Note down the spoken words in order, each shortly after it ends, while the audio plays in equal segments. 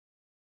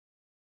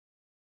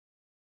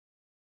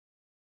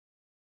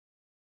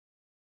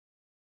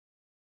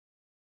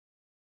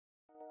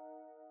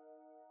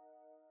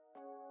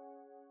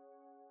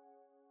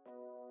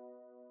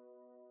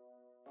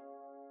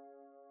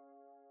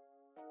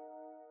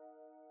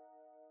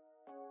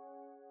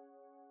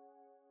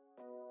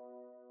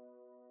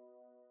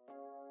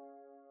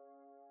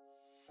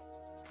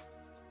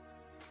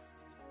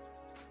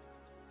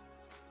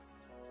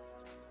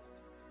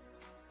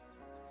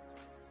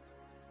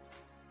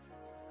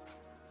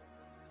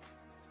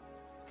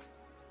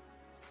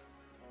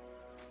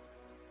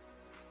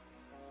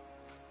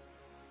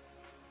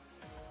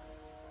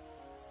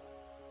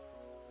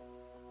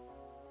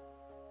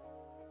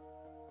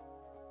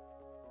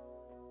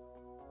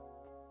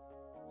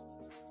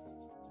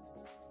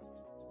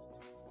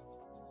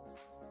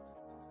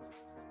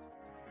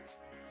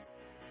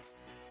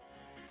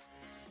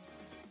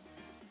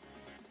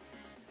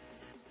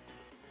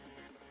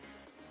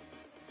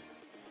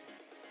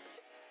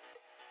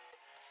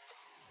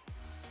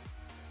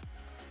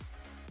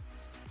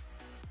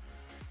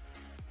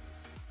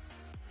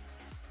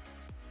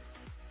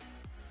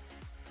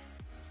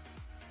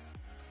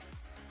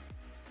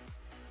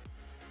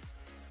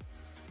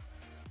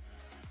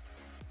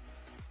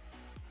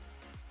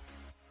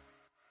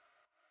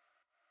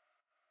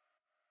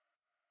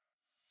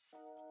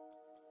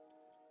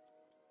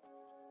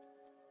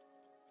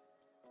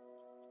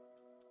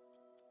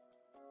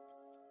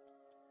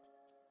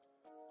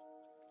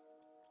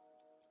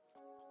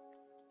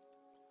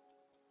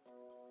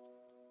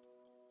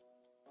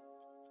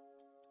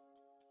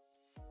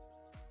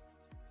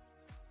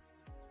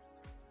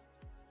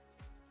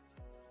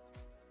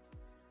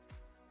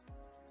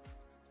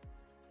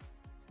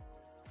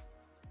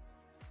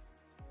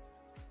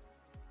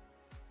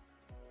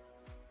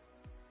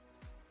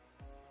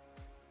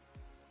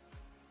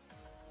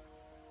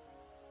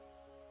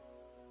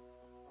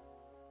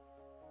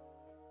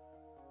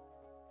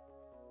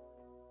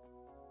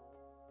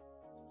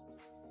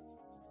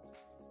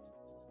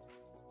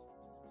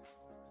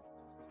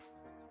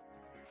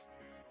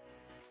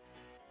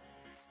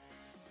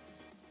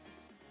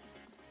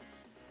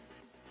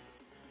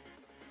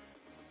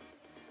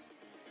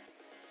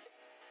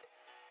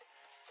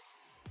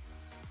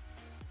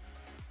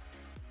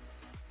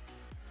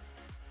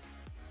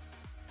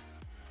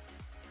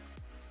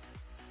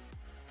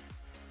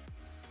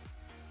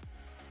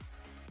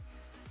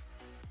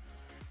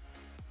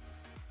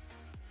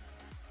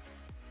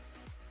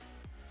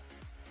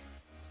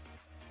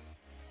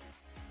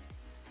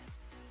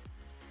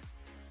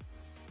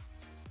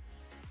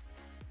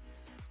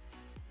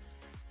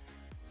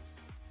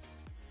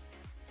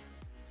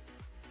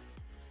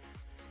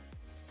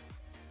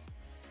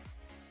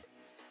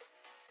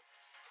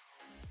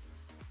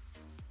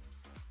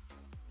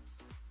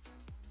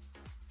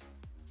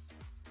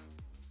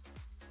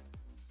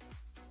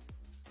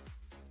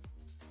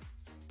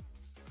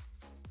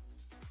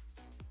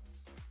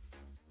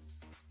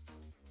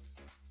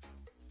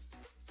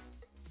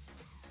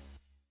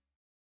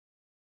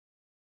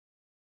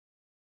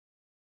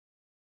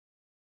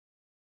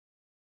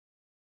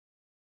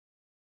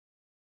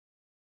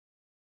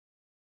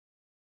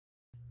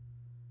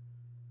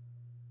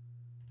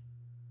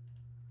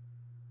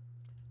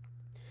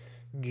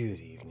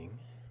Good evening.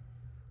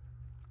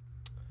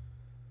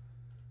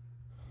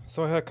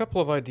 So I had a couple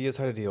of ideas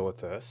how to deal with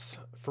this.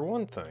 For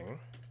one thing,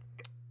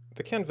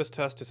 the canvas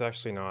test is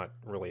actually not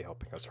really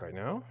helping us right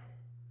now.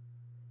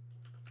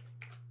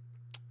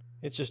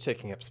 It's just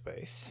taking up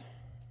space.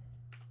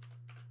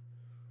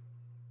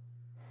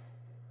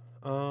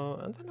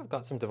 And then I've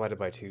got some divided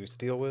by 2s to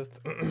deal with.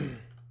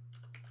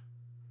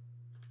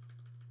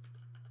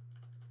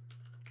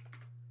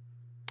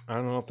 I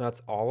don't know if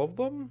that's all of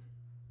them.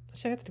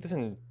 Actually, I have to do this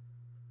in,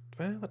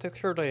 well, let's take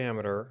her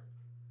diameter.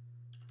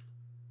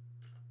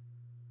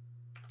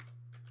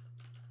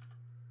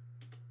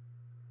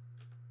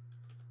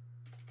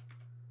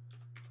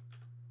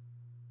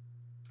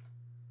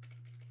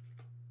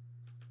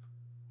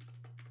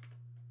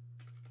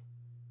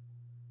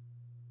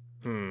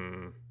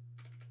 Hmm.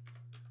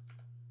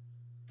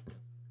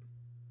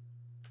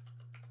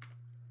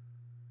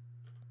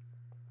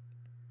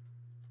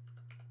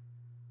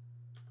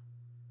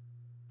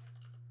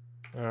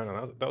 I don't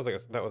know.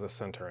 That was a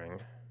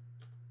centering.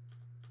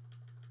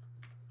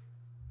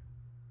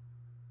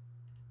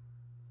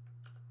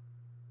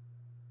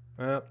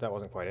 That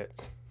wasn't quite it.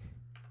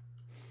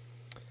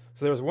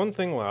 So there was one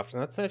thing left,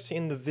 and that's actually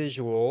in the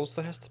visuals.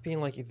 That has to be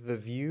in like either the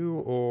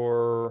view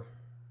or...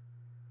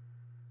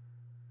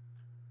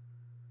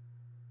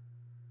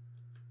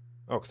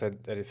 Oh, because I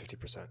did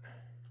 50%.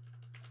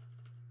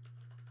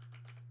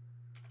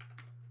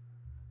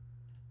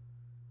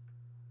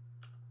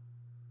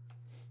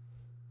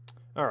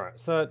 Alright,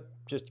 so that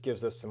just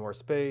gives us some more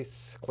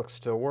space. Clicks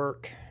still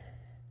work.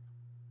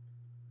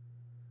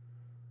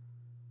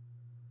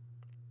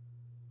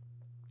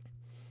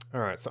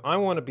 Alright, so I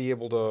want to be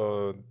able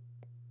to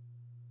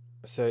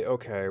say,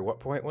 okay, what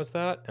point was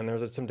that? And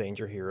there's some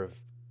danger here of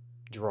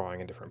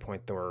drawing a different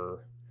point than we're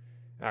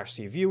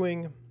actually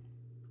viewing.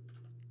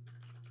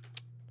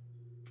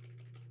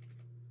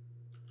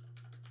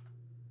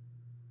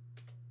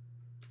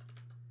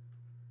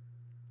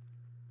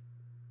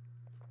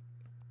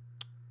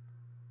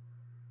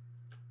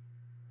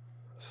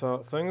 So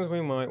things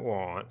we might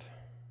want.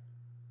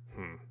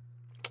 And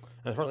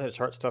apparently the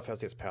chart stuff has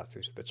these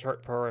pass-throughs. So the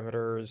chart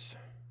parameters.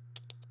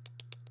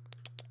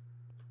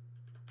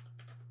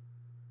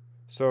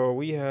 So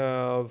we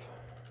have...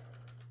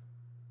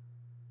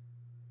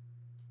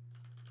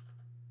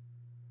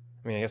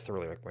 I mean, I guess they're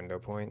really like window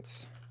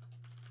points.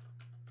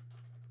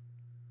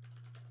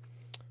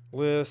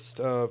 List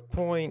of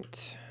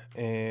point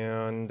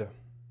and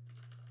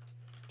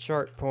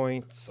chart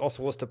points.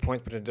 Also list of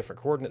points but in a different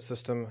coordinate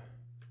system.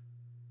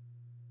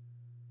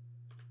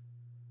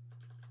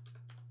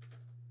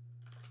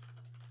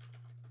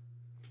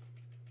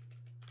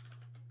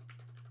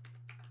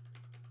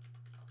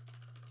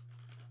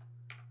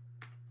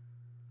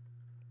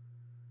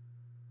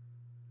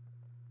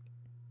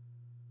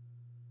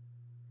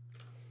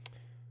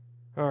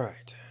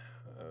 Alright.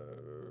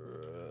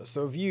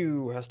 So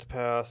view has to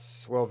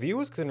pass... Well,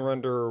 view is going to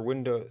render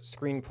window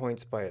screen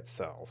points by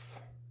itself.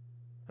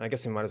 And I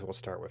guess we might as well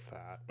start with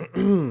that.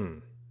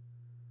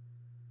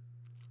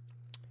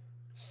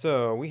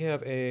 So we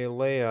have a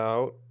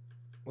layout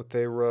with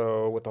a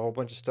row with a whole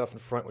bunch of stuff in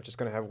front, which is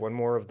going to have one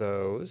more of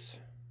those.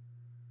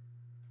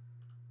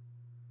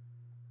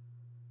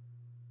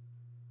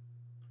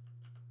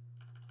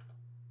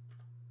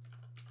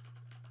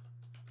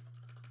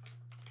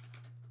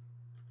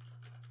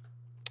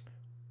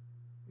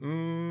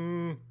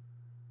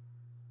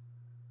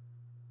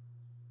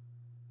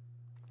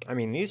 I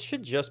mean, these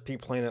should just be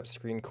plain up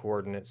screen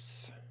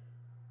coordinates.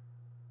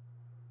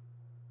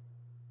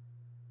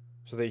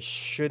 So they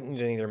shouldn't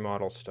need any of their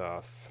model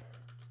stuff.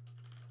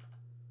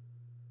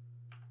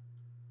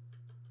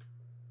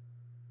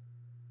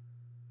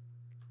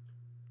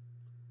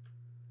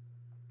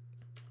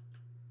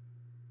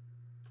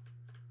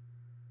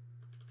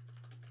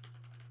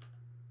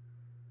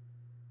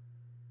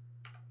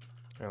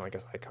 Well, I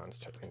guess icons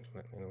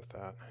technically with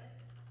that.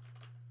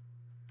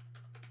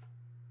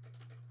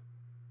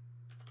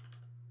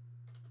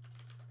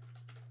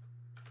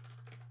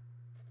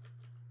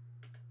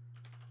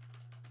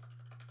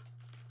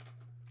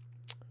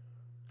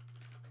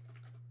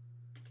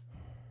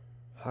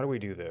 How do we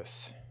do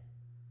this?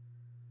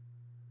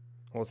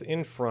 Well, it's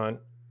in front.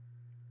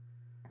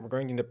 We're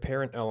going to need a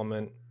parent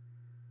element.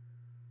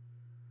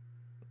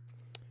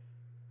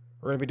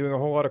 We're going to be doing a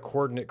whole lot of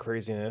coordinate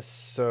craziness,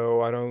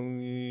 so I don't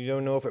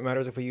know if it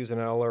matters if we use an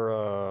L or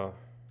a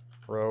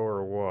row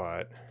or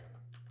what.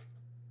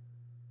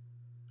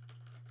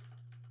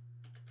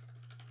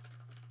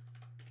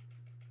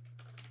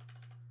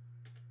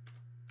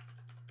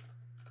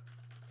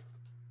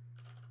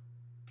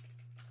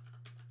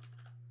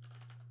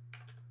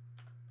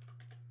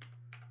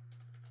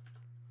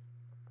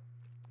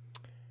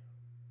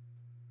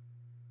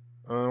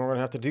 We're going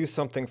to have to do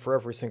something for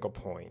every single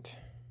point.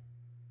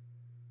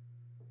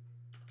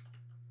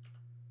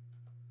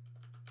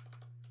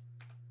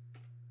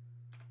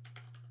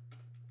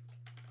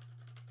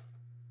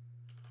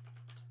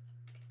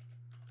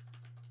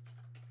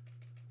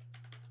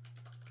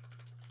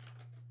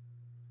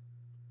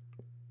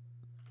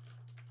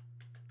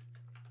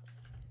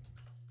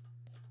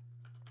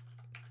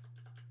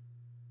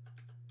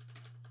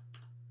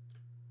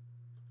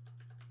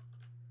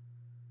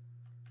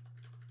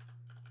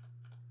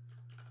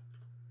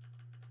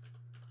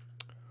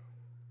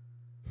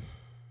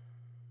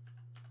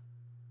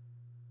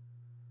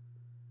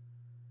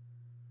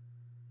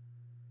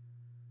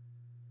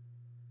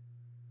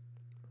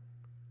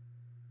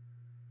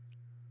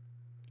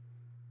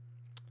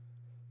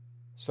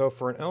 So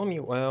for an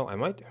LMUL,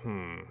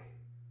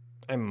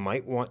 I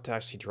might want to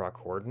actually draw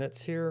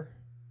coordinates here.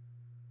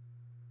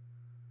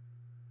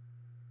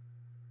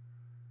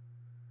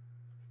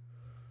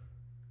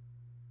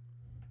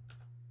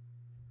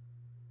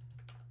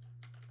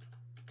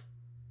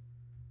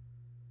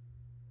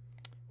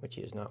 Which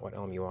is not what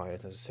LMUI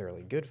is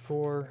necessarily good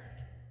for.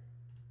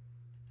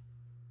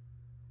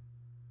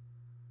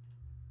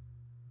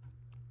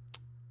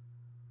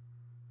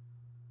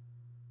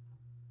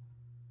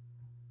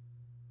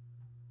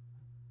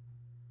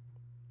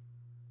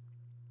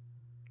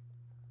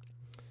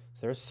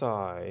 So there's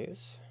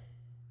size.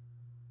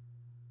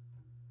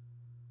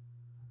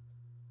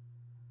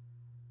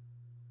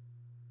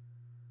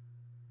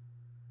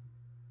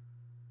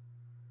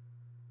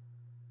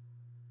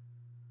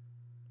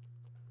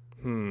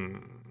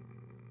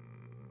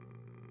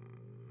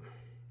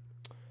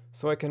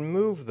 So I can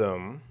move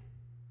them.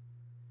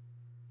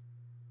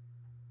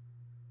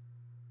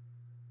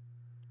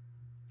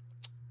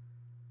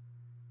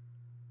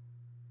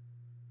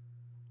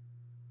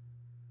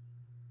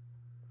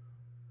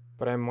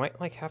 But I might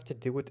like have to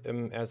do it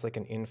as like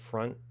an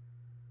in-front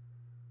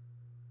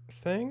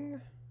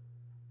thing.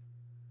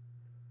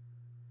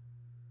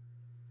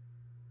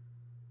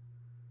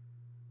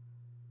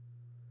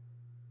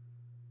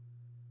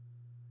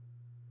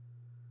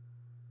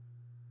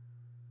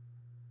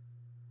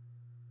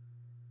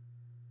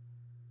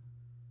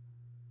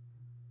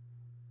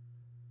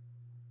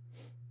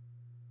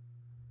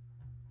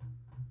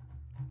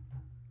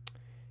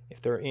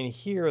 If they're in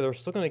here, they're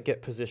still going to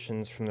get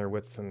positions from their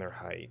widths and their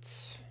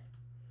heights,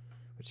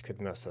 which could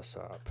mess us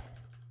up.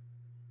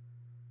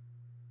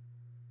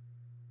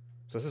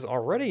 So this is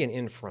already an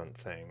in-front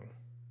thing.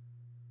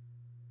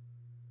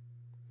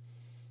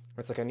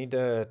 It's like I need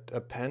to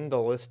append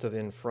a list of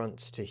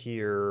in-fronts to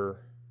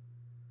here.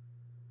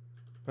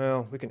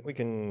 Well, we can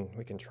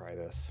try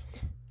this.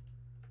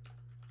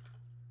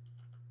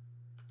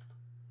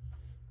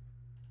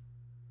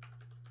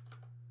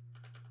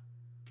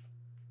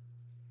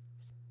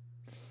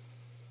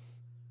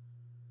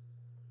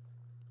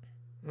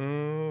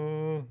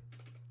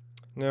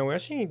 No, we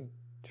actually need...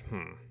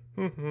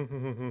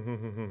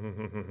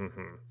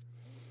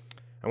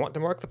 I want to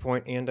mark the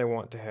point, and I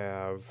want to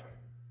have...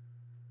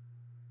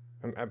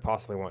 I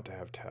possibly want to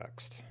have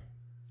text.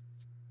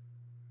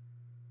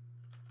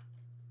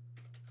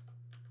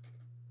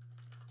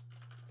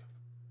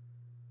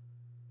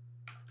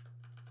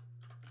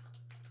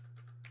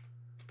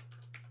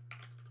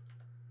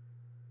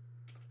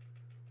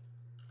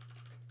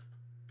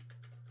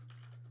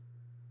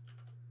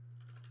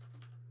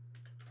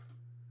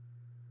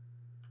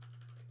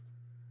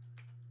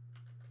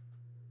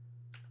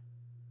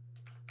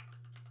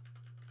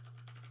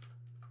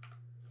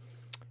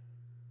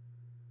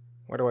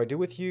 What do I do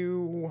with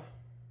you?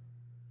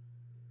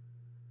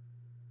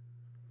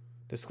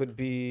 This would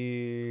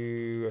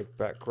be like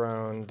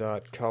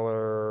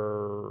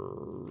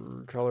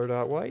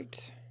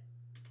background.color.white.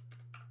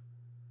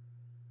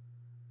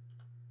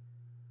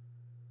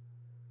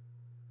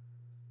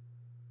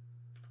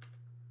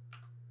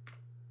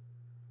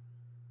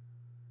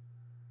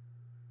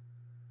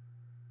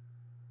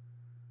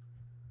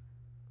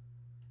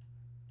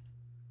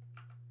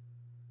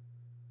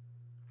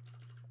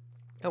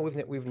 Oh,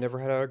 we've never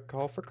had a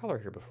call for color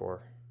here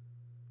before.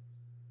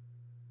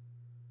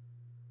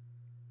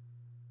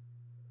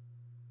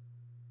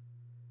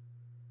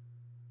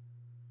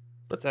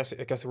 Let's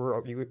actually, I guess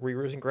we're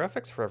using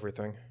graphics for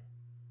everything.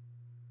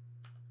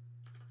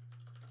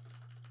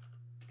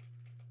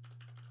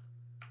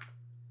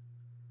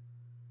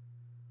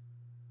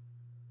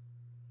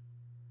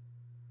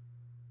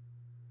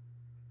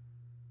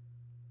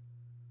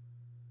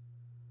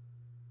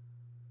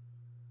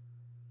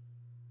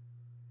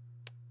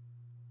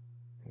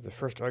 The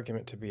first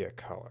argument to be a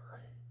color.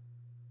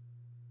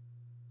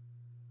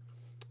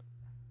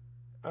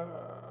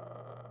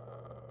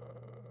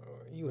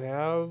 You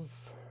have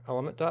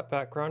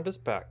element.background as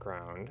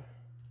background.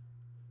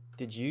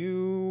 Did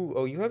you...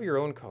 Oh, you have your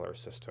own color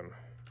system.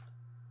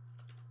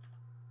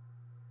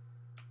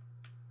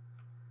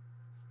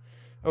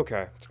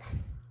 Okay.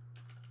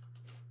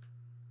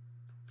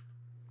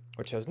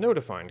 Which has no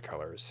defined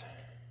colors.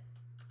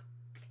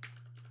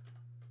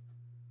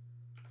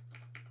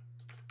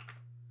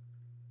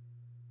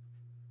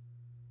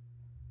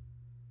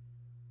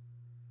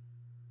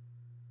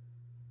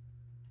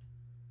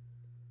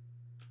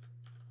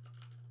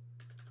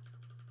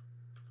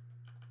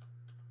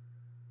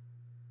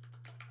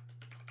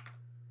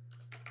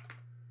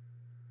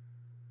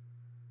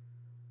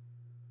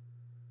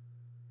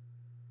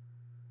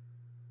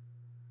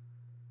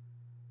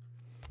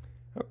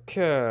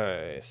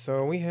 Okay,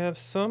 so we have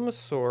some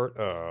sort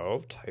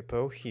of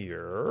typo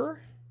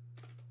here.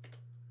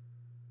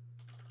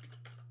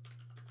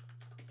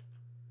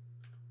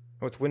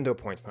 Oh, it's window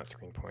points, not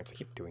screen points. I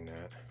keep doing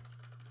that.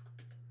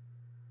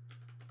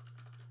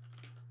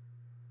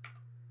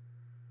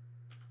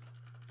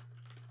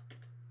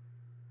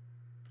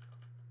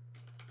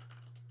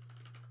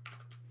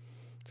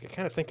 So I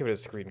kind of think of it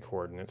as screen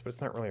coordinates, but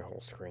it's not really a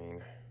whole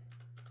screen.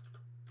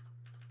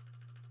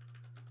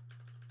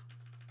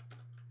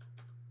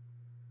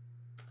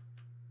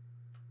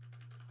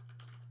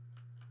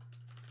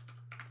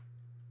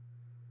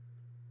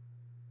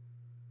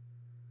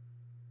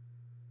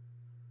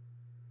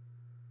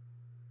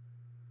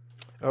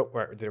 Oh,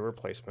 right, we did a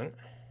replacement.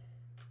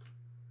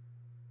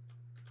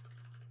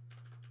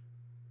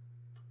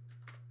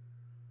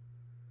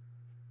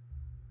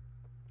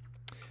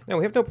 Now,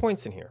 we have no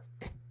points in here.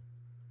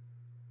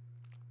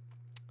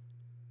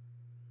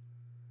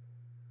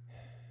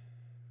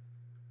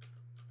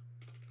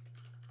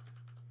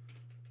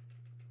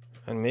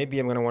 And maybe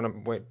I'm going to want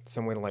to wait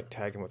some way to like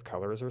tag them with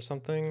colors or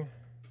something.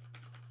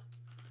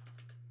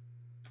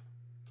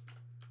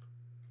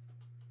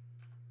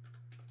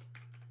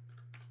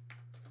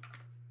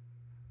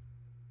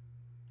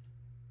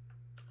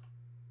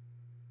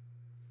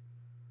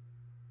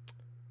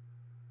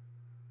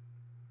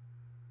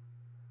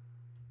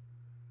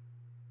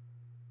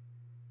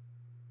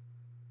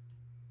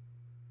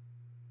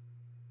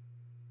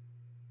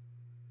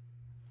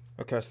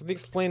 Okay, so the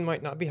explain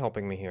might not be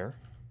helping me here.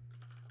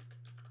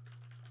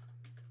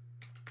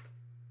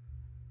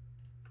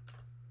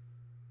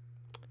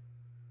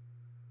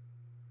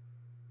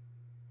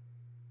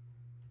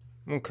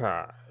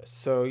 Okay,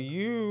 so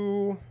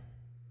you...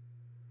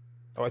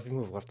 Oh, I have to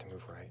move left to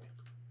move right.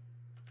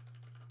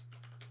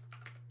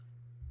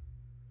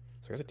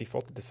 So I guess it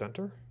defaulted to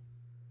center?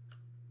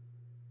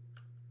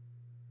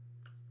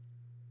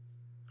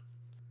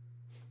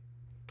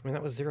 I mean,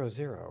 that was 0,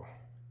 0.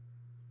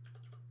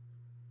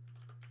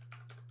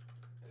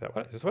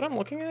 Is this what I'm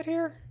looking at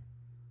here?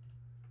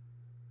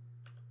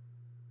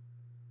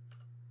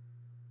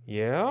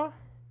 Yeah?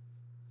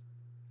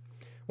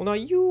 Well, now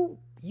you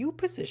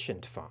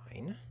positioned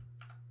fine.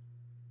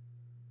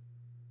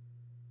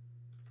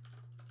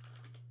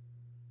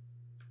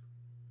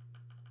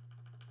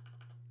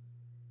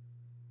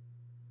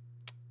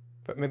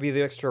 But maybe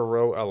the extra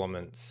row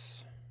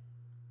elements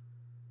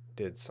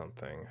did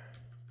something.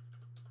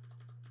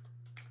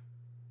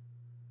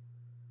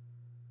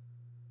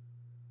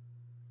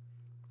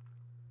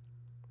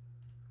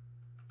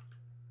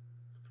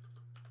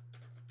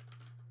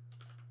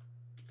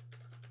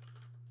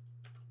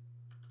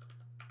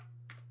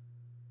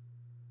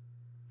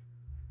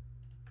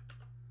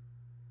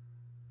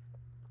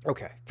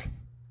 Okay.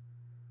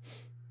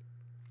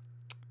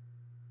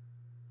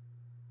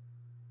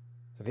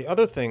 So the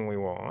other thing we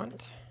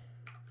want,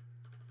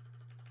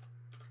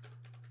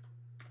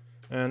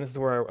 and this is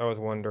where I was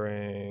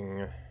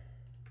wondering,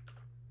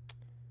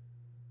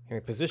 can we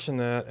position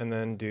that and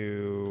then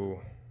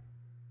do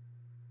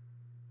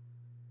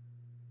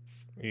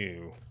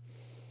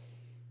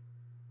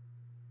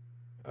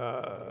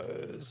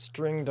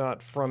string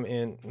dot from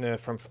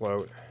from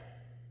float.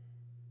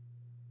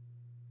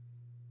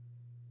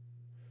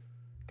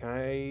 Can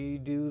I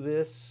do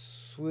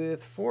this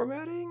with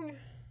formatting?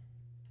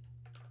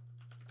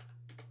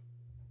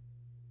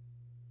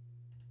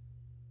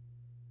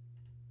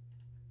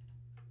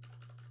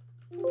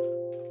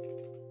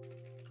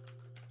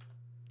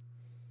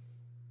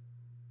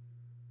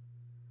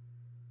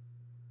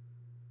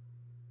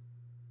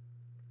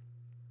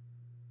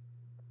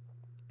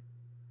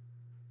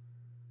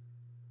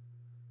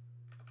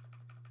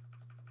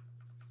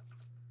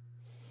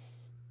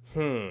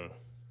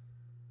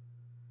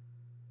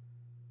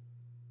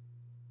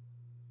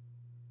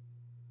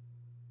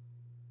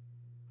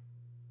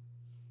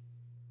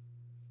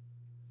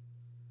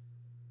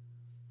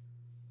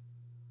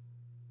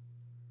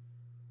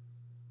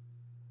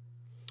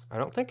 I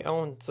don't think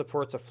Ellen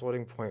supports a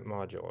floating point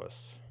modulus.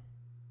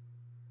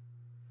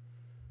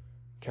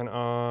 Can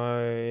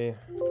I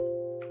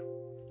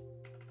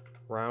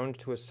round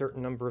to a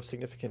certain number of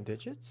significant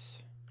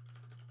digits?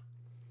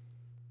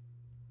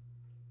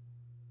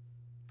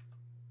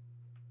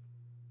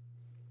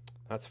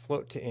 That's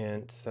float to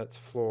int, that's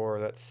floor,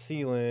 that's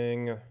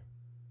ceiling,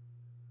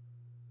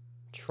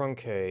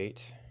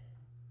 truncate.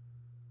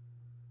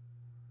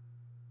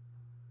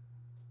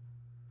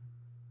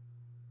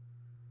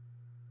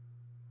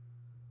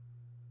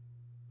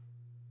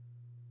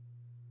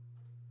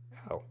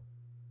 Oh.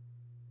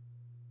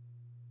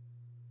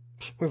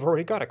 We've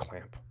already got a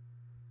clamp.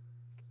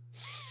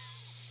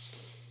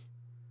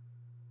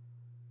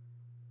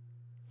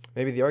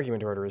 Maybe the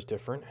argument order is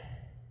different.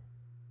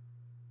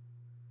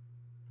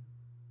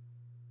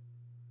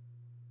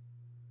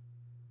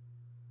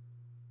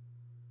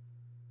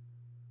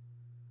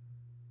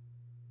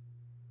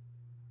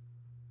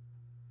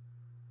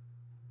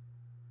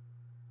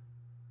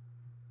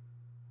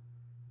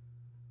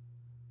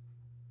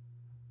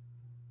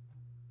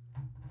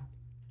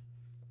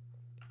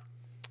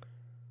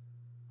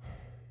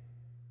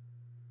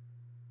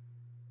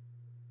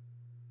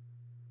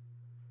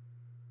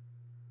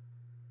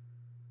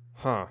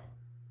 Huh.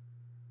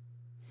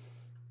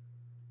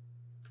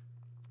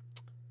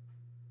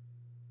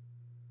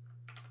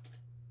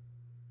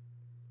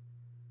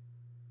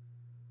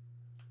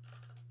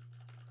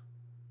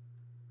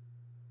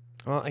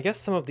 Well, I guess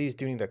some of these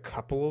do need a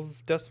couple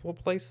of decimal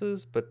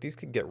places, but these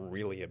could get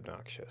really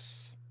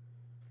obnoxious.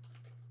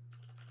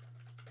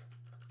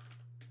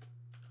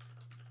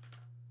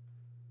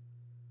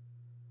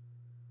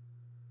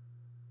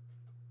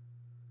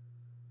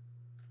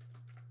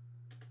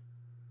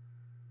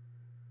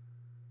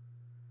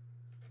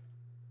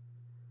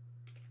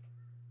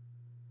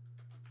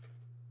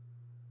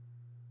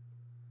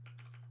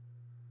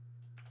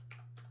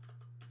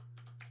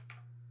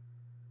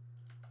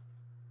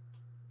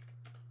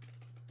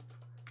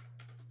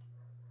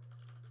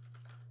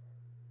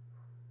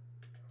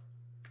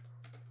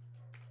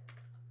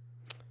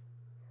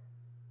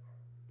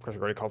 Of course,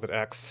 we already called it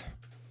X.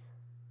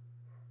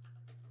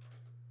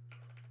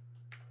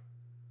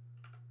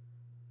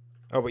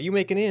 Oh, but you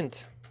make an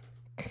int.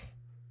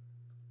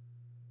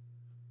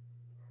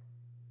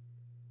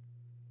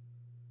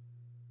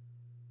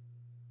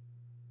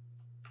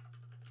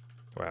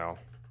 Wow.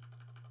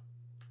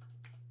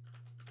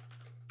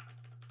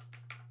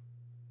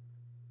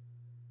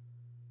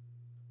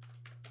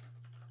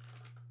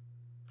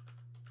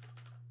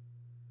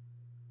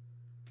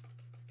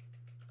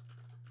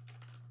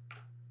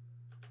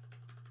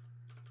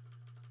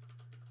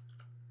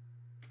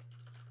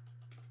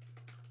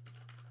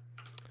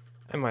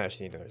 I might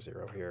actually need another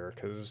 0 here,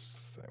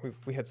 because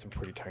we had some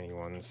pretty tiny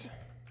ones.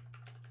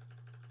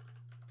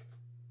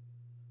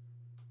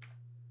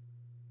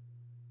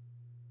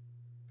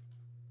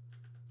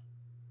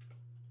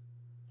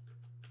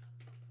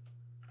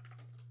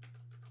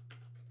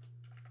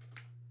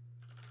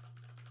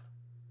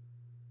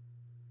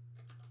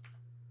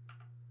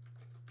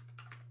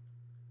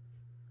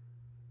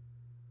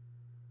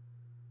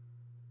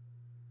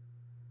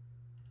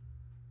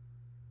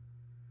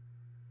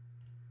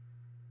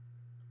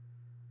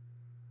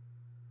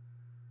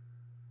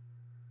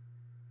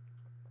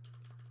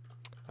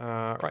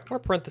 Right, more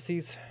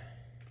parentheses.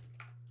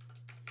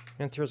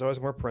 Answer is always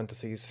more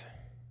parentheses.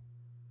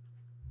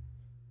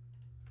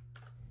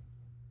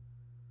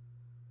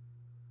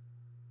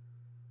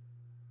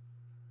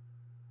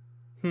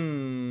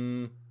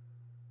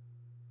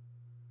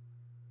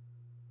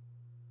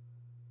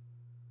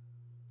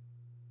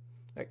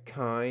 That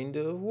kind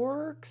of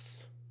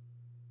works.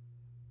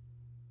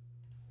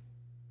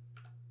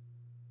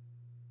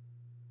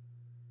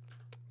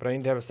 But I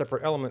need to have a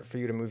separate element for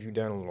you to move you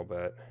down a little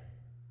bit.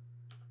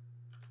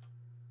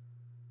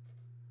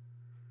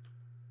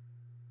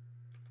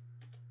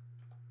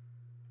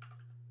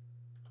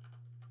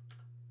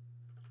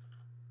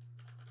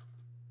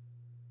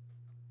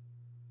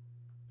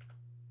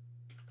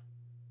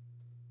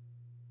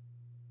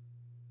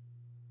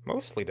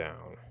 Mostly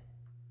down.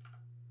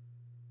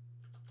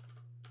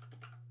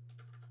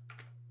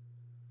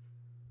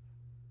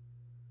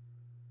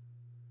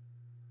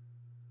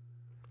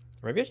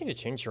 Maybe I need to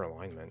change your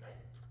alignment.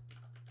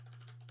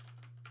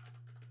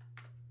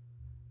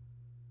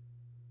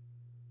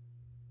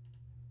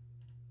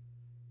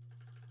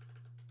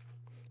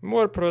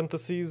 More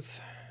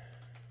parentheses.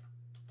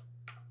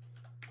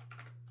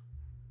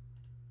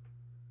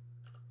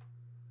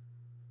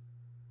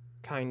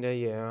 Kinda,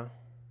 yeah.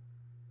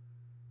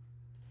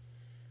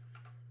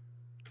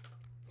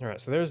 Alright,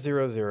 so there's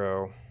 0,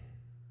 0.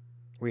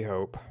 We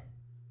hope.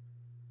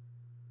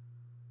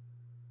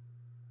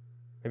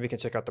 Maybe we can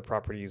check out the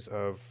properties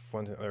of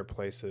ones in other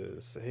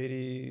places.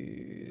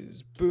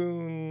 Hades,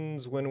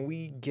 boons, when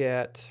we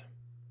get...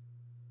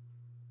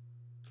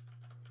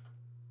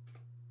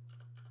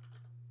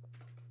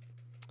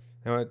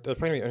 Now, I have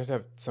to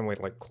have some way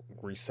to like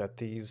reset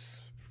these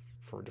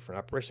for different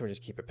operations. We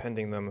just keep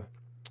appending them.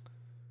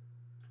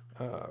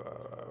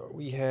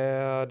 We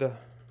had...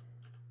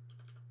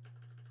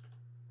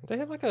 Did I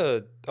have like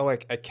a... Oh, I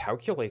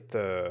calculate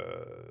the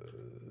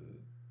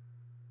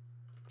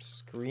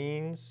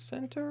screen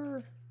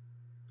center?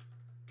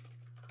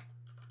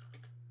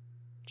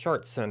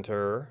 Chart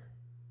center.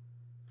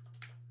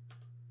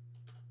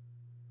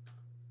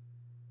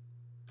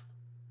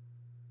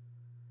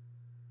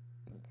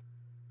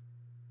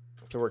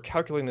 So we're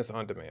calculating this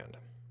on demand.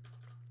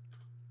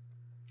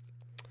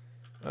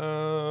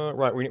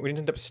 Right, we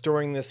end up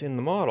storing this in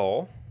the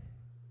model.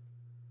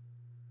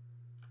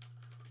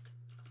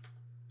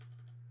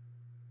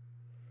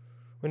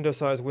 Window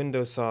size,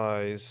 window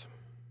size.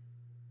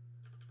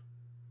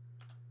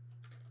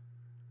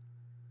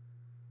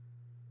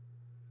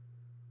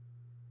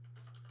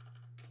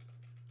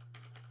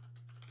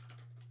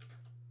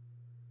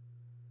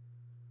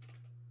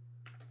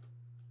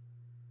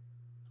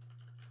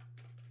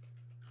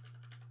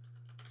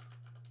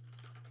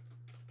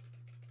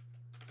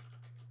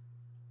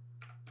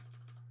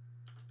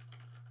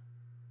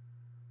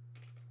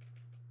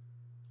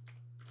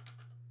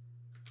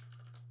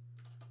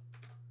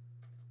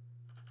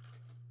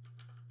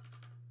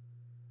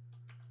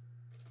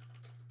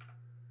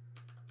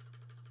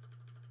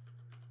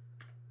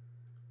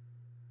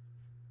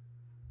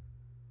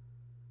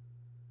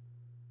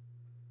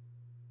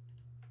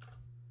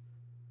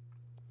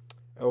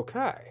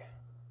 Okay.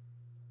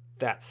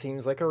 That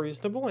seems like a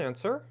reasonable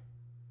answer.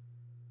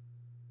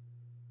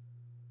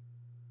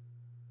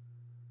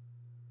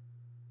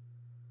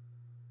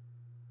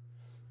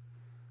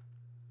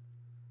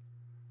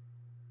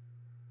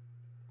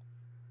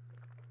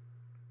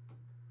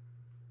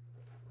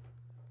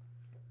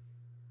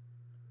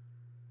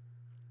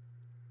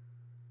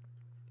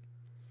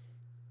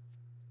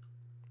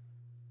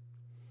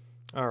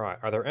 All right,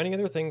 are there any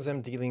other things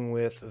I'm dealing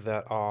with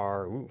that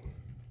are... Ooh.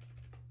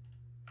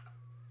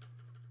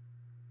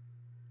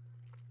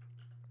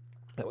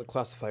 That would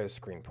classify as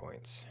screen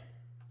points.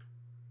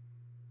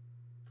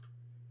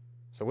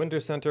 So window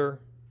center.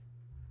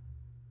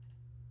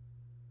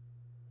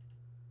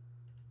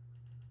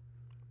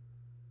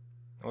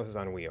 Oh, this is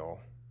on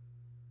wheel.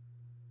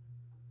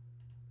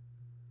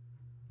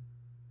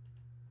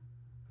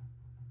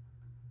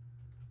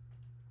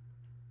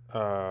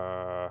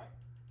 Uh...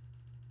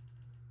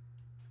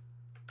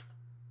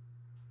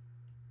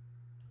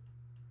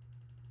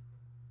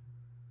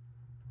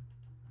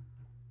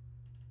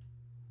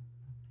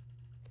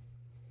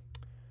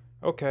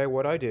 Okay,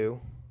 what I do?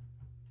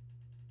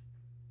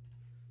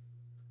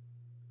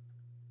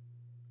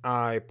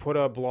 I put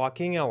a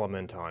blocking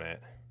element on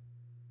it.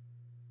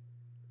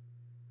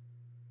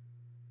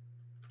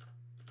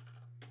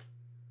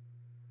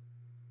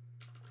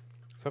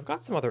 So I've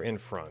got some other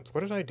infronts.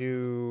 What did I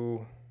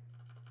do?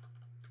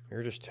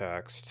 Here, just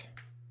text.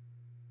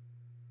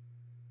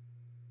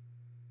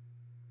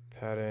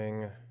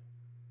 Padding.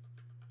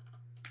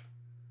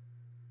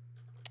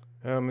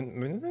 I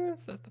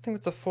think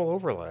that's a full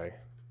overlay.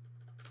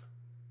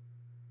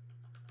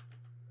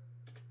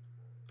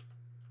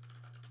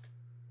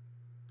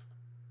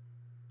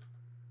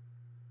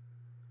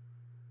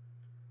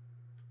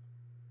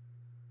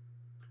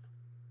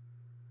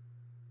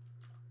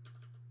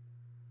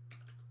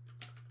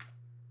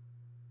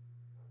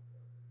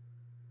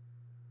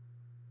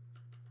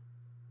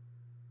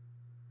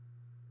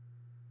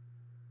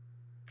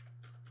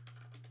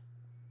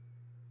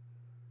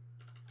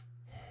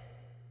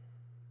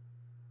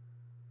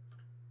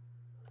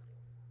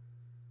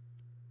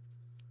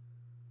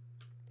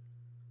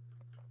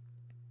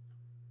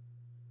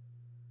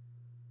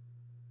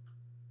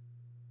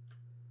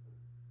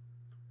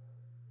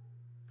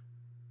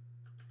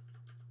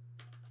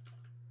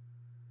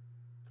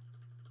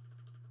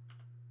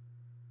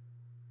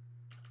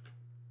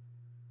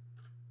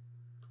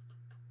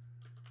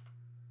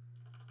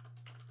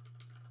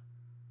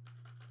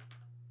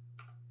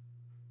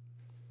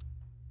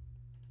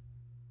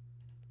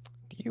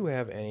 Do you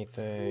have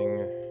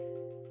anything?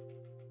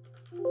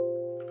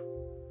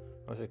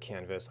 Oh, this is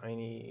canvas.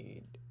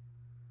 I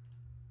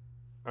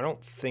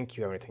don't think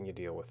you have anything to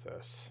deal with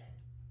this.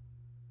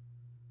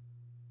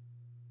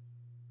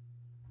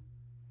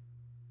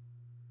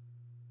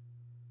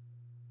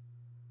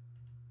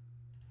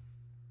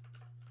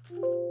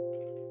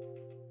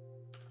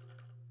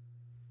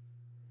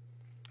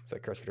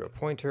 Set cursor to a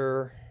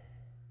pointer.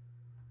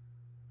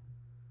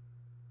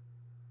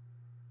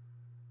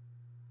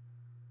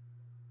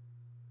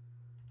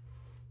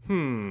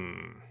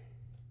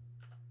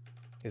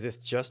 Is this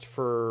just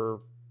for...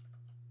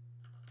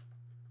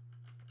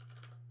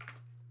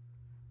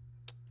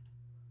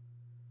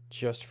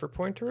 just for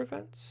pointer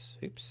events?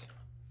 Oops.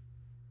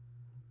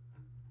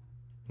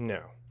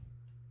 No.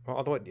 Well,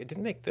 although it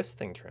didn't make this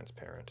thing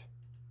transparent.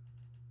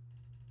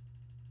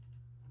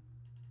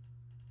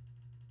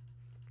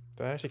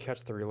 Did I actually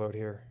catch the reload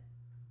here?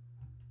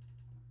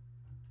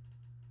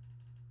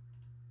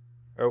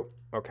 Oh,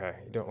 okay.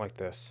 You don't like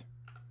this.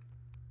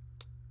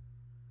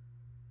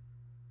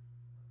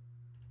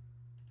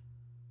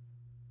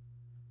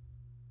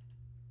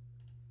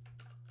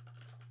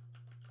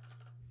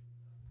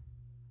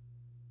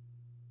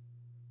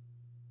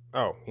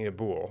 Oh, you need a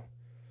bool.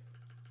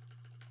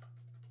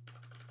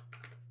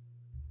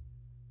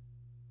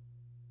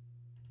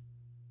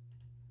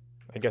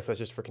 I guess that's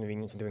just for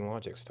convenience in doing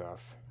logic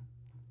stuff.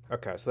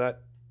 Okay, so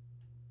that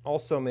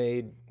also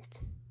made...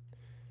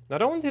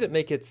 Not only did it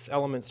make its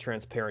elements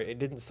transparent, it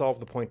didn't solve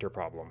the pointer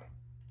problem.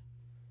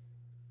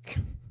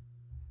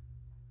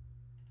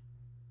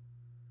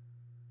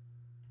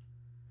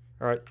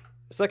 All right,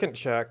 second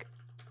check.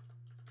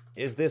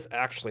 Is this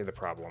actually the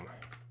problem?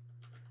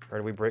 Or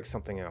did we break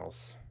something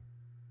else?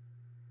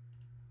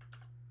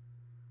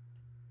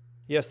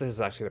 Yes, this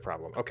is actually the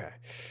problem. Okay.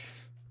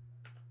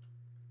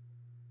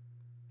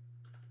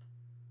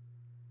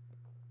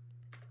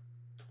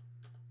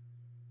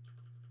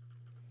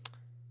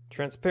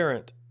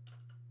 Transparent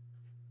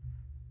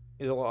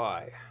is a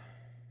lie.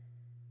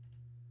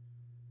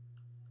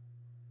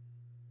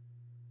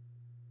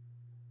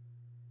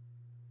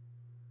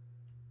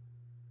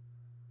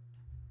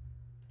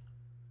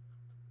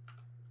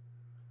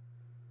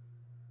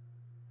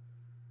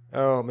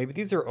 Oh, maybe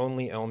these are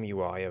only Elm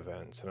UI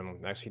events, and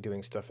I'm actually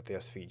doing stuff at the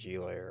SVG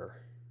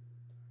layer.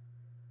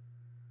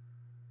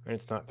 And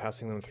it's not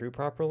passing them through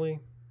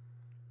properly?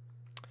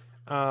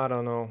 I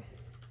don't know.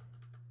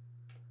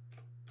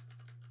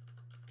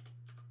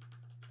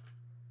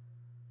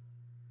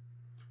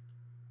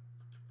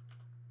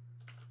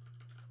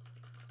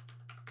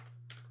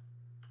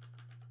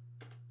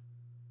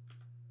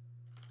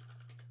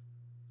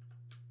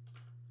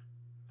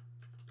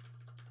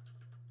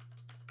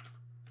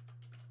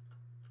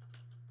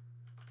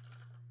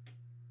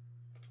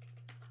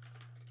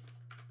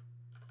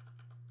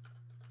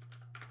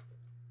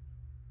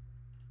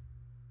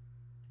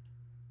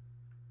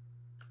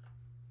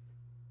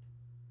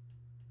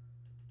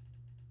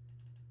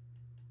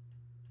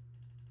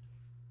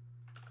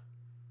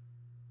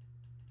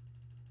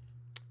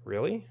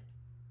 Really?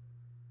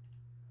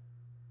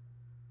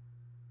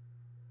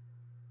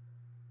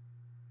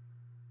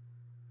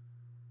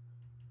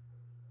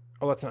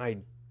 Oh, that's an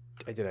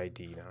I did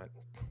ID, not...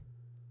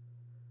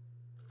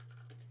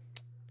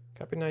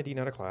 Copy an ID,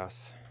 not a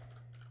class.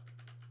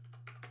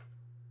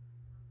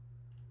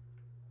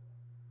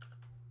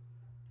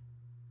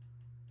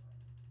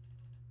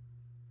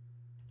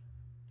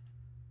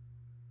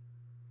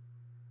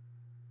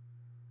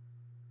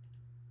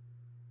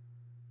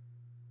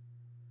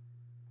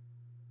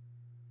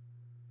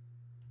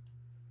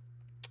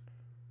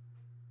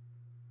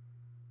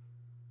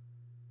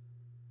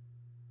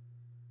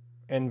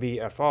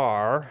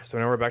 NBFR. So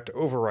now we're back to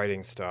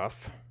overwriting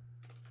stuff.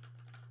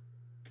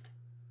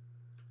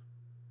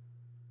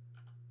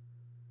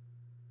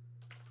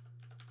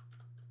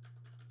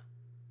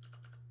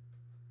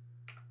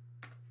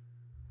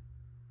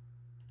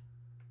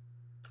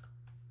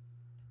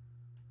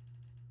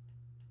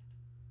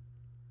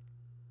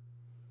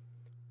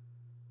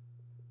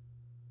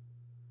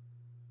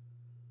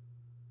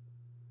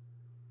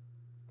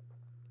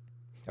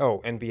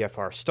 Oh,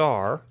 NBFR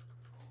star.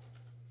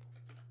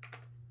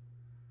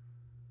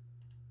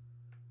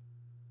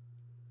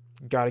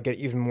 Got to get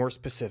even more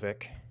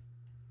specific.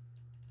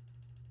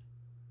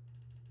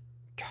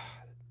 God.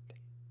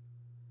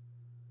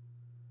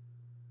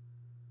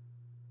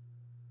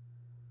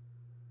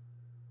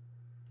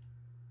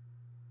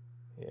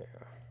 Yeah.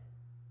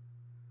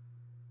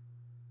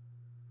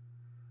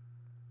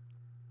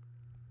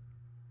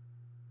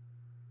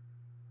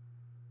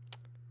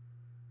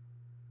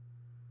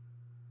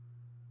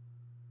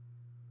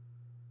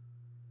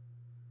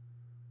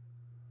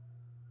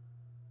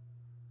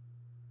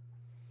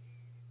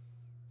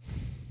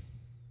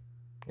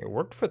 It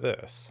worked for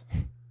this.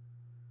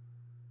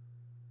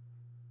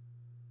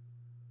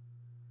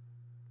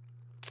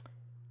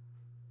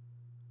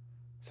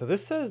 So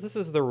this says this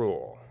is the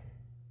rule.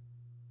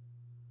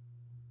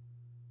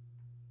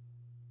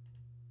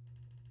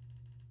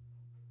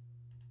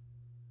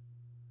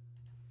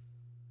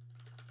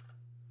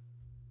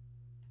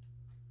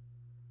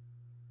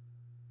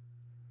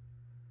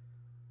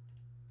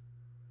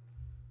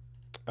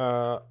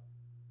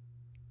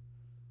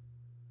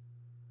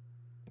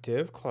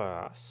 Div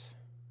class.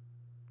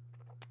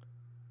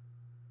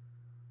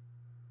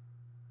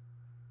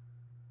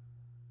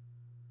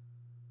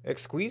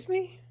 Excuse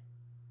me?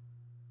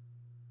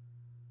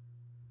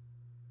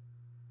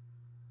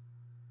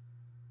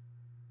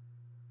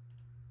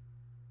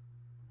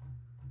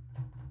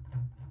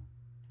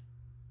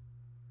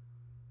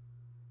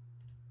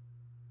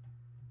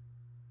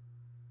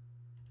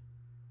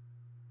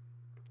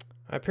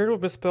 I appear to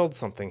have misspelled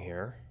something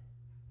here.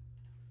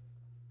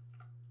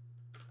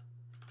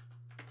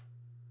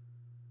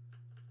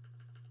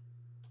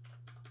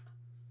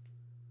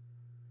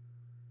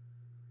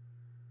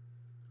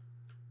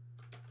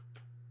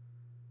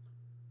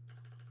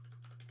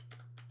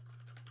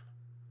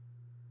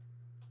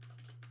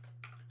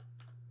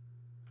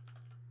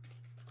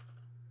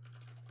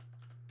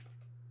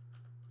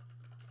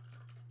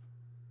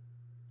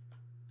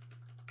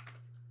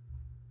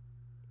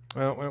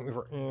 Well, we've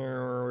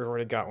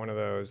already got one of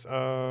those.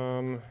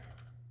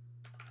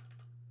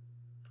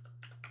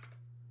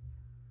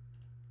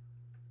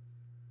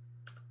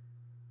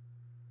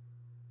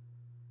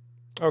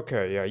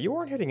 Okay, yeah, you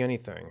weren't hitting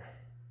anything.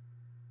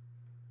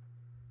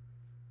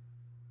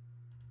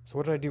 So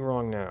what did I do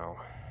wrong now?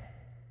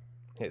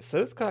 It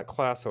says it's got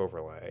class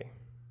overlay.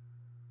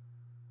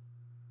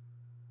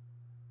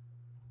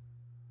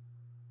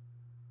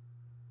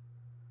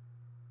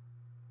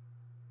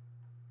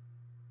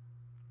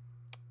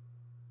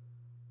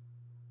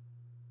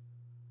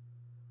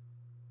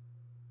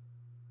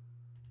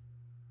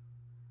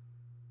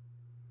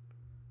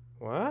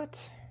 What?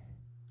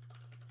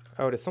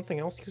 Oh, does something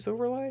else use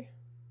overlay?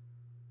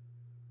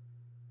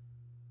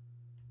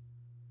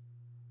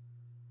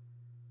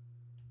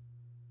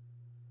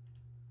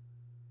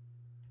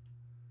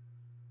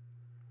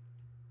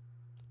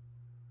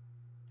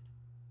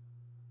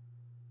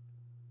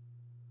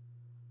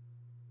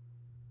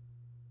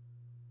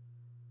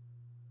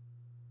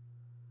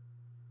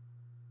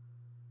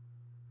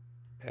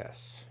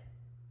 S.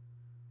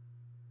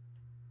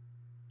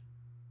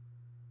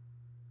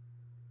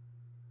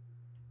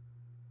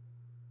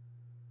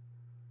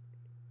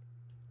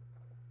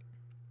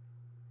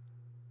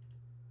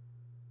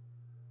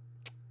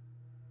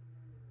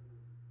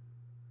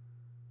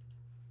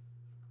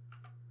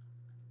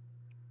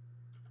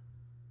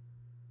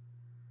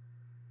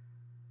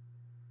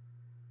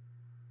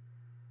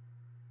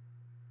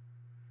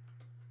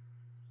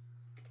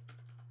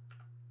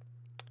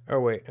 Oh,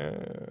 wait.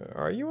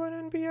 Are you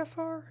an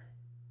NBFR?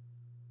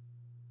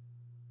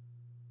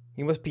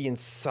 You must be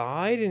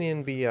inside an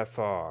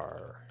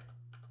NBFR.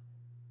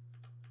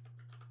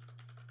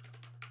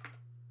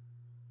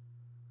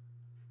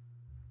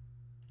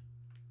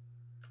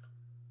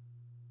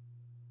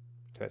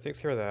 So that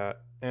takes care of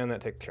that, and that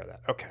takes care of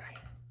that. Okay.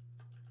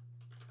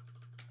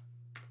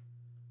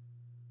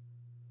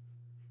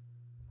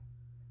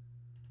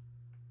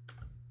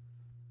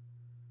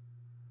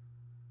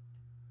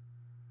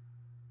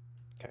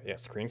 Okay, yeah,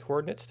 screen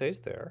coordinate stays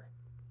there.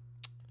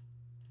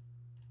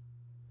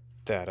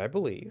 That I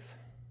believe.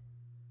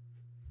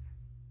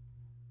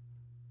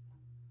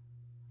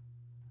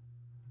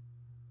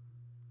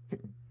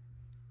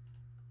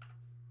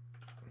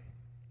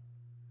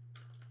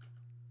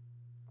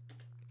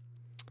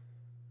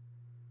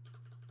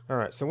 All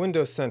right, so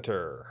Windows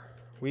Center.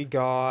 We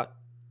got,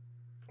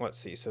 let's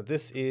see, so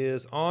this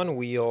is on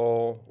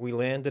wheel. We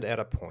landed at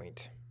a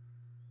point.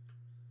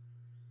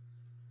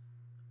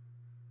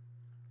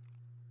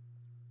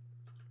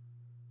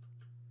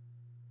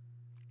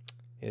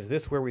 Is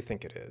this where we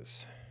think it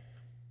is?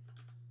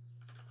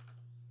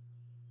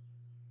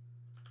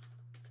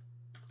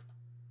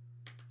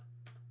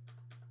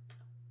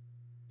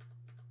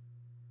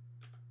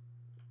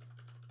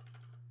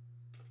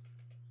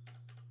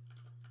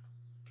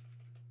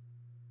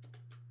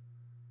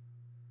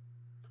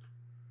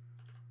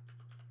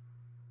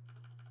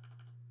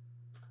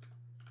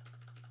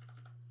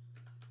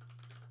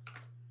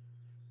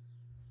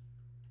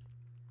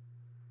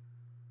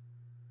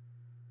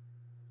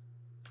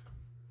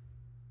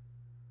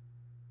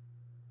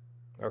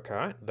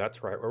 Okay,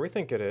 that's right where we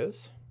think it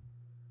is.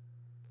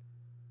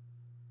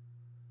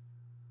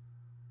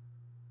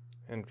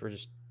 And we're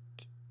just...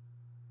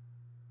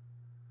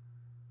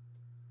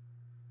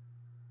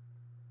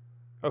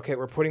 Okay,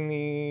 we're putting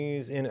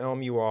these in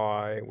Elm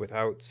UI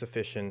without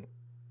sufficient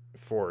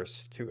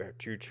force to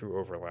do true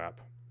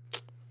overlap.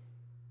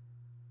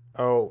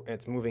 Oh,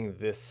 it's moving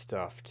this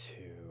stuff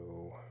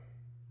too.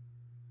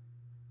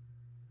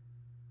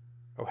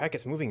 Oh, heck,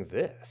 it's moving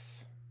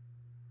this.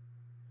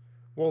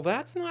 Well,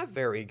 that's not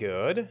very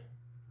good.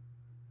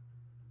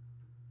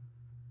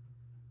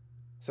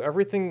 So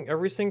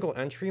every single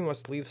entry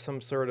must leave some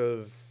sort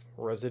of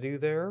residue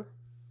there.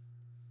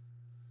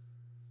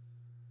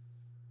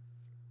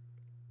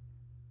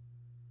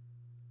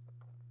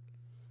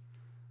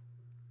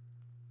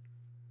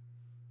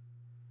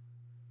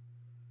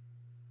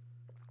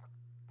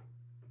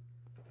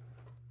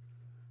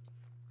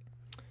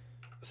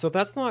 So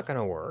that's not going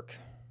to work.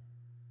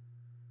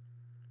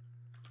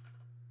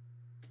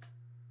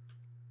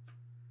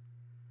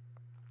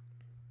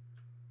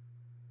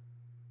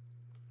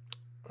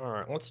 All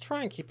right, let's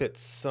try and keep it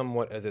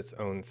somewhat as its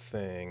own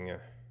thing.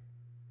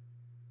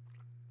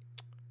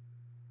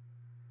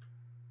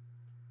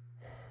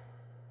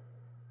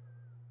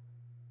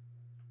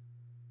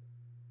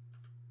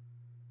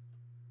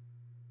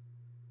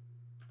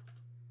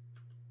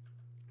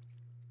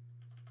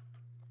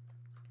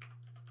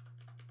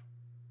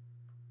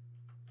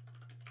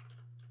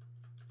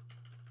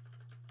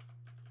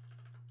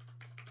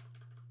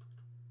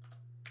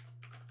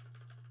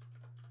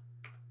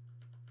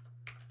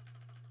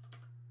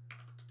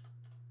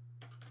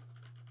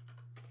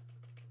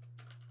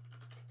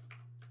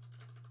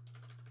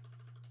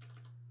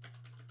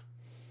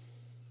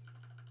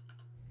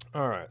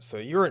 All right, so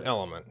you're an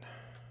element.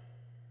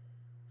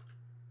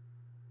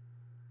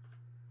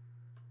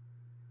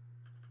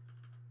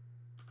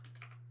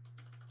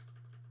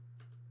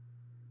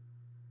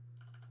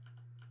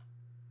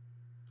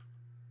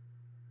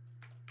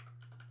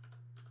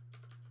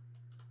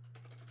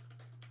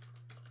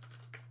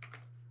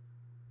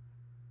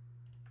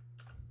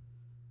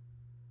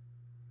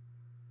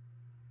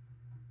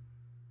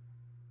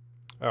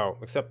 Oh,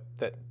 except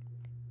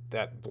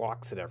that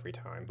blocks it every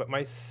time. But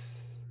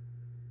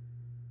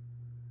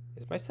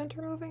is my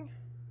center moving?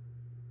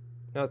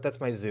 No, that's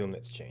my zoom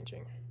that's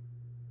changing.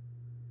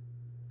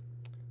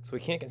 So we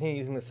can't continue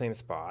using the same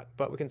spot,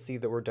 but we can see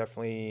that we're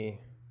definitely...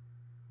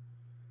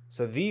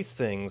 So these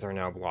things are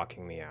now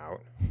blocking me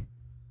out.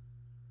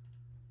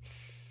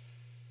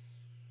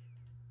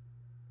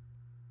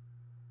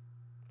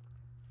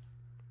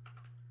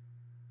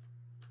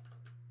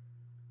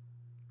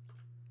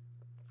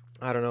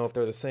 I don't know if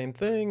they're the same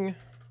thing.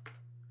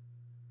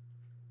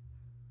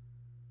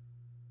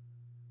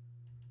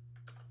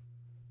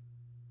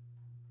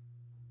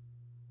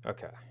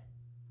 Okay.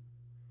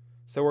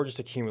 So we're just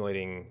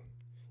accumulating.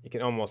 You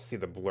can almost see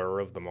the blur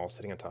of them all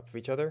sitting on top of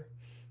each other.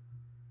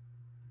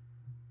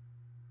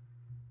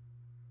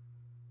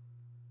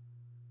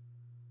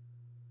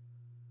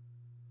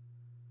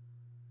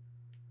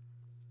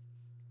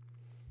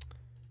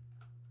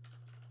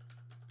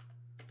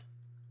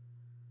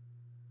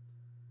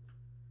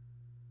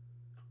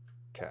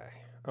 Okay.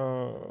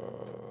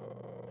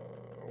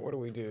 What do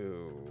we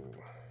do?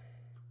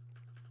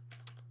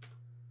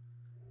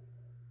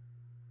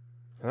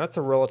 And that's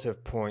the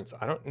relative points.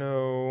 I don't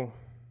know.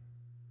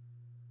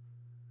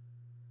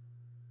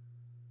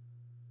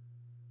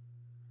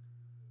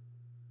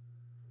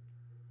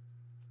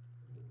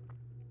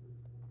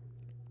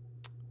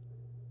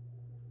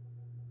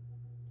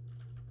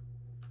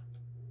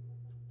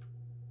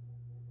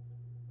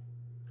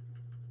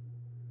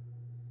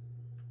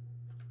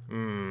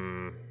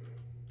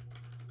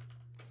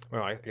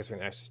 Well, I guess we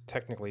can actually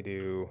technically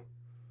do...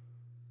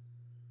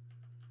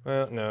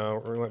 Well,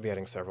 no, we might be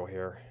adding several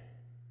here.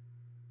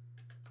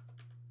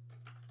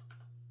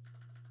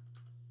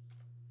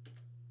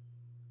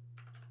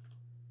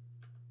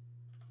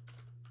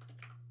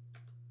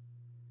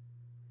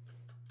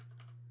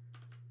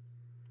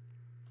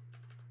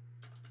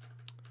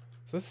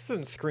 So this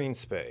isn't screen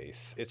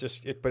space. It's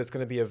just, but it's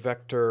going to be a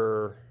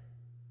vector.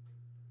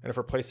 And if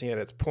we're placing it at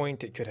its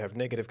point, it could have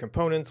negative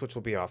components, which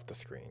will be off the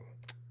screen.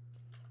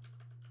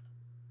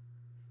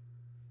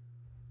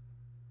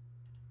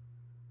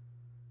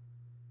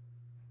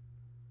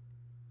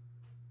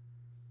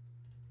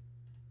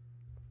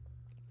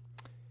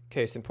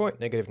 Case in point,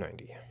 negative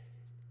 90.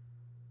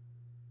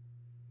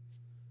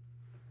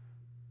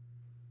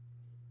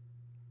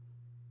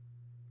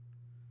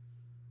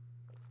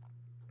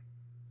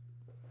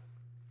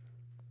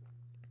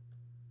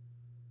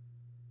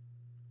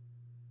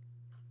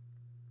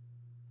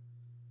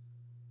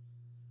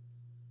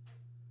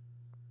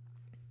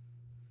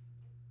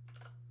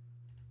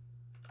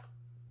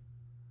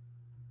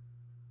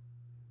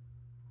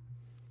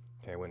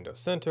 Okay, window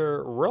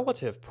center,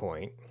 relative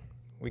point.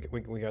 We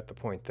got the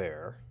point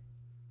there.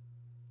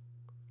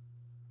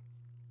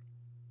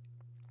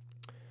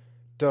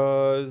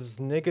 Does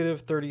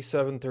negative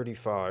 37,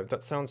 35.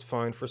 That sounds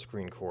fine for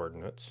screen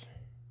coordinates.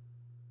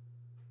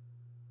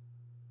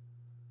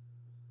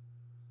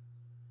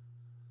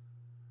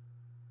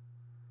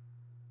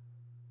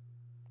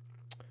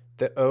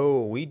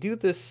 Oh, we do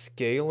this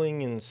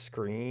scaling in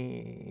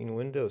screen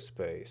window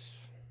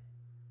space.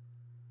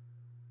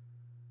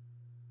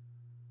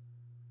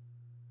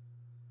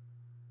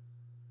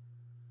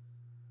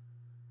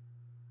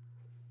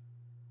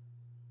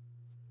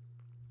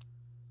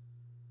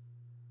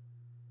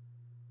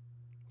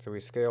 So we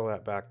scale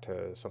that back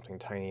to something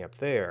tiny up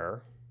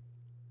there.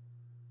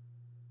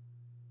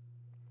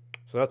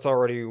 So that's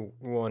already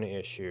one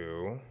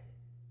issue.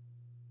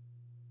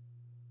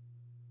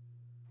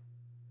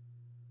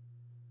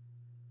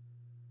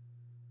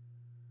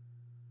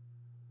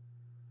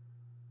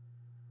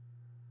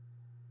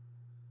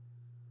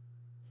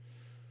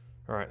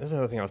 All right, this is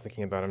another thing I was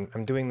thinking about.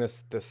 I'm doing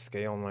this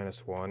scale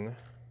 -1.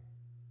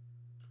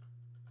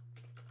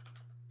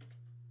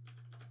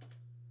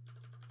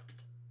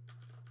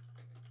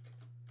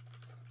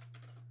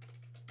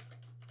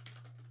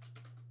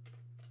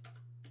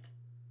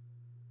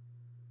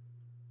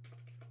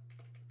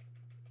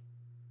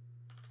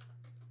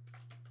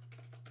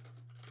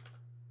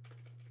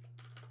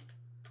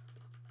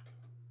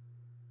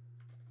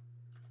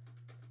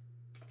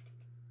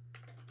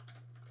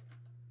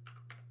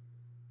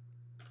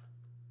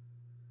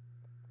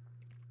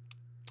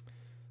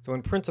 So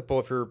in principle,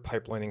 if you're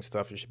pipelining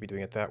stuff, you should be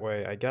doing it that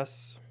way. I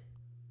guess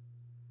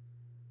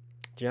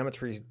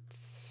geometry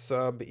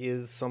sub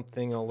is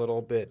something a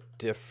little bit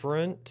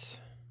different.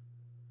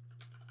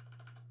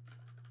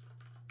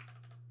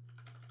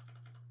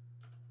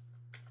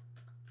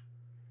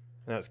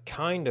 And that's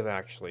kind of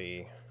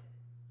actually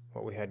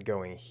what we had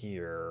going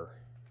here.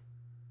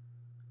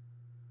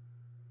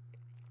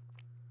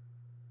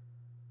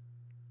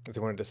 Because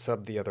we wanted to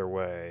sub the other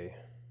way.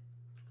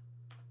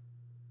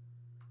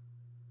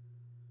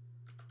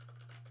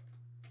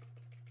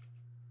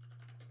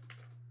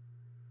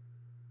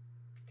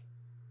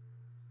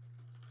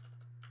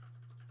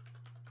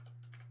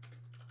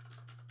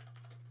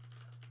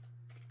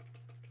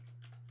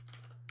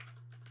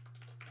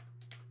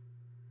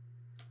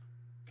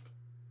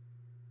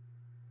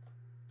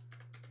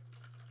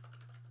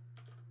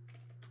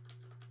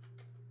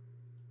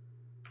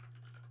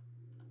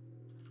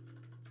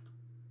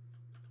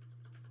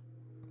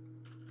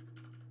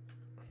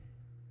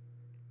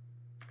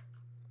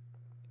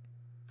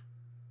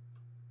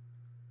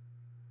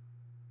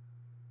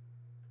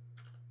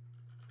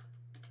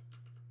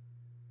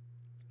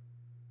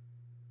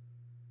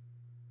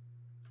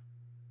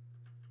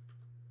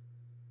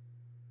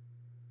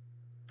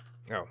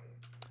 Oh,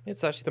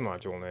 it's actually the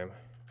module name.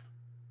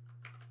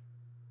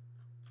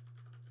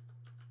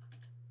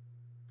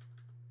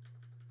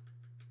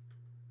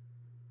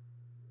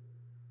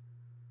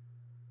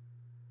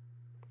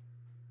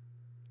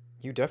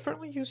 You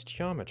definitely use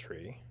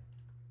geometry.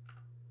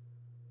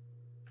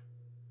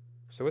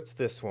 So it's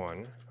this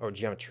one. Oh,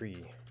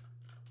 geometry.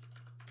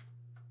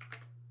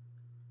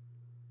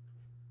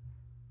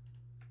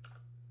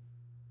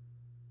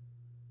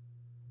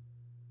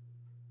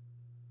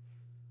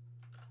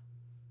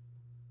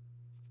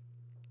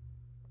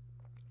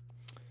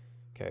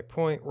 Okay,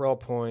 point, rel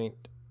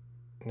point,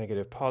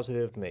 negative,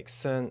 positive, makes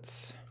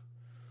sense.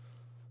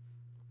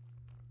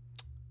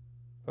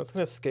 That's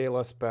going to scale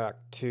us back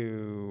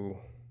to,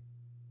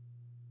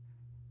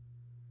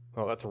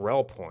 well, that's a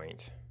rel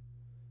point.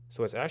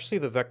 So it's actually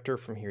the vector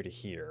from here to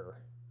here.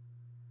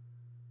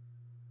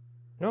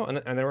 No, and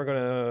then we're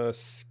going to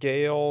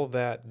scale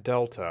that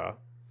delta.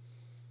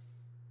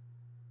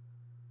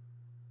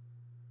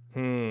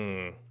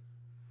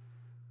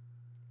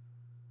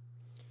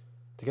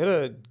 To get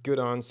a good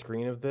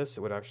on-screen of this,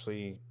 it would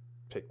actually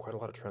take quite a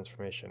lot of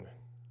transformation.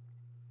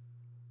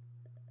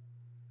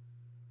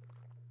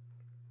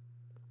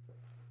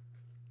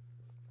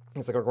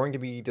 It's like we're going to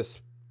be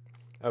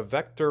a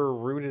vector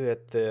rooted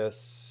at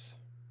this,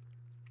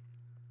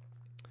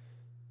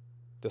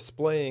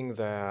 displaying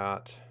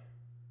that,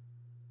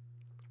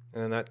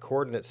 and then that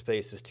coordinate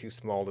space is too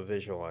small to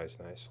visualize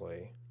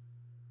nicely.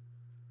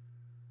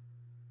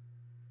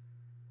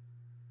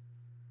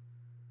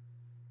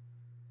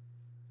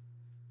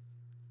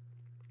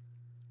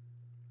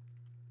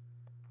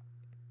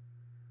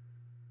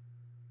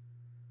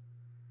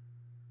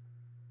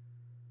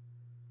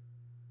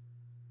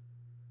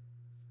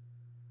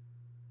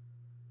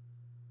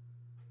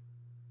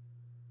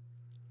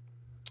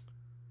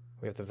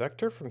 We have the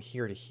vector from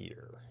here to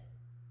here.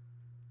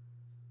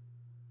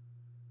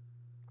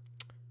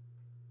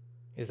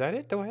 Is that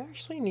it? Do I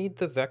actually need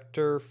the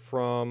vector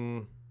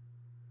from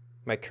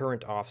my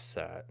current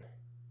offset?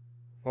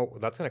 Well,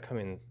 that's going to come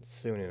in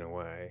soon in a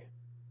way.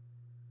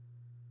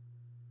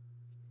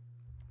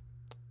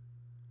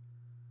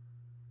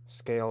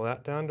 Scale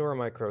that down to our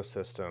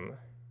microsystem.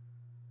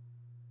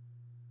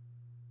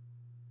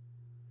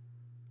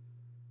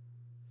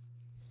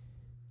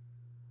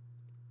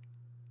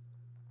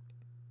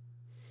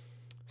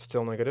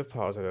 Still negative,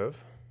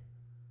 positive.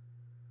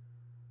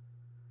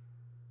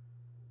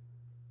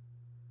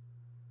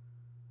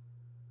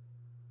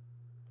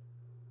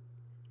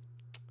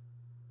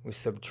 We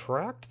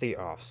subtract the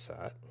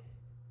offset.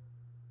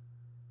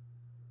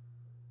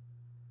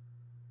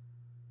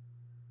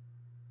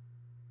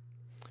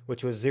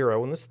 Which was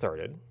 0 when this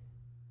started.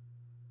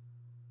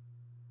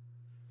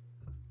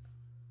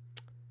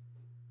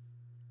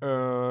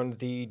 And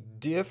the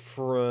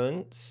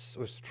difference,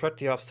 we subtract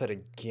the offset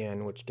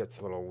again, which gets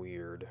a little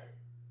weird.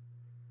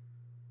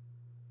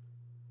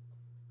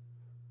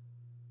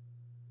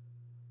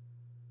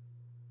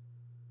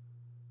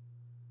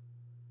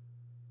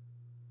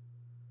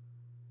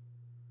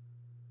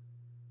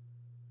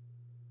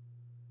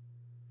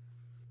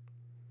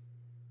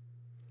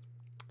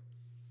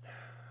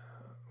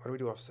 What do we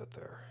do offset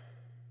there?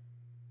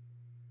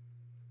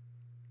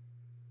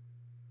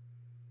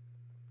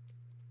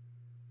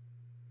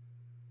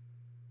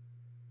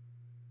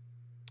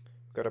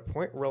 Got a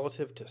point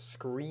relative to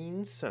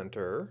screen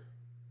center.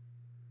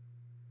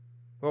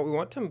 Well,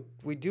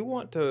 we do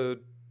want to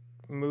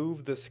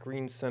move the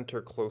screen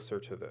center closer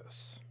to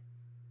this.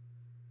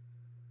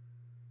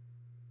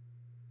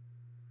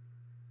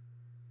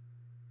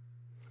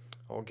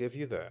 I'll give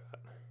you that.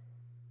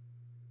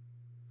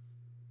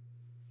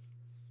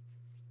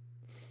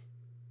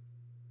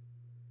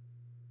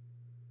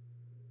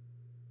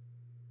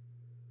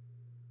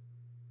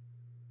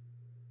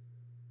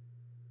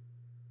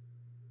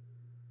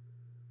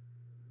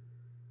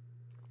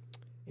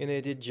 In a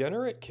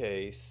degenerate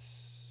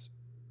case,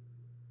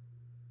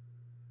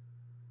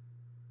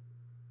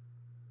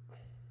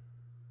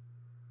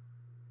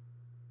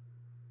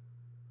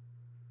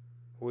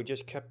 we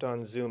just kept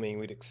on zooming,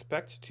 we'd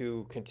expect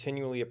to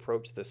continually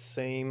approach the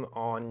same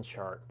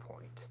on-chart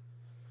point.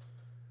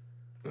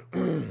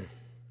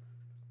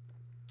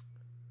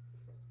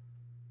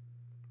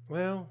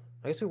 Well,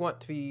 I guess we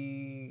want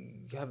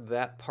to have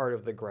that part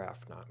of the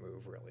graph not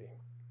move, really.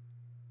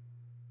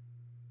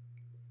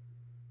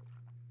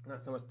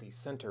 Not so much the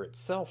center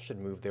itself should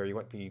move there, you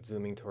want to be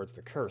zooming towards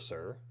the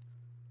cursor.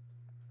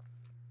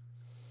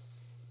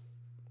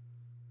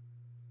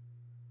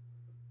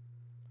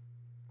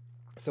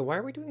 So why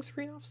are we doing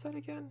screen offset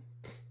again?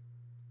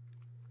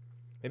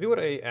 Maybe what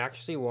I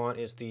actually want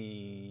is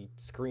the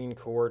screen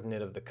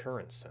coordinate of the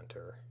current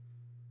center,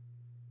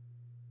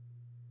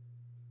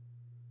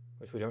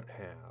 which we don't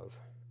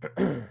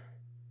have.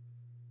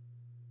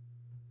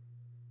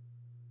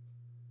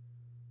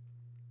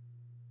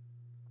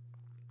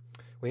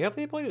 We have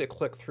the ability to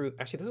click through.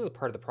 Actually, this is a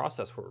part of the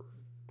process where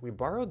we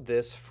borrowed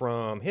this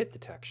from hit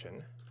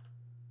detection.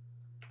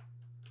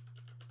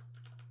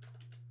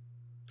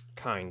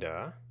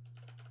 Kinda.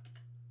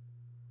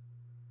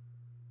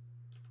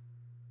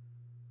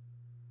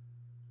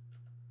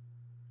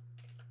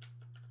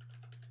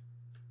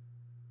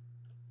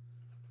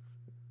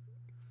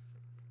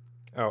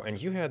 Oh, and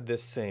you had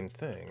this same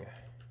thing.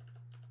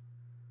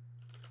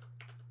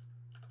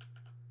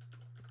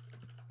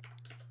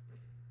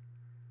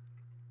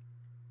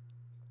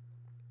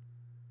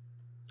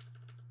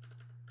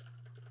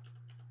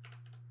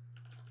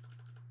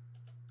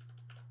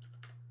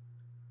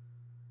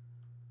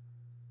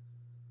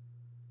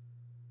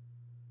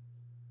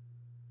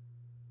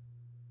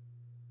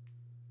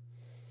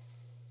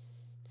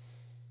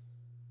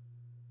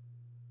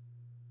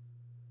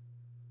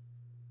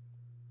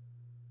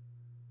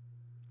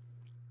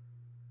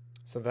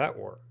 So that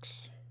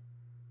works.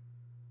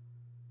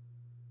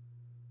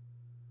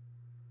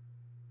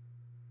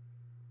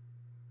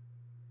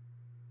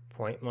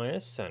 Point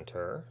minus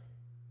center.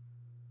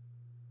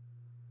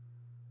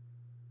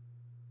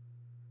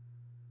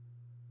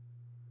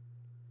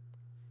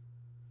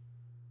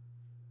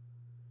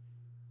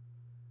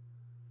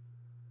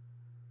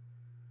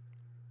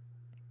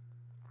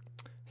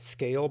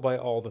 Scale by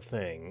all the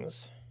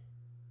things.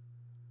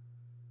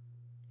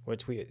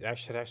 Which we had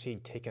actually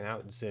taken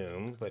out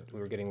zoom, but we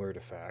were getting weird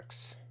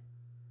effects.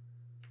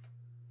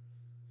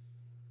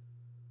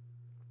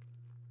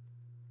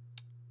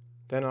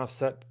 Then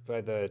offset by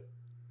the,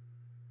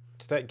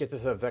 so that gets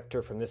us a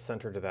vector from this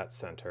center to that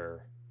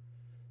center.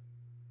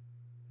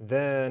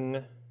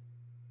 Then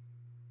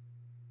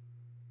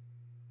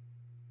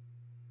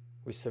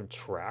we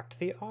subtract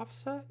the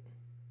offset?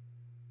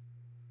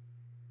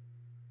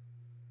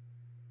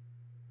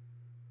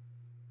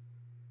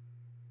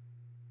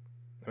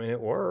 I mean,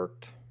 it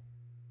worked.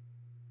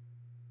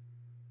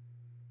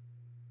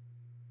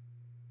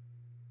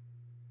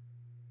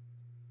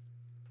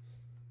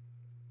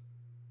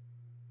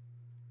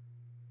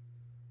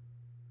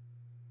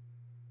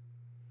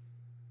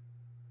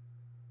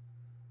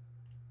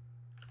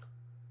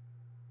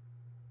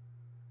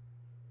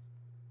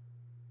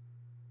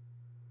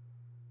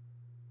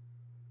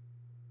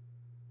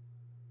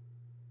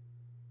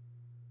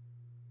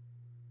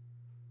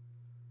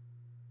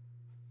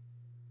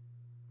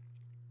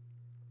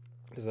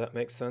 Does that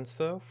make sense,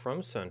 though?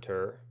 From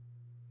center,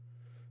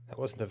 that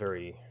wasn't a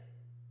very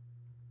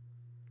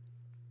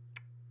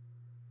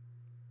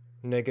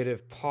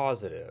negative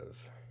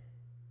positive.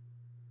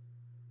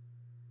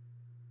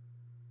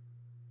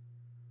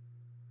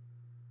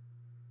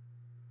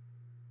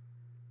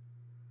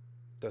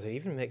 Does it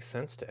even make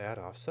sense to add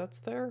offsets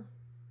there?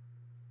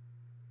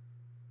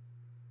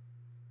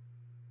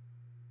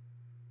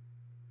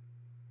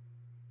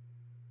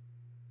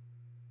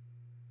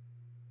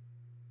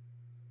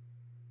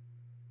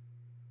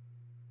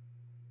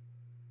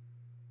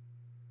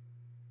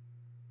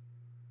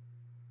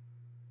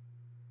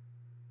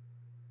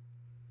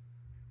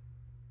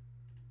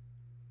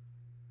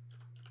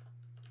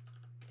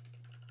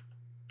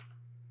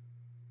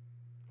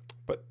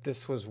 But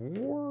this was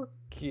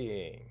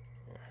working.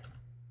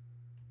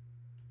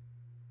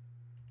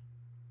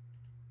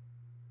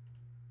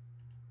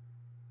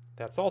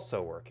 That's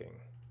also working,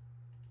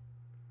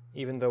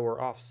 even though we're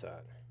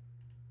offset.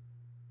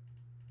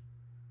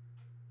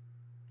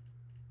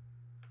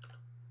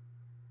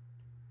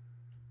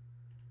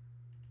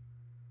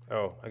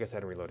 Oh, I guess I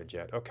hadn't reloaded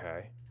yet.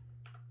 Okay.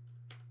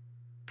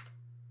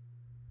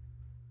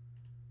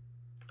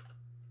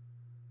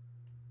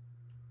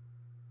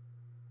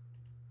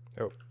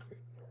 Oh,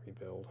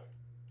 rebuild.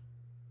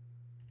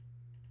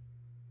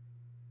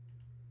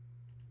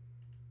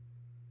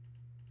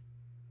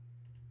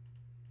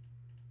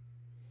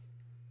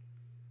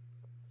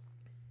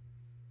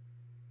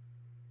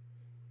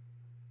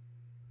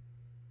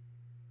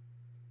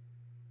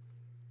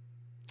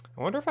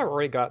 I wonder if I've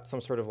already got some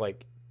sort of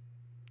like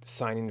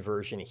sign-in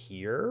version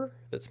here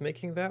that's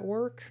making that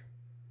work.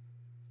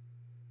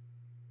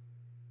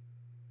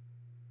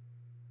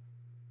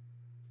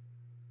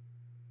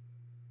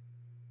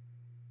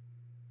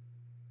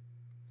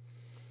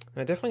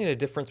 And I definitely need a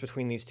difference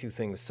between these two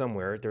things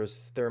somewhere.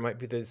 There might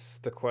be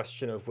the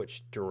question of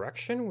which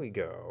direction we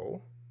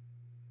go.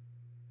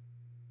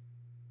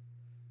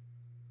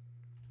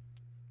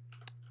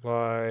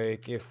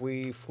 Like, if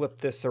we flip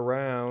this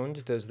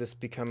around, does this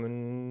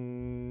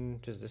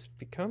become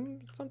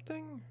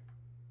something?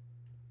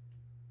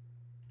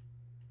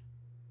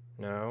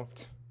 No.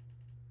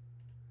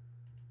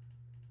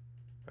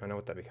 I don't know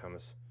what that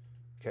becomes.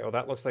 Okay, well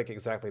that looks like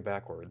exactly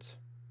backwards.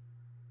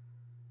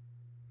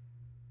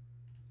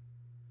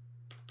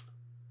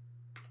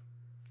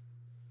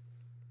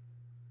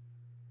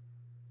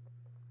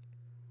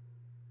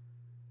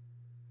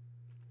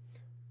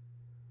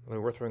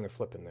 We're throwing a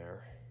flip in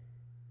there.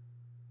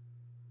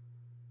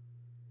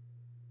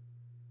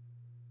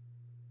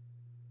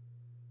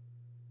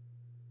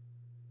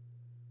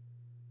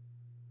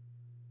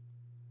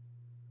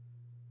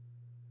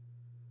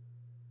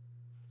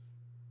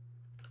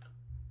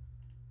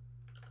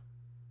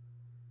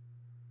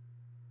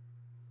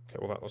 Okay,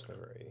 well that wasn't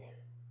very...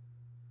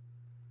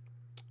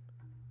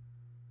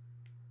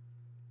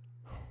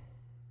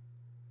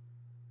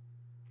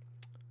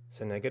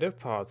 So negative,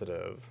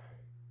 positive.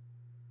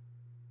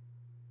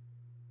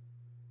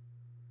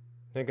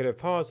 Negative,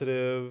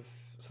 positive.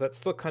 So that's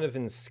still kind of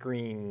in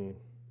screen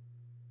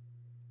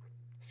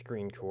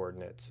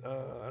coordinates. I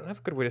don't have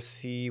a good way to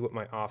see what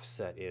my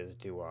offset is,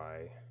 do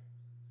I?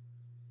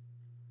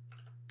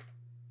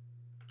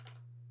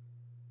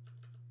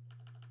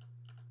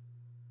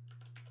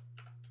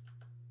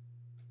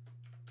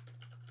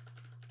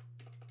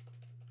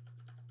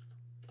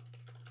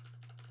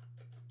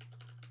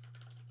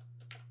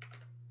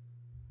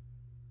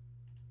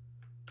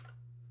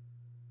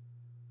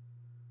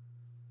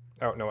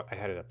 Oh, no, I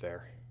had it up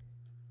there.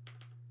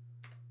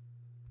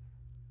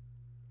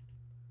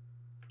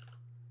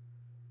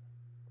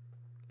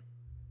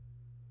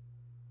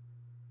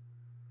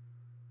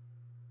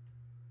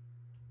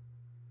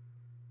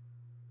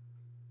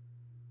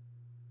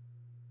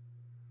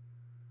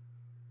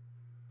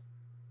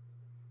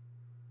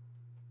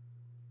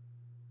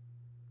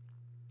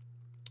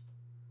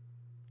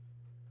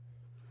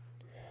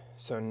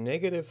 So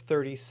negative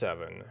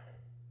 37,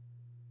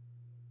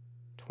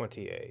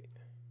 28.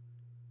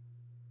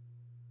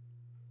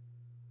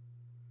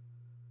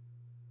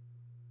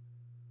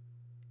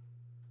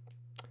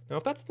 Now,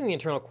 if that's in the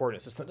internal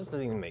coordinate system, that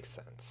doesn't even make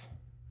sense.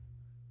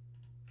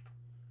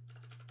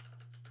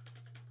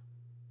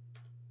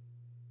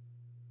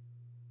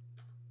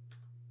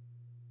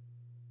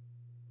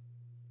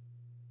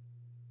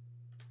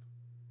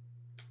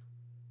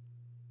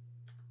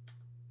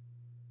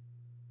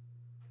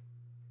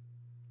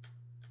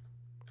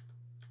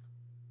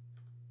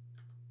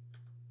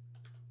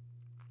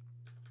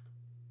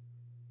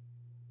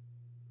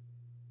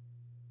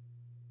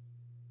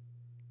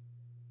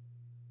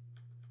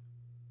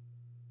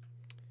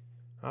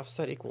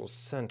 Offset equals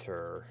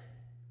center.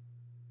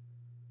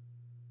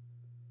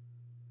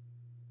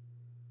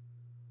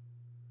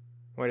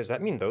 Wait, does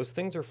that mean those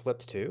things are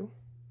flipped too?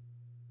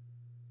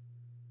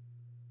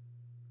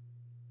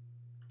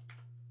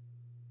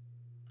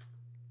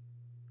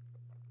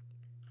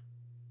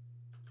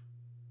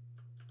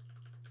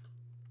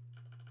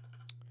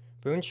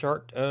 Boon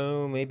chart,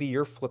 oh, maybe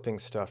you're flipping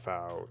stuff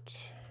out.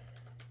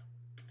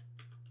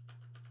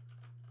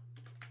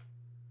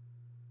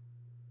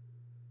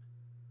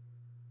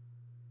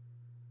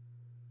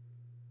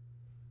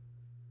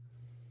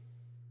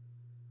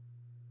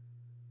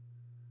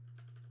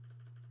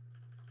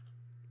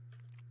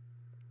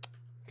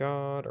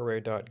 God,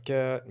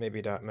 array.get,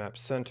 maybe .map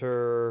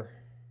center.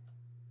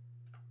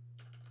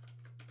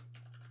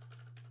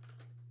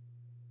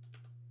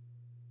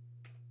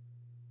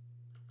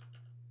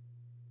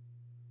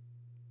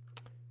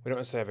 We don't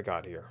necessarily have a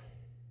god here.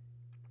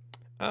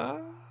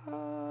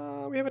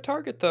 We have a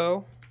target,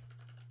 though.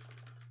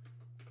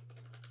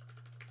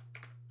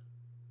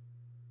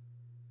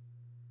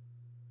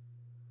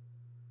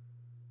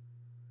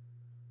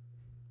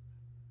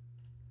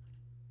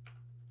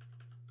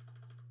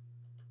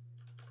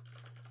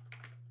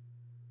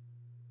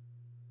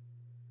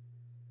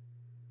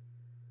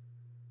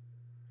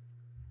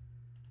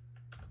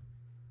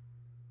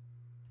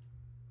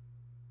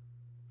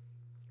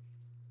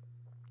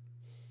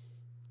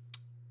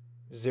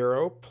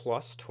 Zero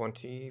plus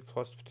 20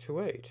 plus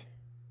 28.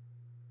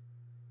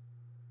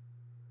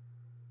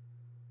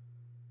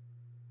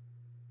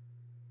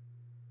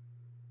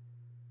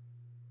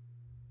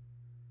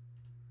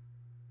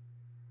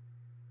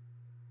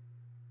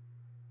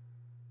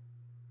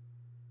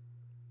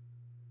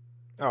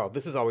 Oh,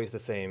 this is always the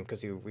same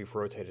because we've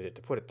rotated it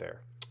to put it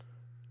there.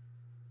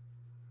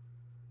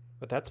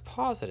 But that's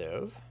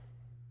positive.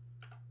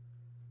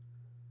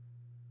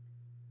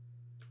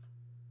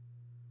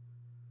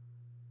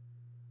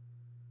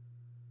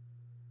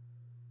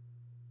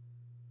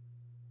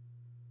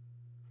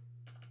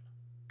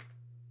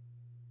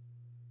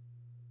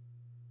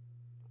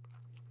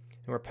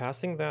 And we're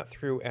passing that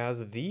through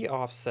as the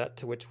offset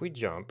to which we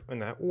jump,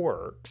 and that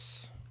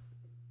works.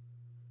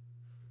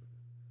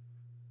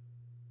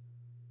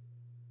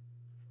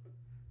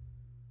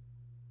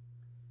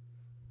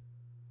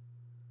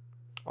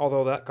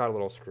 Although that got a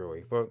little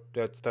screwy, but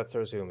that's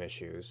our zoom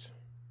issues.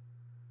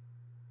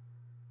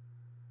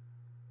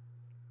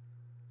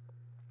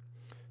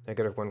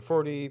 Negative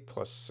 140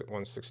 plus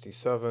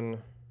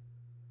 167.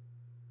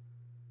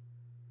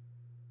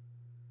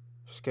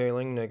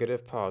 Scaling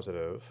negative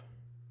positive.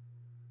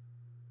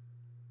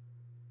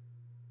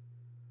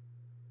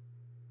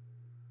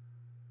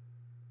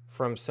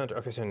 From center.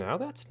 Okay, so now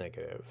that's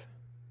negative.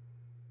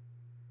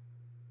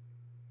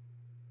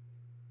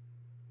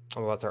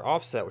 Oh, well, that's our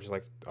offset, which is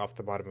like off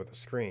the bottom of the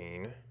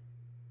screen.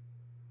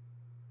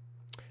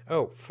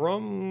 Oh,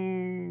 from...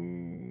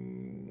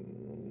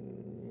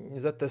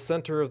 Is that the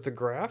center of the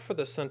graph or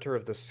the center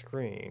of the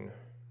screen?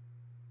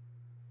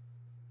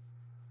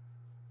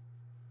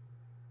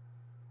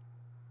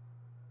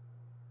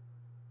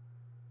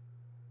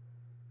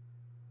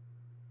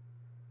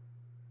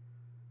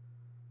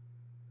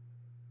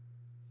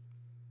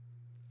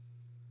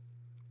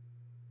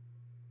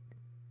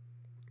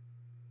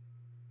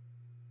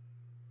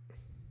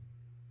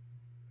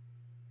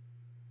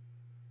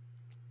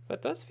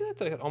 That does feel like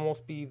that could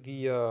almost be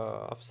the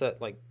offset,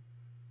 like,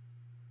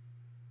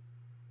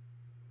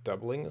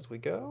 doubling as we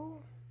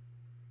go.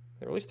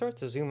 It really starts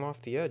to zoom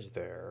off the edge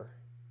there.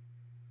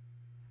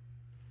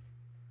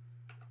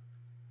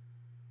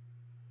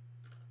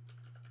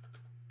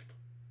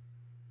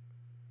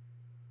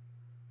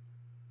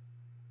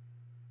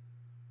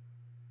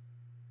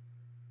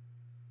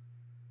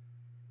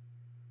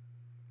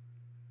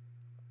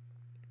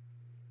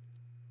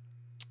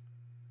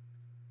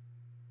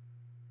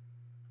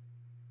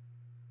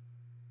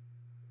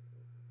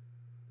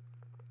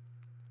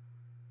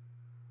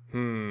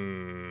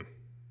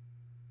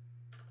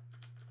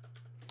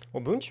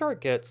 Well, Boon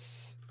chart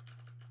gets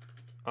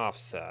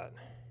offset.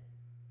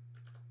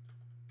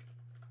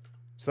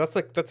 So that's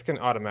like an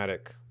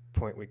automatic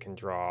point we can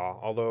draw,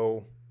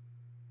 although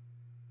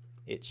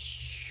it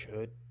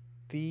should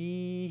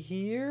be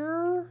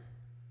here.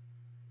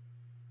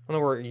 Oh no,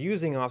 we're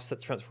using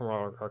offset to transform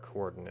our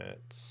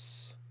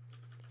coordinates.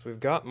 So we've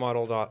got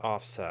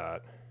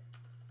model.offset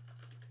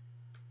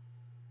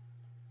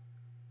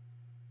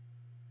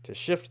to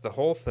shift the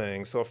whole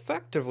thing. So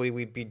effectively,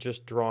 we'd be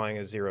just drawing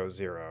a 0,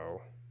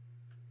 0.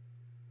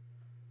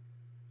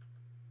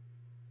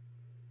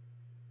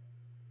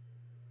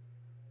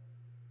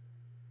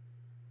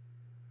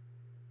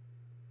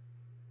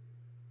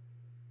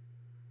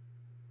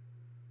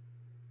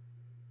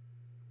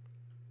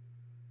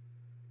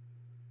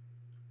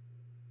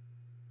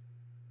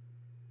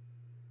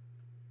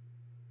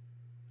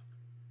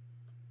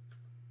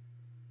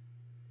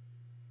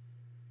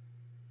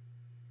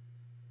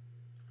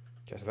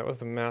 Okay, so that was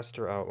the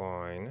master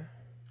outline.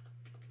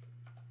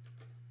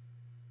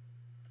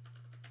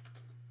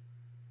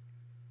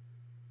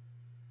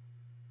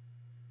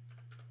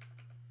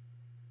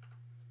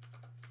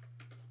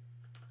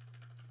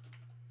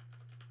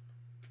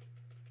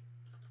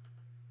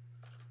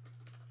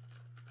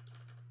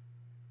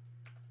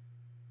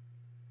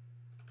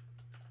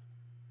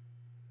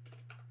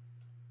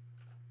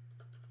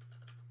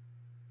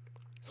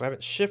 So I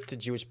haven't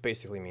shifted you, which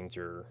basically means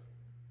you're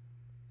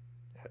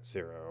at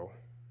 0.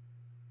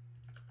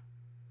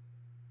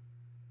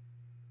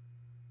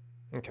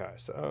 Okay,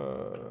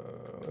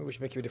 so maybe we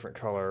should make you a different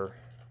color.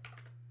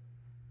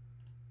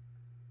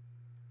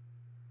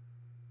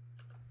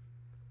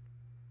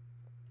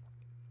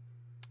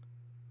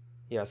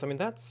 Yeah, so I mean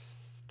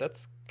that's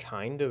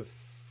kind of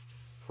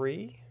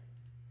free.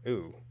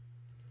 Ooh.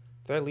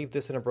 Did I leave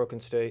this in a broken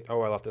state?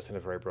 Oh, I left this in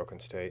a very broken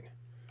state.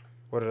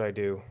 What did I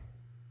do?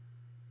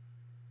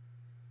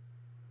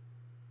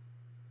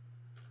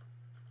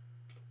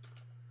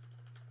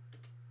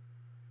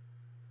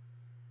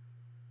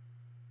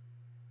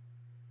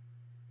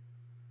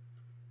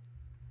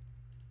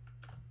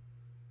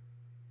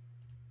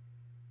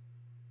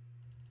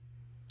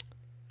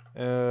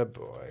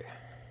 Boy.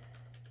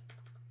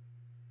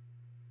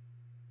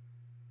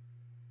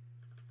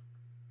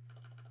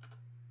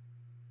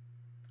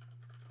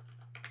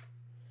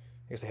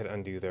 I guess I had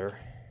undo there.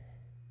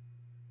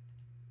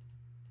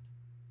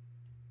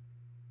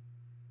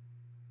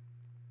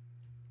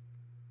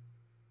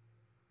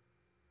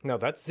 No,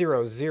 that's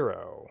 0,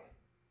 0.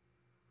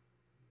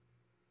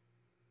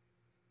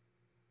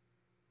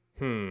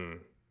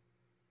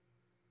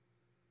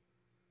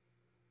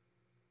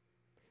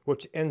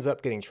 Which ends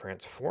up getting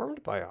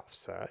transformed by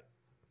offset.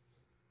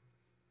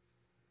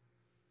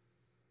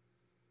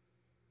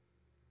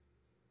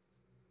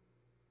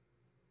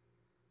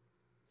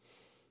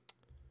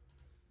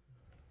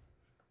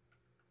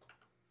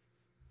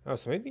 Oh,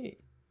 so maybe...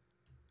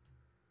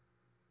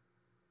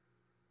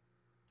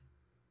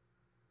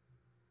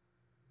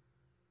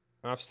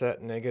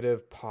 offset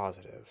negative,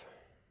 positive.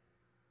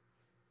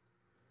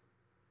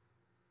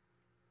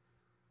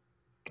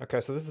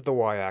 Okay, so this is the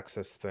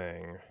y-axis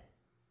thing.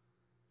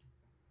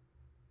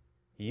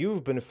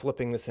 You've been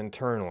flipping this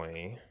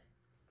internally.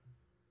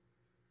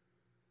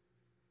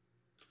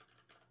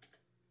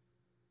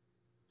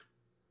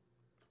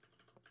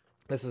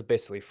 This is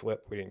basically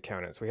flip. We didn't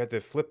count it. So we had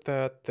to flip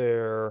that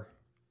there.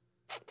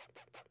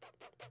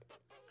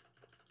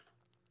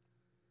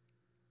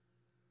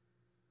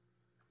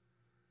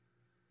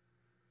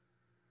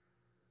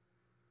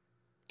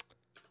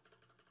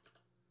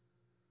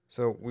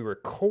 So we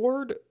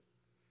record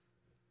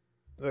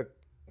the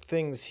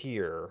things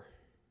here.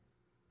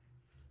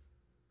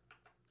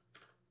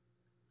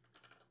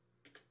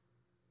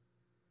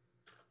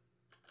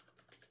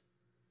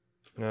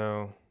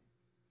 No.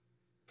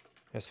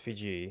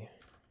 SVG.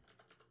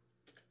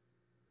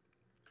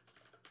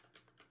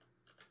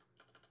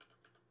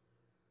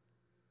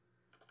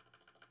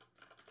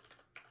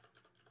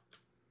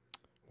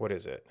 What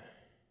is it?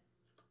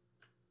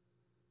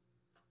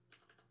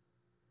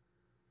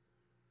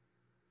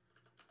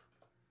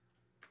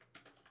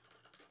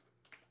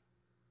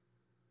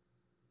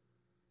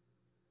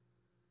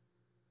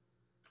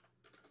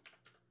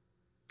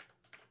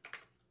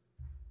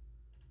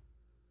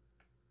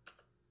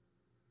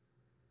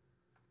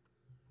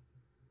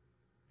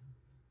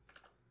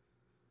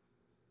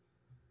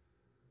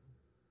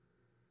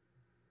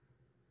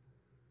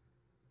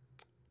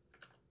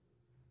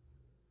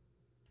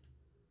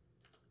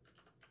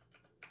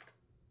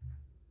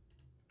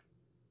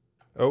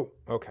 Oh,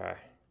 okay.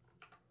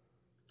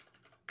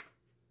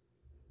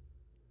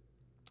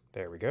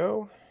 There we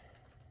go.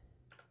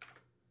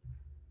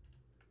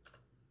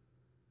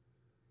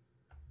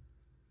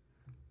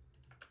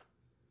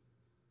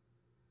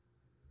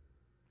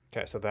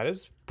 Okay, so that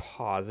is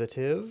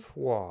positive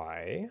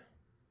y.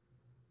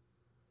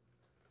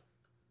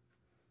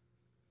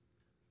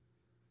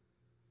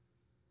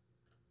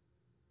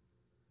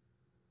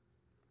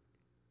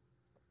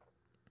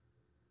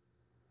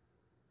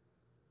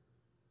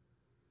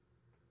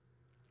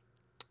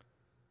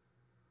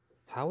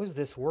 How is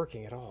this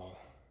working at all?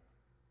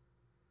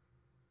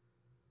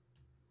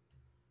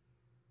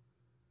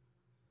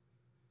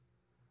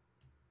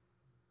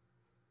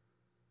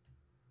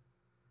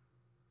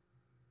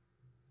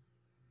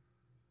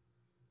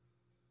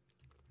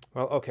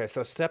 Well, okay,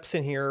 so steps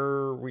in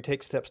here, we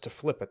take steps to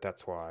flip it,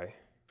 that's why.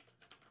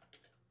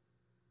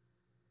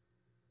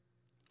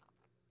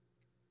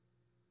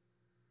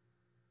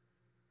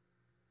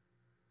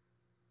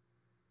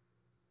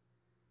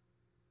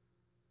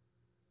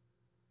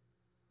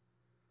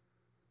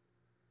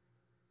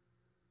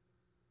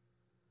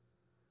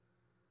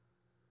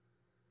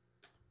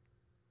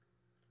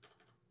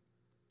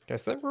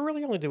 Okay, so that we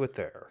really only do it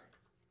there.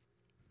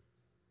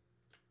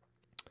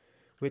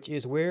 Which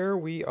is where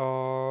we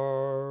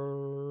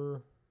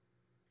are...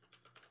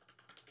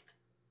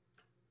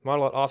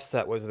 Model at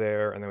offset was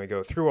there, and then we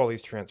go through all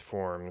these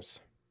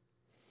transforms.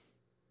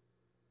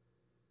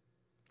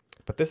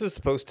 But this is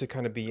supposed to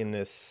kind of be in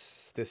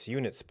this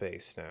unit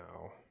space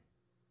now.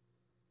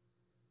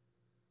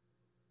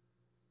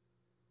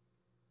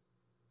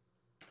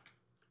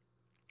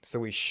 So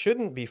we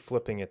shouldn't be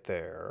flipping it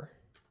there.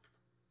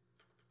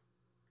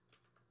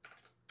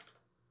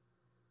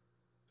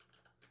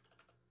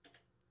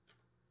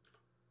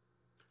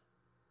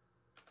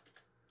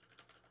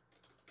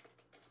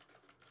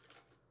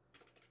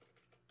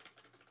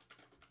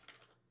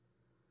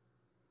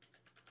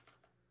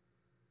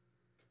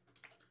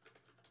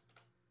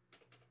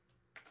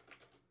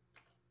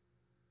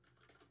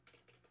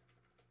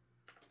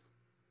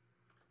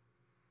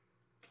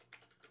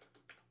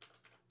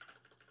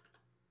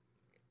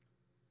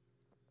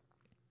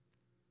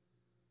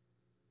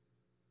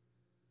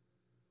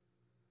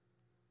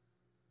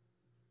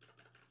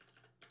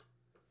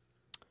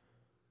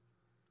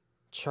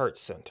 Chart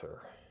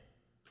center.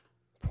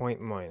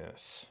 Point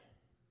minus.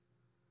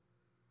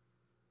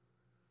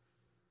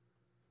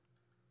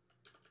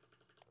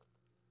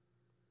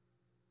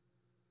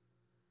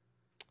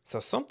 So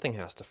something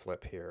has to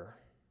flip here.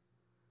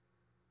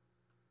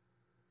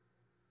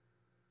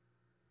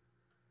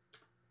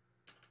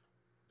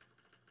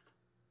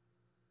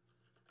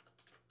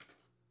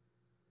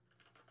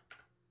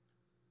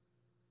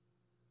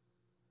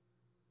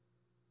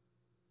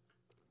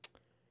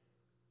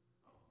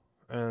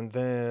 And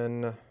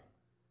then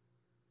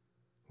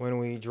when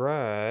we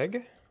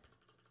drag,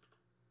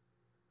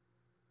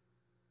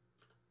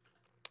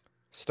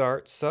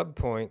 start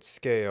subpoint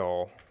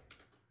scale.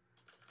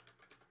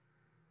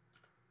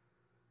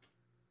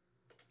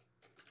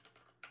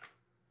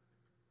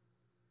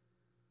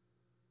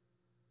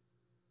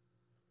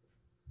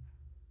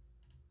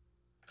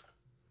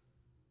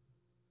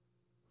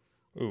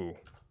 Ooh.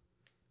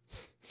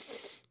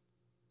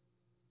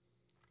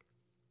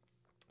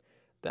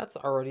 That's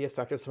already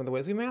affected some of the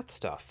ways we math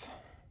stuff.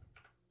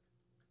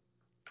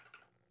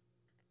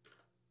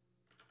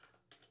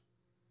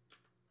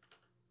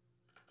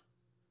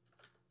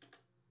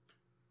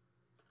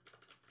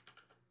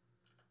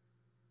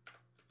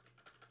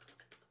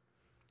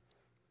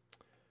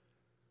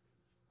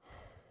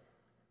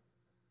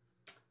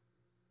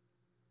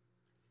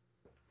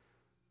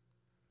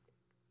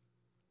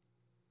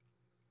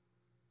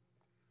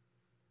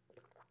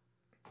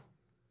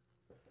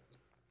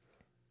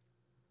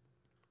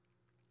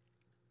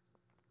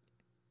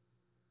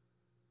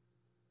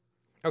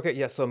 Okay,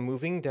 yeah, so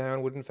moving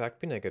down would in fact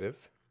be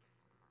negative.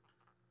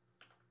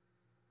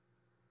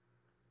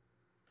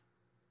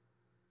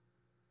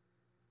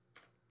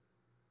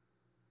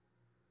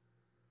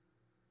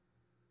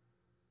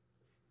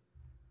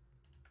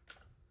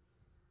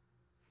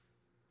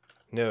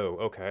 No,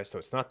 okay, so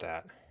it's not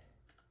that.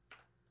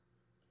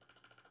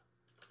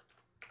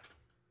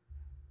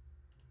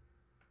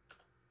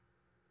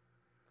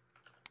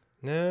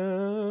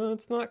 No,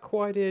 it's not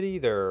quite it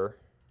either.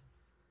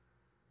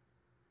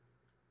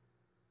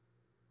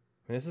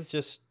 And this is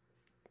just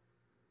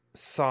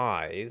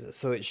size,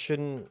 so it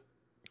shouldn't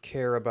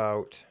care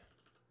about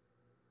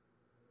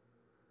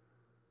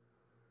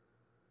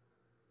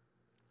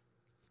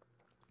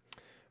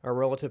our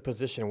relative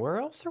position. Where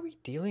else are we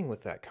dealing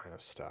with that kind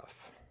of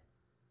stuff?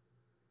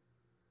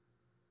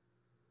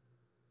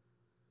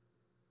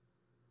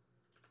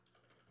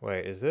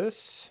 Wait, is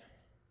this?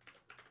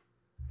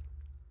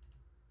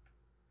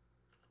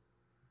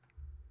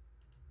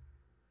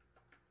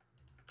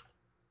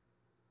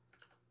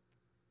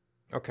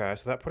 Okay,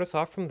 so that put us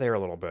off from there a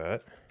little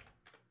bit.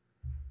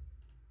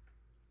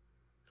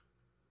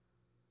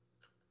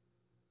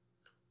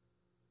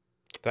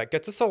 That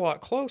gets us a lot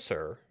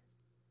closer.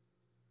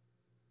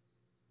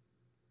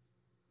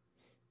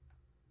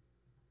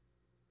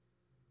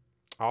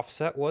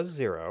 Offset was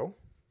 0.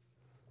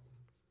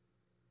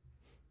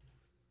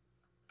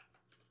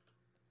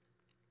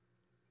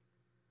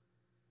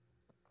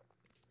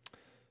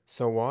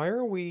 So why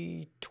are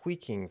we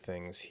tweaking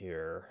things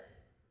here?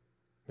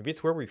 Maybe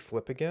it's where we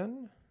flip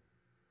again?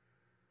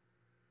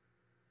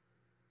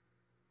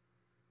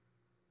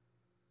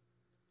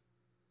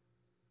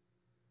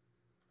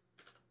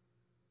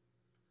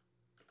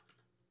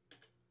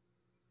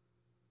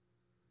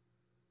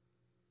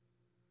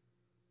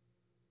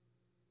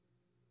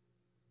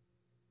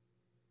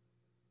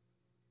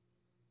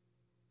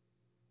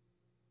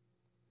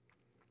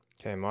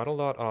 Okay,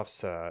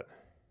 model.offset.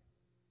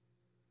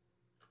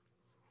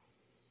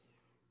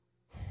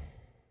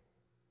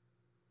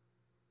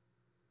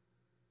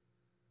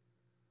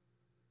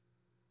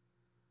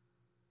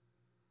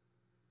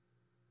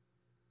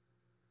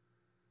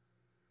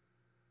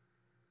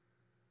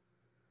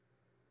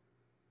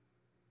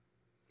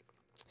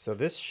 So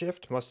this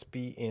shift must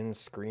be in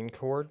screen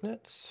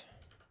coordinates.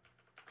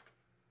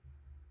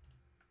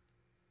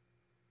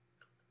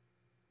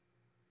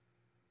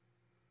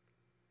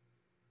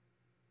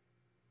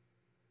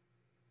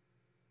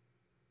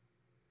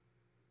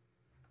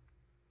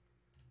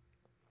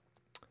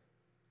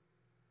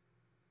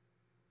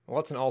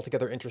 Well, that's an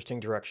altogether interesting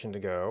direction to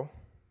go.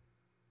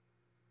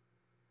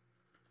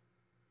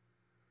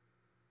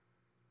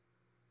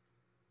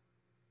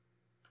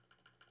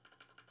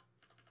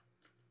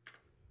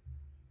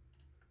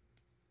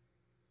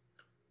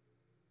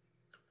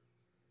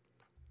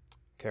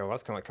 Okay, well,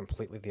 that's kind of like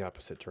completely the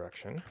opposite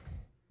direction.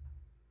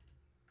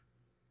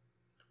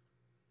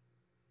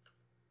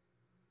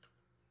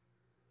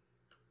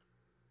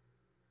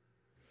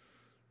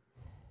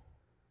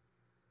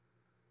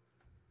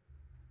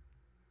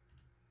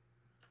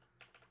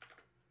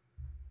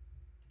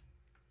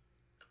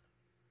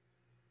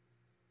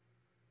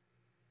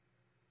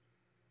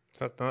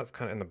 So now it's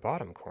kind of in the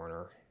bottom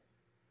corner.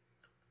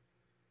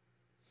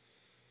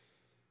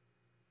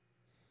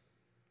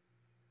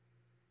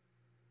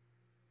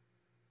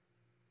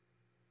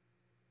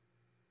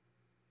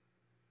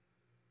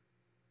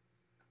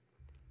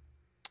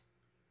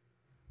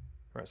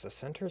 All right, so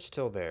center is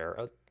still there.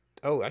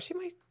 Oh,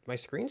 actually, my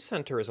screen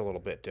center is a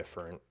little bit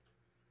different.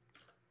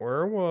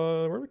 Where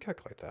do we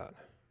calculate that?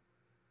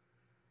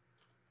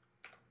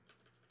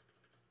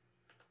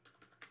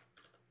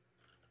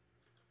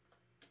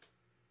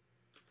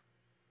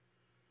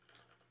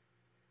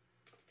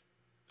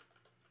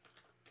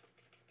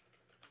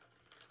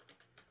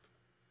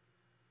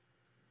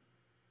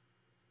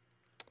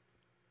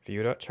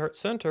 View.chart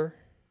center.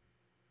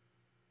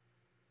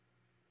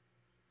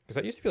 Because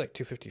that used to be like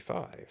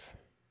 255.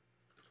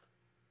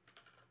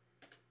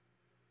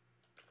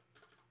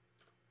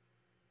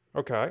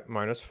 Okay,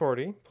 minus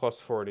 40 plus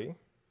 40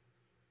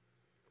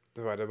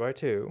 divided by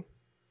 2.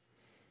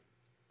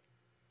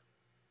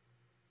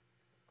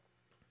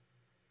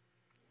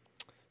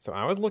 So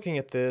I was looking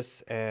at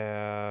this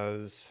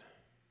as...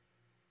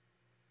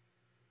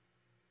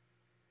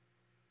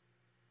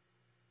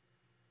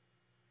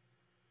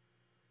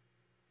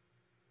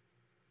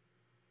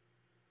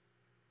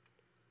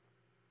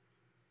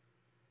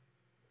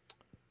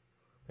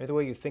 maybe the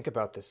way you think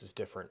about this is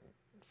different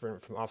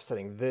from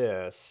offsetting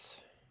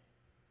this.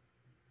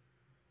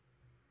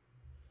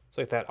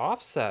 So like that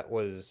offset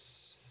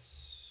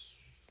was...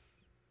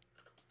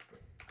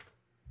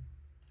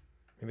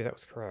 maybe that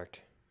was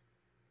correct.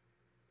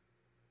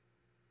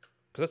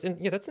 Because that's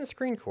in, yeah, that's in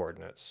screen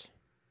coordinates.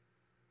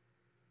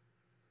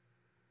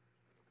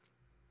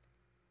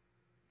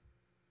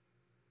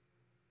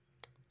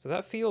 So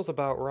that feels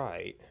about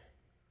right.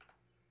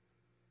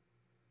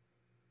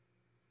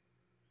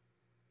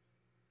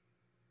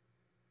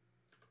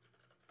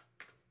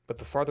 But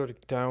the farther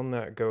down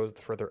that goes,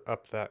 the further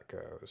up that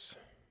goes.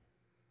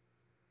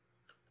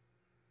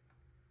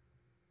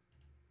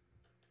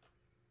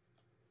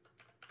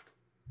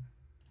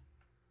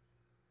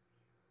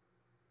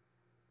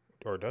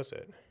 Or does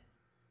it?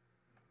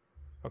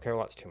 Okay, well,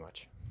 that's too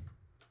much.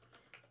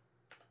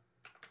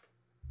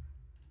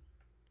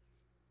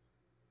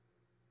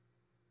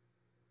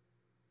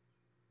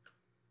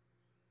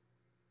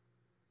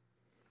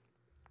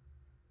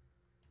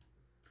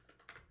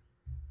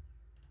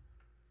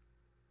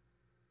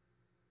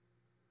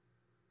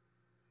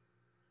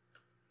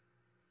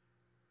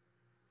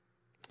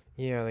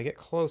 Yeah, they get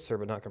closer,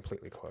 but not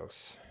completely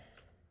close.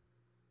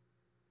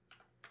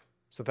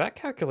 So that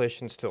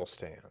calculation still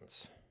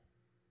stands.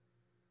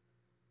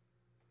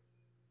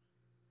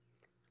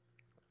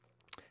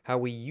 How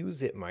we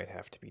use it might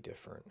have to be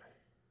different.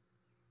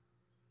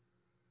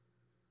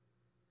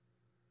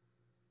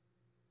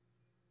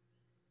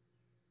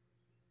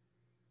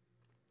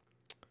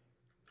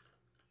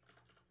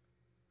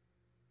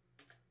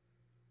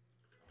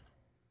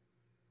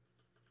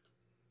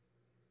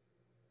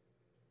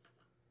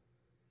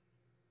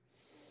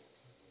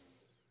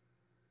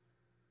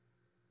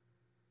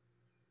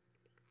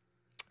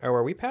 Oh,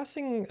 are we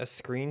passing a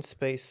screen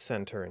space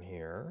center in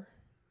here?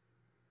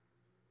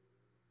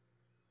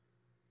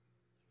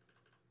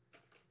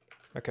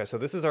 Okay, so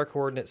this is our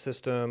coordinate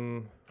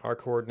system.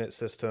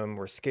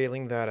 We're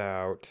scaling that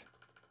out.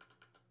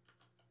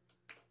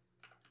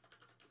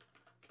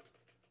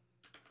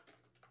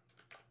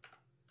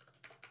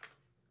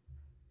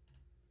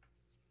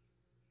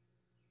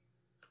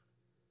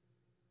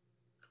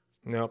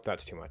 Nope,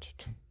 that's too much.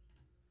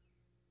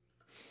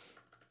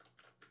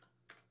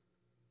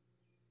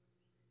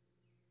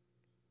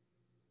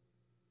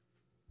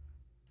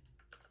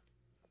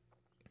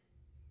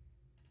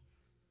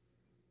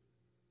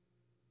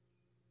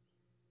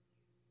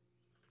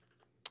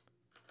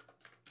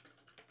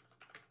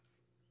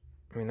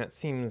 I mean, that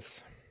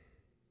seems...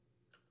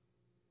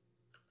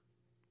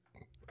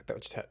 that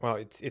would just well,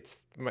 it's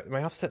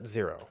my offset's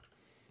 0.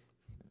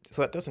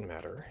 So that doesn't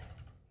matter.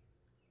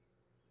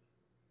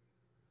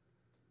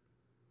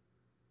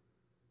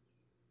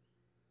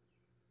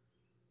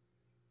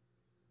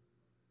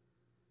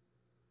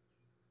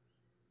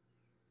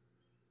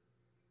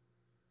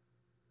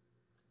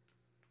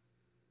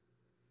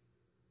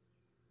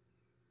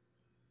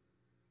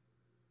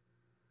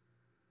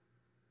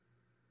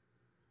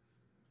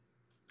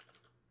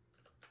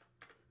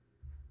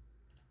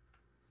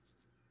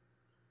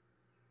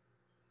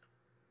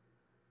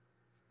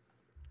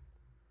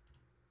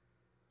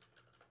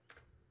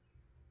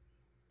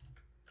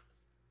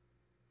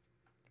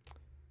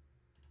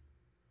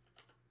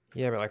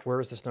 Yeah, but like, where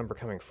is this number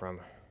coming from?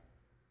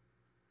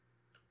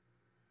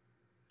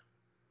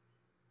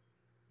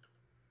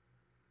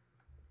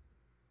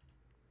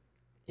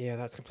 Yeah,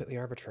 that's completely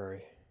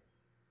arbitrary.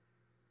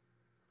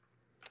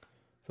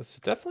 This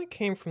definitely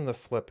came from the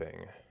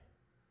flipping.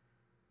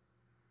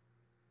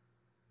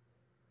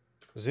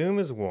 Zoom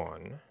is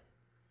 1.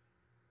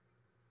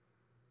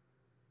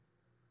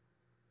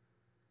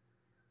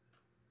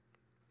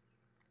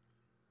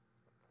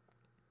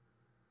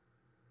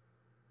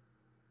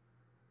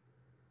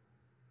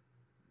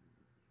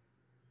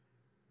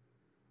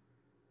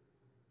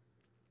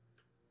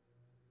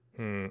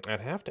 I'd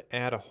have to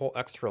add a whole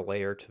extra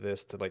layer to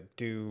this to like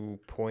do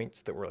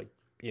points that were like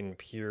in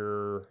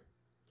pure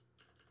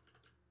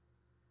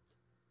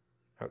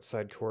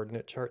outside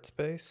coordinate chart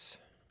space.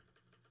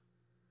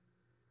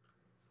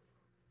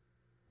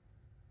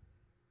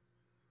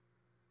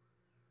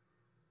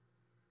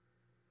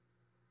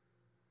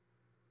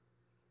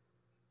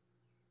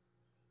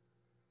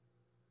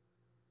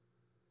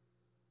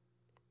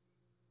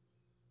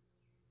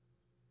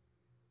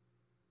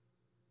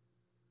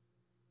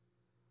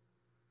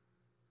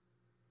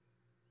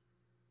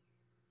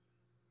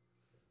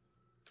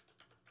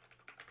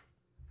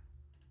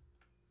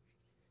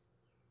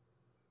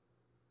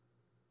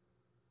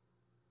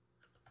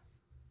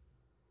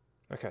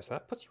 Okay, so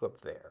that puts you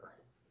up there.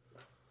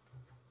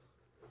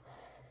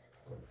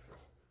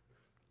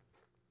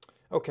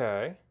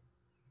 Okay.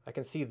 I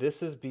can see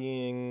this is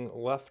being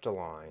left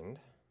aligned.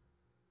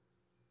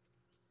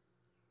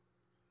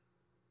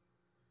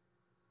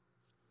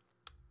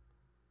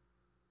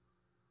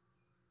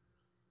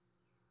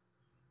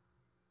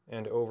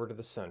 And over to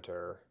the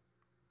center.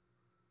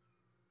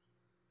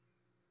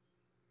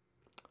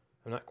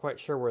 I'm not quite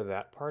sure where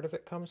that part of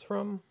it comes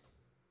from.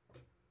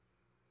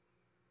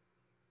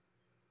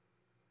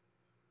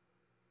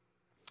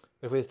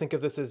 If we think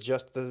of this as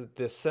just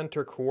the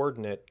center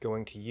coordinate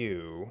going to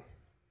U,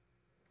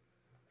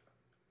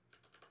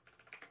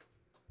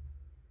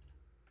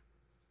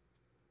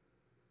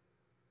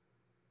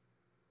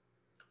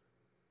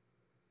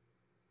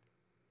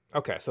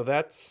 okay, so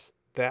that's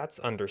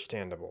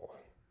understandable.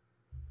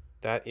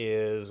 That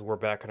is, we're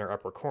back in our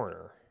upper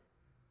corner.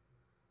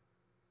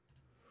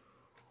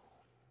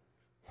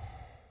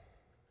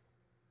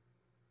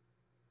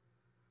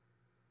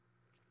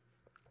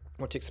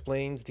 Which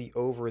explains the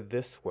over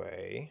this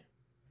way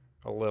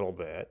a little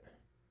bit.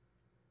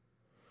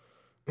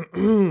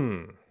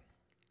 So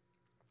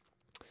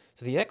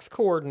the x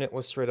coordinate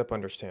was straight up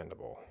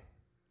understandable.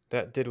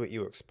 That did what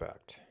you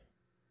expect.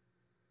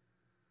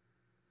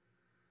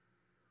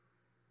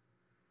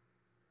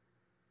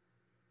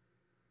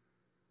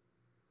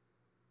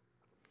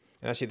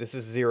 And actually, this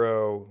is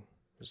 0,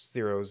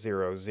 0,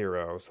 0,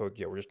 0. So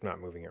yeah, we're just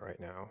not moving it right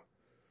now.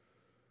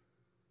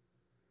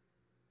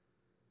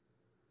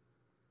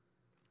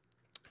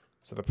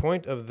 So the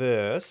point of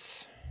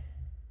this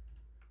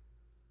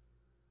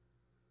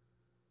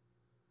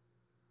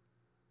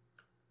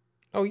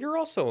oh, you're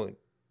also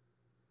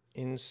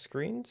in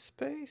screen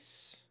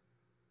space?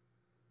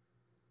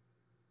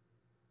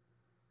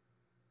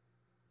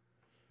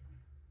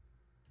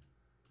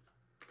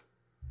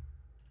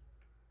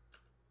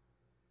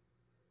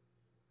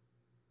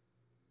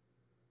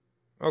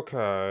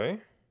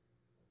 Okay.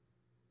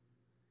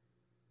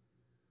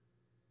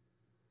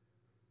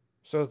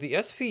 So the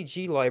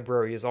SVG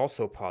library is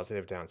also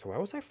positive down, so why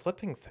was I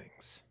flipping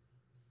things?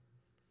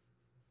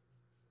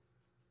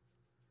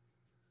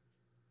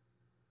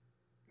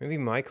 Maybe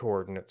my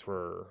coordinates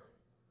were...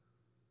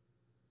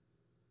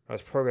 I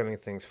was programming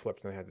things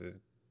flipped and I had to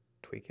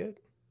tweak it?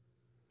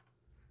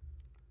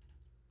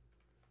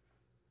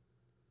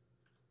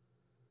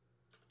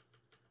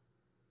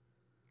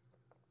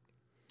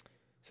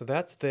 So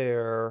that's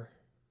there.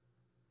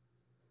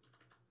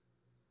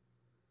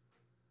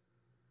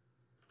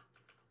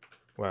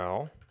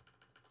 Well,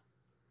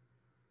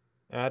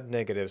 add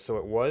negative. So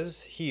it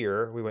was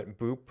here. We went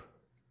boop,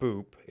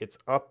 boop. It's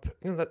up.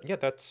 You know, yeah,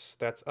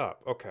 that's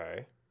up.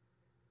 Okay.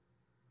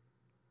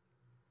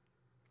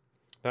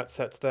 That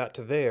sets that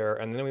to there,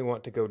 and then we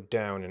want to go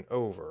down and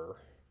over,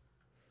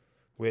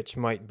 which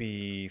might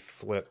be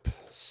flip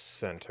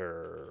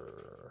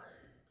center.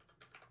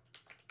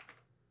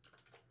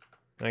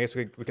 And I guess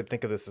we could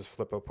think of this as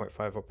flip 0.5,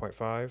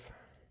 0.5.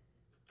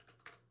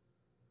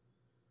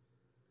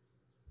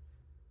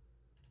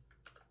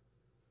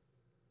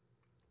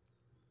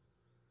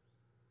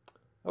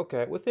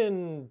 Okay,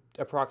 within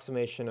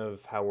approximation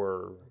of how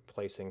we're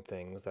placing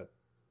things, that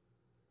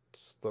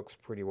looks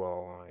pretty well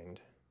aligned.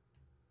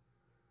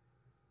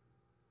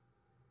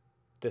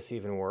 This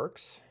even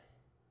works.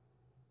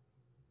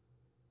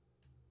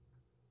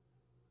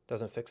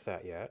 Doesn't fix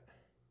that yet.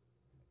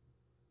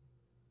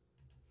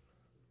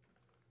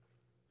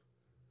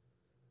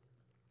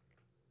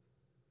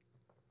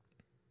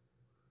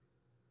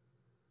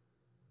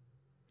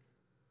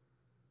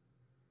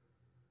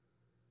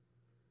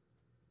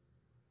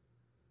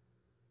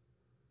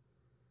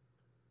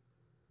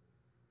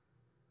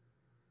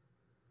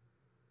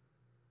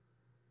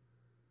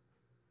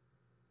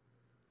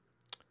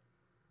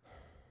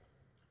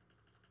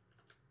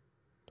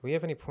 Do we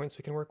have any points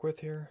we can work with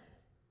here?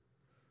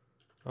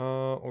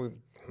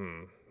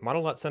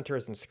 Model dot center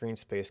is in screen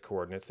space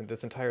coordinates, and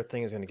this entire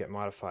thing is going to get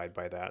modified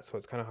by that, so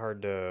it's kind of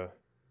hard to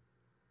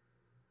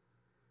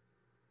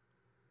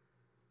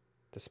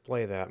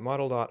display that.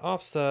 Model dot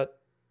offset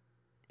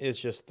is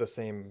just the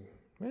same,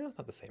 well, it's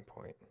not the same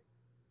point.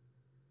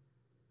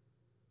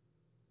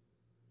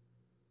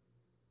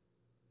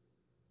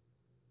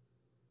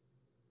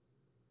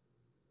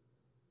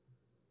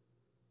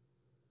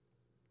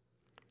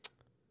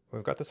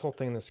 We've got this whole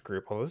thing in this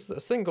group. Oh, this is a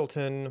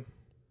singleton.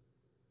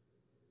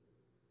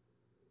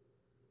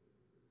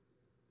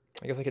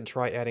 I guess I could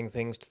try adding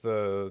things to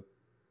the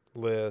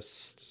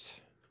list.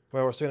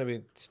 Well, we're still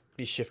going to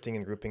be shifting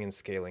and grouping and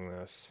scaling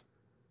this.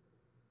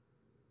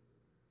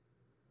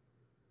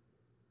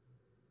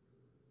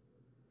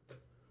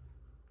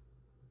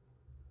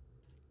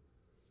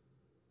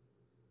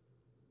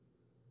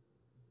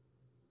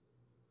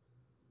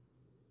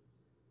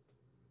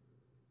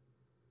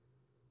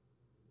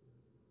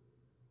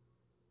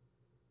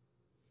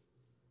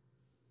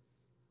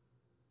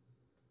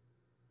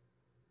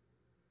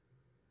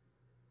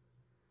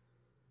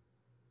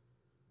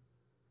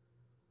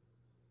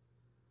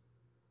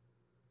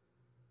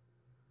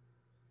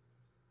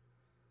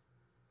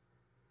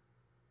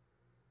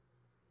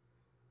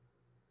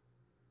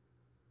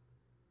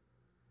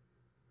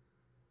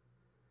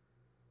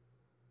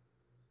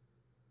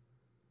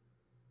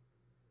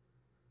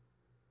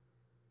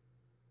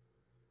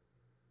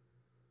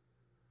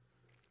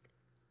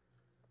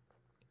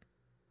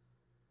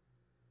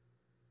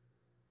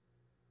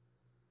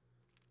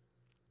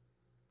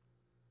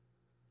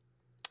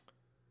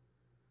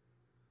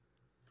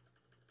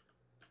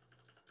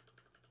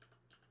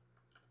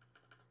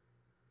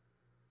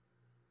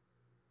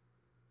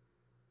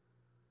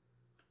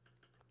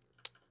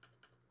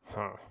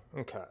 Huh.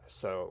 Okay,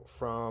 so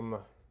from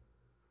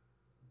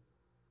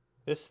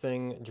this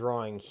thing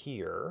drawing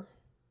here,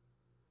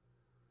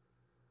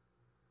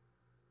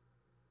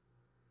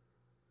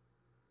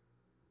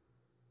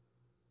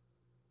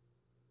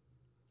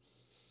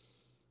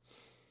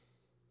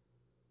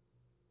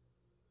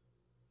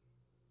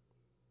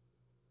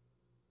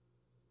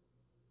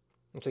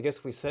 which I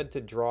guess we said to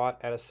draw it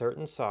at a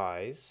certain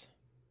size.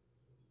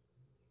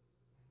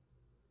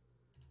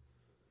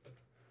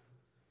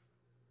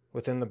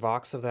 Within the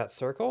box of that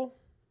circle.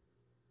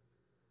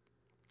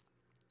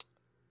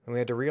 And we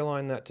had to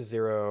realign that to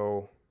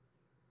 0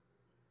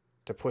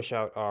 to push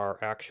out our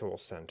actual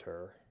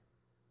center.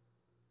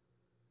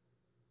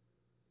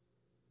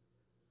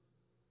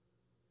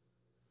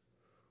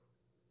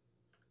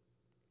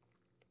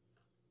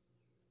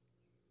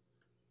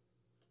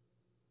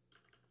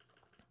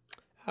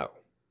 Oh.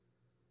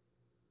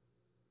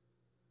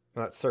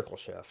 Well, that's circle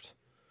shift,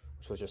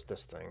 which was just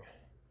this thing.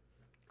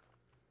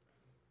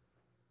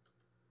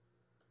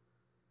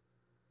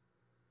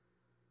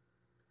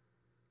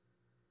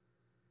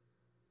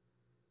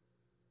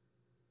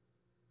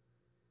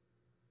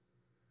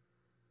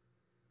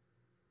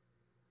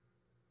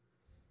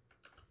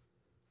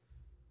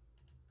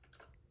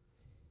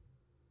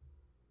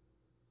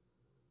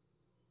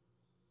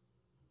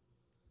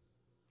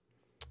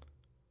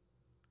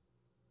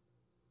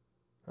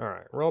 All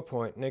right, roll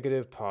point,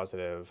 negative,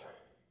 positive.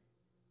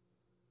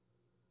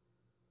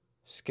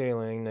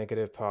 Scaling,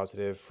 negative,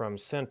 positive. From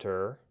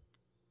center,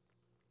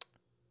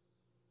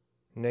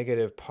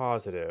 negative,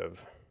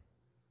 positive.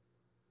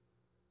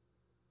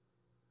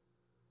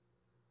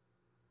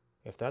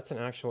 If that's an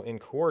actual in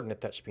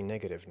coordinate, that should be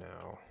negative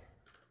now.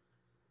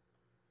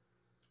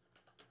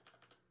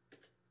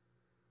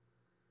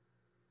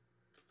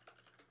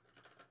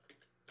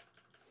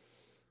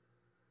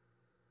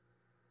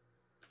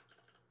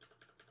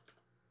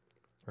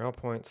 Roll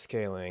point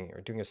scaling,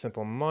 or doing a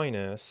simple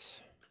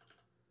minus.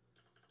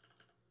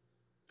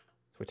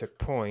 We took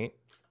point,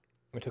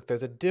 we took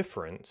there's a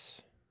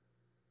difference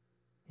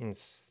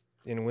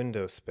in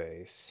window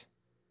space.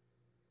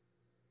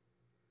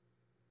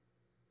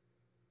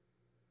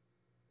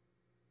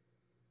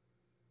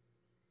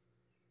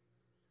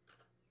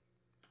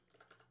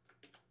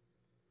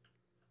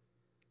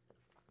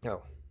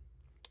 Oh,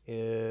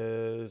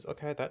 is,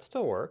 okay, that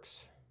still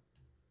works.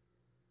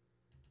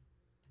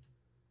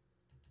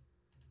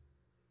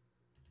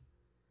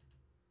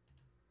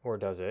 Or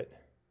does it?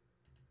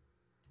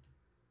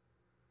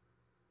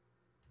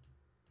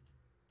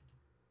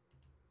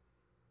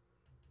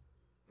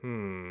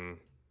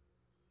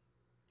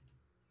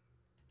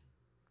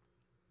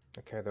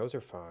 Okay, those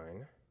are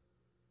fine.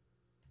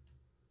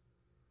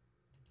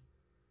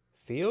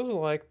 Feels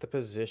like the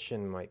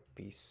position might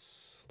be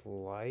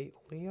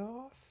slightly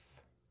off.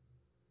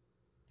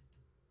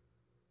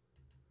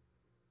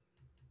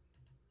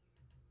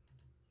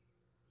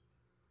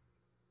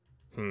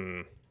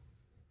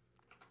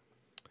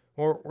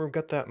 Or we've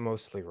got that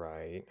mostly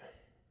right.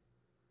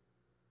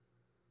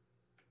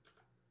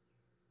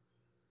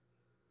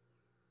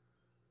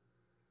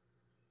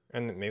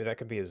 And maybe that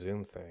could be a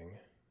zoom thing.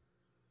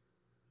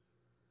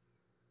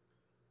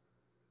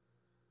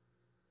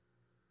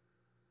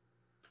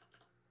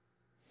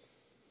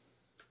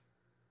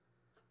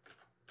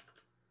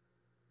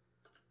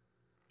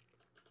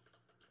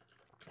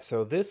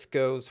 So this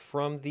goes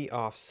from the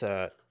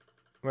offset,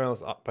 well,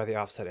 it's by the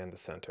offset and the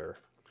center.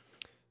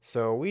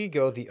 So we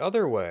go the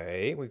other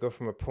way. We go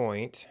from a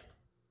point,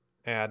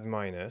 add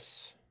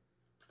minus,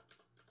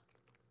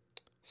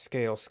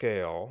 scale,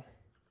 scale,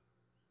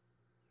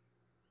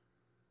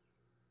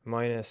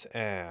 minus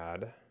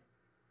add.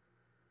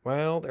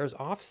 Well, there's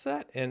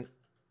offset and,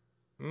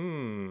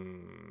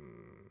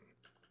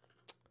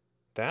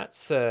 that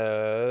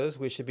says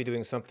we should be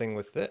doing something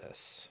with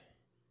this.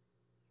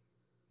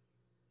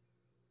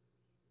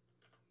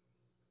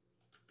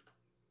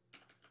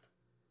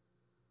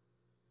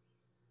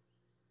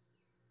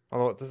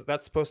 Although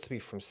that's supposed to be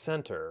from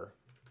center.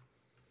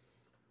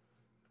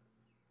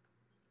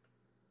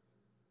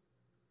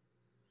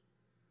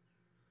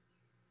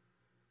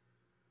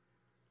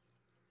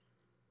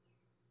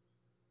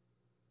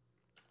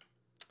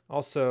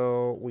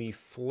 Also, we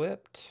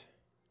flipped.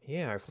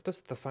 Yeah, I flipped this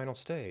at the final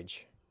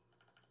stage.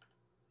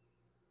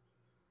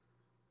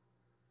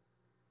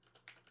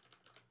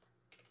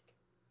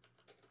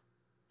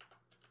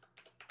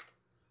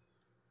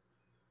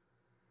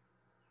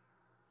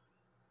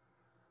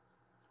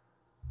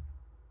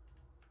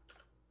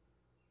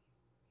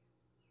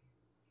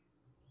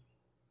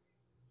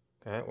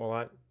 Okay, well,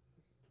 that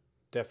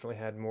definitely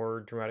had more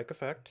dramatic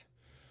effect.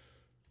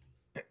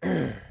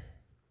 But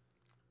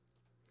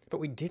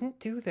we didn't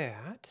do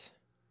that.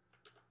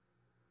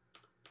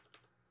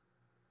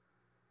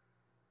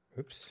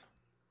 Oops.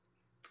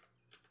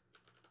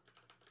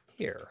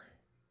 Here.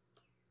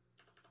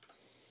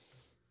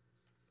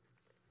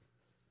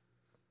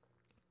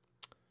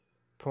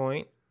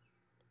 Point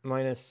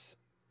minus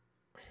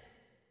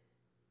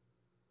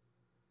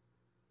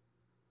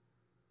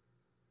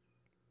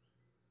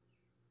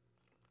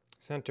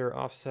Center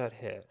offset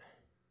hit.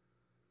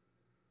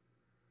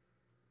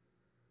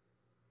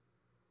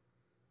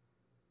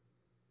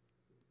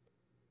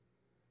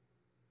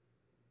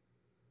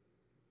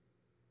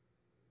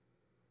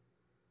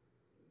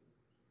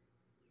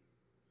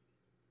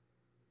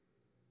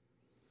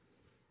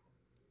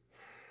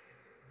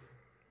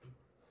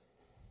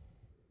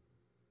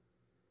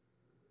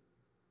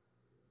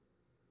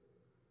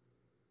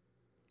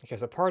 Okay,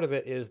 so part of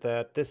it is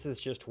that this is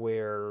just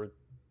where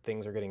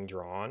things are getting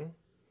drawn.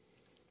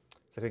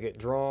 So if we get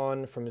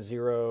drawn from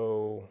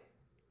 0,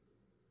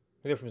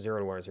 we go from 0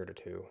 to 1 or 0 to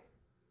 2.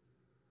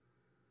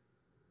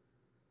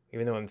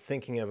 Even though I'm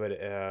thinking of it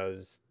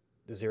as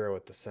 0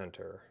 at the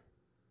center.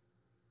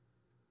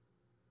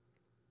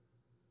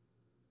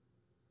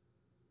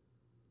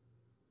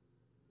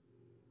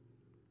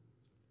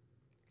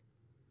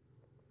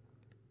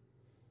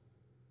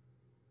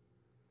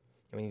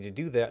 And we need to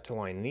do that to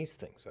line these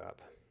things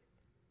up.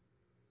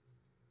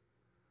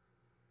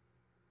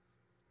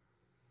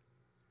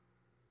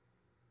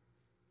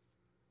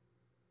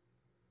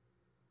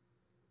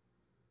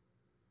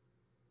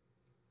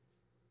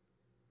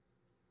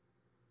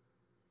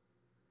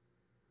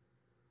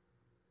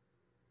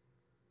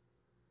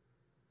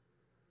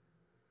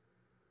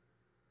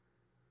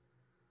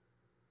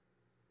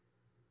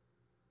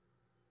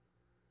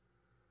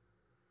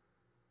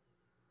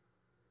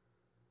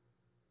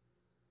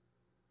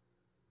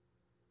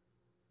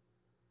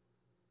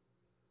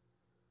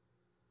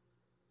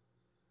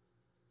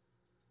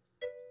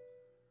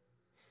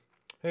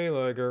 Hey,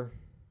 Liger.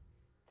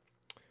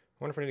 I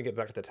wonder if I need to get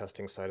back to the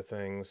testing side of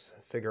things,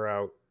 figure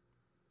out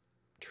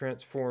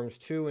transforms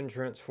to and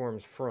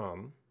transforms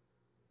from.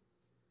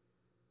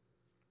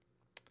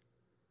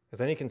 Because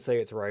then you can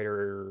say it's right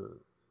or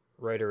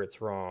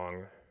it's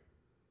wrong.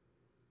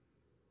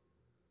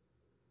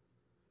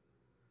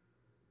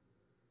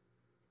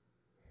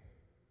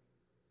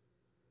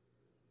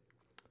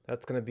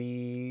 That's going to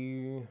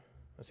be,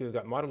 let's see, we've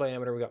got model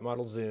diameter, we've got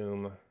model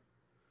zoom.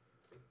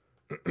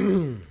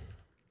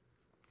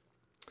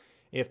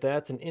 If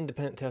that's an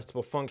independent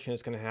testable function,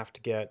 it's going to have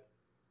to get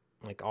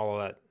like all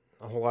of that,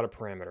 a whole lot of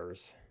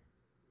parameters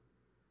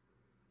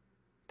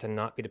to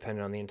not be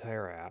dependent on the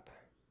entire app.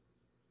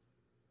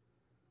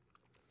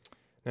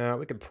 Now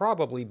we could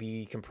probably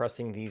be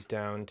compressing these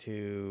down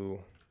to,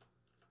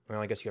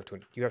 well, I guess you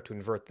have to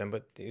invert them,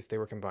 but if they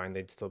were combined,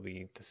 they'd still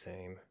be the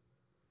same.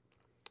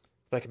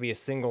 That could be a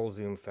single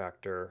zoom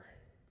factor.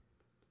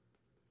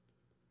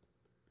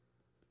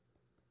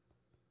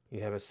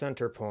 You have a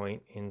center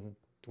point in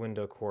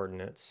window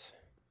coordinates.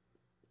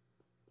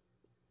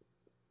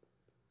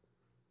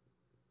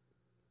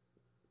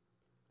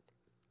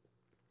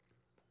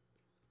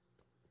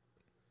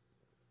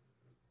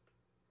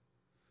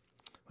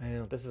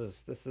 Well, this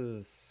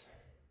is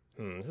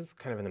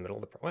kind of in the middle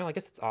of the, well, I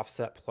guess it's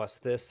offset plus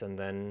this and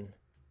then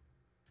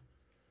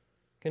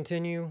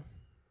continue.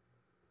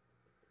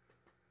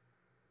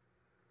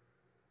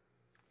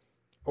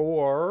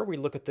 Or we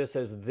look at this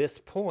as this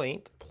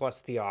point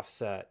plus the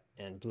offset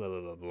and blah,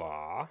 blah, blah,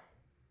 blah.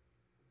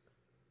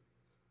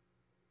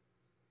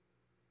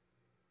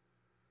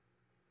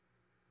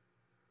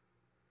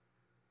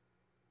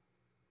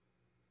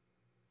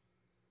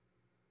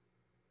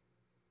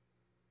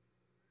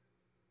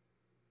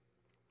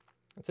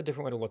 That's a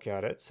different way to look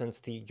at it.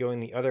 Since going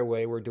the other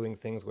way, we're doing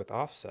things with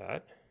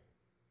offset.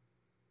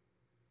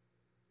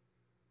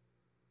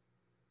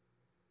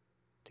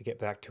 To get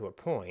back to a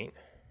point.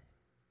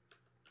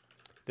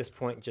 This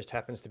point just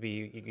happens to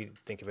be, you could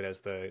think of it as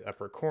the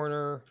upper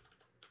corner.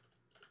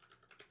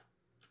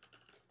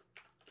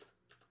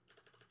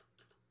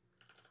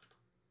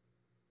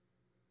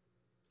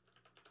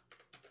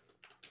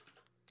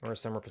 Or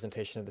some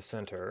representation of the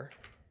center.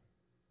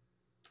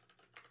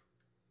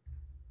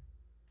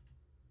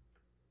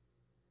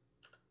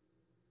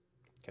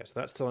 Okay, so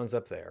that still ends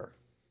up there.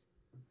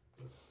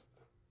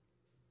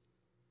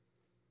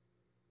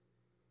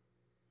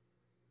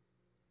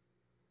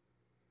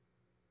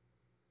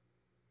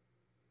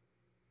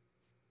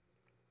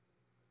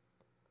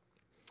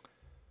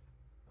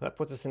 That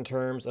puts us in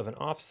terms of an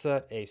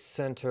offset, a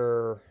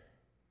center,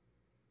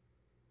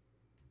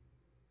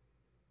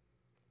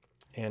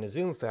 and a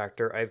zoom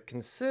factor. I've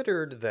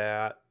considered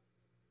that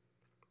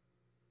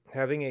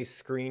having a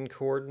screen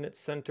coordinate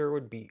center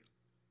would be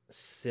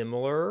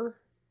similar.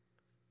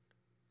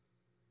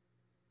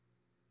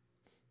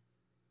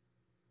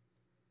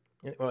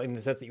 Well, in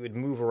the sense that you would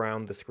move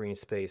around the screen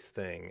space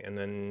thing, and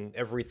then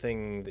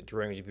everything that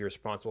drawing would be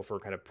responsible for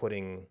kind of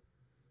putting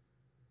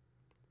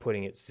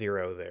it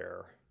 0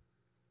 there.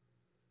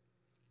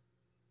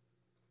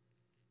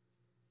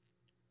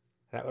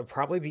 That would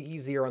probably be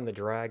easier on the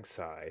drag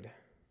side.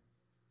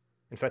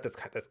 In fact,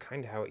 that's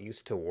kind of how it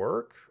used to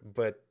work,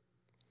 but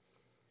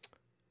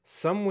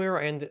somewhere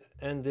I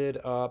ended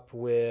up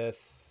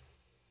with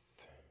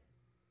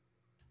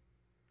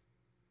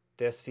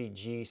the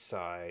SVG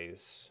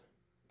size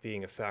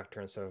being a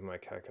factor in some of my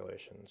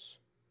calculations.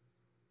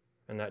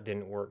 And that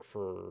didn't work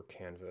for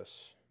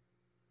Canvas.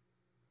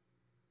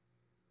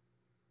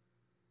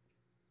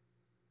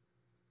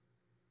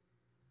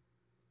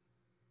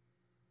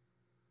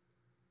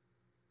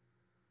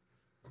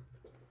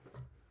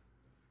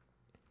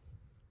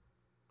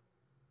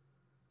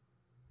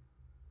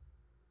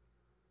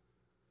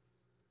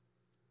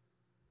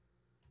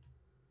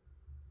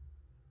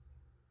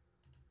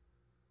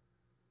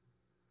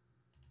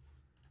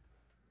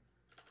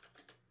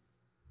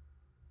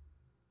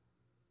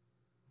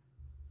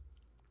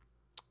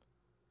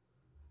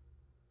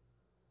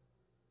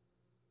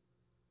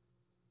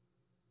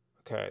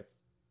 Okay.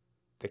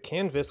 The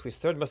canvas, we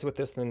started messing with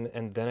this,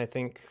 and then I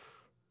think,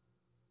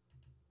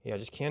 yeah,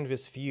 just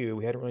canvas view.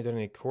 We hadn't really done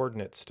any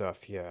coordinate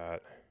stuff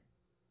yet.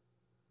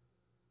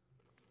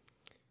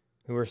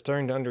 We were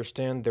starting to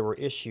understand there were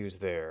issues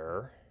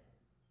there.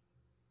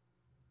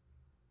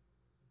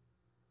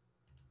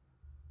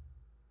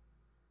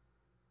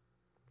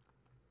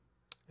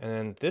 And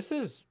then this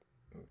is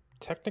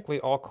technically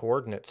all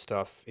coordinate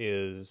stuff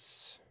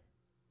is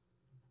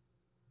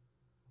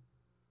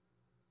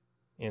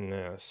in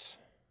this.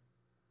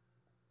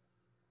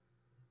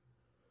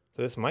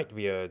 So this might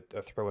be a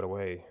throw it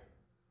away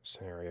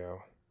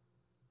scenario.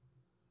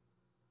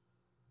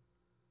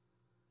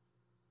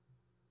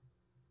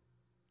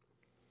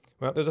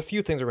 Well, there's a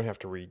few things we're going to have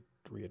to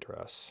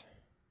readdress.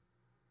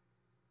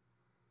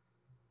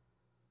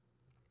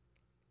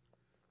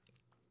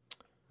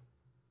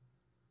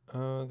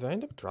 Did I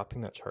end up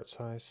dropping that chart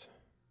size?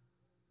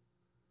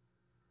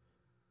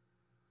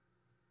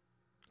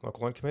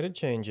 Local uncommitted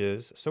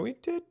changes. So we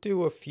did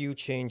do a few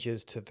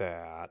changes to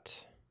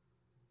that.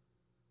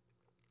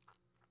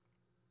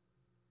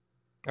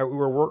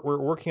 We're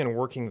working on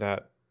working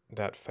that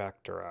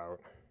factor out.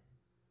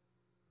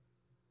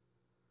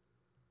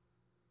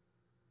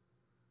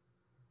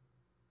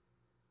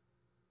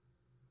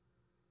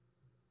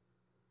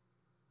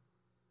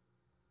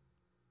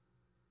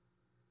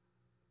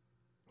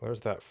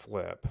 There's that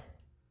flip.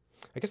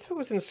 I guess if it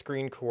was in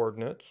screen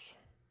coordinates.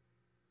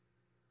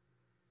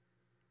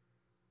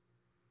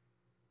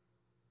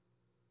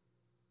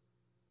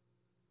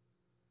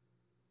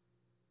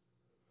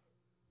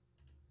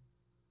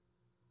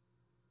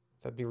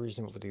 That'd be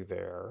reasonable to do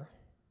there.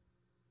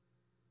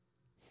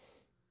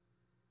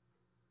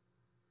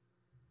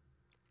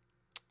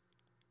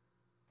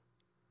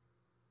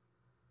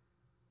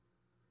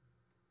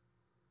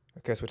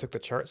 Okay, so we took the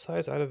chart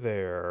size out of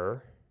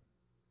there.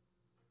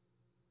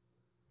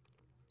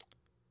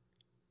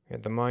 We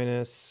had the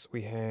minus,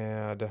 we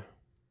had...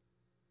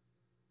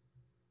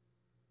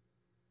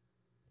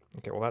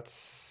 Okay, well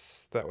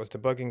that was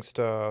debugging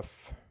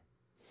stuff.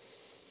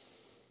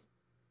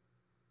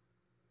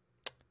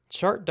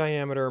 Chart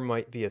diameter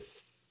might be a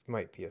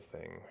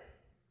thing.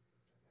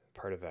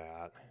 Part of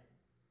that.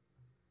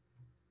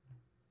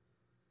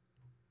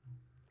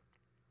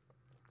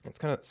 That's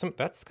kind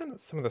of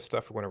some of the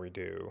stuff we want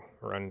to redo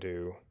or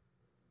undo.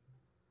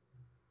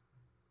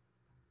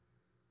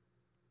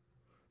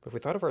 But if we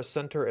thought of our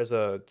center as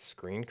a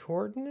screen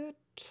coordinate,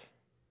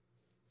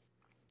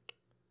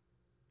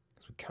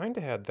 because we kind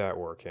of had that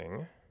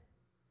working.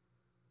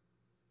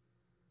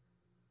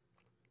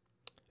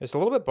 It's a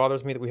little bit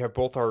bothers me that we have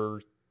both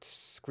our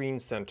screen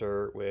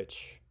center,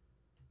 which,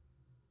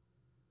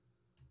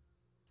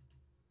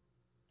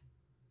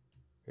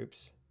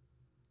 oops.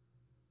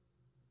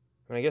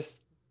 And I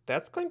guess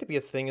that's going to be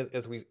a thing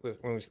as when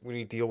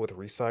we deal with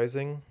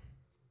resizing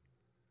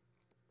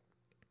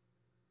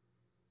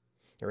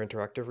or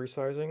interactive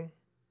resizing.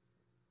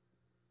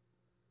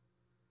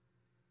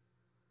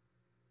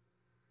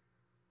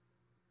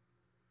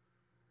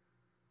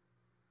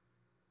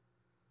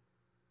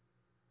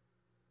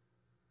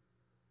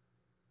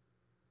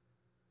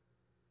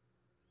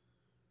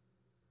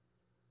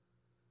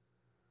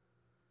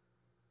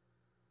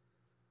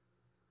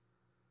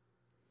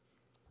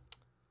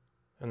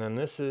 And then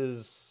this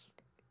is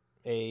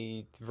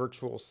a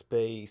virtual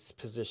space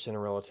position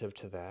relative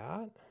to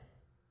that.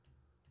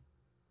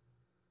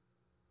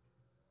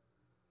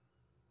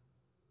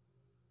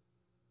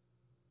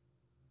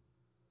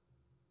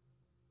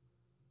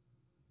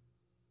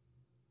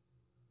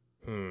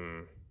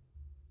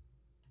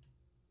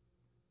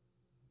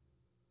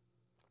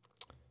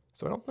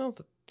 So I don't know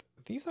that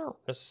these aren't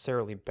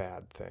necessarily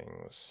bad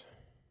things.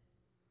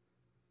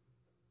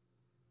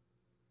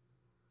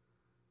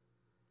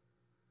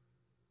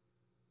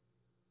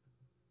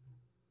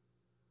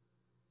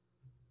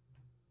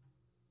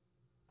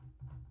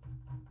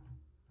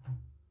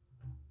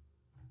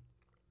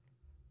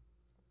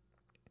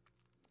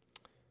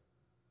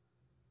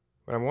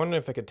 But I'm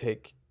wondering if I could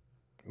take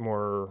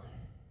more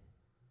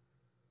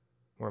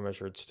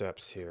measured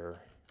steps here.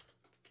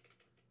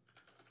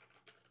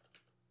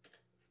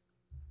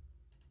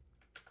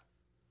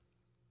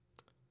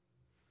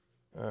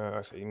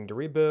 So you need to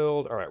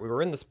rebuild. All right, we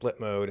were in the split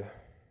mode.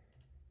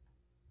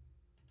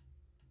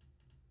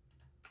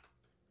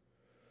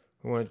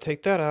 We want to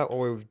take that out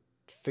while we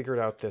figured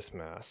out this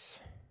mess.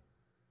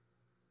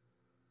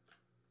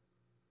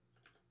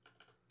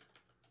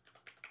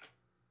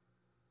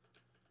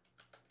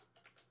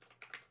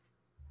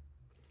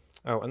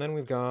 Oh, and then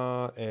we've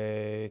got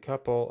a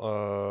couple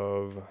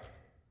of...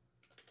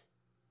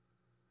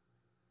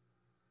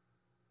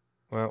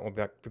 Well, we'll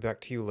be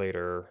back to you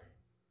later.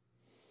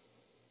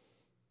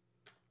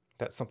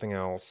 That's something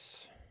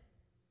else.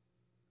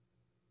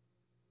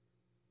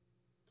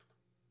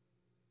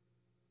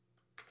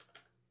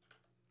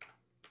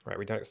 Right,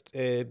 we don't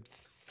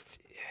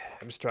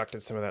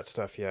abstracted some of that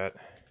stuff yet.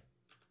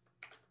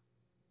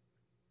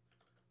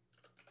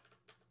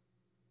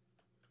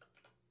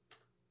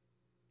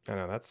 I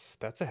know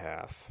that's a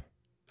half.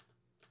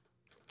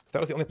 that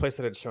was the only place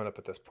that had shown up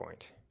at this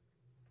point.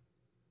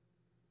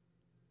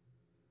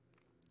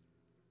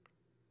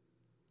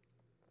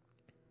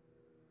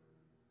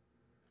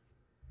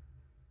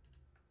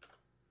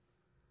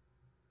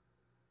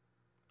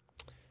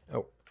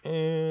 Oh,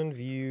 and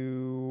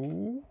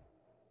view,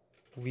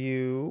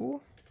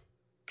 view,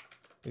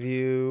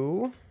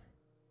 view.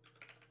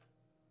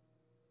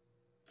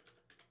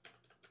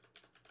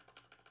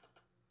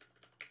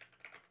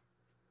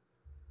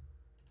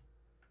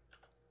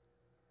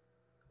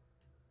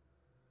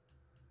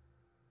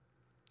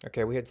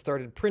 Okay, we had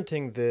started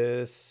printing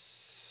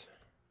this. I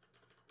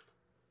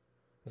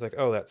was like,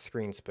 oh, that's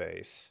screen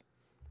space.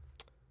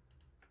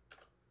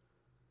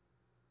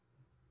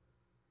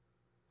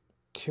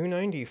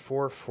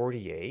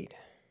 294.48.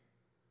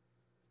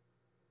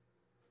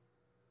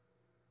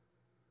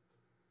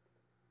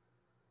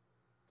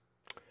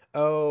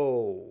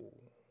 Oh,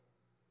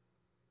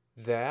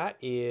 that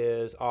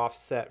is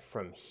offset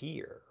from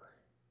here.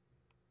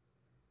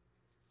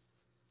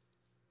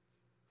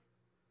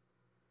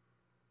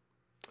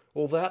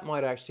 Well, that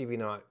might actually be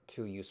not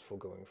too useful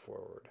going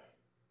forward.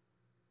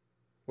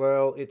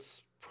 Well,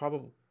 it's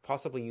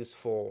possibly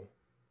useful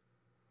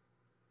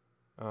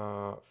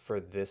for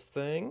this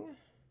thing.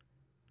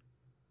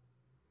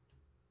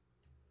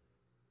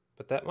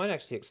 But that might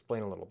actually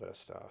explain a little bit of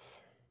stuff.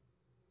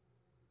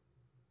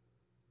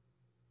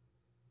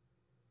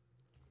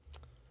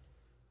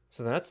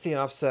 So that's the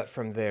offset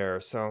from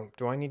there. So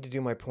do I need to do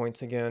my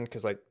points again?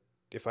 Because like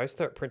if I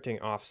start printing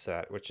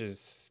offset, which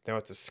is now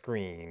it's a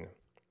screen,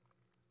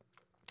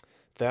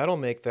 that'll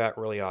make that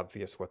really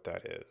obvious what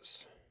that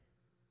is.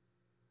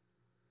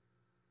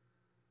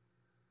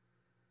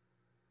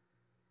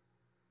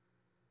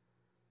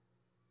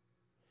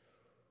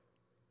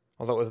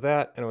 Although it was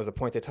that, and it was a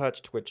point I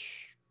touched,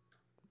 which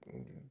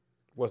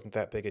wasn't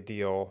that big a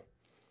deal.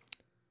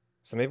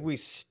 So maybe we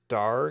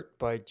start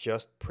by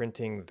just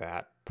printing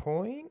that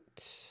point.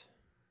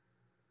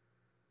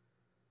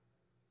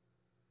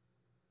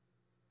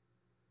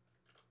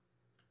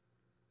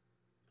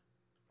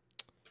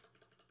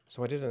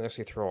 So I didn't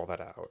actually throw all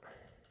that out.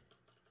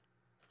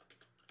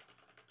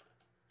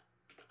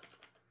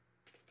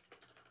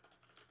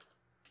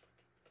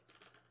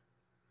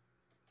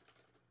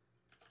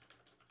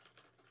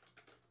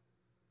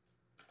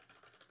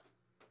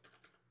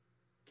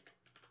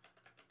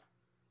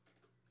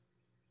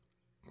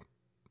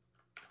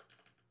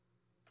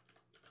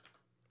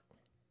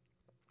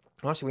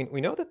 Actually, we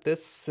know that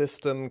this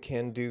system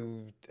can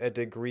do a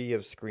degree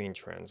of screen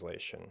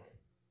translation.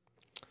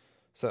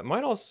 So it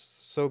might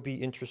also be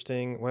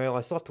interesting. Well,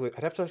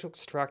 I'd have to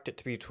extract it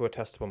to a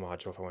testable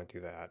module if I want to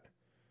do that.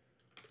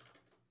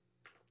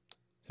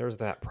 There's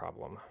that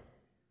problem.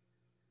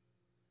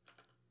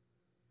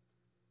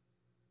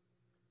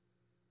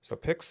 So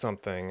pick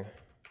something.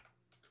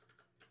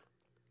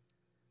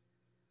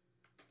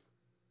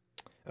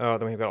 Oh,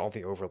 then we've got all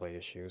the overlay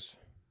issues.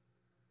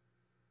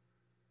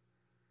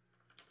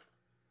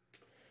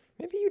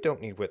 Maybe you don't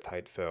need width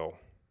height fill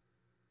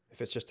if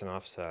it's just an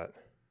offset.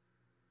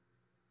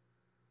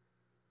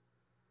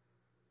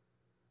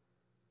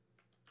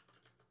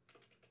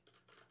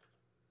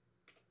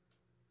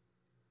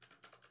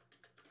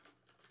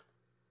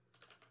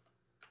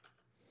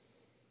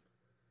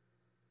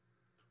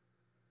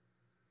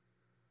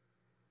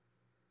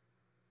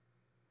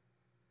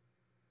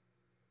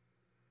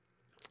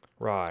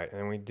 Right,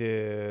 and we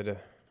did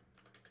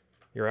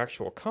your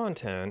actual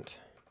content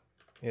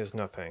is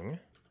nothing.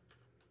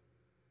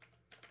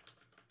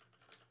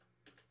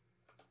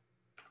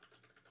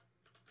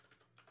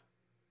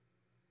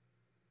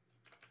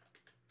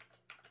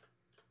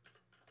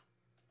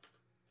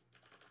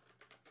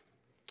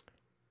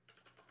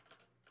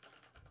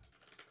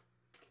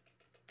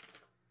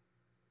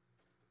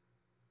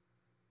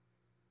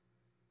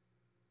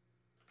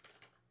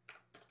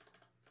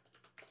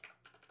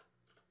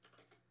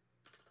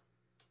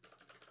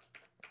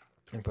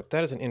 And put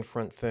that as an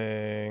in-front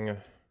thing.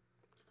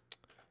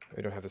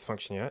 We don't have this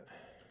function yet.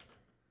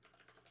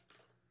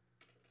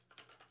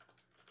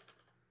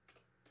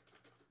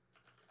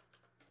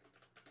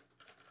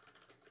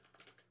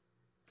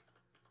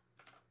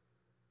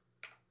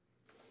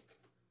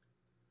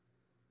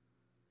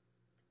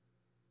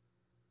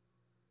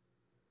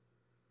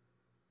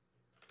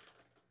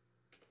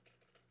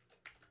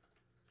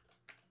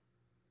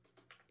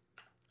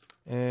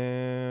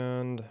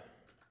 And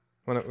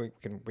well,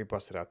 we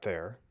bust it out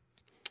there.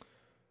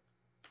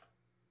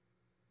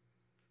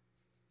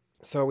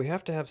 So we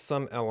have to have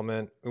some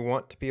element. We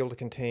want to be able to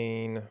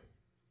contain.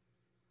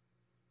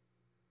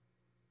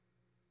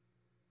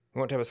 We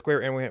want to have a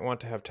square and we want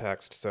to have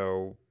text,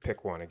 so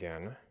pick one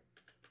again.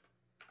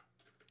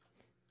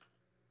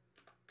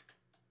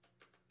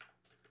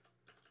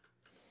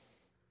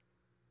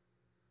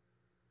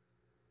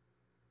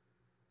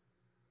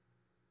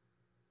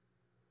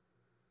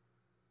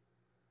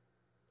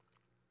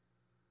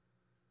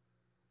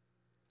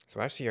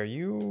 So actually, are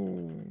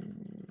you...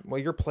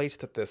 Well, you're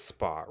placed at this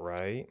spot,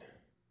 right?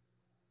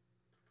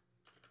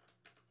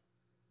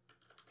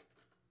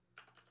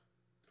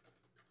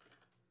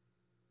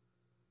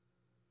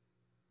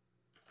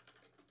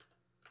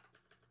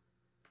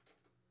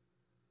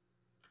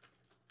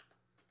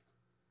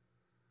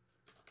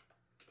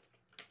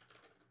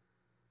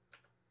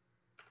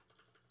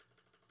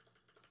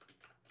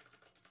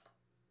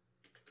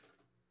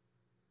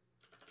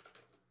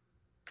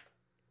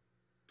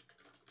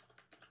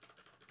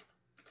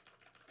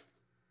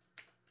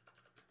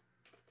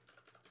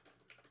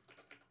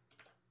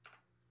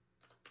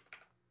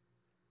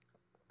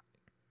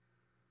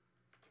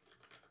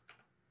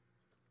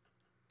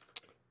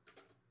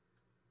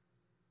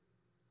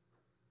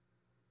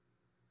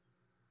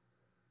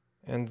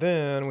 And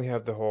then we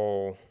have the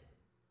whole,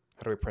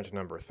 how do we print a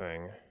number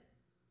thing?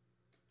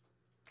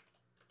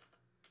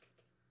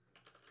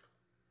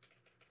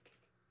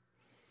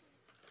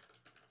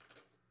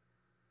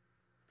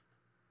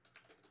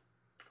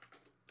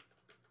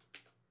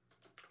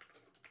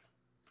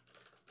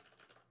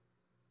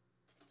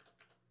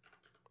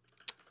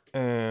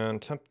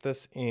 And temp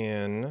this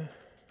in.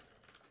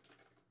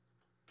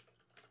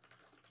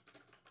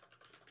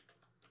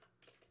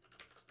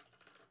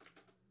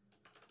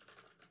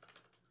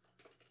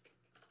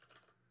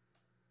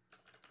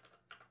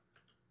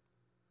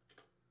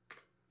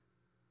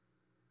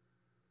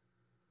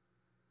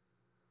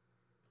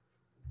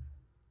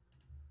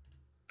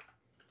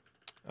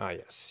 Ah,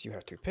 yes, you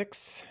have 2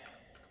 picks.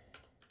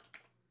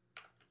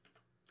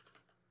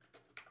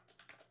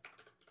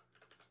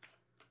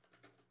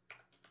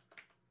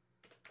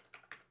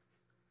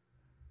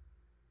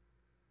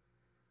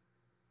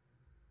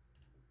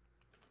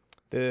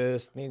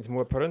 This needs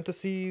more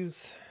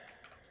parentheses.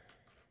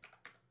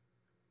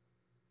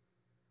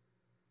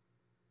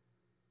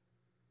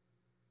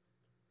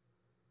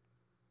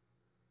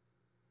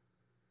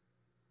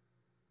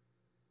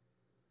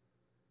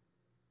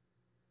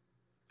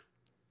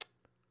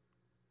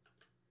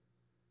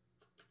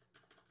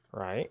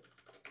 Right.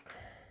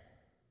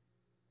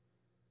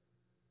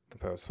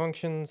 Compose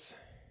functions.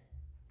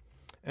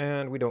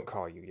 And we don't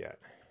call you yet.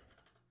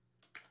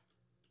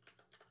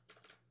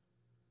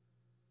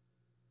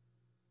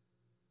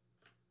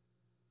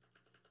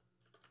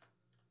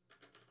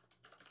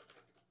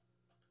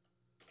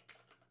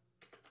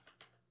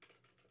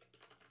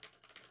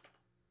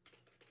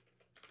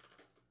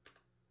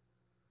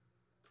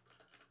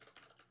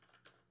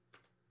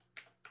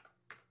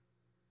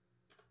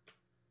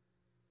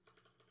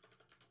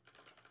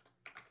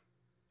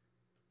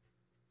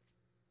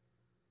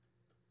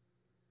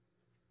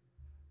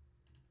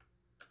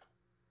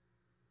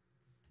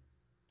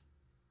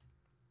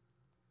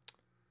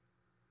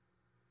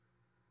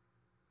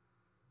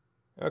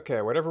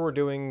 Okay, whatever we're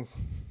doing,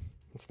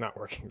 it's not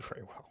working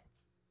very well.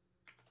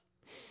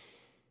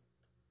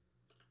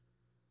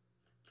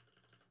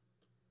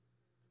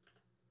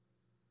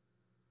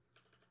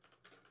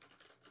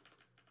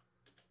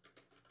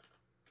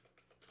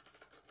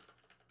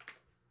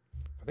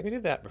 I think we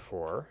did that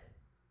before.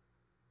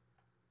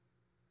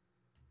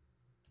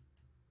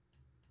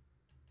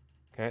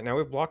 Okay, now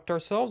we've blocked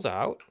ourselves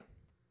out.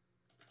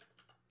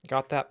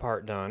 Got that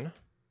part done.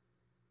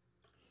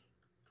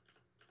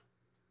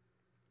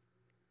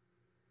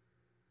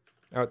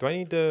 Oh, do I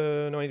need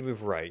to... No, I need to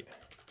move right.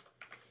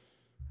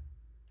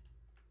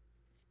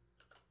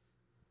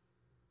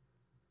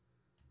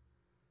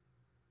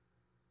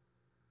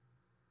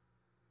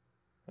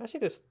 Actually,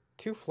 this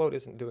 2 float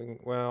isn't doing...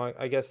 Well,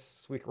 I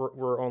guess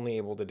we're only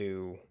able to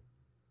do...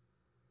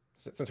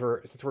 Since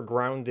we're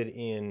grounded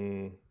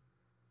in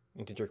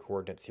integer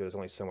coordinates here, there's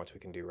only so much we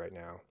can do right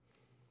now.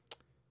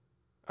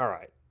 All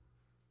right.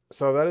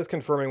 So that is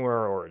confirming where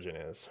our origin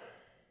is.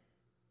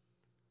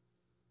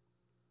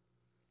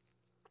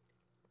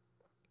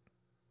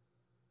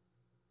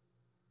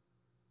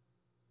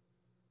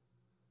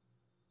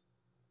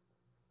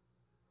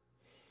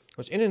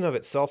 Which in and of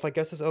itself, I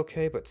guess, is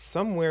okay, but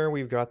somewhere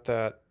we've got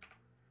that.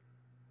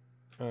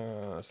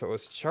 So it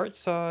was chart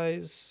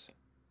size,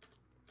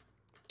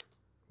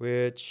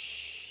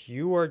 which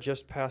you are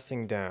just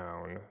passing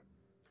down.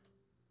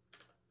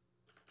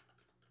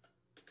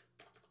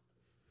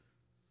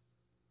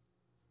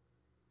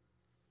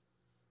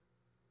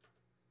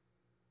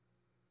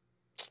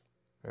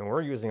 And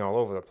we're using all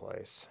over the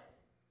place.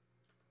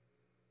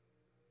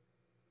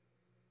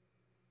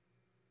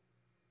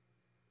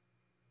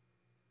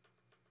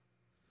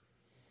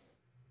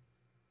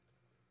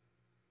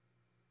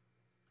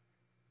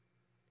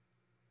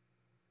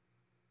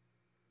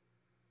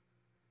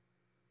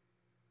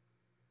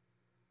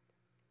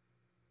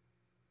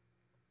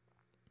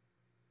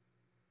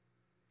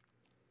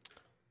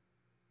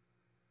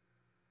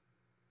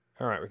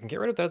 All right, we can get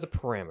rid of that as a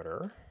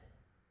parameter.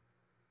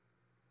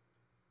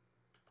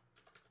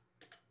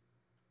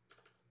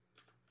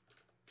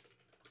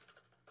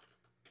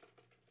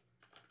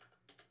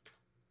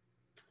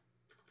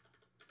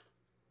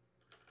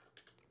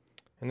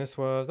 And this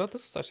was, no,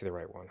 this was actually the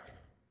right one.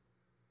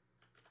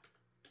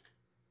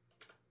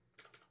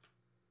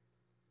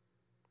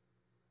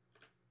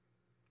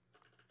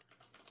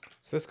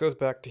 So this goes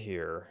back to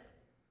here.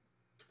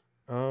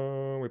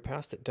 We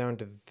passed it down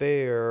to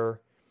there.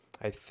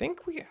 I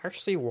think we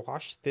actually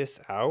washed this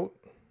out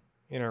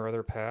in our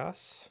other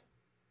pass.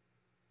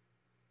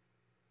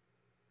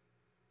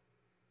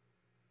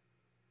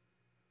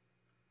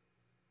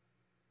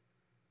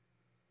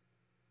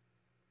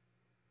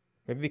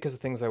 Maybe because of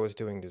things I was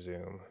doing to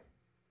Zoom.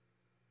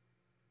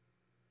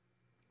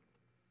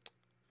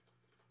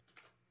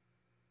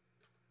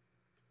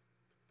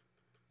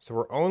 So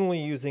we're only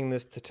using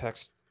this to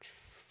text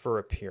for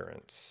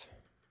appearance.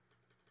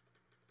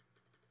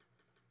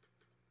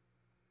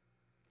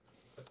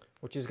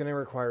 Which is going to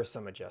require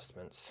some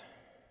adjustments.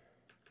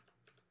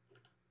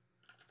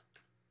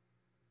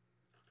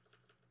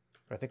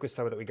 I think we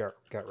saw that we got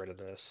rid of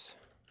this.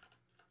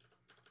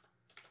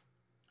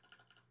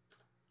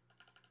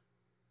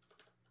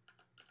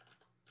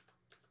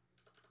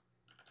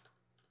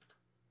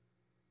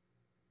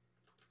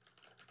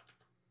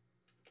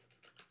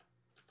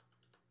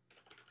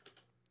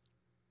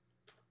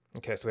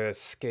 Okay, so we have a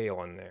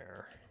scale in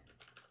there.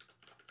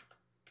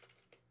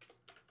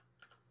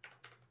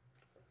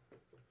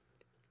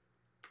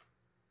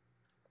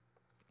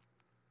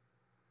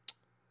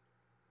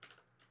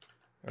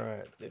 All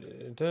right,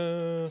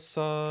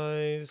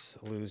 size,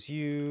 lose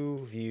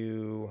you,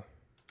 view.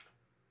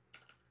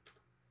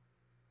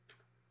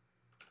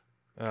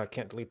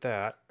 Can't delete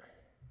that.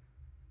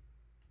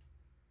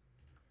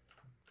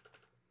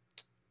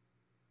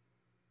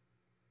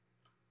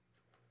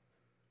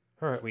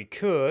 All right, we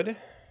could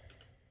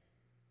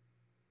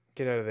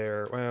get out of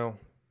there. Well,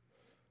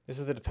 this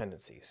is the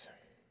dependencies.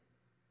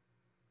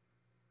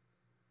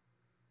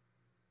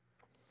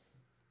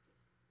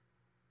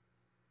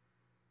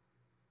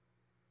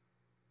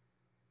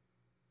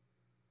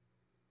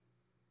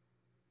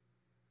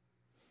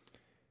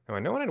 Now, I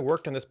know when I'd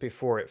worked on this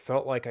before, it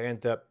felt like I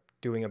ended up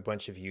doing a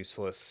bunch of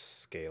useless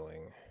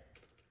scaling.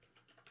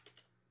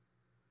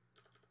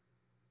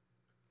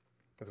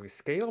 Because we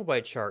scaled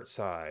by chart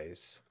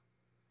size.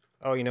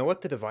 Oh, you know what?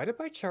 The divided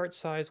by chart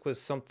size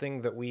was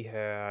something that we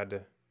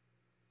had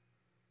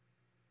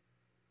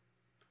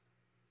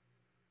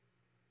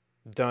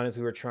done as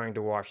we were trying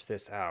to wash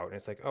this out. And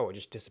it's like, oh, it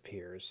just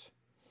disappears.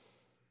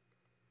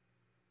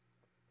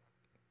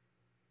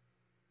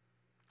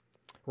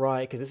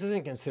 Right, because this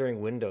isn't considering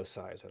window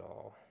size at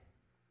all.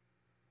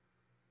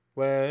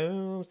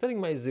 Well, I'm setting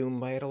my zoom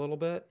by it a little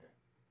bit.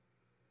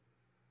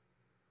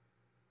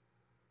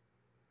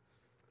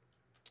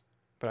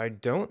 But I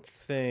don't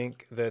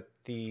think that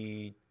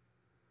the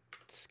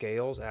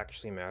scales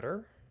actually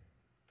matter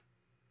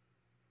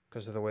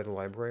because of the way the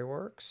library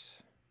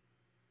works.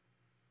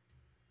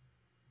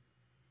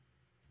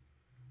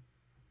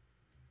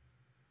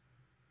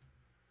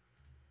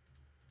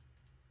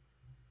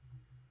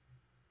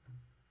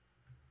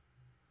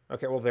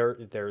 Okay, well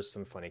there's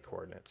some funny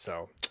coordinates,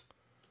 so.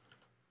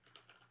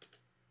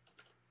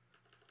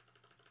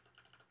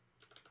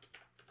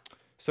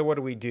 So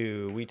what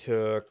do? We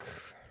took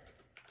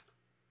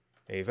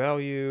a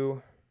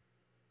value.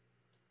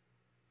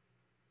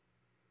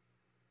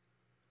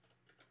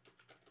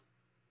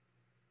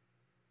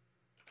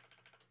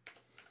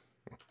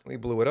 We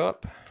blew it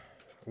up.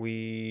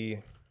 We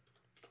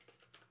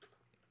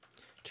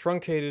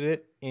truncated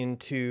it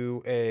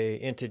into a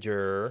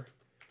integer,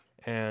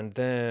 and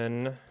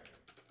then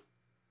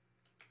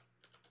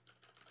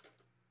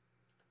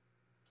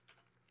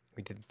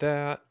we did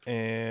that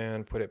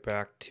and put it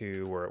back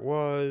to where it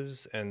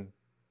was, and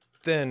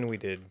then we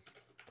did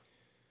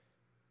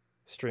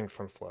string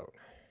from float.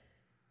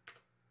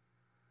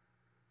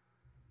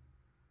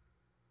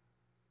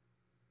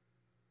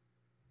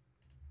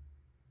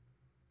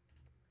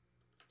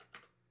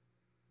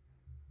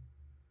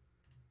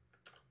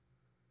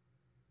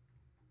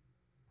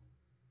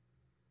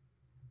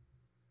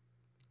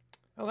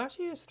 Oh,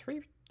 actually has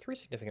three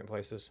significant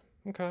places.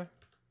 Okay.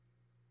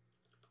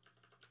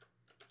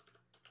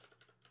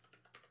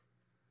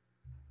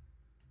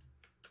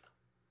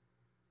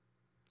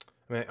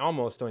 I mean, I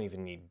almost don't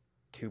even need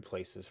 2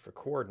 places for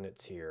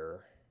coordinates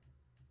here.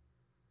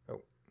 Oh.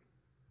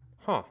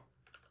 Huh.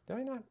 Did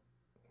I not?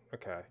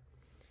 Okay.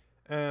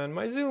 And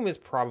my zoom is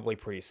probably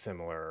pretty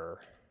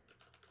similar.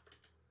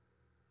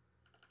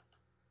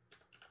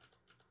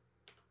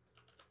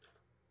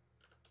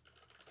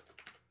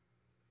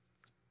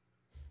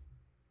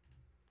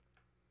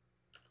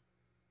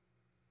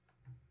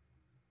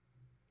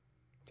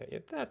 Okay, yeah,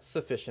 that's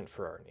sufficient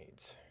for our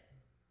needs.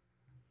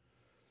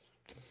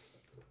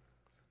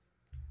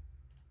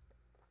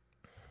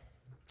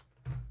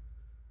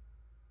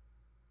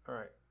 All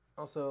right.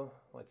 Also,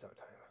 lights out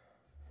time.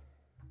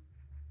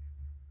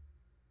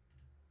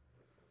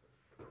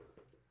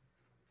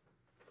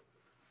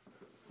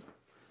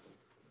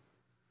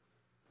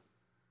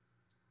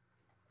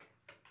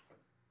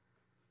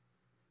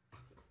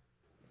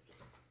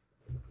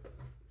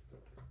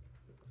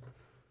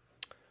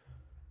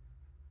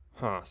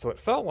 Huh, so it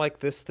felt like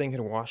this thing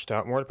had washed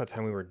out more by the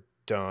time we were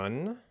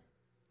done.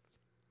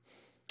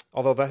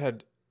 Although that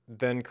had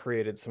then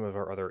created some of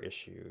our other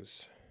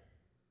issues.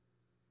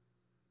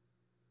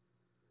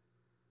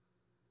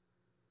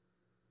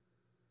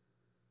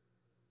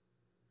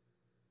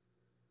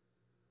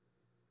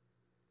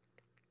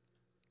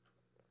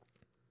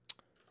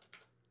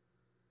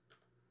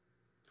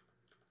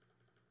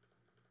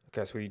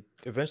 Okay, so we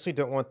eventually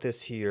don't want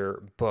this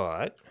here,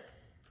 but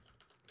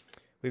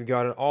we've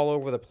got it all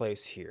over the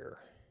place here.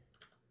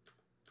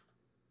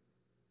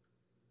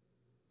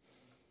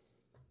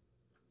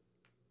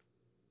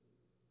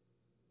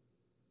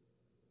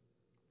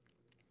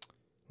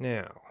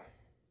 Now,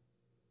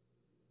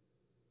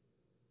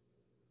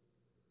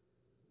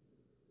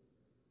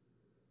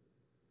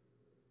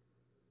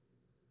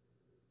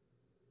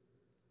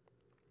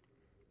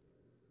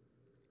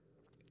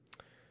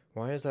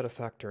 why is that a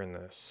factor in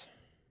this?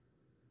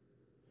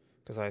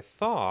 Because I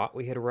thought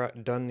we had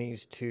done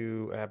these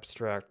two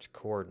abstract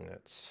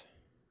coordinates.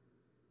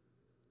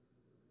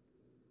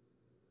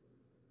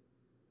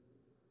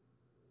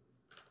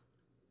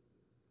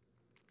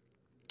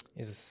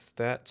 Is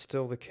that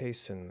still the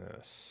case in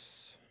this?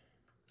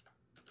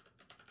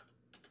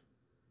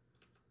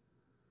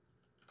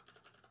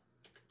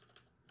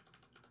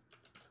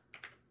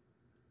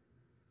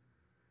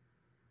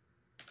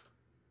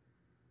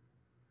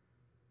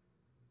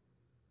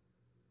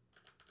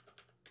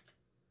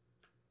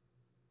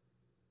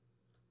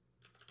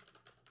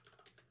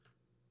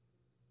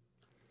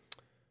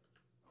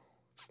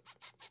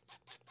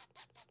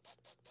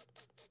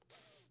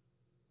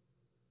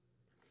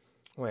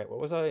 Wait, what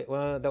was I?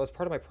 Well, that was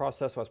part of my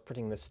process. I was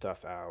printing this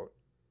stuff out.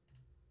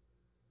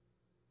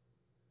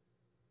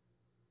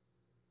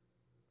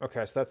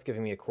 Okay, so that's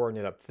giving me a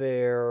coordinate up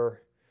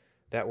there.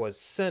 That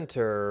was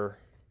center.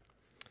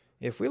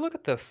 If we look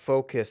at the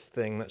focus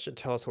thing, that should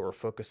tell us what we're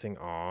focusing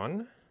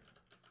on.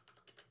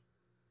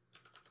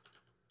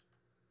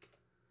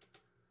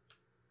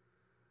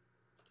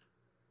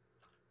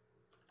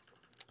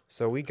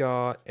 So we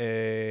got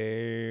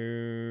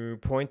a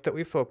point that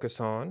we focus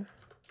on.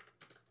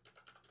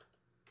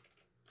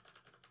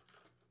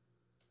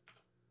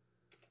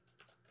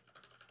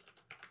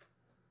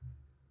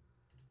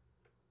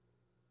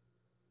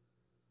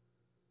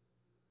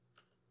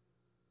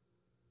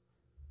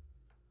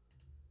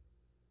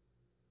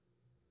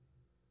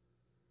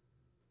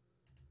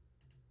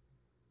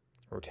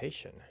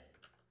 Rotation.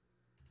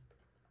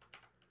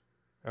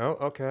 Oh,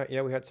 okay.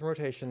 Yeah, we had some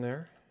rotation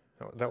there.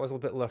 Oh, that was a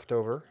little bit left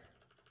over.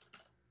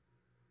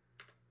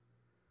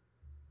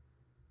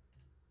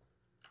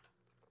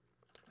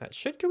 That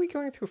should be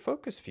going through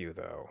focus view,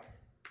 though.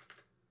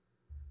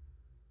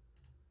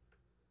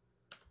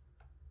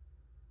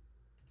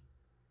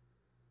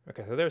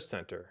 Okay, so there's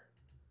center.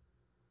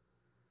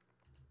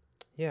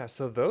 Yeah,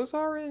 so those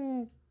are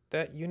in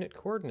that unit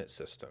coordinate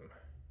system.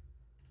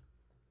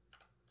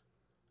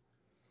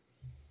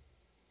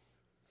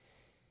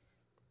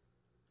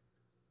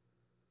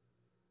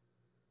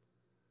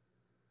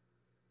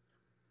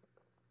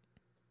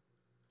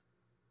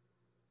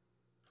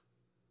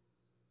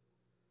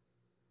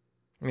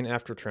 I mean,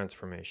 after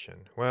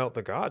transformation. Well,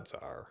 the gods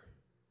are.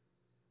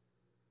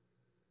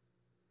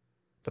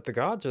 But the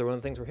gods are one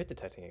of the things we're hit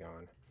detecting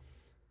on.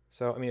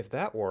 So, I mean, if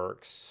that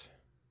works,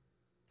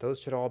 those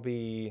should all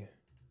be...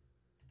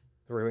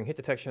 We're doing hit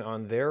detection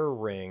on their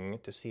ring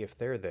to see if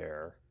they're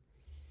there.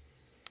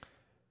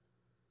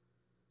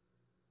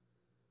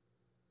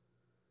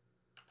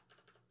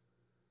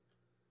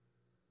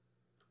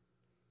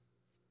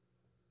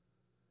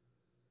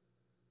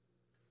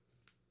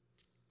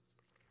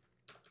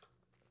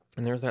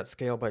 And there's that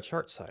scale by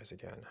chart size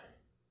again.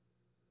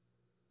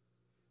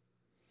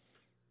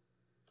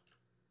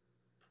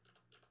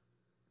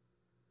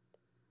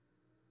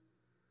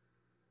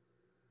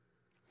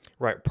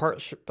 Right,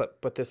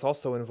 but this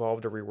also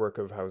involved a rework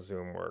of how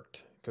zoom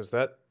worked, because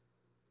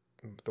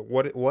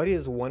what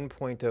is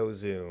 1.0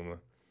 zoom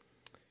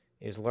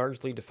is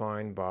largely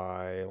defined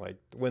by like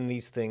when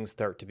these things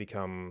start to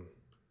become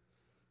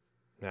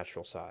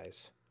natural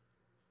size,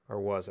 or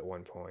was at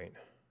one point.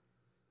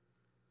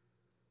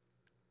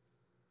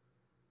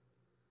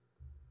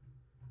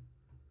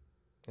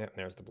 Yep,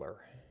 there's the blur.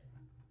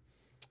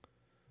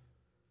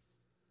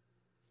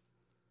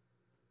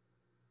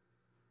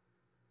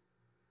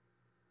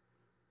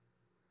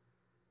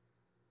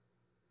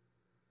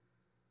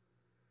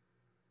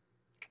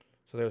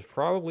 So there's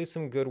probably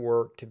some good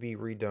work to be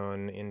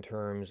redone in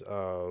terms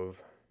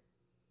of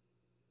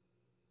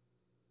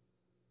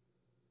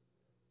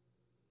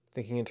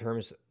thinking in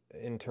terms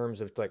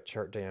of like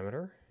chart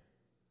diameter.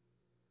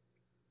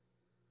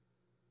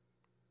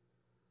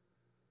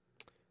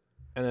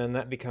 And then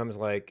that becomes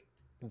like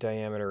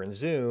diameter and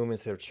zoom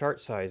instead of chart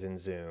size and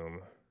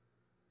zoom.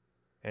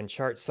 And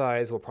chart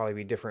size will probably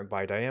be different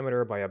by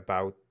diameter by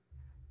about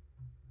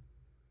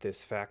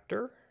this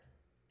factor.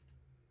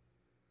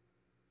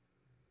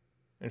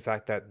 In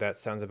fact, that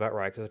sounds about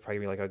right, because it's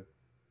probably like a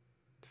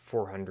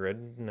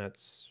 400, and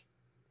that's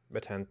a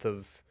tenth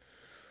of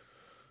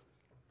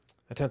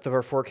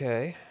our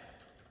 4K.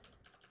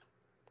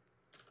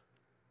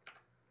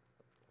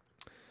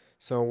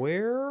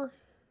 So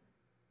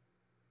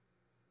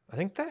I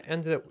think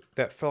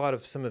that fell out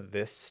of some of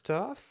this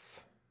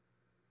stuff.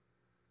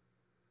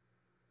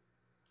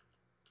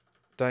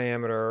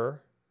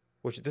 Diameter,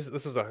 which this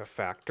is a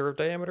factor of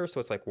diameter,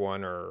 so it's like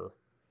 1, or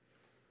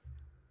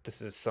this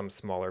is some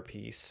smaller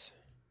piece.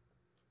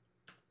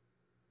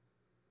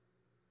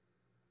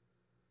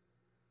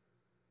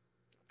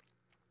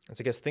 And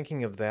so I guess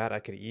thinking of that, I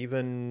could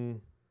even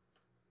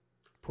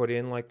put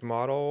in like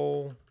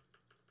model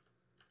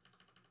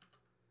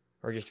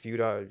or just view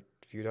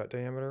dot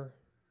diameter.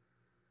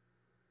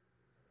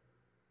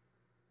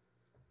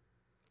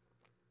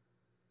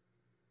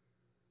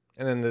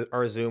 And then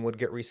our zoom would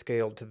get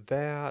rescaled to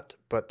that,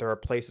 but there are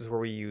places where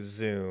we use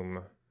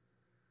zoom,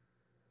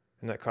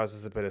 and that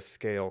causes a bit of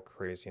scale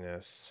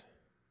craziness.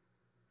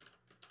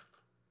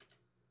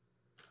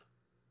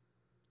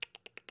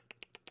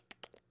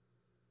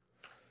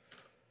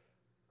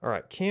 All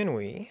right, can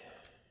we?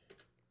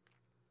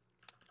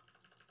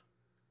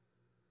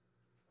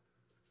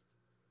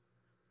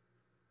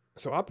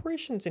 So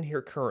operations in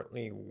here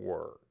currently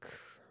work.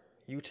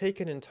 You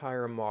take an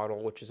entire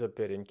model, which is a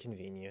bit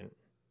inconvenient.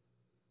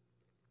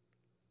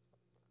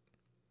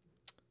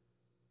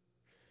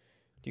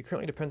 Do you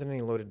currently depend on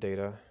any loaded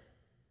data?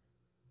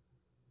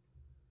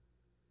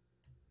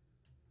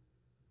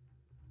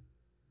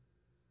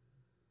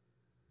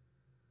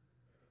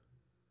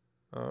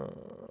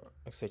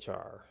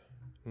 XHR.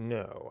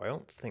 No, I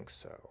don't think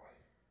so.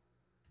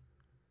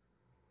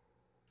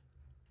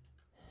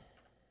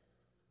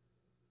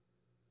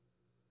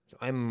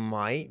 I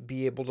might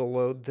be able to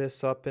load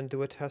this up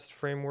into a test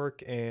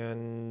framework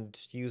and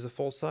use a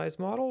full-size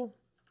model,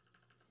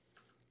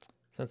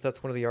 since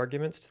that's one of the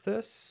arguments to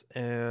this.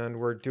 And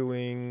we're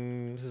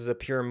doing, this is a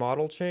pure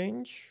model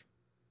change.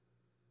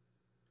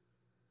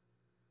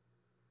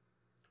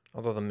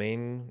 Although the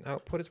main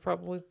output is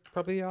probably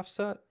the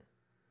offset.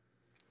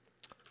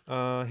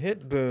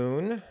 Hit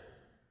boon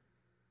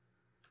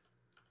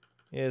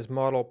is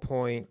model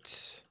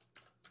point.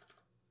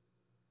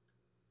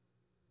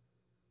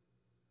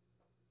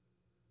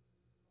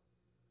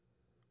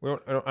 I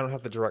don't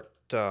have the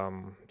direct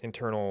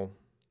internal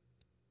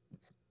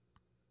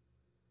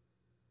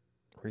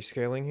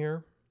rescaling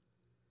here.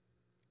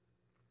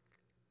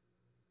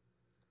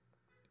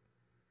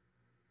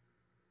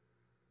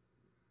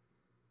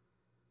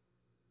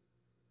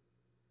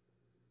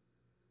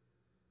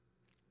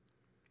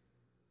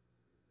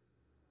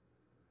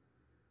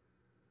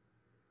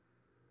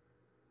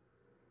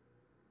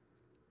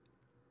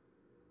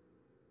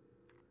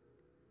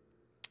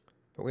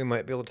 But we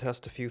might be able to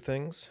test a few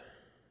things.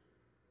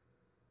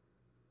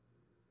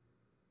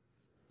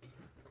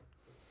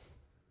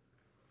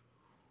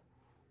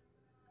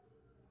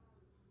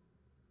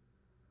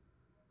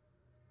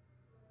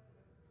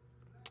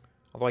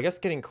 Although I guess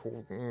getting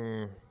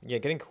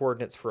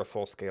coordinates for a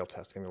full-scale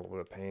test can be a little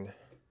bit of pain.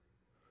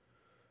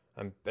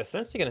 I'm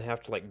essentially going to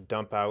have to like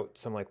dump out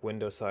some like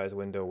window size,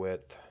 window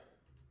width,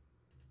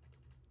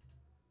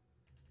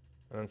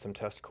 and then some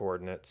test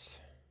coordinates.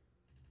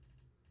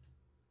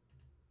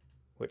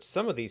 Which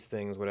some of these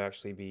things would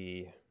actually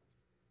be...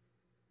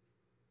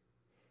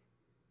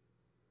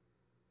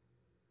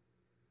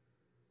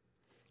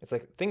 It's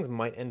like things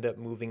might end up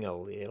moving a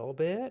little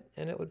bit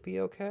and it would be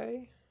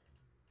okay.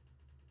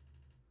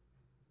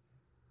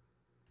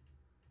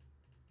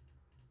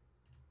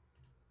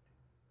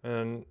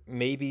 And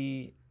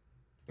maybe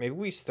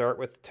we start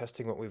with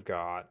testing what we've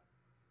got.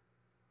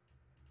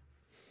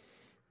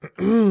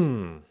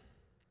 And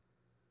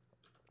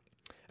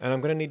I'm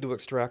going to need to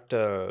extract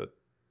a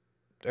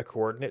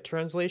coordinate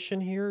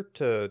translation here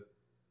to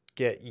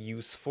get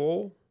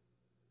useful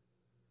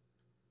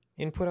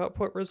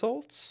input-output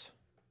results.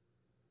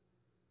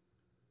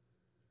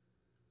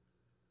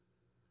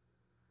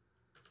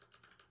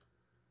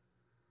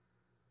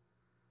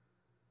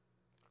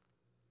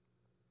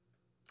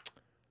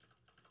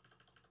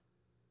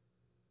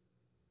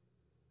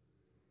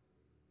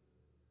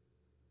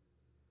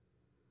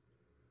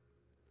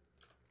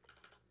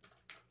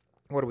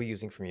 What are we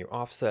using from you?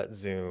 Offset,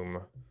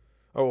 zoom.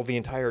 Oh, well, the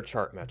entire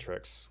chart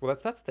metrics. Well,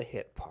 that's the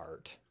hit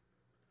part.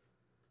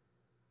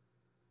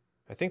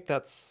 I think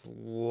that's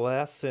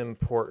less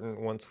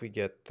important once we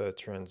get the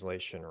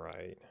translation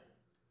right.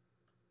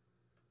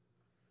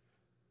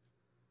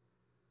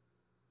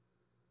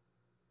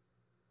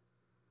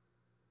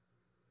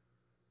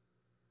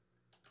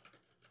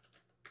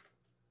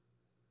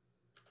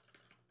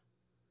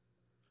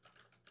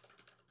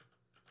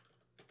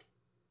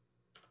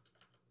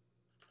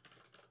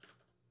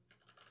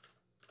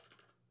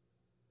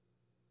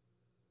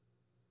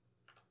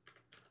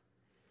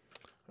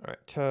 All right,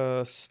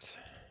 test.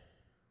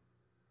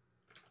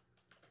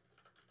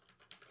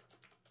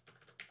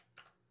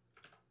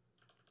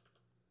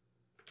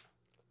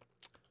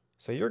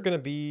 So you're going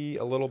to be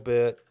a little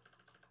bit...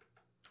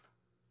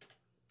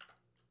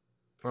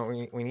 Well,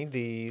 we need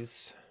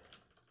these.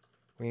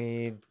 We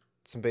need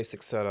some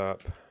basic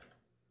setup.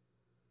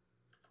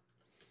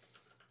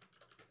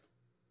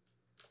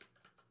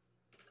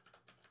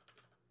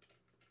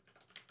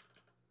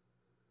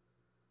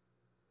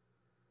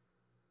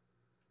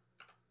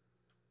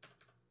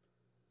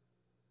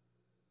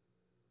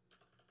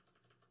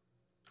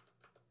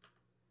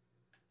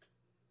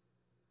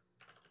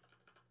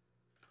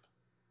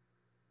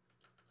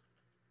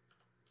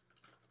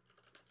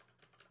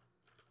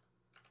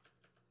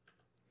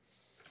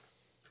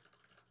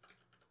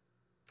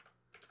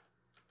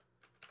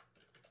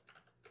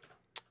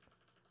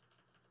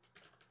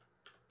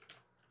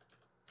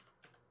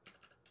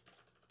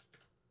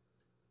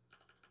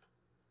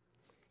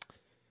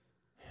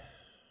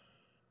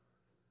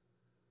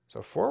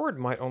 So forward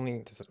might only...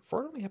 Does it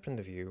forward only happen in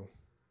the view?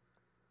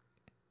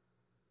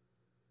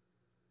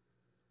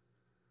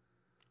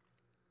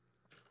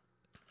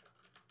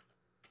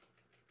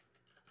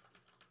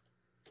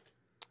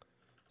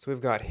 So we've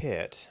got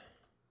hit.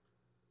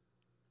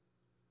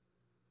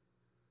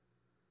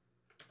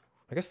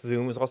 I guess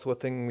zoom is also a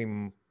thing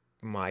we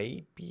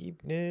might be...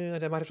 Nah,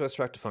 I might have to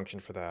extract a function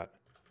for that.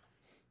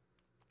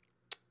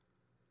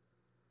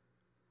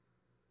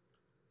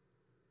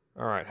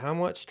 All right, how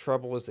much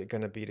trouble is it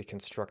going to be to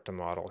construct a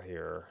model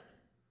here?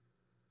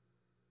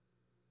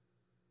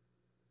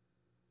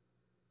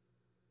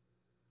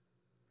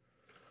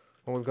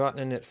 Well, we've got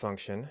an init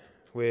function,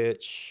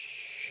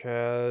 which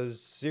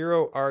has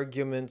 0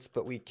 arguments,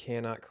 but we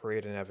cannot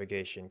create a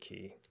navigation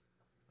key.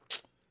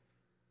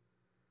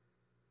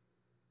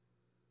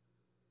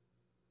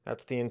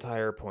 That's the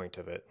entire point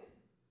of it.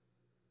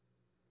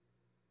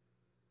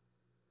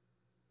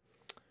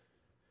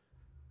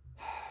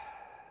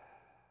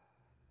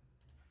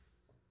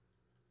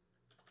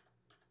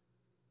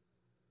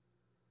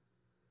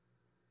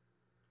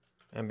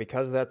 And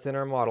because that's in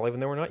our model, even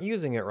though we're not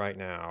using it right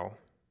now,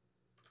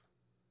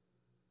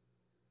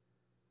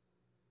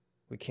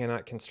 we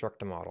cannot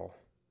construct a model.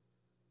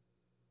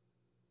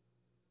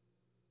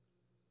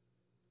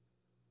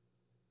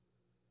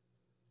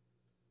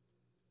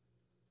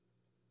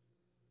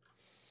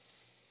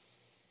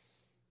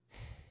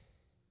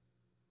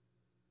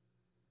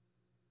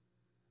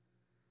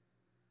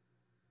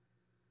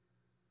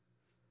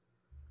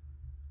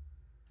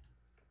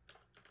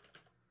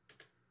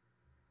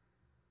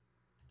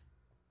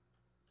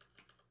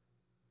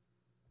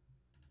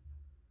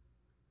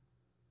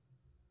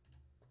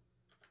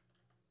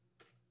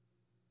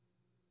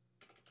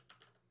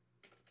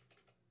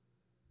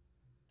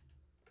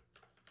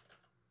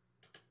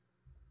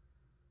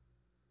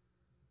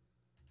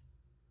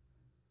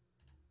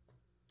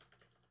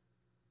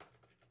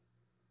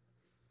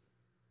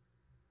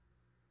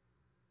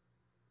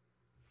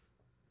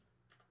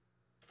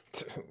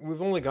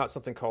 We've only got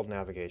something called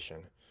navigation.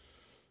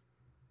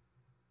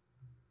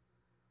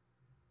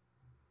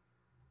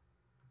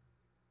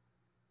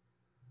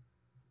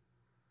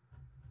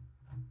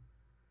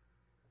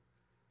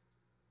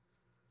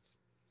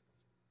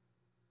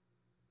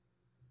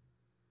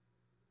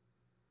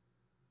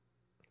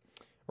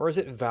 Or is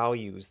it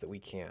values that we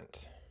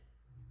can't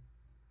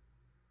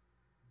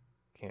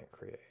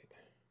create?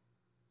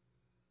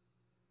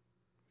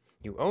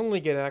 You only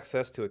get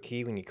access to a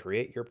key when you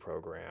create your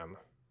program.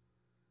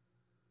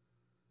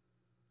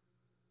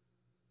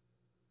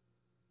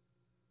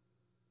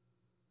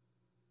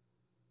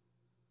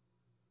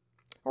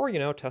 Or, you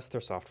know, test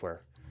their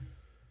software.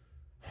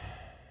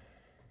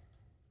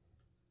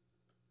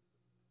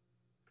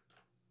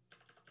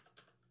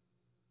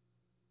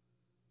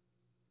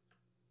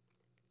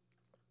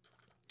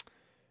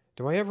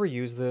 Do I ever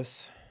use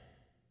this?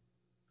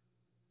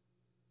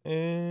 So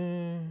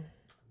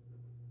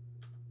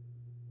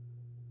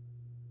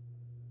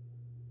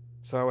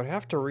I would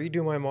have to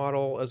redo my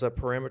model as a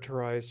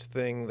parameterized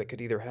thing that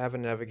could either have a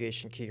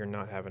navigation key or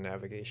not have a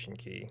navigation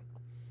key.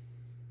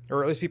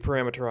 Or at least be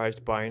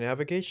parameterized by a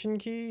navigation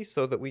key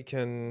so that we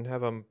can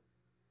have an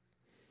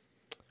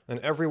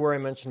everywhere I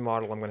mention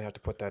model, I'm going to have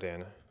to put that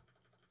in.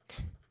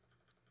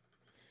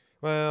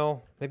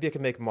 Well, maybe I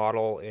could make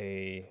model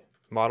a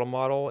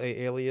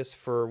alias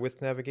for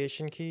with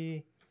navigation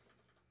key.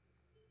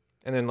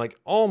 And then like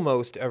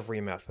almost every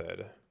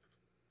method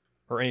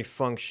or any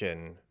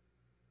function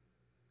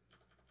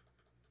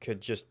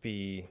could just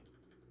be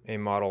a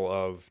model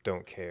of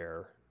don't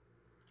care.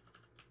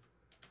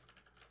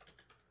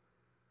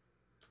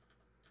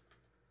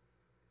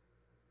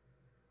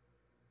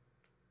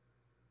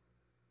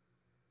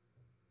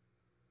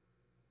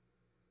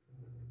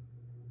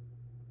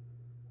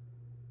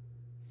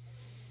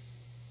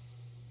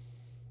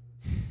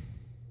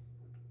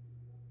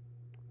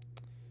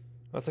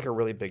 That's like a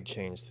really big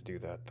change to do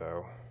that,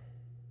 though.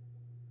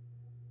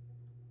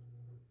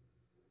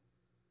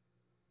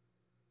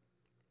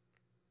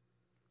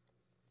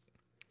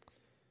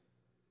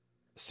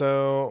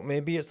 So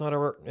maybe it's not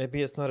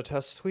a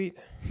test suite.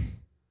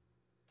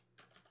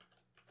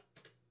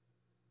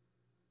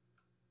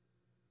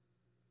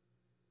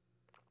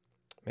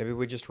 Maybe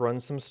we just run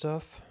some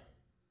stuff.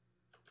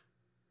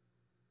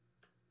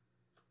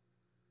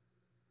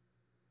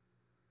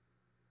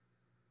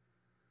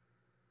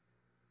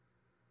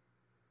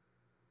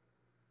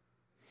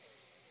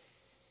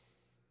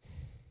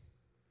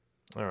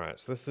 All right,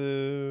 so this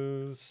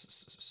is...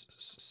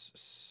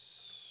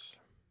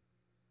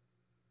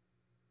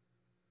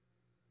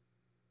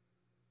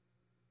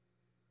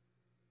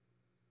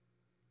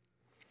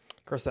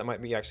 Of course, that might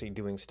be actually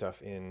doing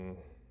stuff in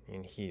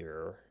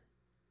here.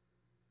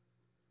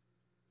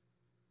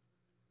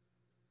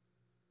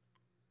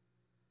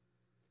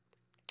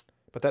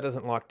 But that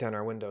doesn't lock down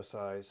our window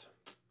size.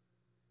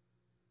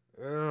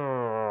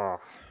 Ugh.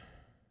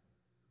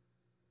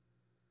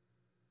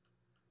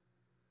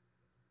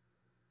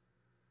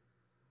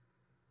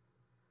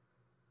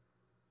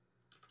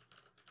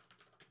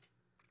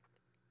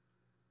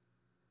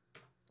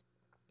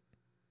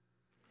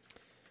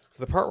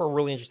 So the part we're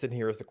really interested in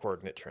here is the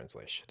coordinate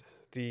translation.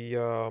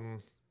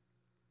 Whether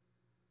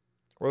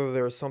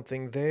there's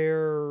something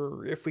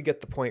there, if we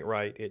get the point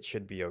right, it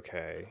should be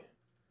okay.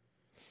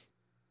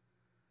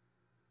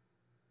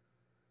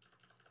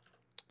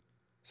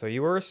 So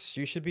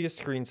you should be a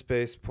screen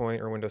space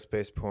point or window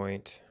space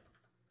point.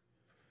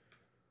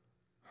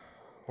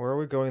 Where are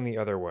we going the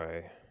other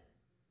way?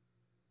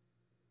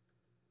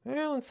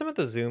 Well, and some of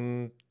the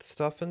zoom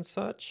stuff and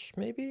such,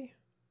 maybe?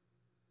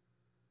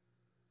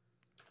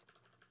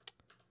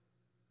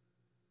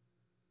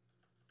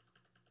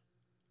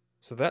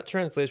 So that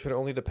translation would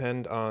only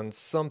depend on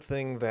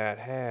something that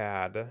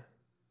had...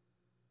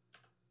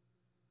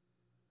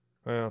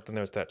 Well, then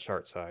there's that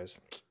chart size.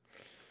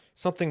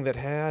 Something that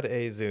had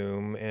a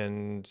zoom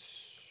and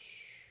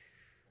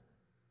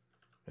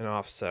an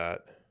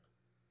offset.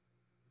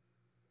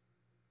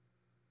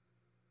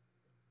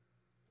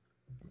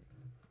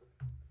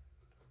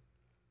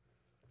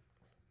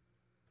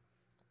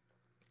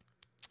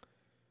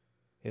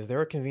 Is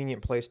there a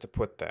convenient place to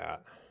put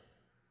that?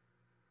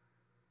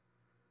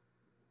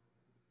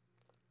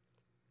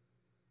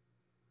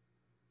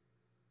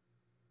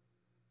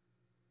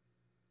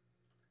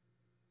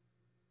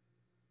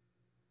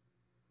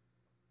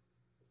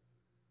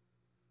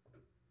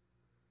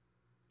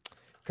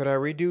 Could I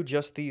redo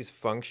just these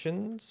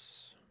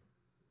functions?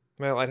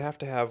 Well, I'd have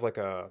to have like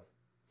a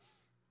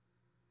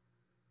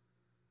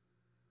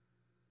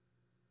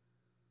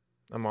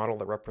model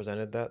that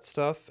represented that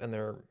stuff, and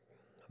are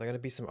there going to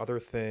be some other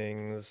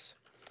things?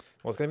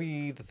 Well, it's going to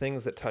be the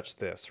things that touch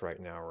this right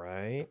now,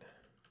 right?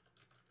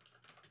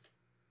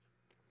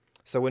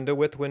 So window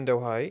width,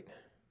 window height.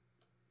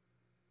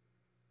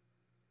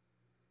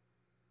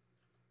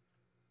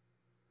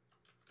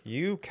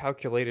 You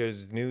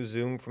calculated new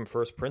zoom from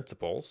first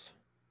principles.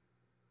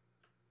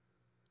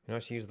 You know, I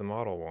should use the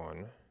model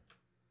one.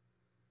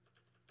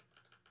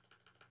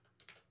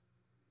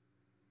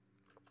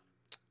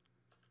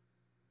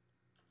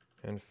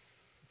 And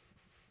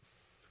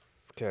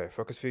okay,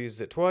 focus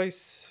fuse it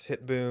twice,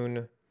 hit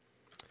boon.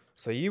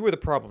 So you were the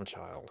problem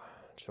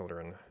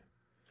children.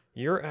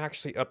 You're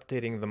actually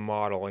updating the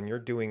model and you're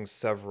doing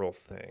several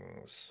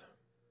things.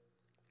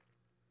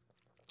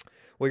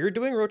 Well, you're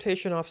doing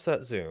rotation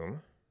offset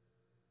zoom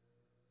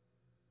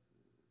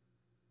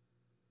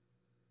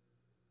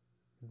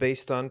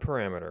based on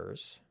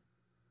parameters.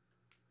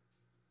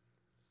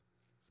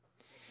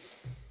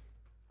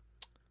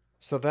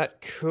 So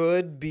that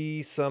could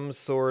be some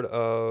sort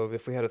of,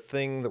 if we had a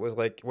thing that was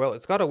like, well,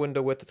 it's got a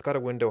window width, it's got a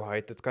window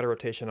height, it's got a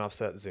rotation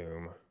offset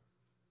zoom.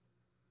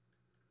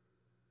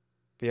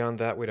 Beyond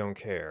that, we don't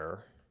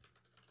care.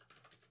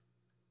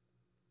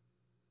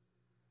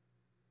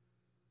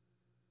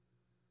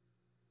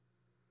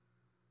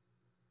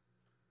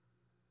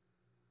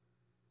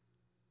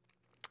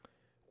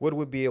 Would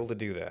we be able to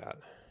do that?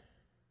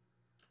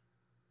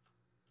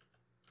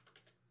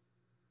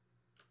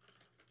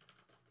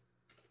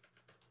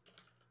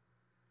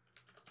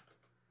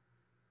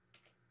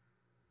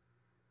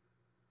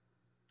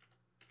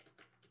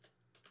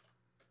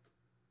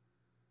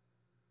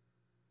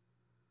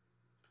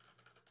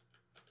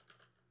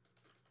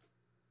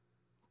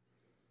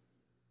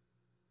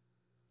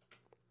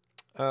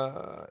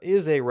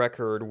 Is a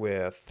record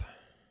with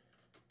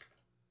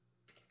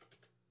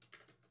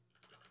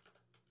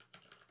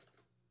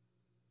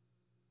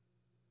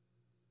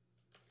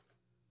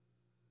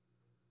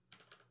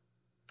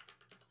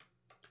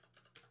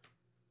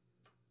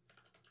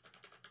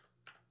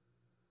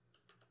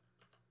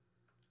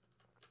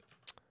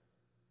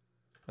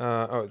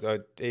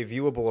a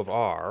viewable of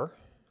R.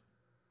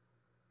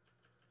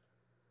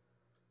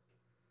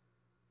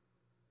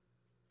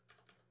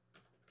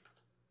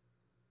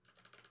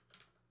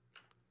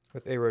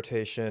 With a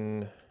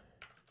rotation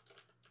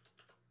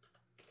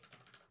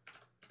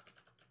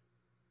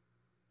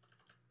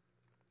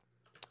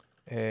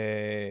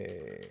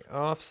a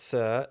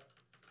offset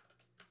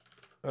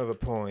of a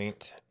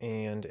point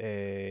and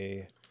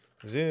a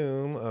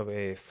zoom of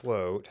a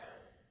float,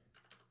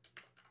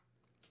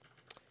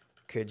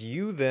 could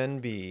you then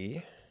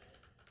be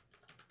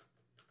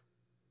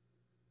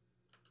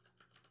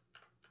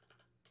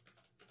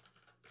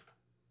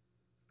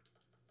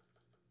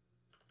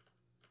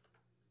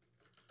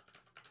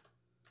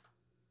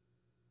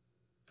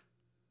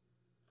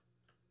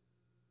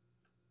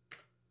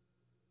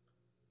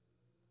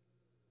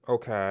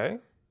okay?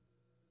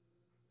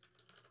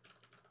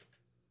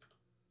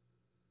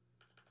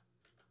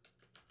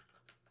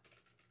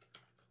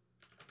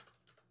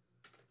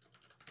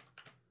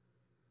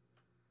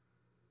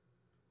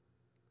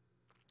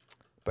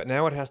 But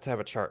now it has to have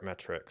a chart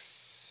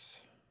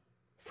metrics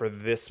for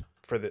this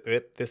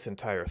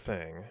entire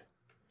thing,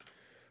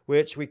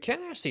 which we can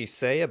actually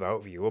say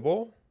about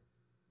viewable.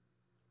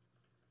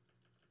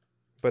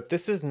 But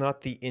this is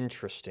not the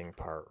interesting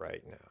part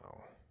right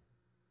now.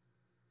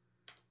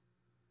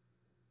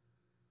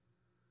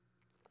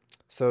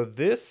 So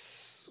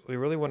this, we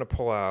really want to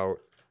pull out,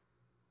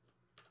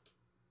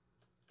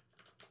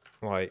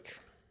 like,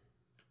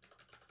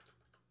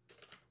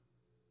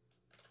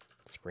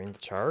 screen the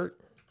chart,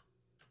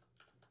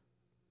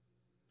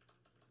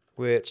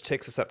 which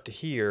takes us up to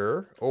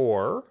here,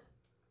 or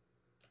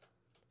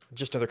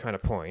just another kind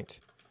of point.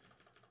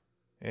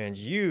 And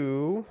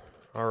you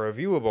are a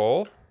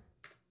viewable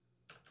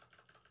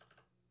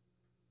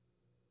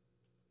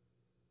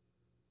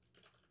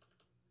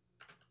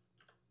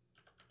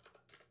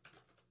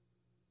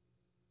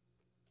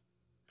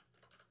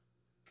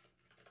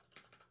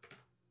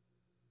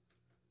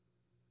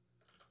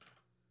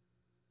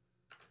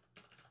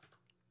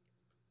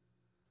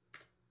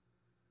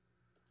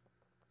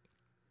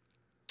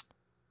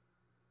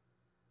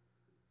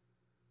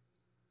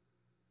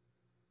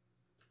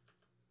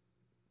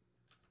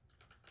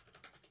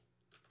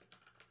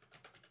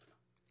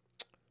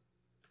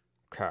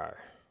Okay.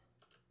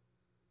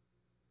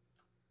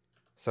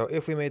 So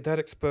if we made that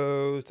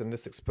exposed and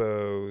this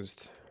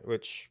exposed,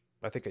 which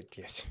I think it,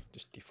 yes,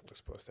 just default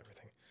exposed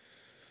everything.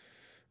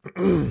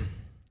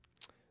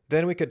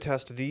 Then we could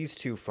test these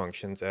two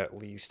functions at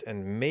least,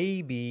 and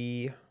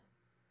maybe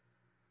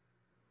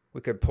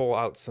we could pull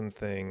out some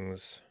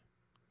things.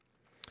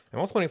 I'm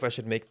also wondering if I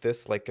should make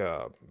this like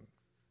a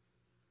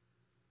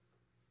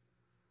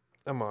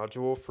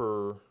module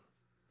for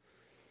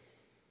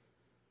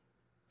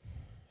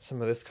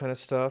some of this kind of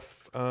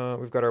stuff.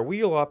 We've got our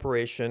wheel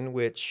operation,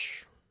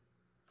 which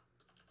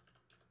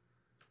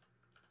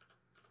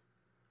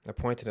a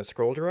point in a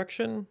scroll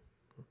direction.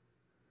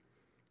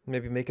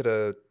 Maybe make it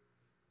a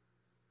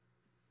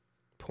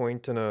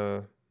point and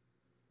a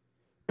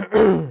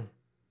and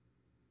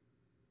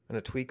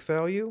a tweak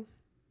value.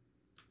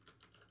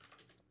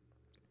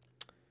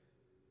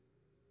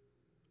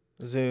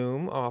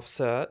 Zoom,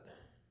 offset.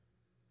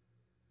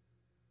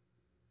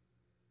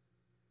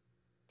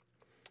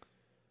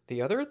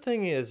 The other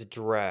thing is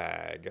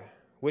drag,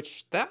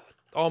 which that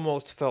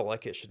almost felt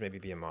like it should maybe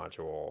be a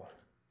module.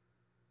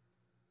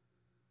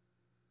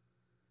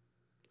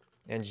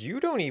 And you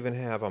don't even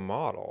have a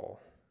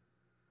model.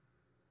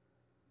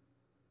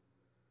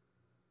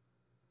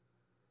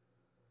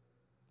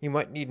 You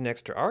might need an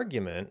extra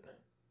argument,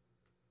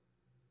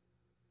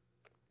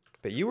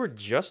 but you were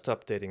just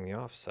updating the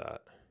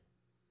offset.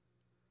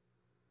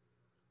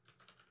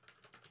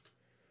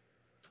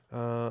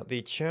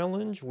 The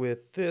challenge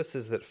with this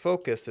is that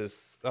focus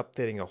is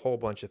updating a whole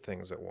bunch of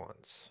things at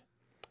once.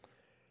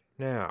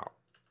 Now,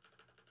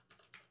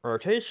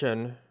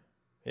 rotation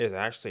is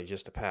actually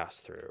just a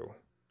pass-through.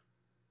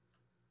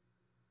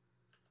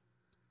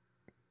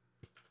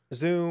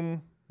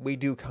 Zoom, we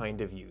do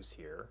kind of use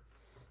here.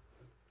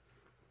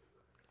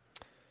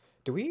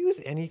 Do we use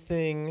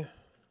anything?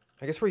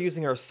 I guess we're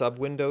using our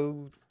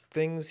sub-window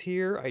things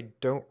here. I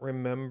don't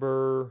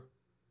remember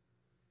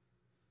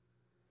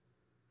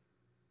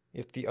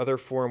if the other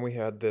form we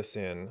had this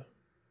in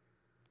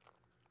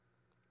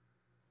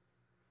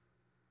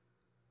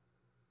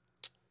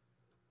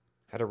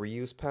had a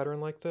reuse pattern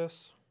like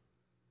this.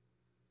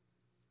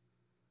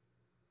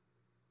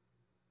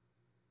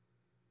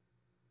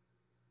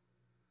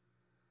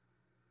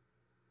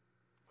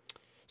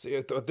 So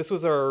yeah, this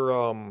was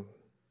our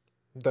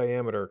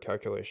diameter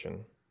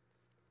calculation.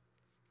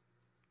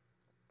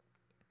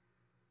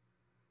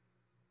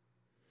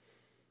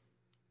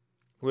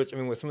 Which, I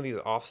mean, with some of these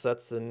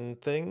offsets and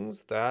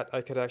things, that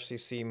I could actually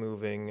see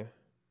moving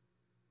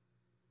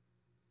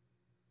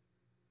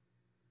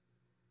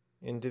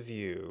into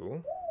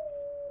view.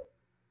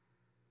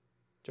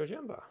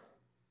 Jojemba.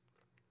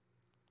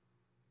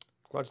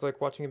 Glad you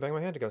like watching me bang my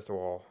hand against the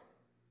wall.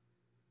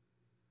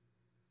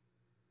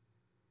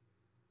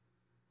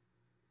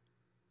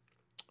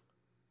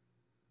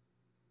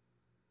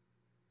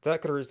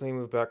 That could reasonably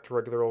move back to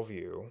regular old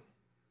view.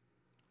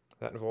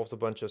 That involves a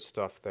bunch of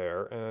stuff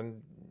there,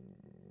 and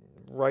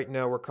right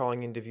now we're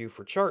calling into view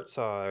for chart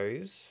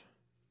size,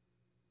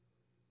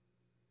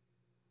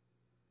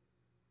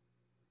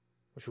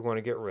 which we want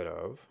to get rid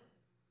of.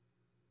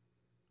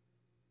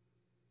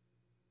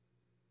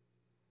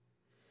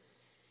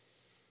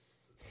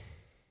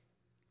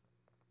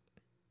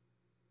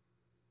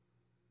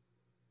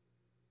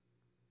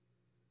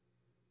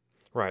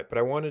 Right, but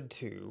I wanted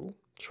to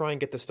try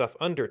and get the stuff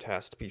under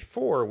test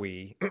before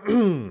we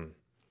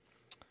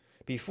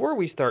before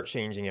we start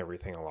changing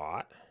everything a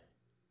lot.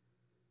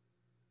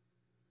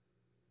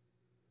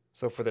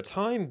 So for the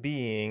time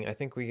being, I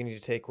think we need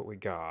to take what we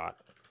got.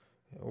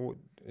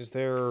 Is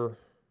there...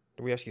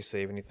 Do we actually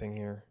save anything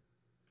here?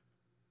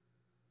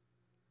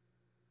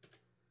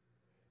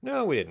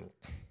 No, we didn't.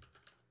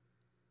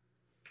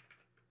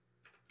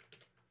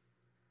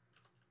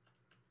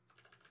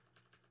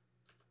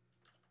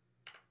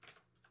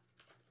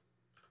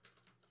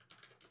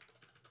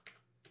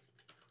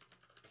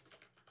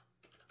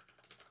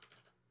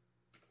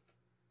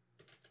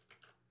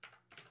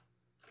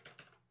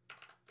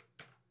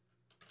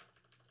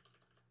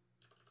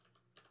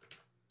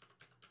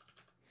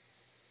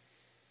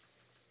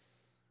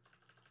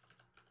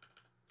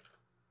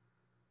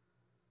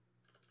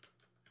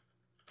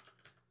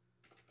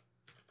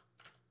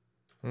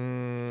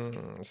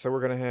 So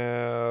we're going to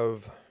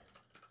have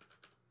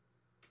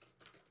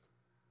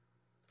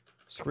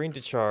screen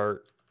to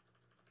chart,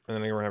 and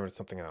then we're having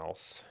something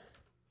else.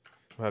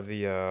 We'll have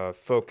the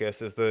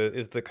focus is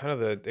the kind of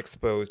the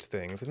exposed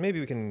things, and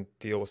maybe we can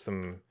deal with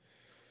some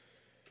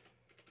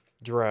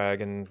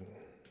drag and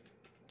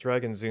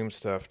zoom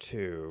stuff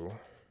too.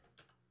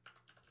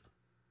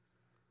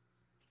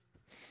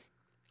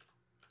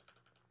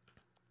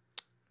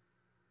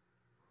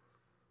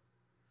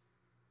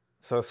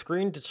 So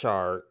screen to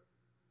chart,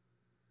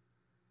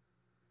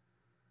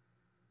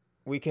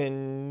 we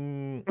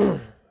can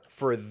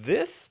for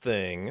this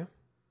thing.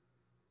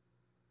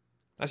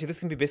 Actually,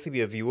 this can basically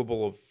be a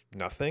viewable of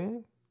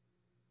nothing.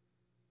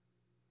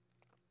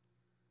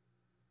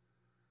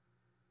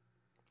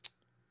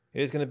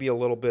 It is going to be a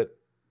little bit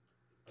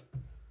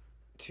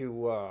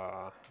too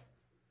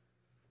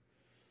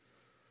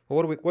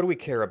Well, what do we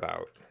care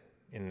about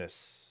in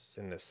this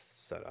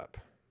setup?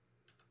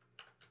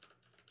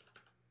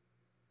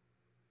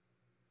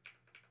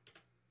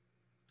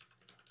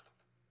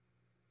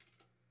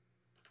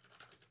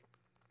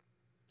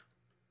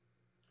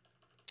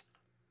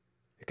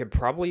 You could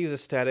probably use a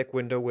static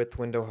window width,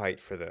 window height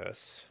for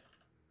this.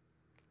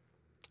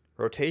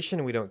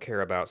 Rotation we don't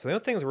care about. So the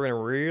only things we're going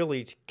to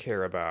really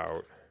care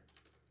about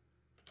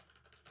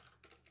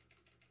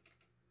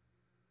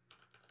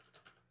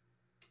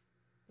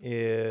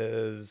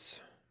is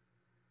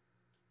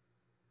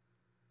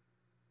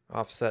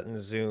offset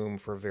and zoom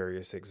for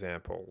various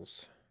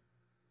examples.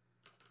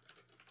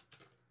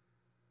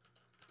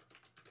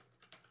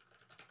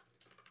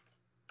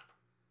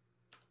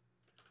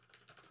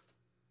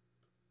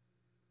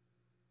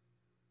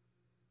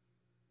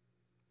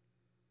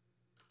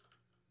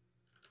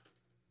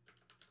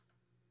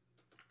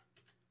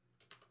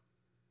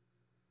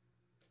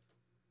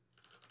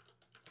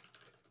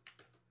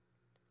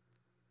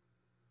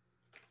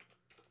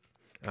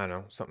 I don't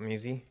know, something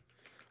easy.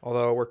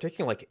 Although we're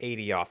taking like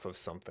 80 off of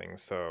something,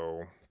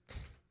 so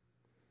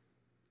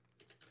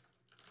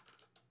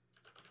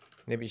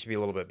maybe it should be a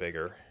little bit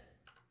bigger.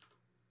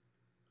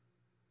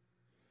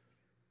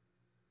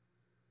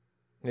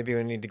 Maybe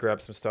we need to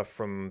grab some stuff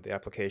from the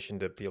application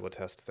to be able to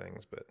test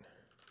things, but...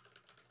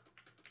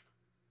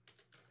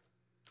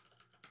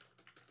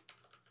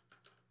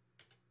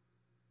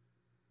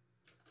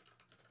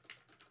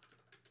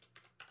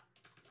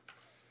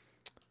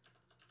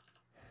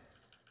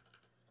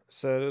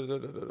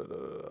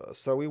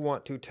 So we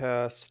want to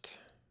test...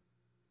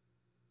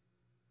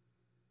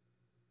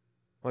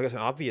 Well, I guess an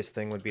obvious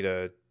thing would be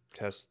to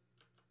test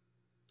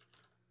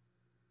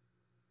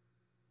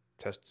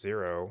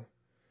 0.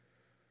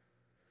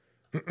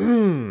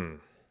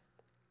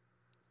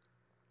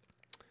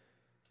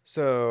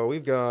 So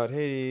we've got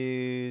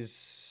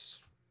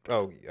Hades.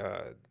 Oh,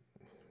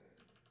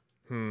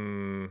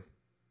 I'm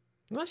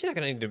actually not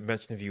going to need to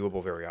mention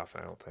viewable very often,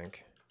 I don't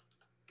think.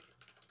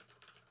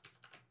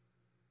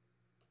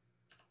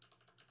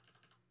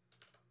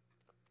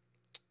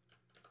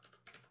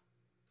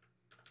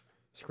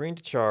 Screen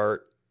to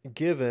chart,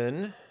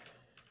 given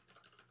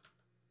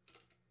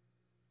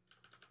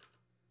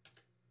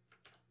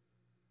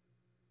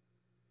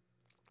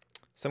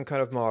some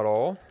kind of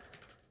model,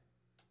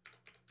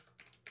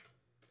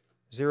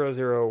 0,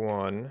 0,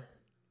 1.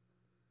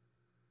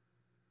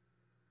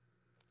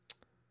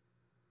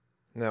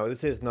 Now,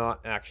 this is not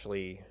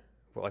actually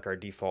what like our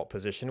default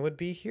position would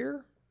be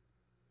here.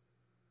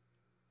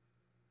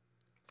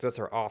 So that's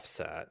our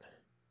offset.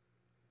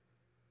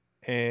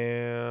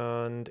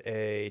 And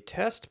a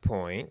test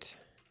point.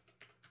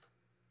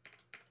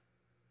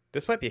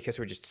 This might be a case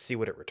where we just see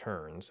what it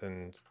returns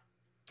and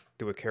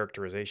do a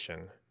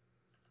characterization.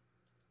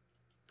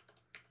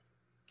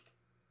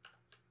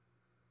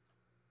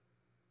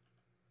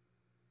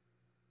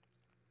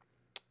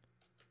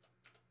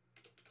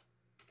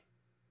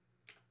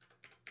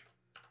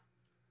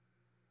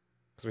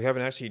 Because we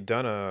haven't actually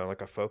done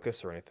a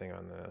focus or anything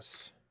on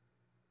this.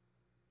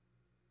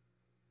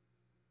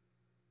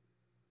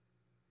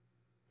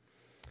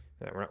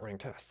 Yeah, we're not running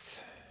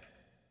tests.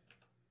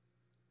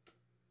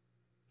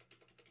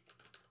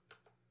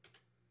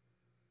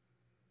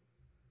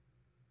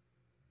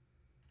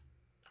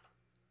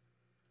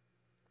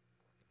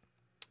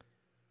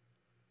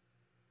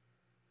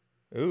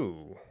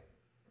 Ooh.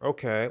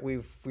 Okay,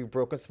 we've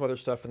broken some other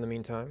stuff in the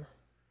meantime.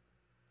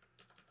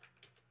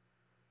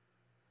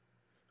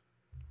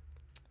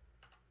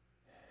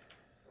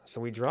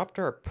 So we dropped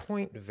our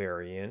point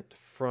variant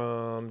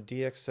from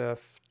DXF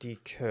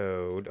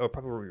decode. Oh,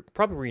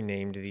 probably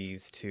renamed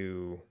these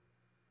to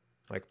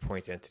like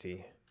point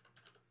entity.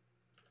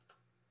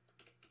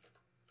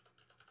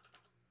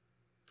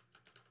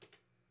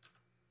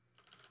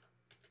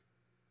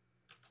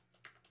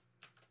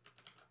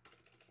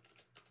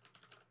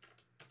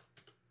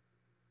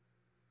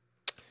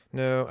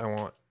 No, I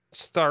want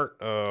start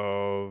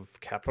of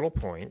capital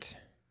point.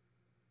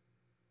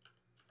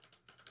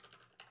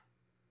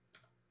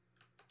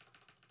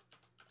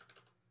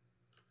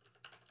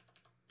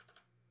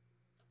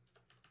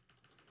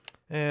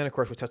 And of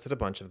course, we tested a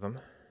bunch of them.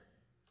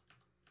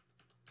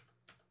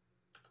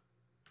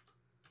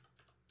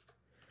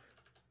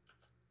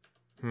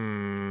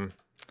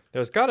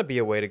 There's got to be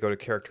a way to go to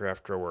character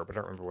after a word, but I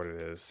don't remember what it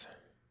is.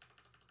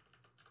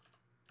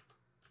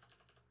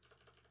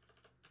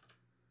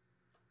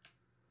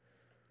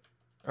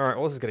 All right,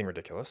 well, this is getting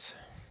ridiculous.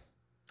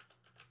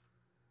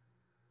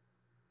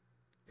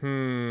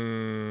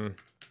 We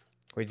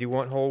do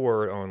want whole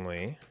word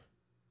only.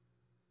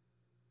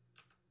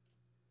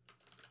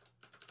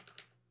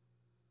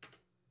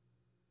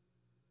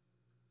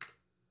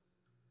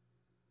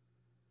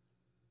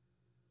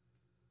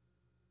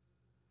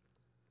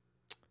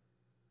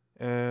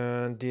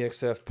 And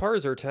DXF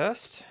parser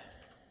test.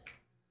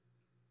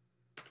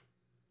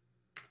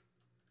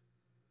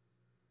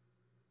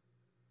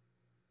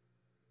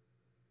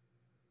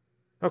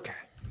 Okay.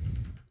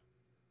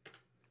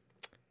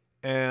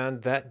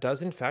 And that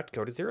does in fact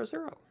go to 0,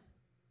 0.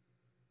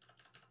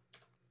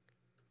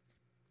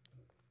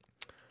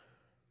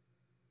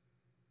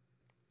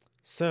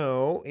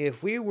 So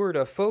if we were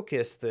to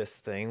focus this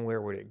thing, where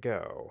would it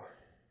go?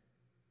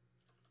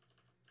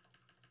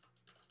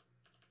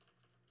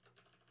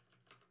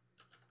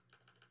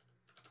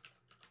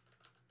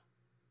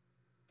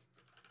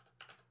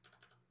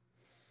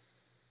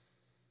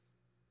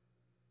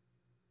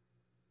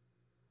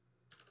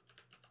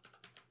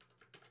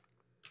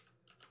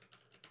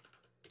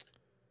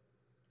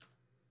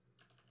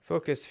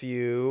 Focus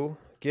view,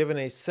 given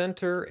a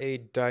center, a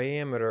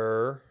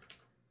diameter,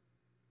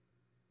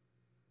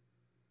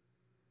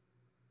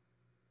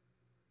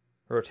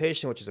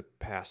 rotation, which is a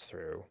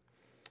pass-through.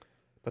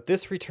 But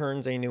this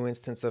returns a new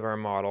instance of our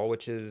model,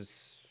 which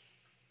is,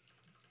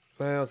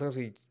 well, as long as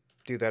we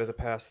do that as a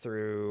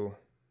pass-through,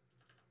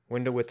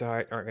 window width and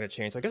height aren't going to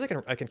change. So I guess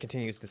I can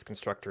continue using this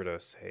constructor to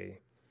say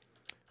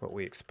what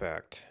we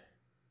expect.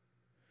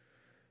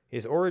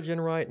 Is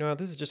origin right? No,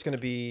 this is just going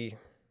to be,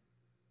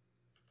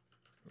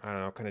 I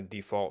don't know, kind of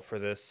default for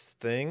this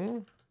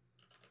thing.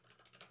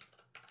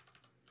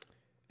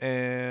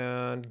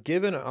 And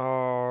given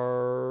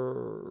the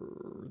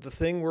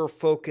thing we're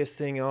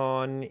focusing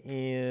on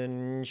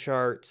in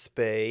chart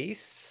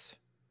space,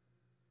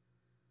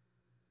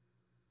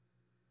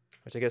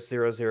 which I guess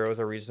 0, 0 is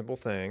a reasonable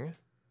thing.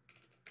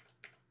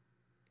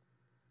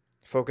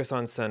 Focus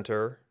on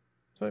center.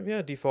 So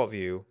yeah, default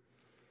view.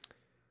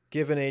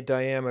 Given a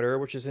diameter,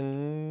 which is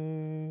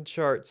in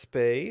chart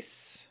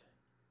space,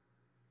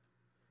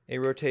 a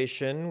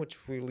rotation,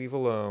 which we leave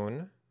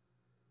alone.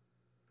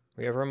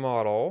 We have our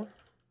model.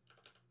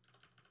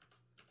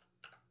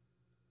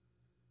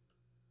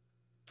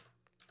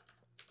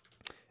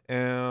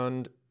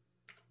 And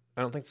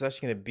I don't think it's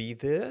actually going to be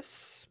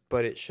this,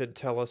 but it should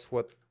tell us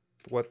what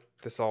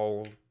this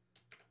all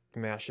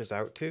mashes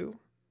out to.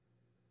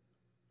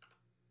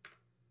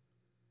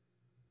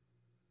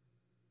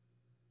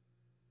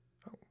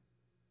 Oh.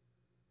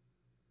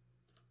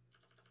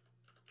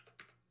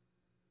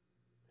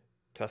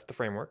 Test the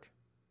framework.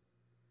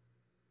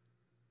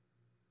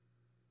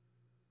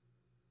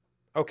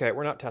 Okay,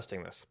 we're not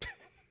testing this.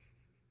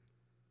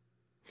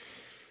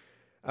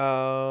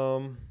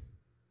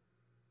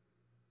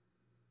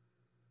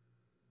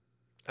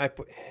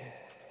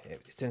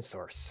 It's in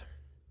source.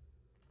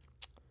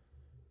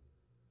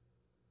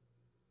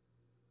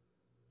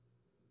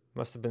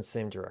 Must have been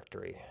same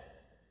directory.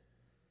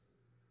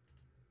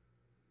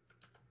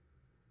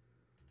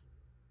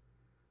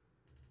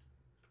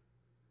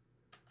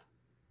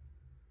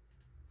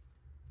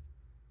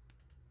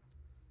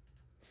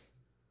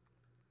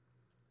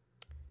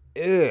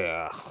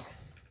 Ugh.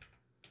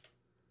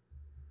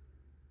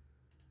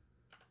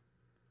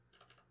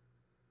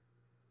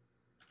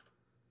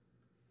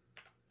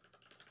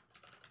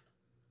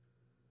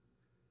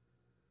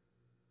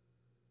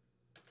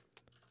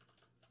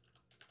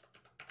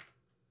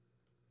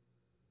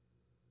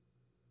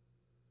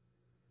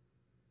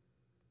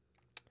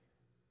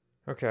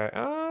 Okay,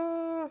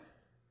 I'm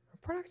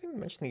probably not going to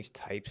mention these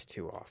types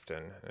too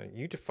often.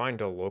 You defined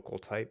a local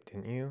type,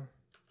 didn't you?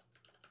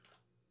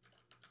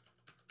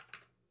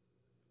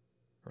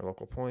 Or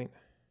local point?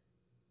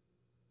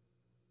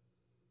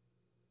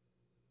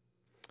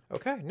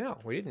 Okay, no,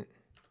 we didn't.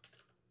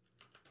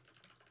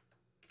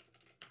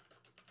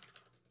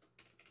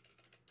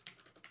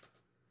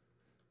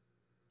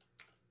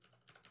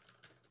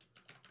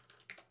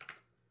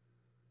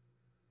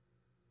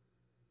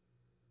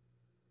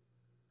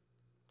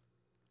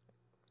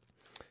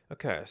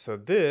 Okay, so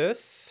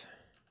this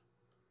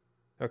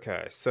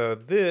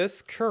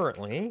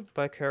currently,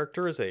 by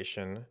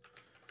characterization,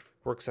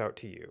 works out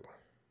to you.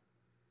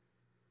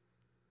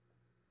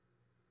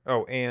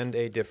 Oh, and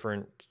a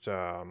different,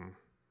 oh,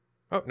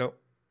 no.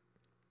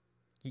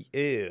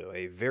 Ew,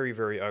 a very,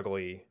 very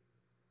ugly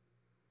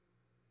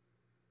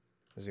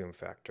zoom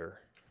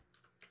factor.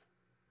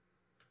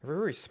 A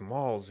very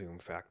small zoom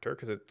factor,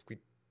 because we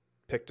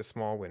picked a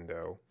small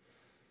window.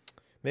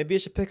 Maybe I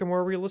should pick a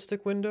more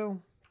realistic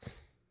window?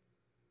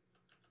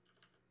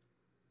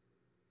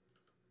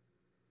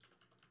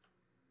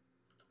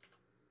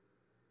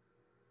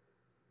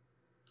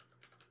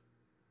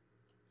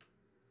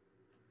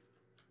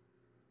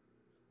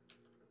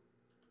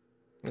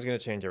 It's going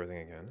to change everything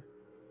again.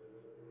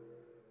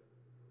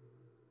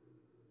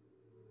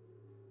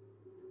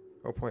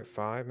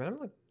 0.5, man, I'm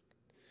like,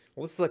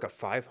 well, this is like a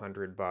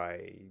 500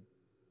 by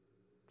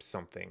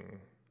something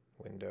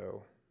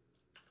window.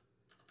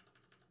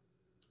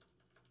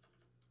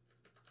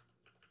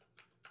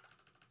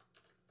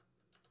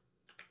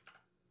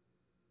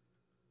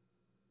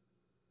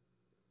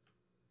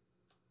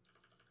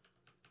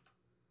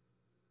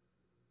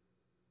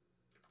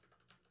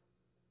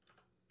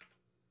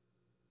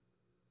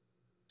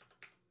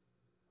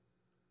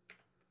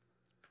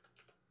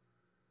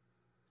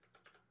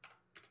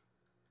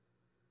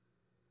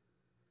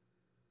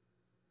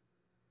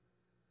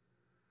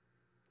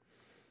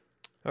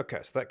 Okay,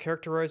 so that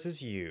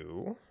characterizes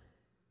you.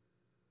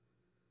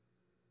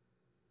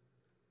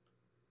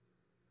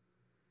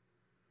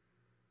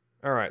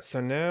 All right,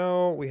 so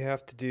now we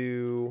have to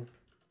do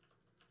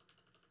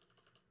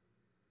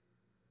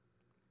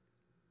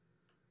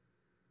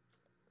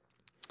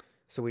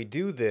So we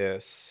do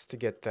this to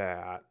get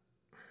that.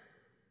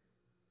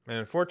 And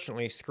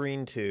unfortunately,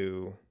 screen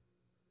 2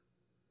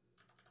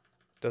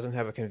 doesn't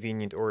have a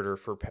convenient order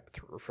for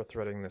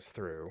threading this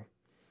through.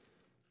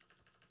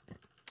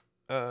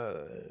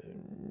 All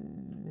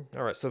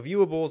right, so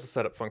viewable is the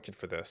setup function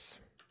for this.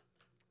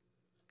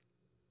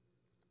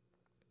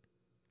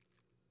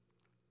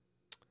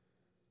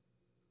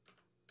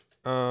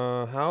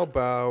 How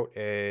about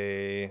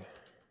a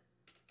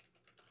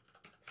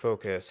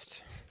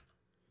focused,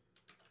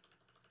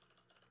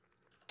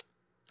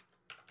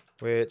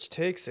 which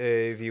takes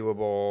a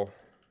viewable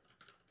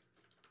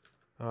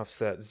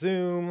offset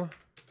zoom,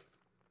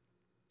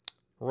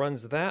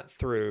 runs that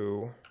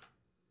through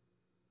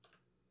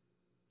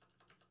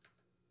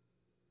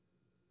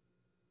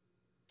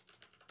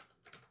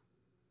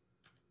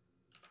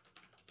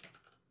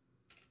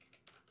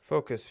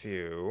focus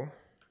view,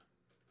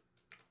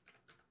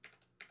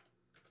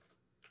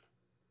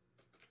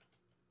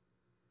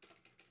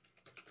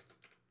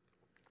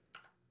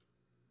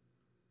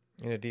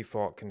 in a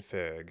default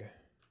config.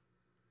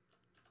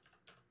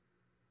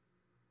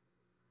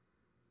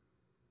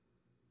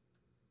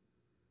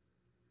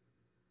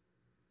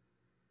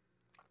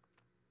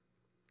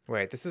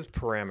 Wait, this is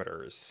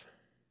parameters.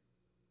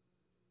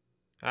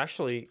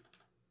 Actually,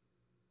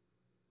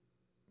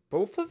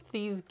 both of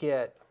these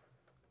get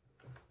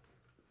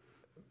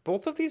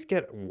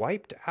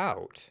wiped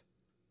out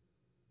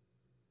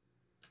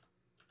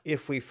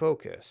if we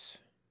focus.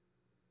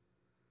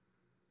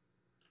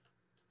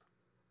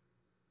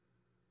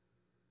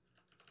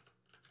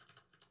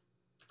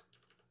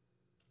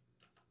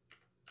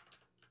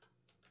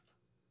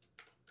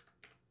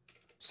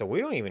 So we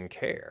don't even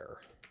care.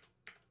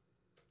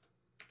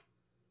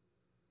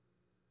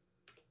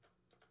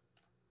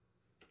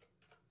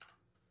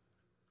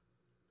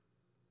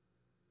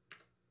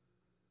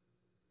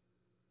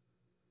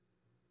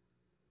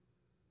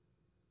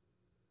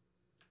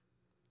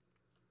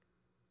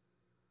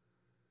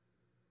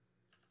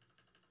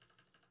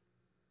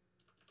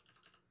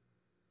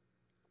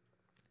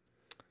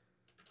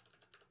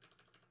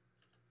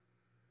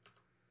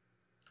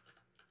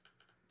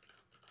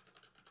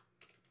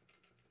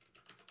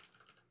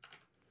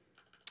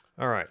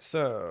 All right,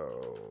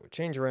 so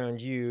change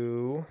around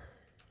you.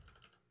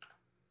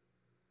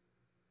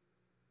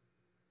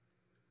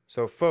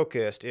 So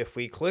focused, if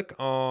we click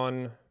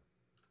on,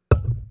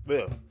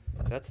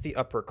 that's the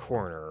upper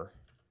corner.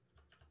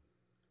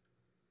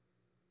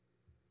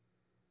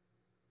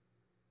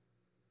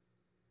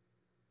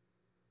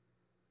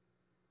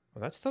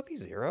 Will that still be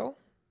 0?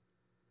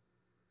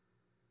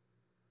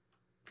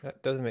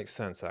 That doesn't make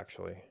sense,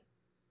 actually.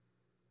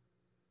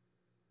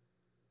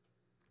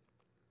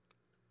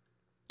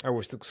 Oh,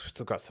 we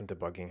still got some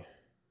debugging.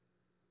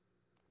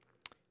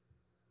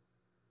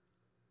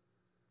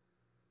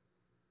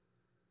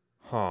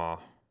 Huh.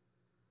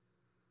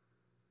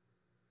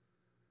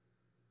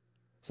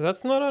 So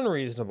that's not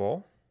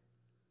unreasonable.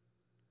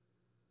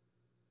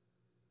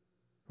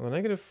 Well,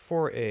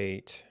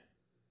 -4.8.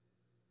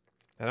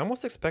 I'd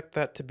almost expect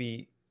that to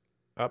be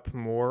up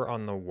more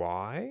on the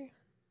Y.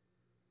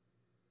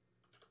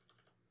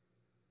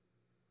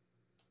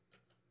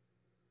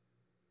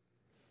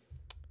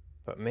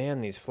 But man,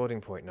 these floating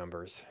point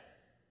numbers.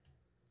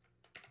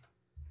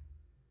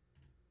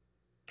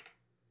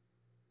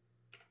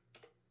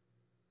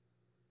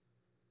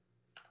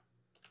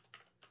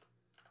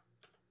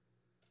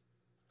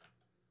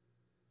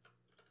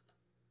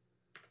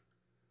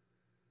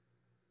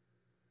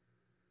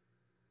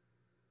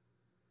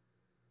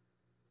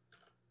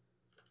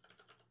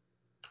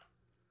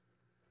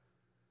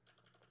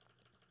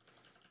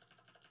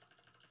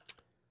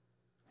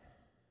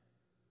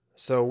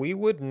 So we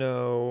would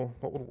know,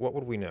 what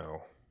would we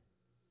know?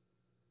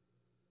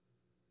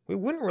 We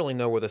wouldn't really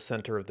know where the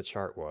center of the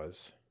chart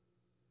was.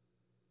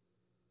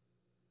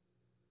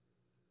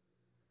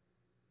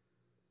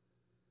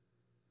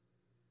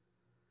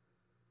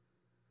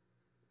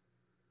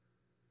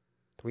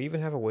 Do we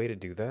even have a way to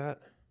do that?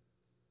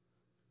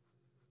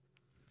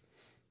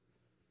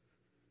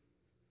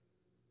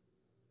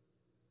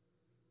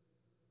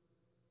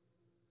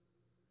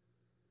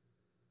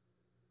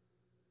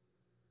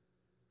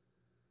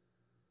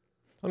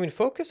 I mean,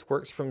 focus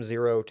works from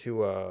 0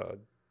 to a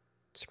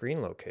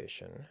screen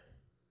location.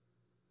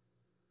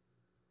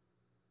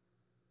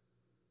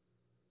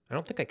 I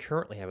don't think I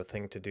currently have a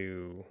thing to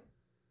do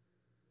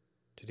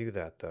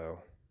that,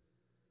 though.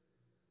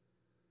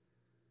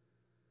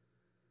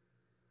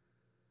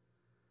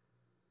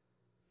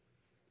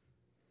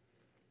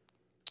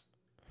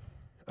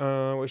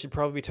 We should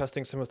probably be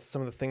testing some of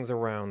the things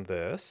around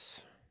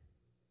this.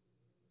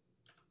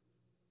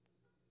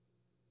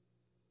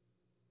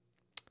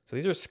 So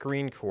these are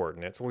screen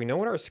coordinates. Well, we know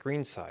what our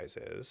screen size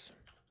is.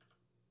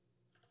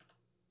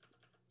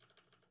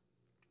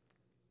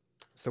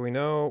 So we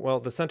know, well,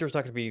 the center's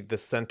not going to be the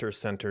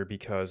center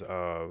because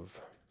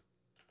of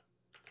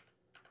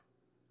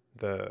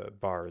the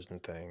bars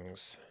and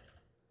things.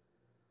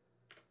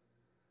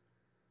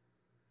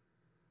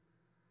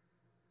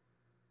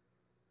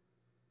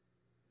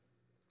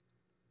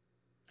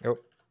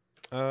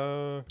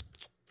 Oh.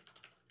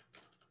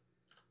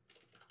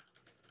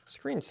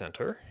 Screen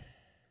center.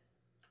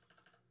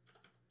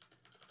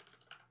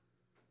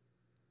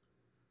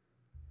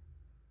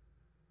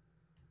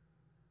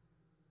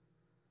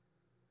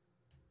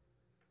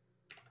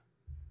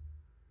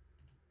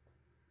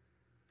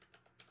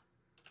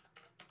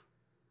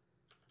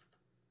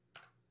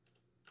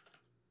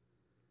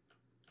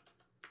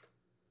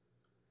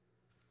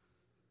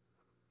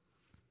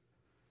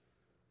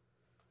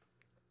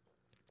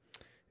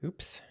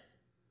 Oops.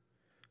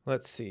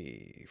 Let's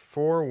see.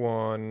 4,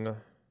 1,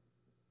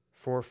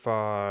 4,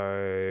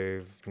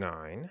 5,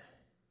 9.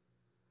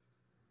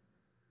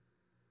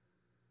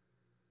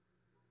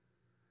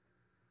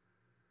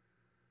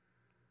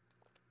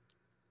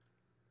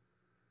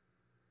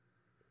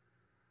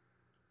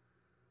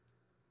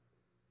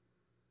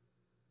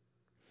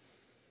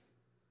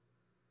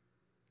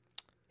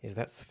 Is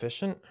that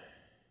sufficient?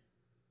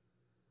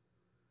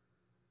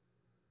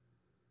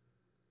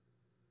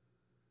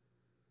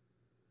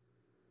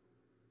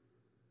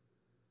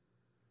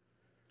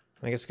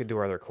 I guess we could do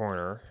our other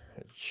corner.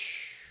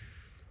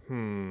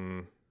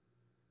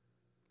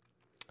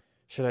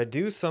 Should I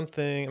do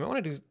something? I might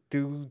want to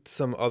do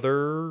some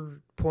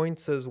other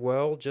points as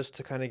well, just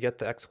to kind of get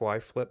the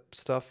XY flip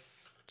stuff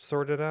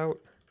sorted out.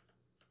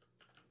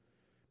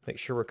 Make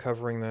sure we're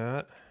covering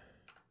that.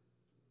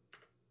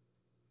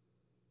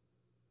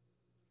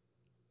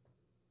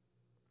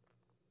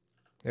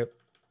 Yep.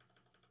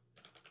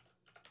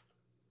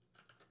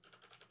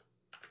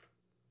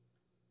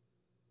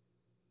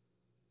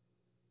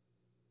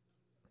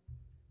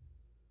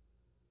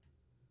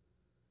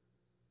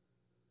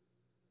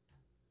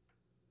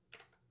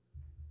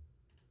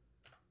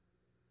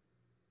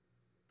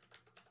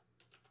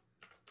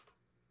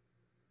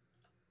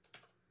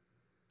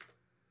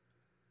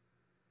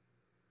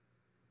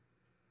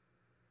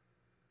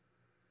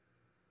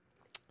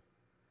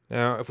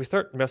 Now, if we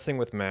start messing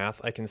with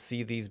math, I can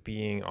see these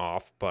being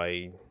off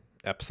by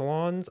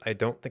epsilons. I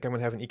don't think I'm going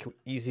to have an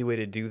easy way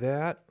to do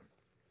that.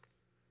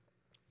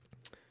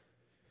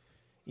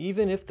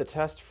 Even if the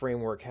test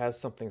framework has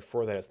something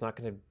for that, it's not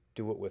going to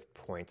do it with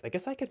points. I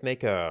guess I could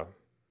make a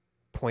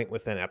point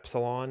within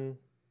epsilon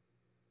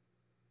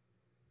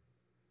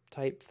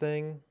type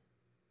thing.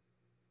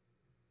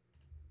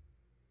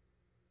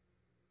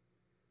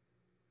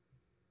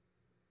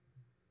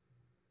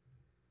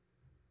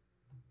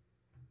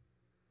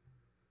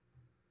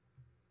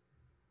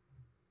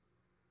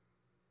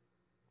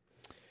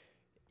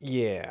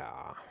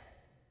 Yeah.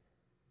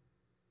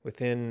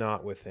 Within,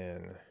 not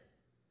within.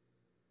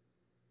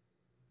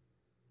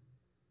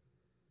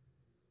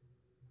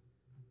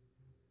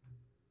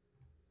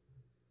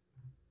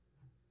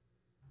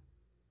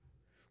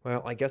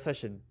 Well, I guess I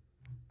should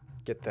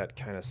get that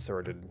kind of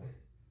sorted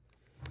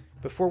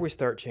before we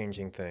start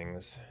changing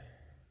things.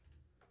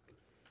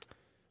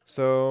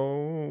 So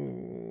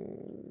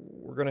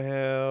we're going to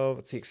have,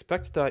 let's see,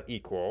 expect dot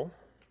equal.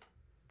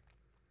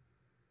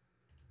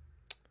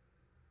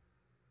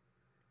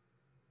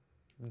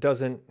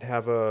 Doesn't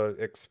have a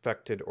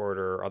expected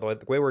order, although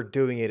the way we're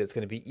doing it, it's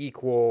going to be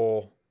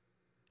equal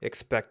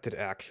expected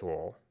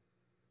actual.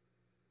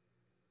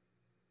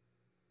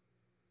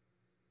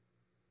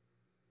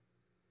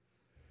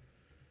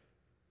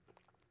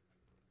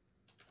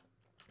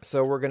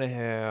 So we're going to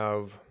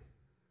have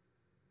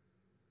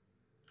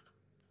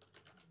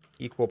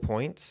equal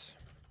points.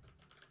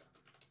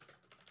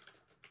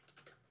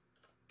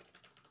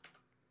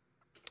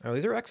 Oh,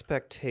 these are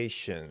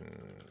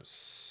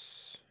expectations.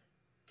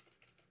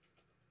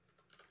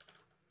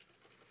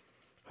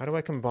 How do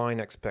I combine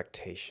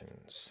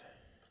expectations?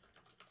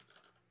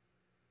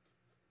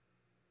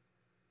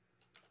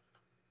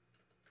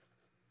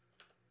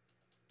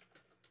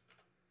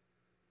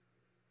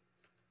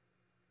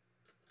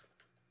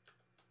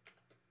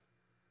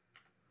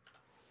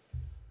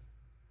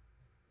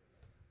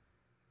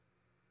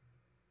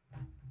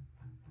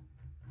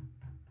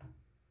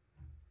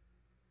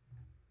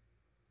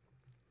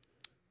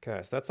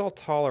 Okay, so that's all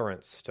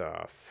tolerance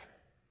stuff.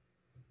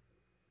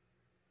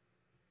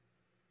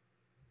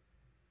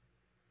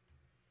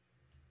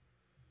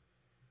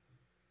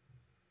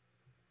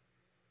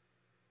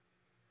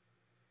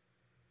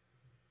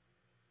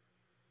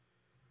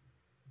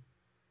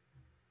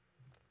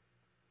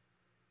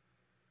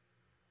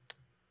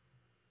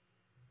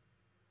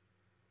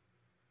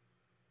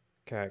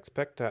 Okay,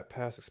 expect dot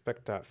pass,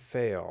 expect dot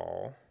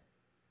fail.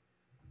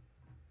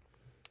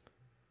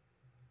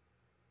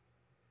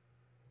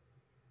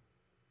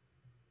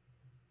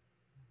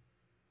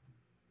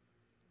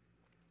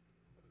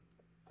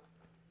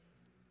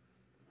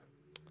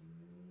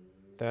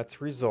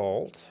 That's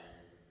result.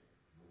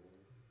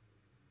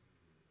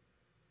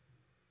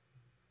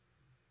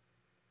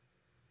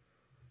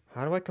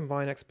 How do I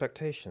combine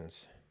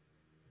expectations?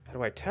 How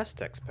do I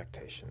test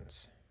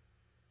expectations?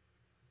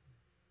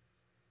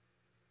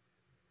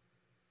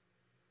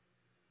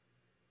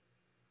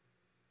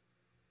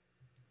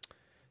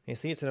 You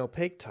see, it's an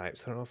opaque type,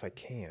 so I don't know if I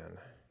can.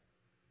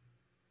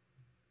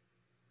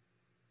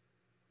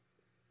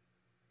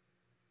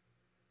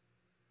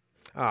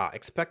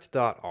 Expect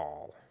dot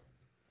all.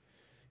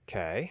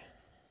 Okay.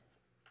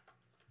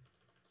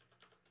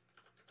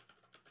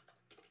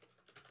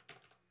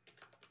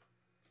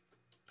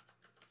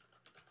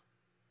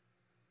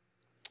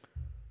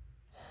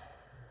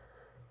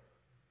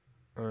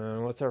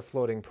 What's our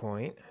floating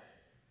point?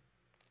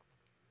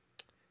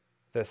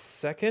 The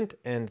second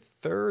and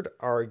third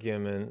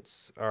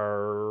arguments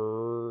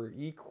are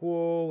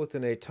equal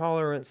within a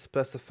tolerance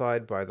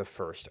specified by the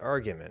first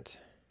argument.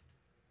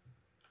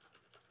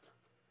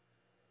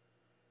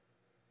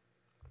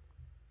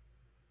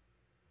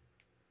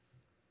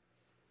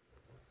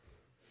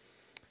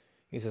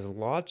 Uses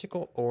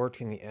logical or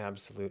between the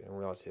absolute and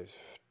relative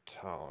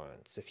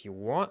tolerance. If you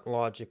want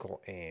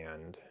logical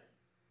and...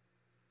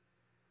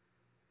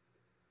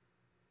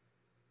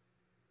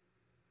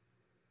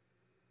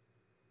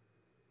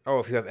 Oh,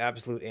 if you have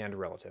absolute and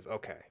relative.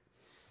 Okay.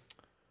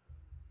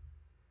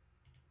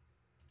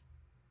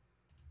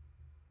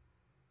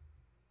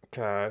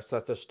 Okay, so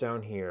that's just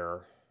down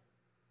here.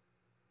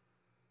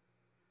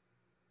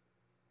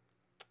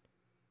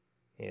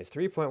 Is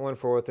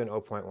 3.14 within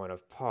 0.1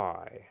 of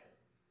pi.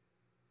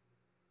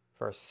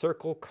 For a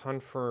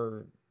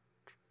circumference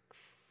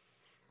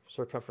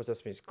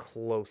estimate is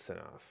close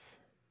enough.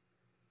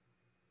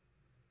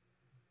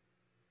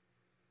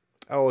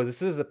 Oh,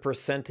 this is the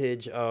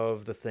percentage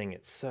of the thing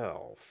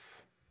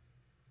itself.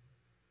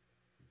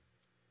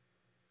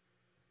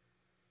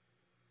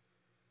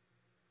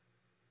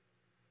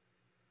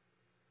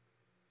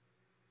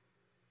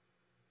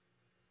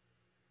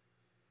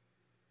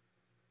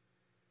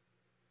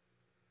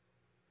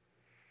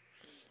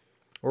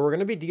 Well, we're going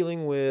to be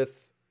dealing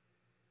with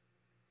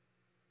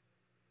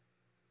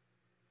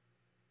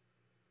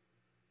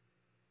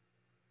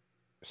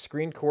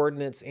screen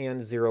coordinates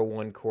and 0,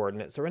 1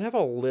 coordinates. So we're going to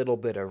have a little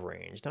bit of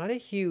range. Not a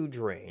huge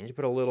range,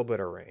 but a little bit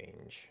of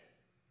range.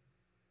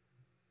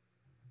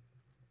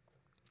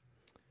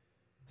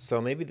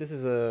 So maybe this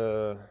is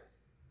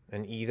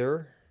an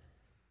either.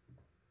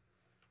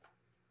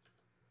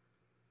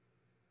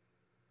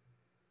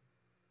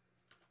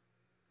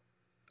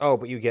 Oh,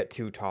 but you get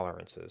 2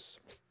 tolerances.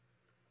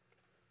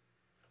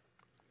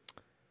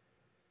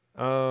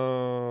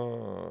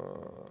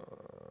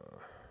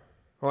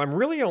 Well, I'm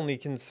really only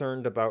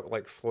concerned about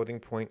like floating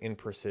point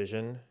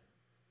imprecision.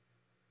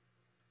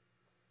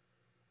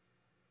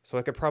 So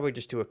I could probably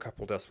just do a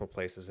couple decimal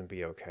places and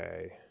be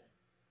okay.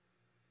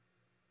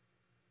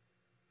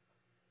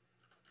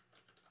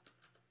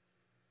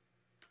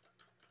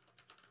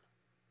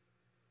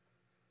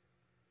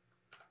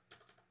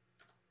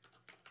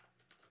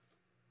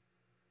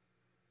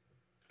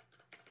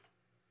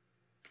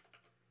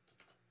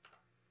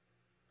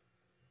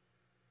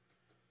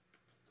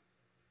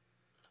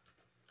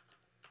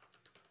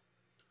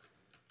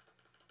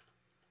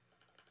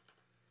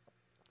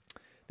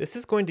 This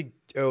is going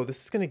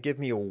to give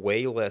me a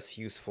way less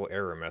useful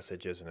error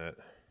message, isn't it?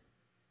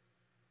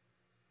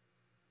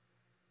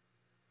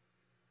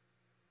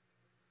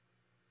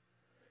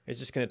 It's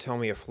just going to tell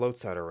me it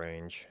floats out of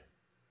range.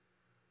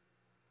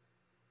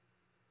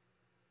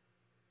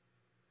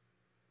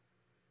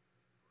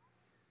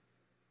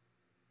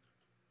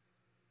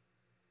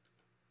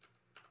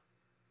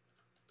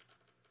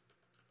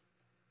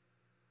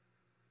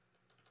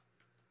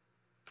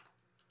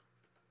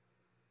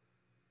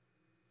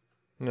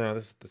 No,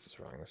 this is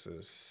wrong. This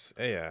is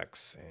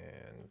AX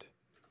and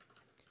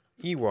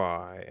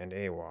EY and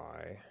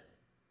AY.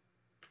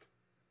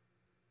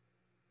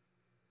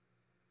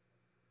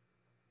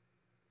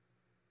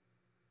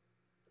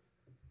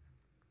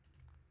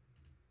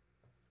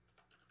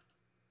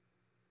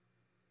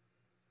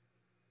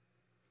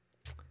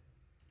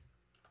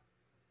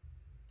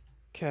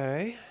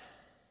 Okay.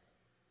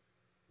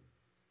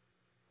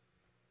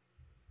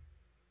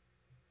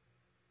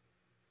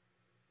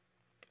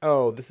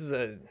 Oh, this is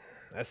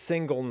a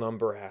single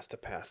number has to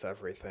pass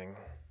everything.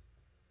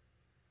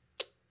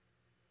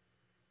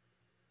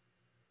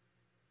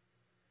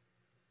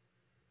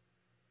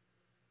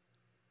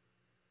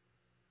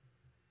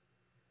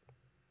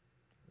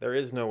 There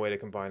is no way to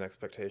combine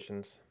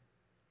expectations.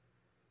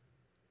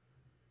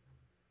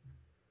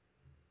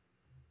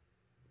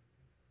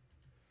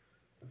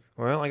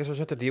 Well, I guess we're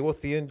just have to deal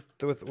with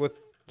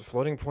the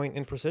floating point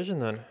imprecision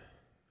then.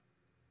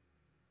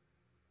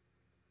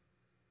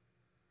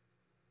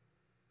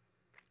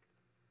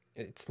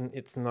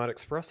 It's not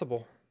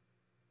expressible.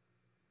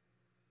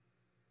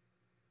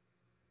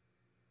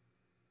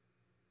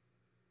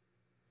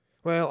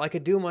 Well, I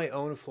could do my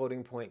own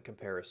floating point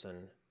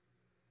comparison.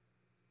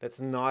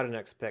 That's not an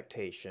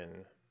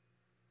expectation.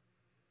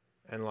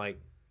 And like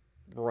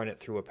run it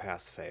through a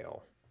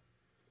pass-fail.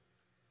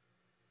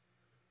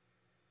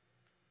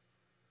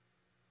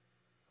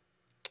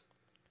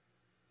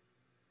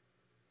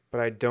 But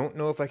I don't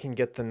know if I can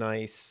get the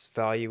nice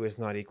value is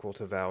not equal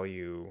to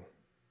value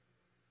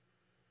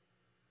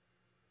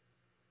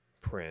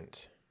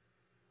print.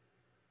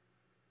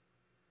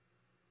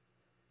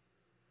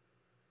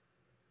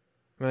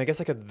 I mean, I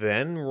guess I could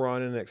then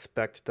run an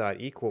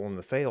expect.equal in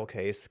the fail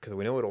case, because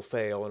we know it'll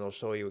fail, and it'll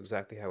show you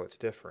exactly how it's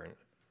different.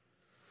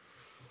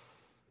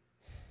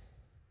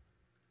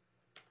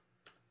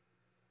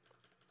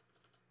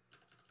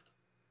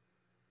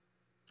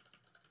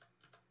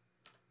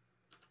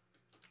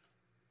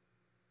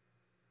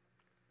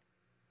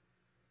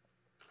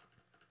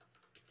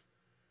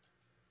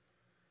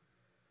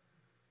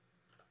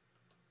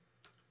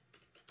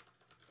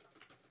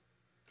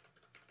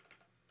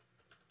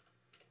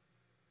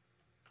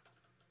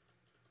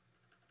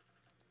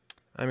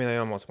 I mean, I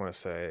almost want to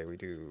say we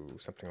do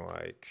something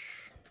like,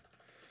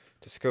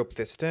 to scope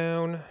this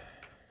down,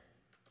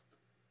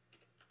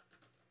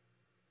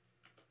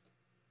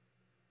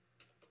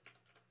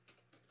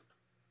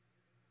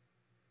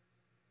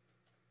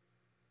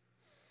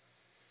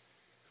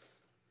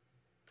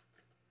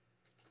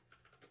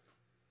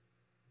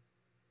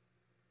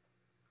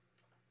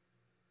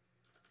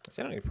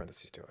 see, I don't need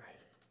parentheses, do I?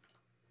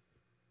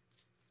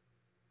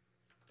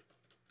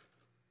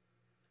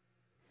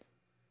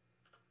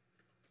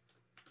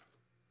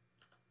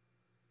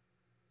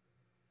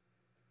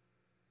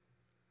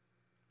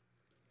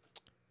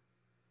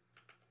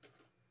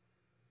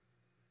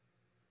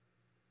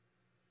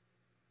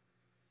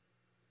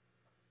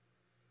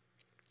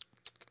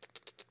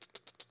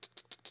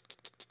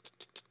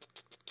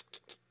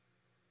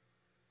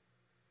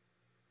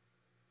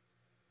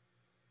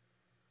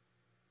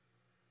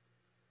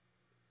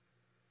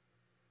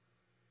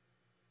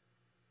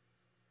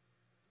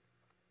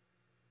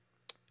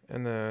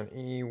 And then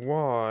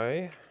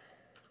EY,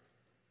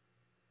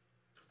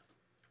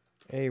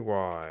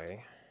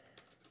 AY.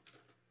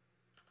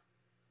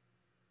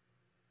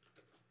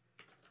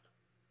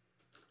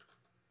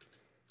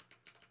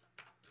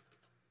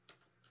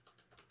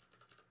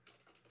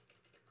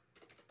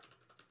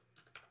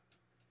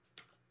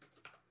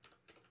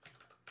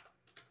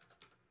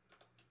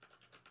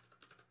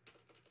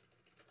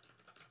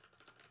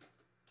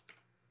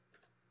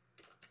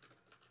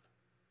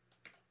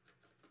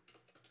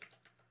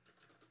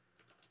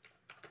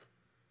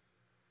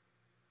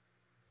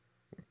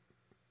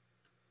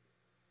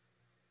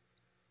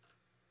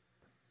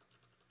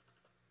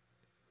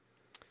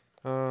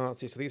 Let's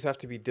see, so these have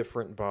to be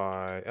different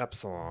by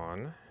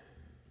epsilon.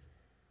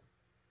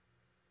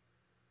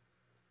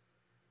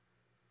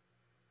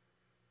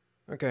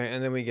 Okay,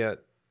 and then we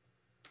get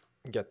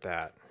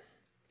that.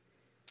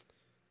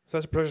 So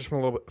that's pressure from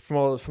a little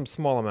bit from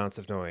small amounts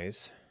of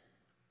noise.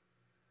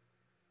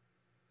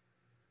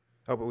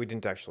 Oh, but we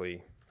didn't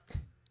actually.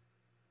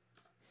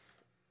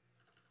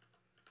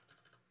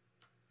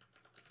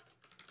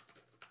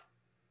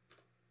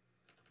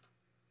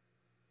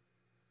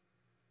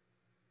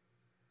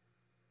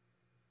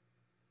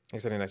 I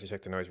guess I didn't actually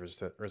check the noise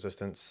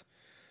resistance.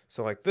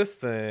 So like this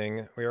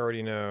thing, we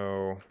already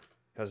know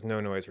has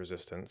no noise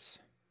resistance.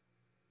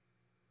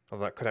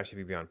 Although that could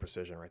actually be beyond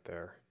precision right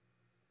there.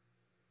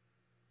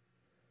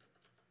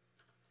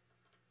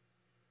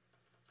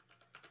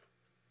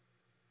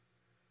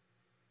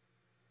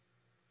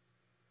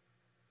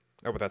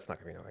 Oh, but that's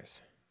not going to be noise.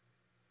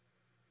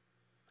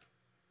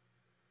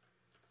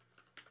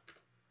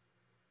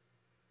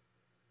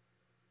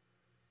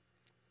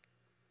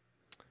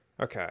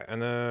 Okay,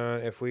 and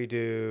then if we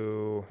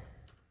do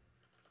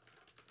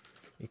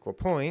equal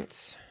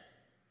points,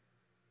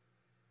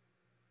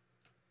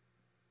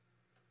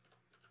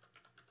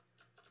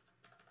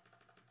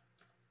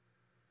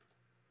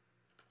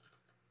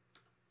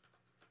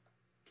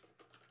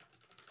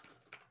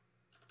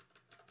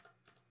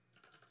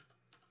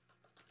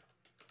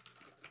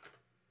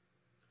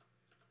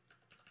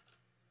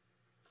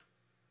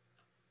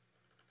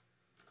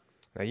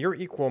 now you're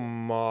equal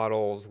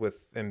models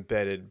with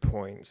embedded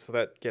points, so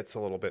that gets a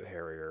little bit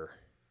hairier.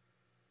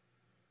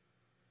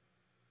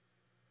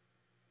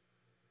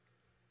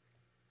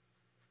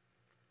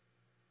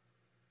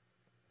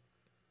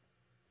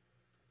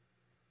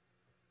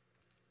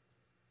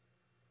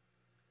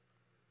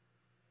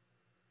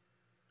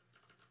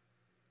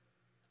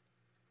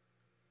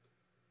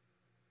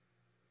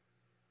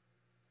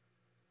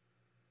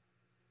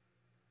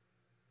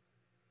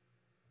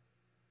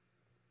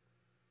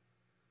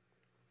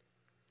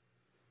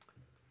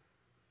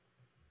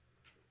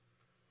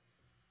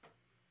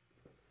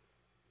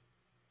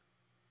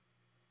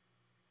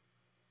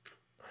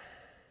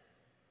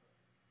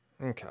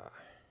 Okay.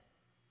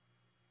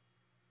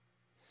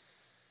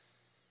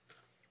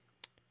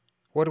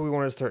 What do we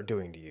want to start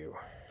doing to you?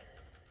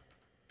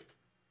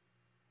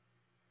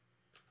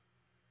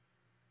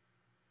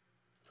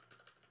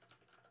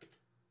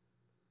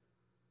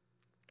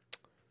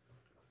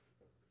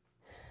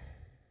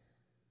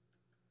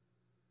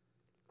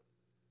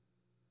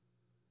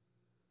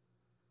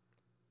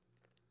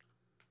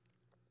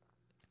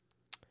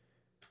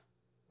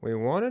 We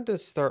wanted to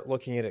start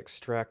looking at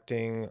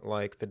extracting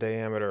like the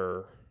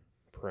diameter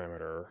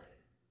parameter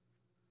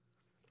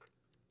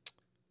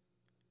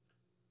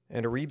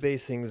and a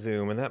rebasing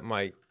zoom, and that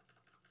might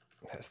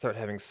start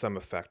having some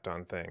effect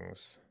on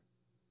things.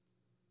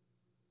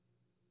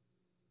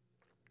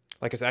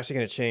 Like it's actually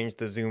going to change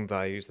the zoom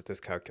values that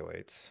this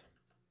calculates,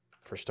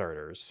 for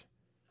starters.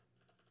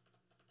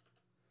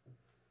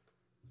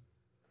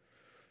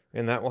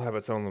 And that will have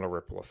its own little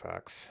ripple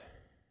effects.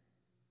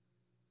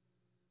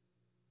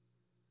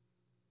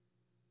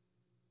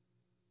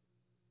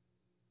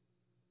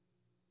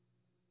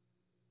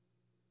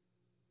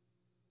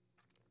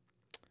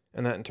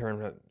 And that in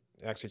turn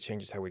actually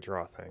changes how we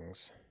draw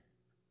things.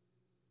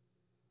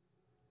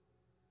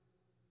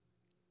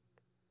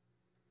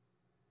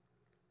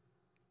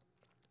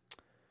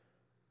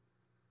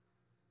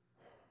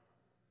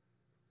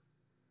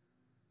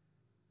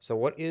 So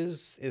what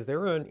is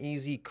there an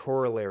easy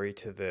corollary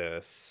to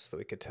this that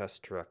we could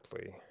test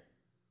directly?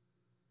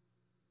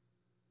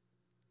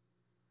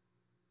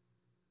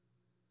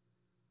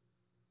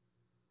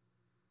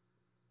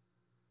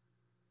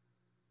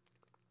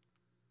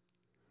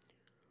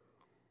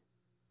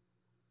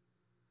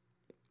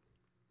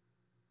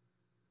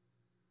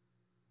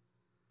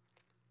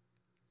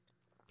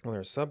 Well,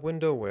 there's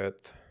sub-window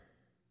width.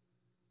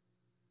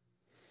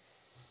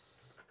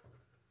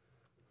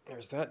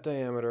 There's that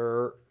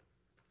diameter.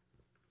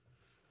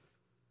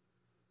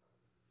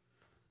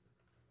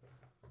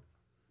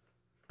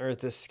 There's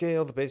the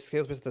scale, the base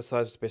scale is based on the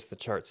size, it's based on the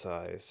chart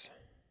size.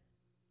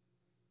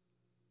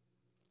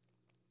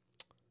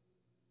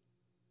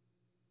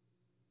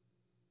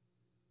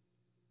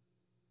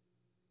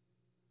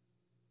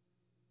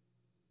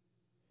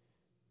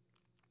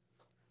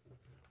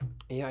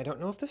 Yeah, I don't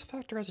know if this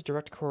factor has a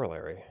direct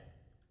corollary.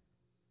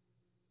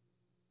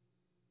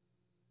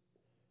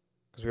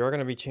 Because we are going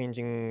to be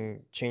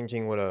changing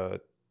what a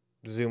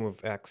zoom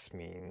of x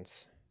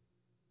means.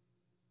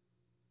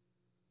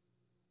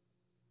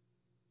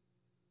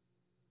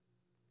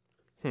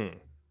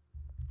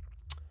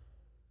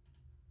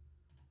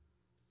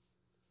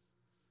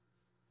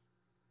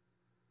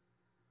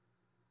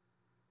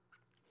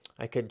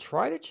 I could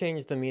try to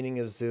change the meaning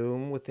of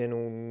zoom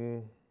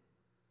within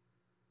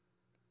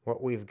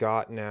what we've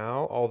got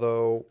now,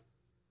 although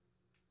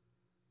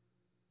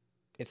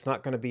it's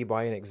not going to be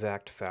by an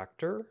exact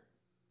factor.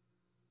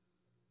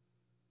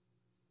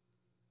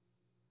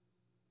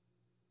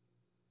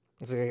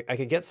 So I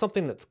could get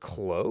something that's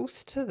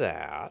close to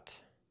that,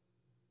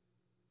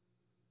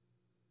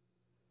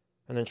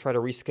 and then try to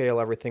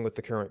rescale everything with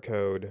the current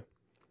code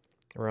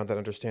around that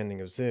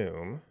understanding of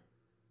zoom.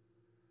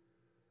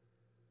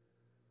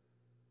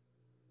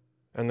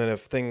 And then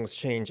if things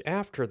change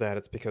after that,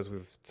 it's because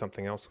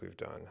something else we've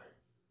done.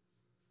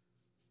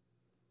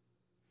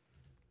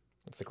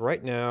 It's like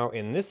right now,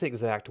 in this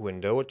exact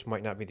window, which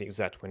might not be the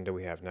exact window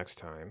we have next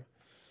time.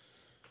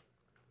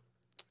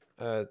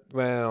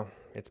 Well,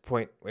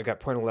 we got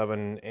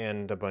 0.11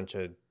 and a bunch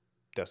of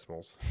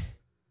decimals.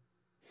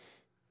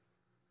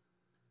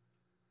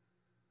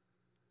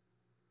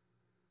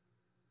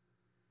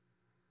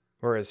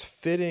 Whereas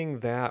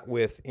fitting that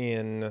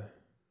within...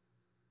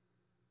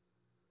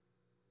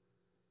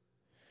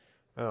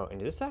 Oh,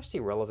 and is this actually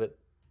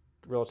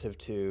relative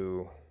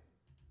to...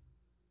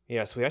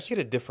 Yes, we actually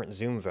get a different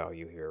zoom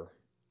value here.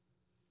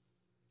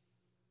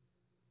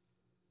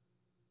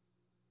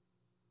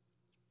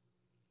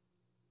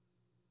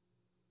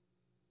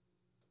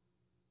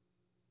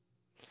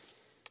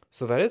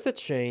 So that is a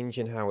change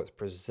in how it's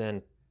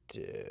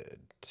presented.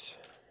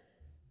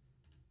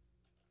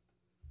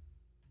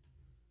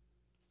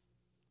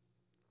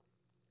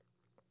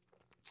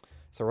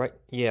 So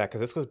yeah, because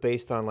this was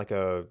based on like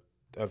a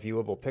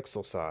viewable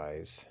pixel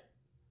size.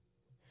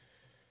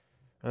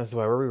 And that's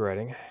why we're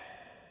rewriting.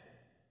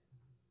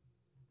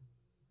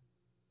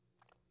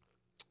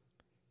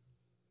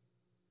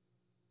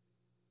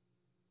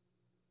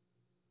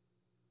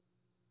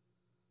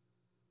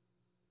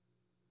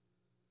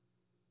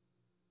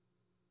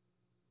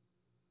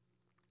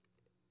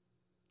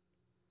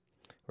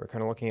 We're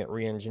kind of looking at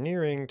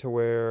re-engineering to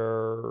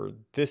where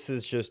this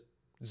is just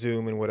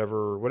zoom in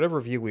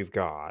whatever view we've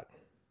got.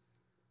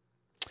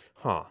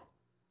 Huh.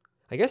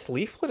 I guess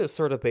leaflet is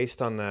sort of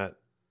based on that.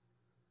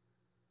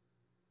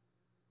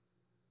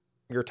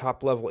 Your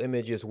top level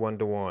image is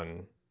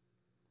 1:1.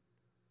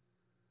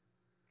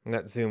 And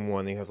that zoom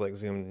 1, you have like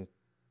zoom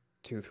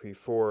 2, 3,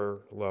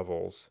 4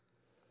 levels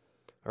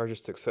are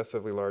just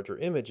successively larger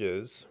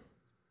images.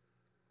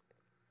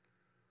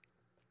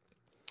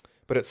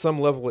 But at some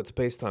level, it's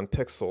based on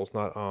pixels,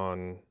 not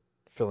on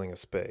filling a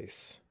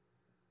space.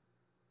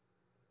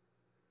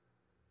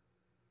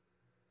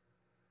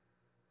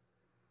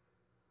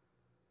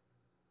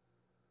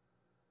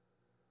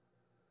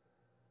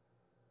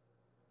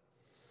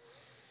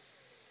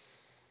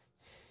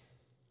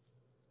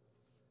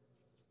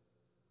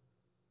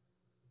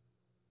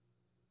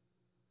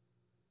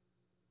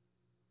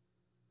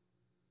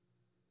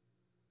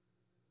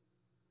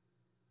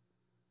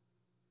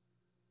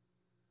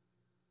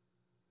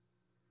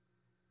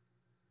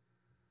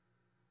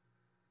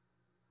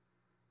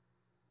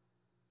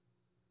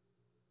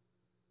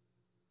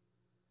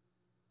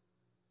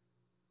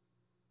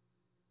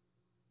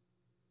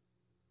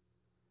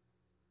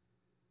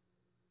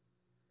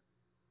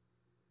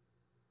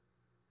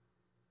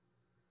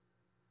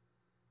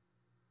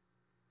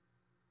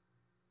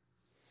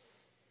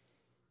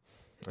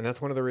 And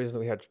that's one of the reasons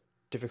we had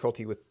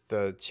difficulty with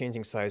the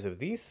changing size of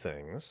these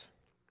things.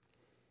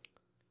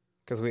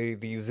 Because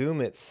the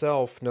zoom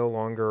itself no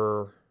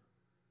longer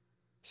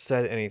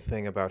said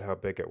anything about how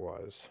big it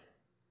was.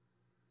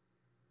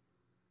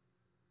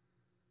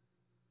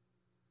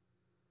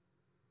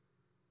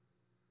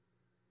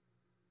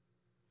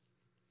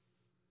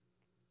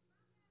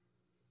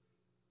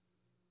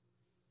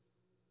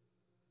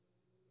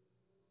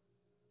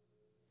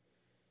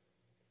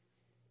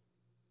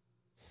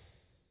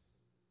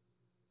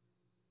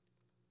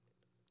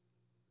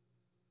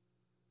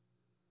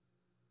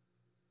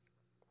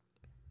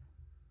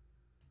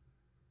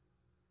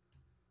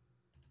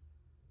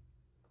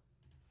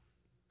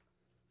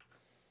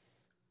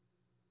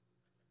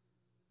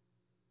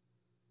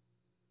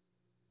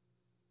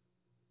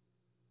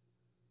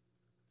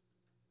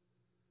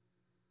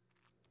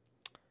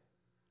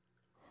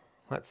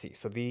 Let's see.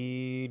 So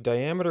the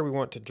diameter we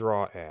want to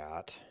draw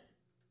at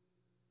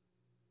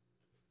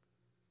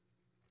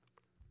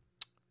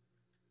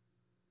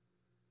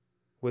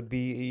would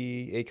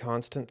be a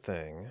constant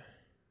thing,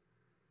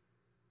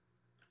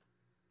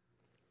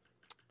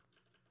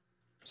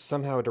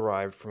 somehow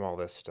derived from all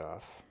this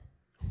stuff.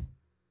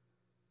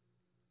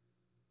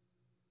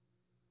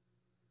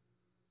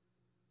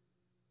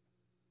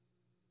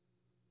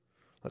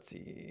 Let's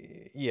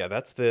see. Yeah,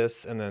 that's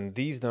this. And then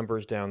these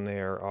numbers down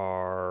there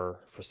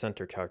are for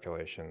center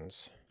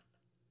calculations.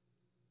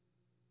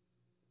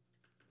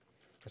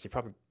 So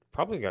you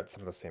probably got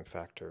some of the same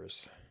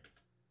factors.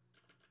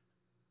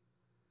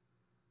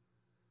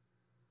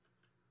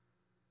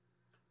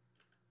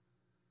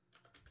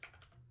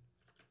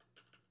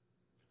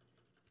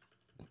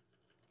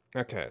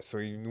 Okay, so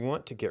you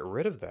want to get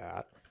rid of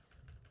that.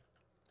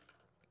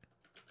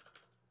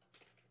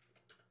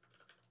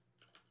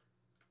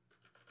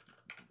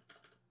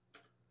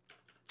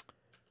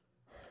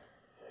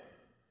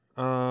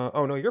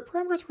 Oh no, your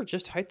parameters were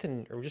just height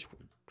and, or just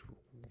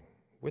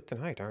width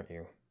and height, aren't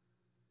you?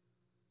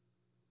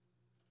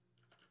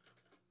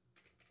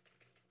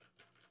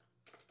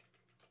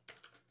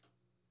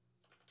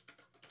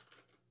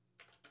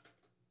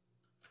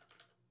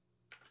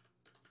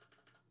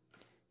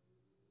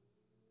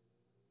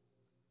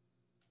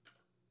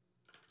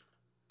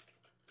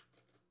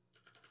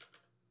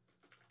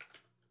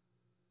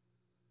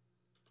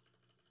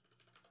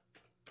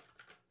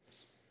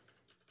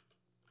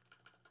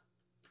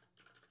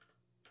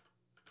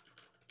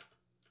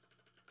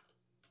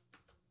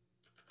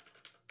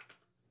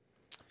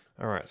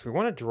 All right, so we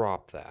want to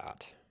drop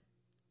that.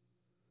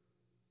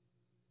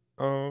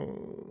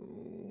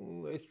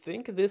 I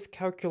think this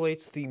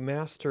calculates the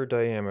master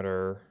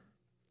diameter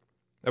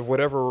of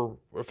whatever,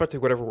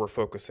 effectively whatever we're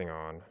focusing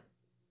on.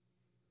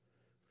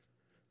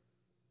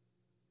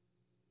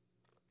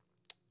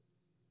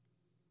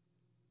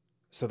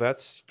 So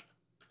that's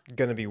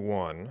going to be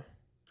 1.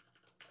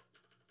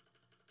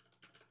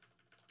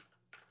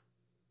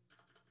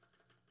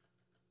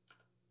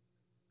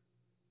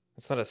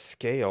 It's not a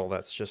scale,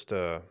 that's just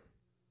an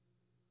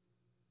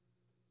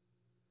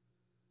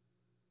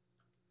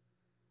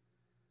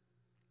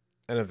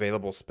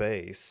available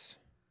space.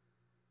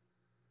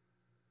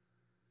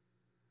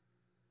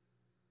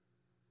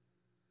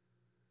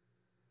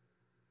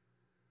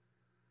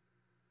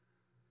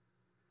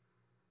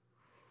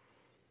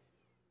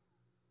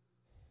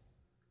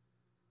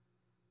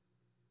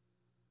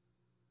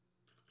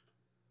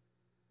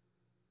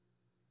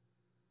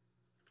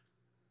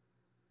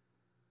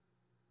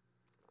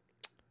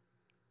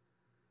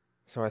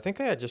 So I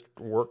think I had just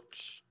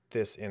worked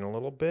this in a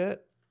little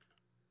bit.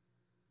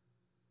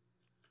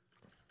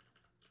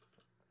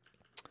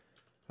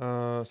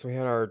 So we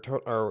had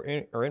our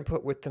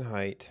input width and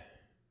height,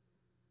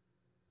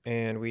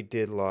 and we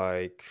did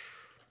like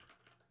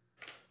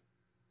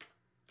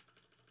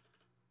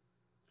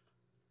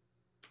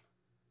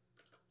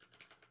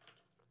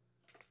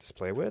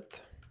display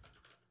width.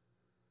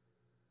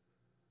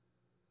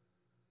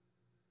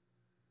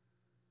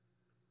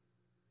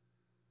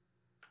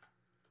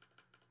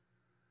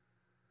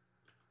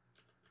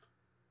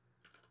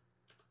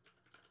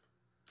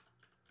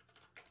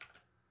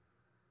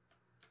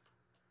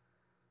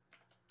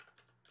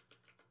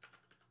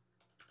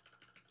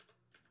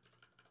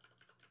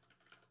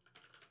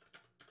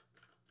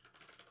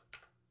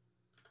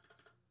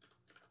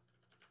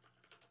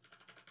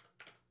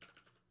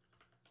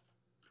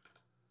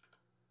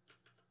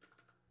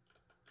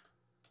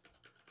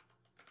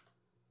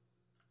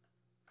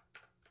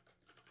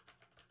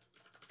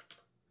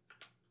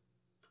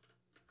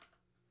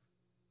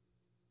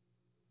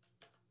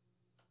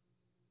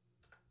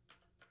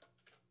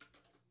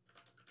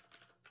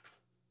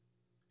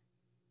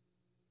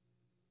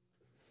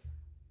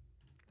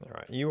 All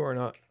right, you are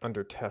not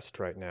under test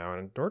right now,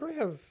 and nor do I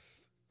have,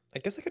 I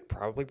guess I could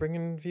probably bring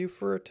in view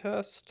for a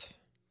test.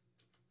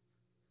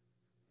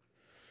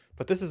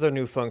 But this is a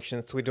new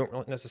function, so we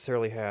don't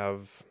necessarily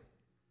have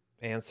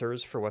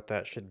answers for what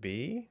that should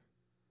be.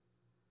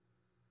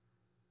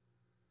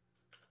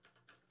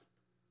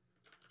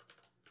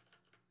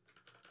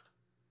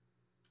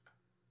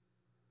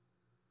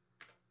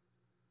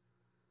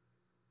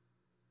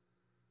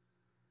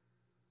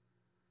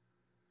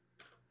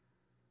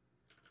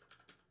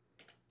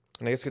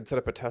 And I guess we could set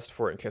up a test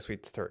for it in case we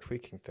start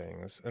tweaking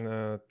things.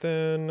 And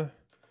then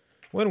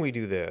when we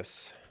do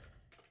this,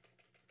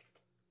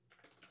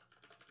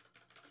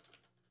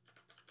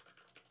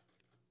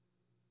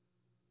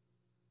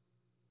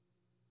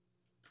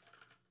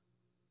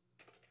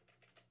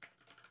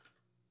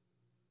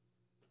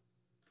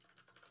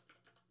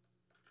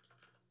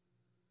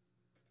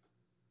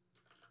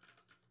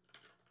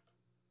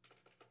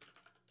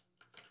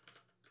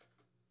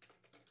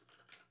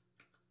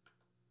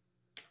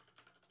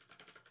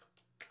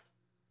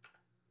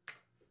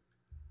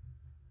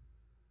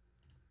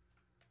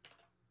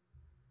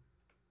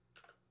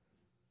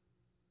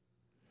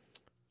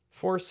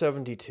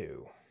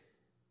 $472.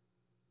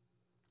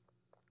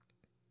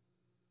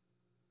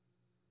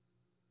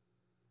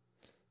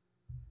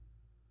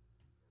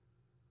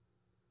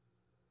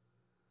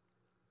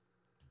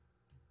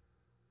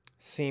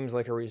 Seems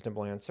like a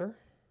reasonable answer.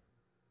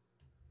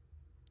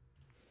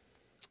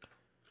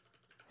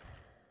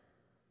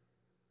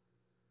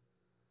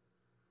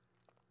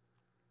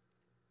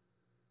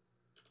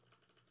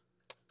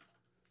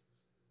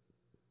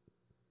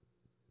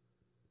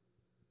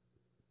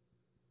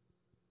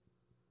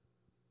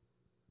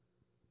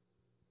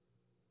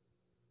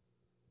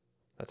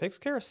 That takes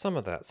care of some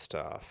of that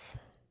stuff.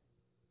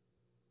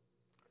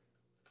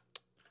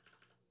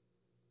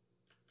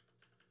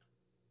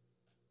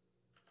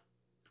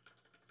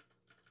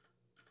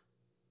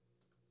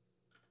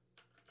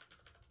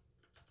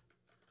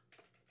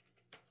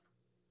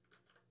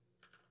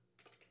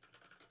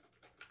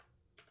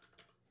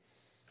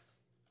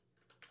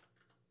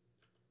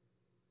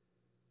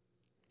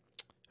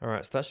 All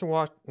right, so that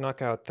should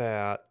knock out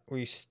that.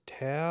 We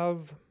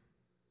have...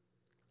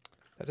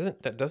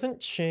 That doesn't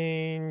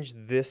change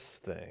this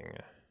thing.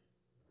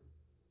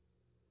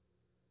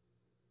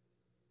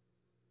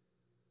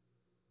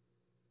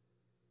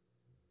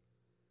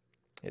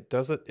 It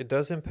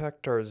does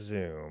impact our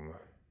zoom.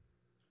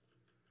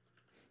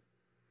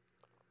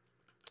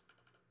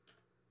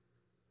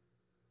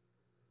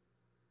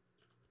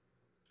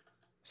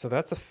 So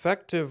that's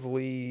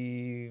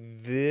effectively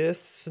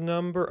this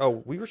number.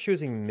 Oh, we were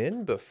choosing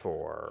min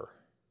before.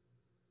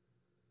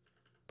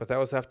 But that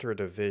was after a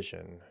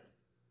division.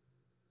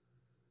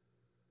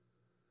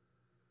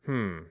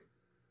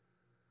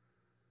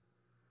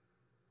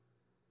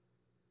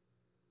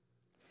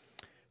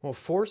 Well,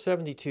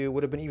 472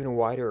 would have been even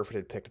wider if it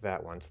had picked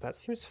that one, so that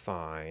seems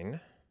fine.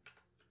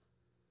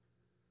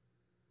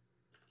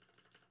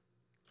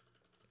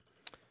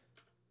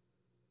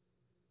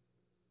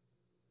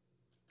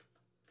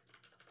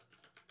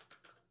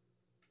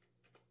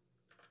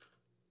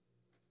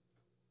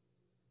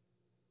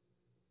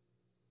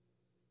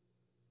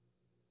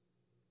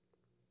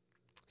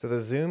 So the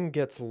zoom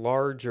gets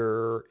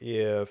larger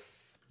if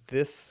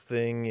this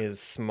thing is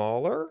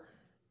smaller.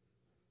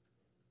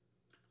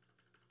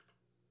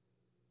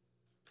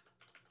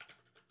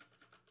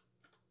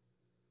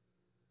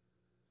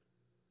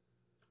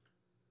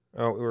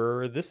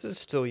 Oh, this is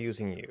still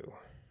using U.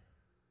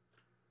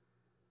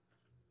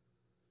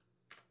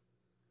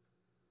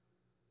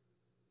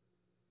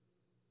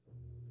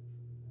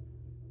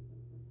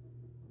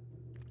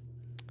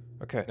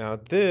 Okay, now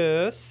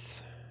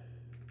this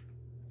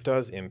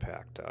does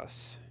impact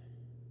us.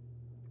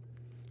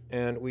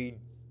 And we...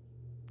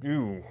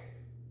 Ooh.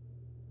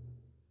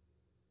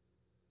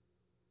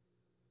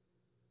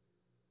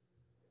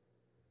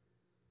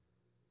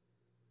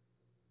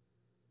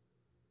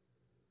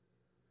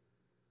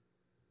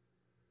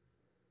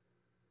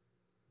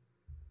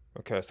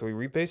 Okay, so we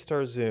rebased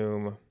our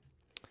zoom.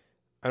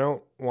 I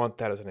don't want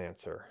that as an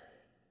answer.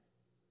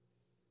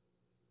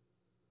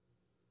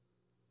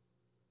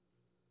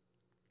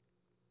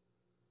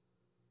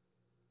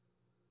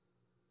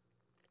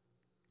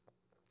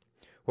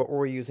 What were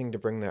we using to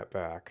bring that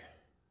back?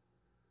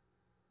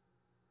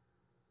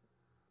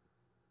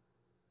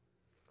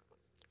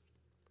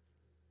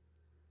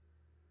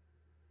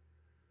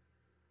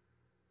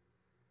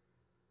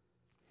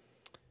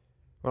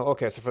 Well,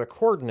 okay, so for the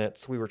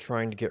coordinates, we were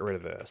trying to get rid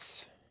of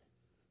this.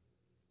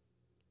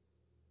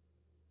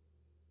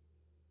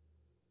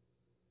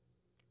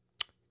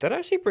 That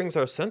actually brings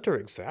our center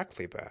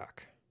exactly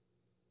back.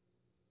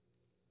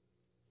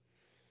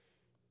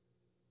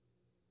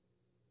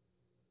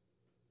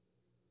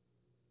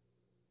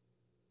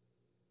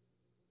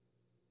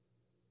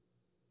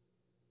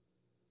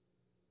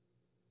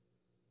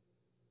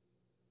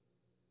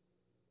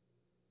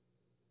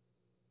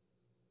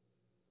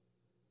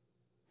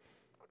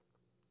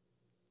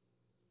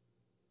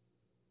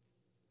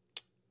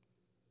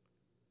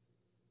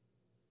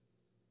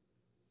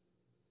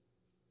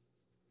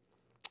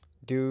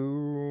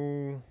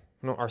 No,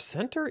 our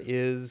center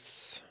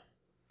is...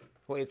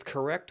 Well, it's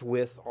correct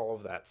with all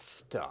of that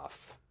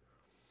stuff.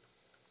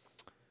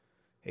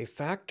 A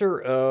factor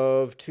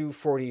of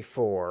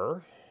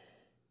 244.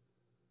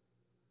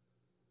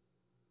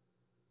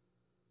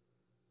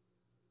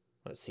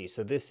 Let's see,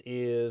 so this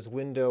is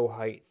window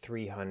height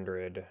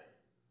 300.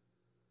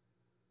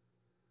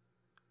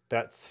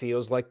 That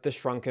feels like the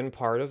shrunken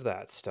part of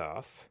that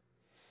stuff.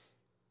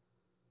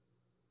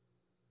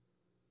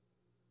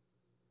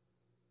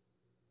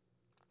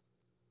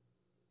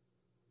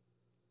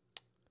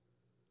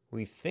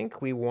 We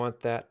think we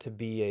want that to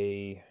be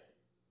a...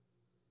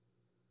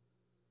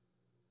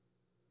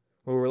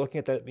 Well, we're looking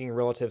at that being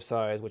relative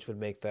size, which would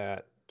make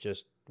that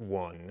just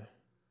 1.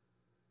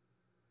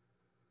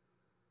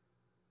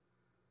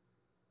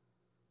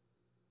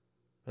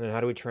 And then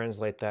how do we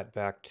translate that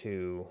back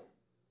to...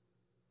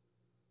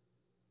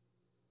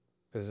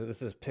 Because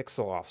this is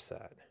pixel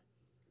offset.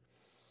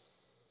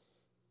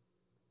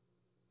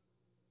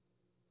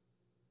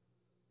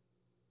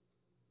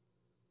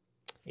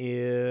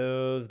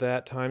 Is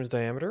that times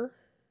diameter?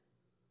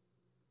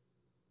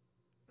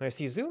 I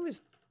see zoom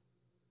is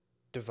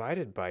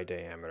divided by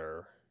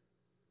diameter,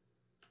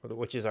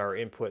 which is our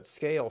input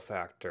scale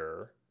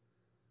factor.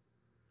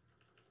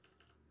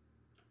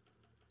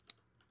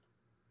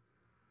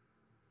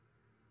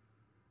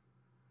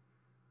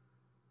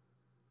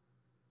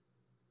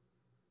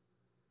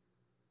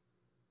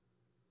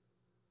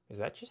 Is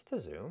that just the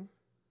zoom?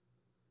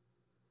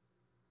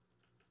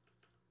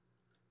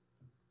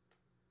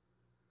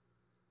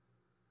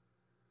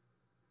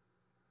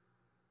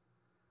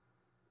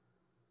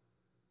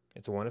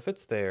 It's 1 if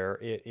it's there.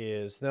 It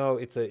is, no,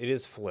 it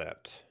is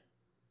flipped.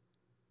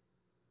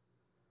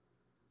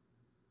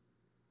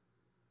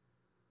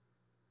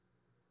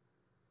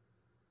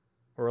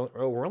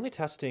 We're only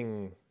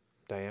testing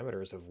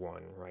diameters of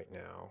 1 right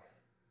now.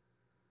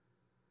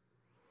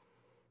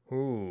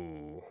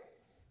 Ooh.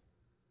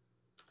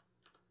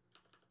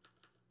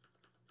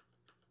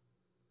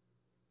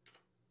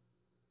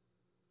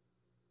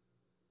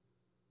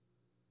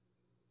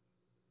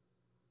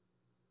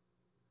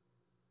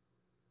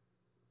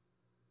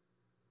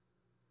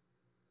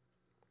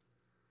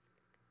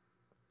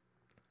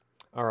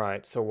 All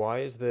right, so why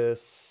is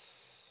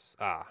this?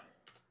 Ah,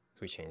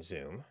 we change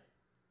zoom.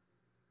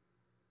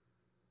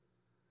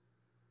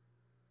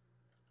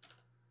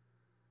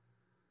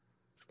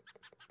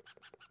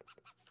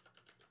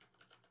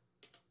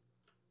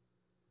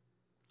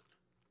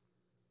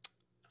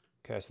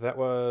 Okay, so that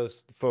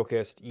was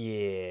focused.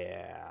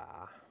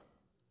 Yeah.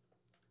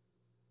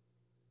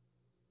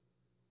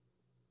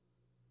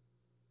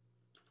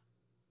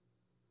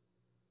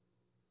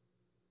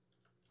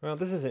 Well,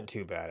 this isn't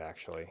too bad,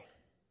 actually.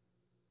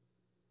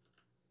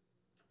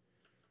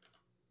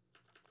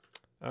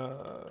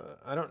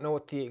 I don't know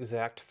what the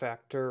exact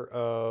factor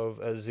of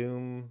a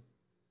zoom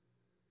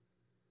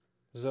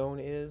zone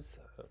is.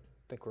 I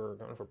don't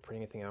know if we're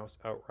printing anything else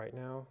out right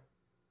now.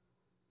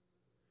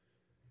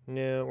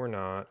 No, we're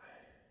not.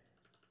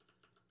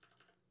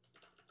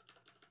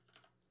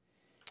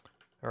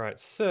 All right,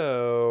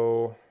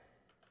 so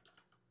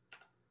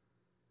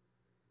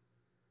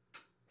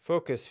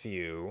focus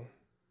view.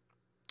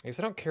 I guess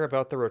I don't care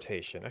about the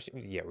rotation.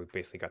 Actually, yeah, we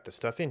basically got this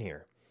stuff in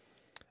here.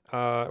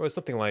 It was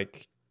something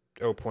like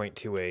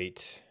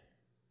 0.28.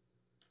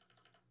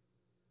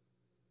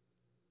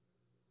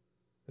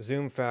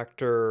 Zoom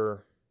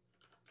factor,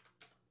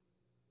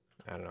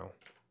 I don't know,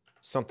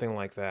 something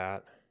like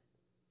that.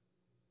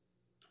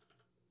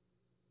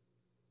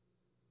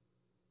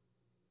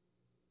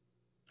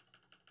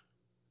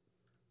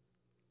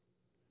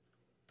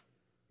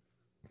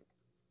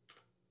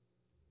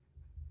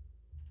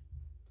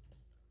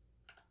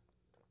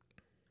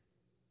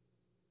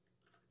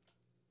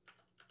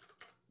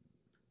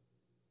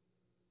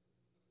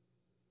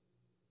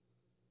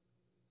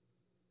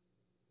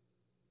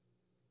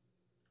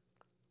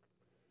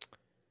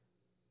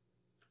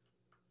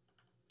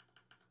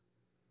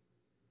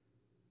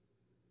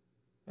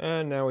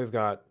 And now we've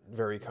got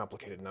very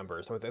complicated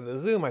numbers. With the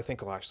zoom, I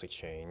think will actually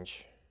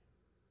change,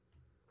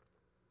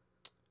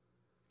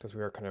 because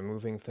we are kind of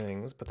moving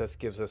things, but this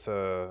gives us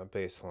a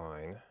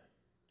baseline.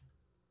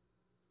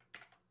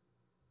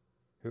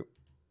 Oop.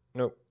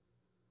 Nope.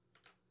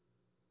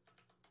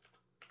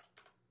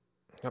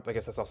 Nope, I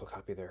guess that's also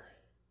copy there.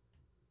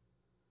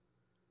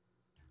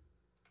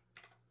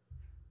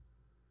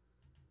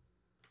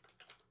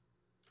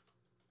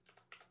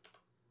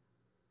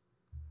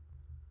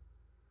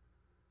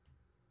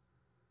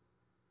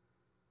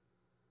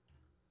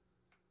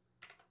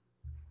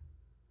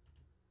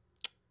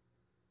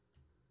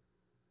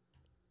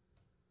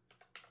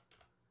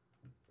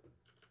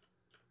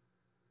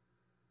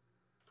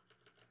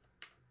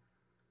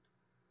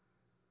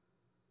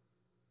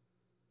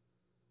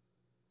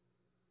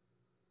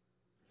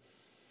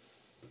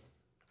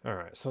 All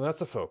right, so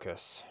that's a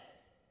focus.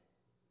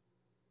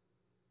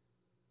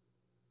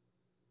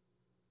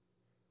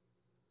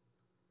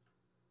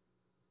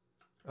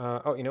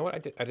 Oh, you know what?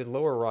 I did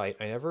lower right.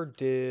 I never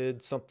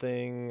did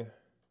something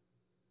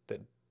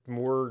that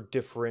more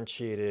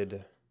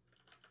differentiated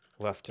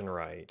left and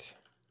right,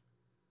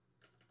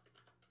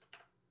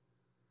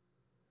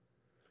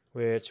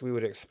 which we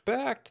would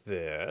expect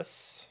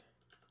this.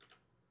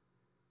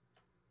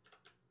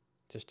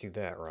 Just do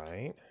that,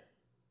 right?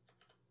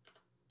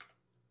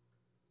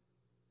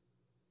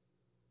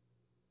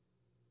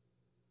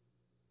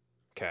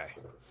 Okay.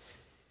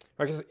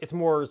 I guess it's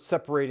more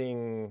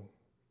separating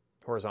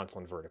horizontal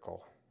and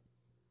vertical.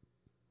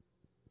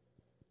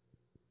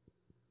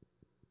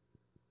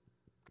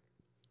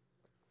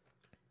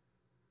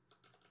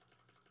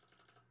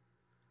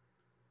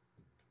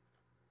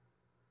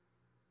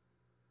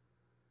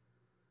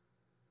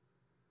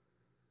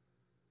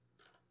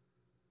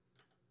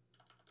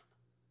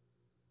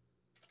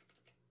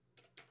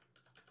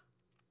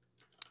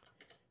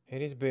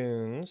 Hades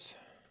boons.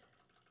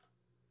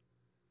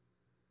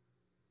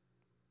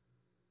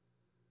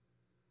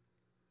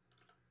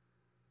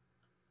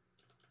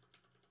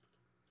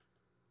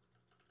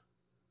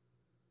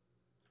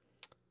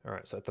 All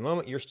right, so at the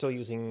moment you're still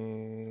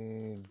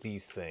using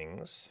these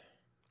things.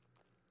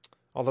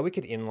 Although we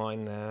could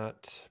inline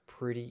that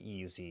pretty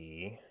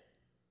easy.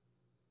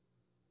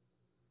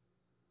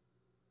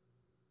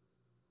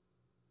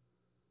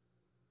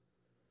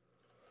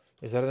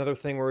 Is that another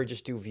thing where we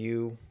just do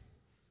view,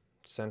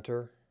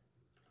 center?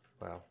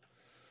 Well,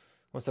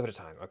 one step at a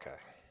time, okay.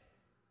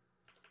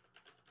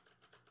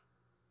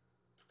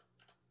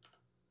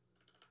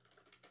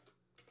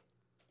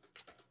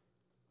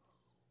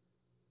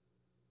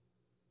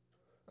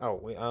 Oh,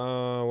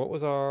 what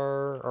was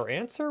our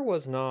answer?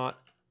 Was not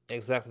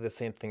exactly the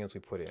same thing as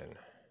we put in.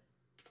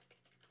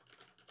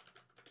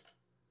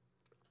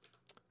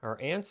 Our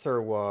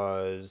answer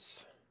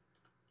was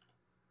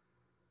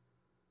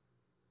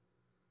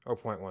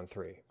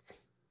 0.13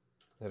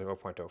 instead of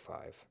 0.05.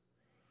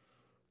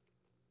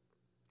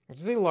 Which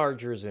is a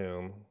larger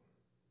zoom.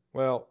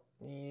 Well,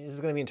 this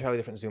is going to be an entirely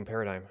different zoom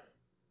paradigm.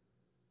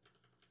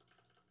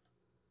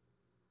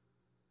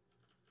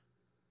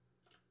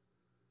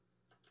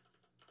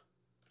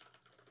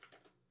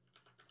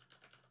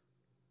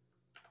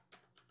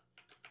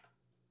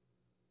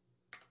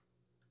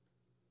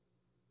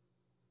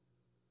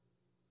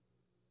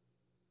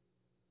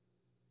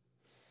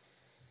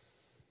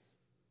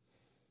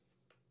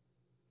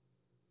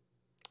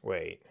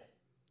 Wait.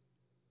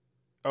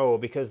 Oh,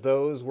 because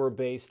those were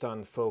based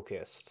on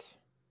focused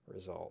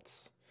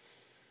results.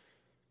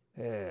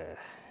 Eh.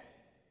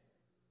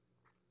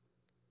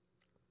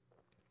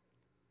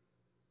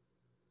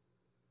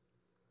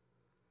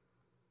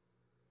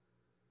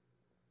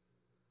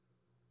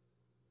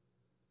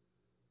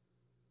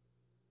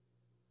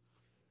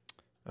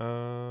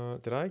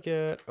 Did I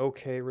get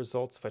okay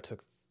results if I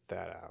took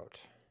that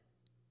out?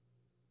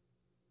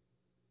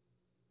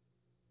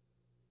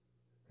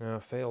 No,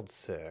 failed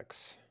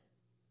 6.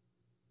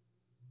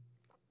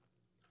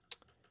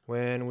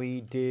 When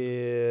we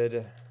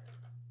did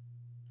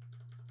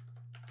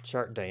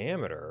chart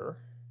diameter,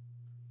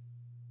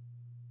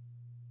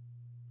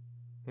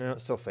 no,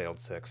 it still failed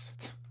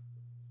 6.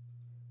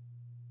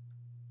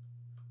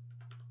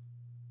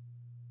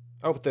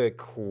 Oh, but the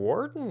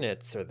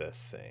coordinates are the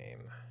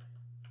same.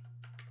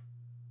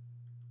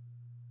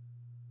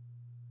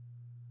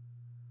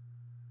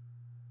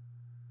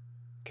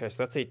 Okay,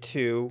 so that's a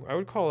 2. I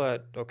would call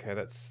that, okay,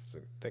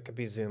 that could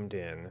be zoomed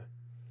in.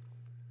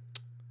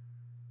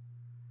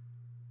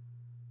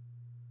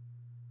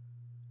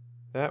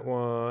 That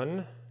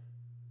one,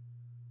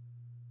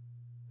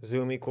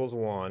 zoom equals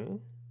 1.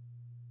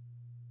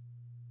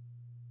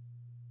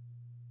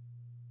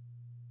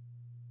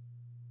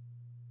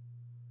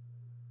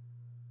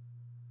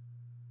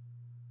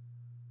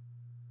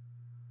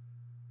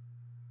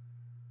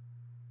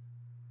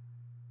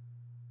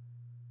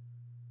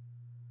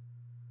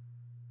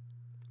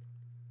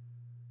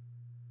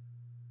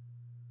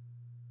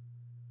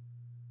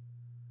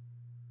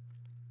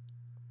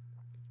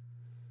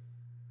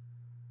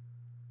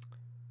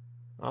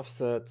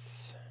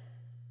 Offsets,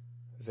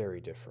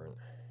 very different.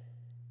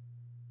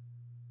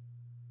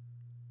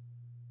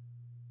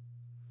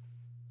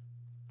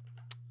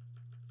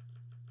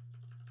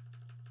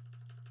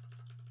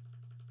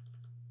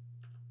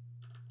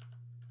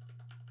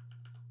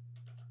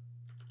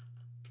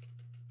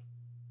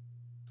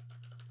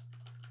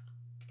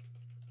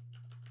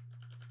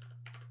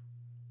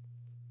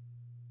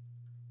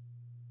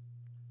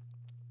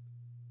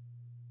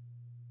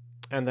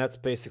 And that's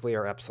basically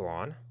our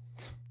epsilon,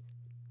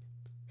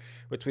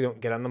 which we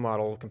don't get on the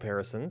model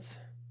comparisons.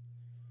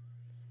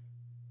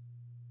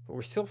 But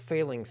we're still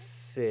failing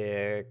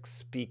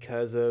 6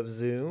 because of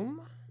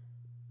zoom.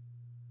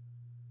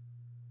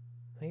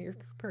 Hey, you're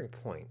comparing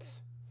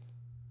points.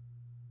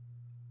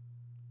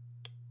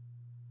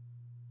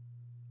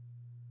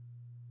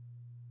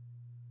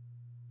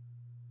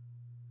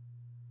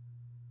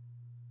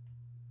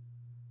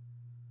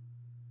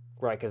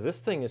 Right, because this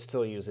thing is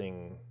still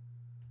using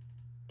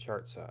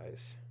chart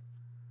size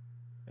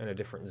and a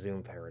different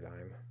zoom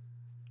paradigm.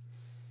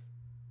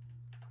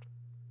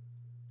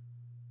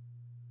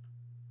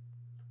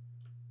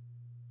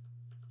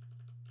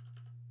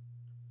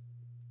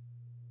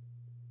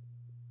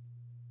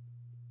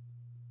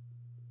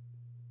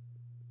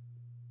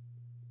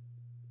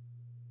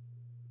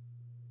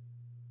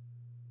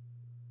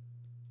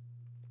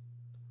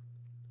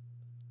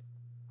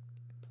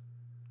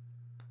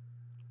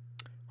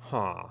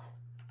 Huh.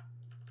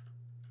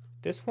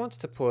 This wants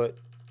to put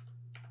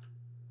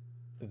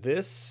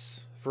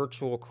this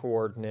virtual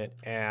coordinate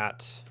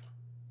at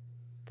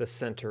the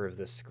center of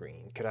the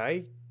screen. Could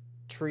I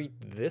treat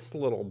this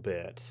little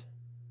bit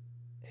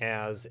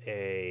as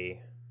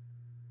a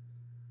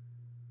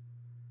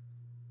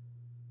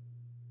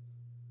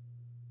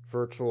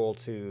virtual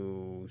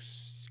to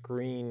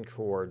screen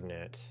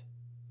coordinate?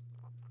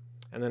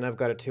 And then I've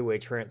got a two-way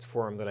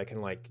transform that I can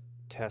like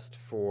test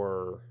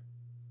for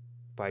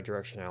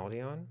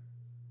bidirectionality on.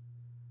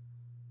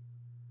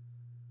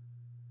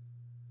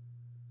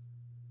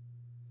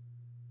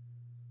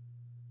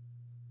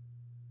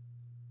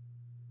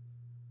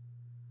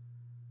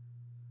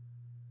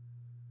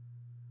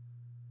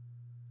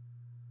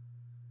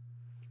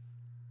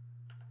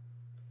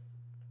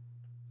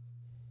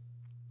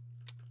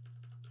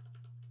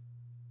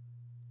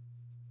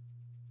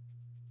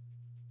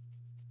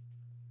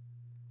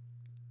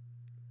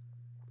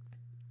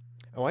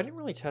 Oh, I didn't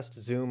really test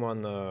zoom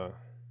on the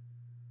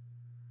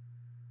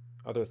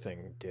other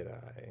thing, did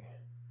I?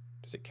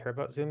 Does it care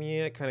about zoom?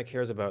 Yeah, it kind of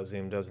cares about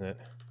zoom, doesn't it?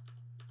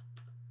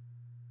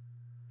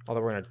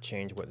 Although we're going to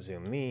change what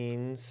zoom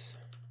means.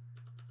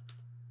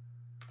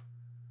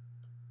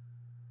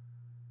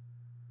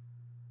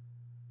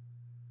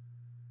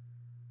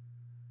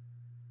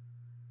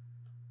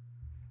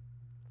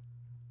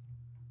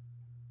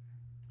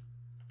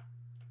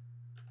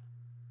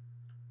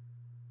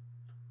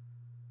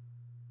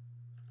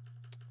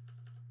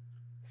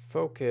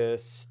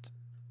 focused,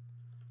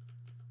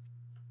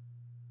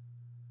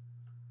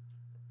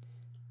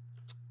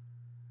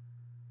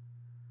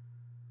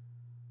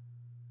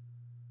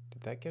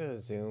 did that get a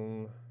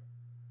zoom?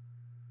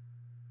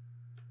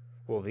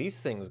 Well, these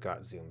things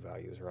got zoom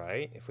values,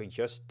 right? If we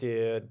just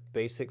did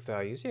basic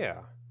values, yeah.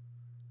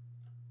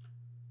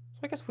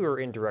 So I guess we were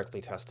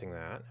indirectly testing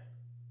that.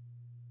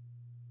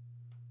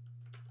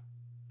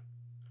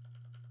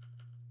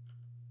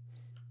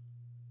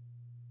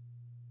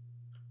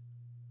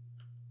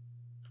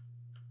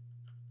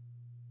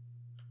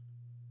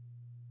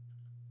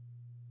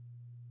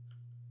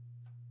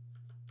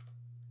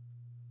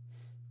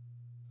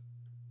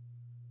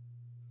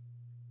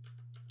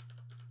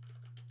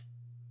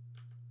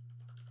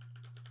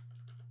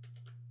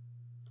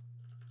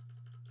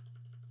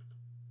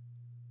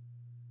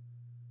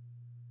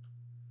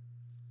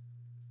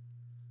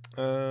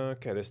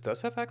 Okay, this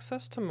does have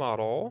access to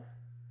model.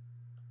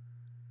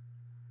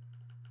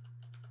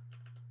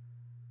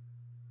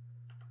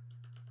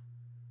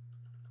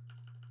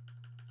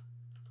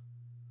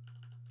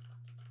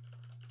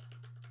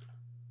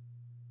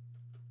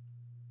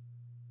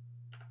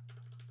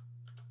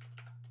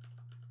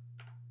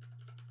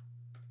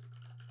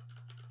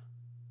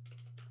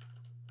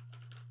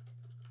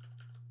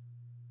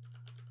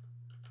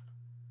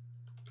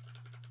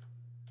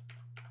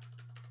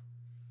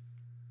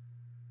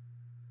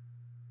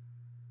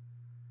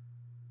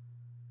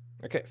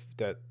 Okay,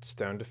 that's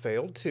down to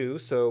failed too,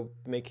 so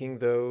making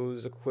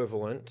those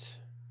equivalent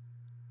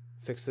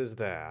fixes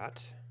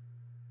that.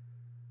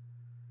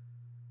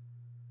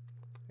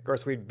 Of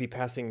course, we'd be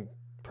passing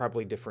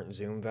probably different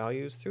zoom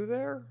values through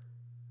there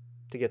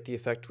to get the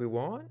effect we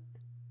want.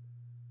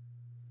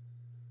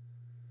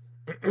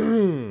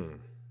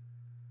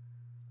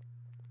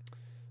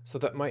 So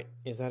that might,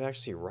 is that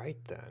actually right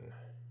then?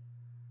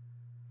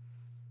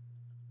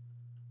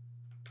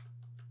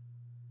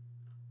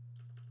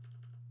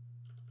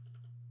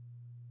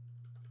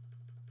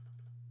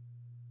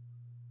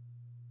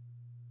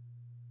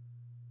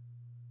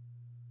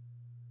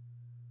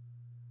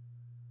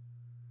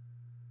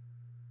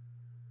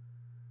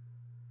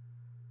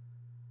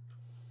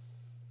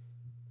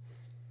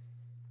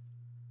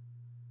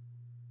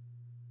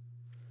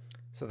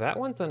 So that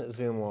one's done at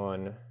zoom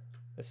 1.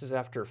 This is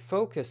after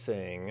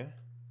focusing.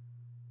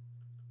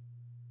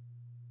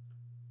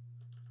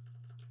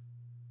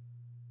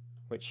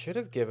 Which should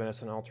have given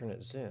us an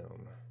alternate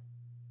zoom.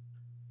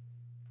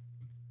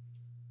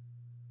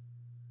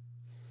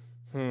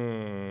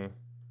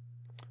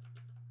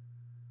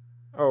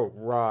 Oh,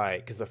 right,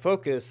 because the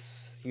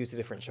focus used a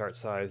different chart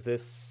size.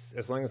 This,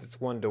 as long as it's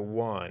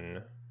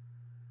 1-to-1.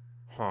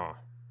 Huh.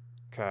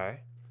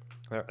 Okay.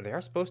 They are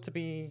supposed to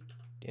be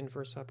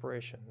inverse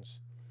operations.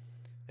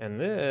 And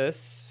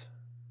this,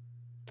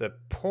 the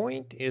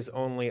point is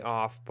only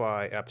off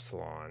by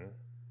epsilon,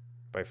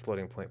 by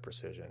floating point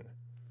precision.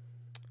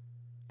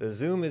 The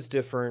zoom is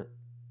different.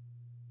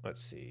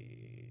 Let's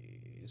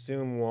see.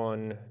 Zoom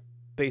 1,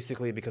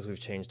 basically because we've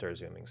changed our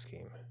zooming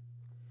scheme.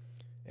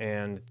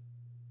 And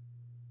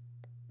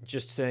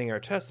just saying our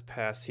test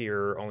pass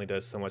here only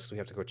does so much, so we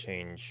have to go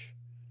change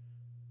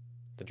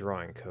the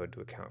drawing code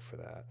to account for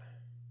that.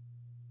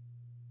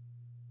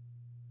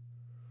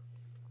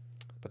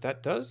 But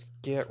that does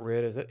get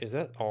rid, is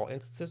that all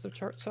instances of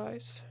chart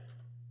size?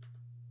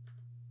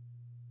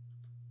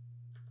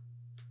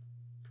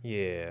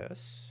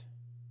 Yes.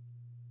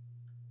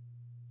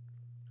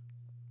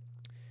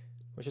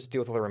 Let's just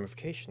deal with all the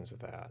ramifications of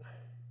that.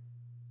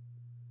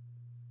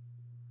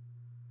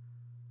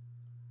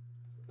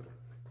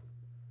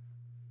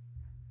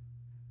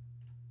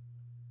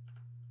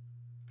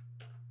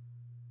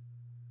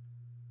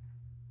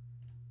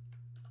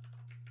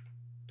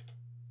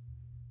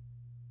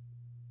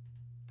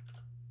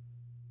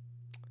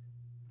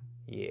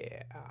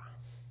 Yeah.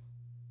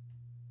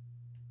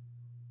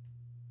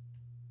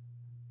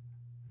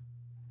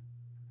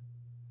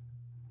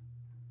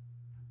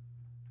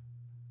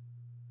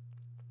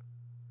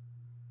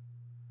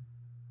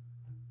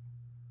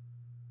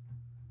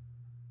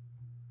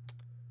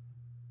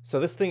 So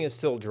this thing is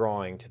still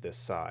drawing to this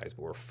size,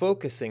 but we're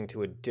focusing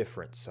to a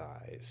different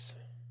size.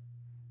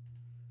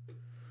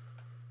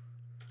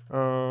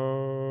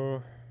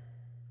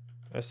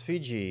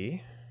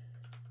 SVG.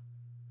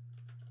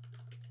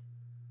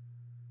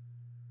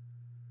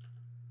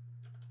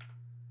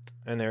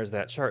 And there's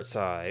that chart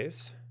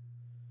size.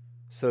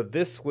 So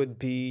this would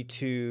be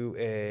to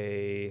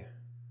a...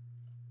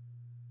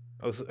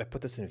 Oh, so I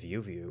put this in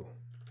view.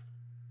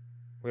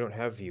 We don't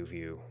have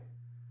view.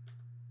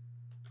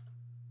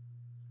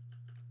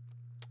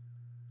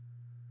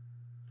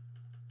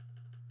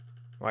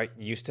 Well, I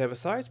used to have a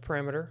size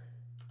parameter.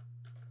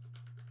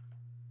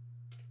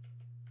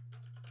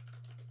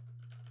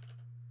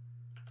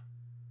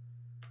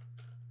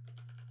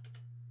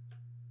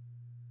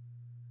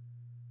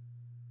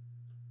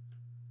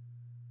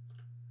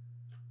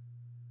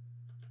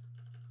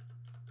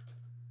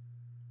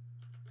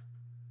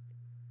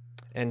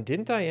 And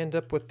didn't I end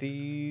up with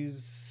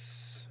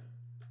these?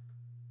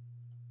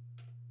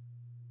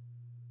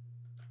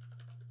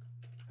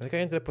 I think I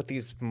ended up with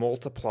these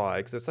multiply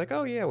because it's like,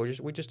 oh yeah,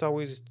 we just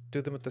always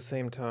do them at the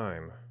same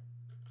time.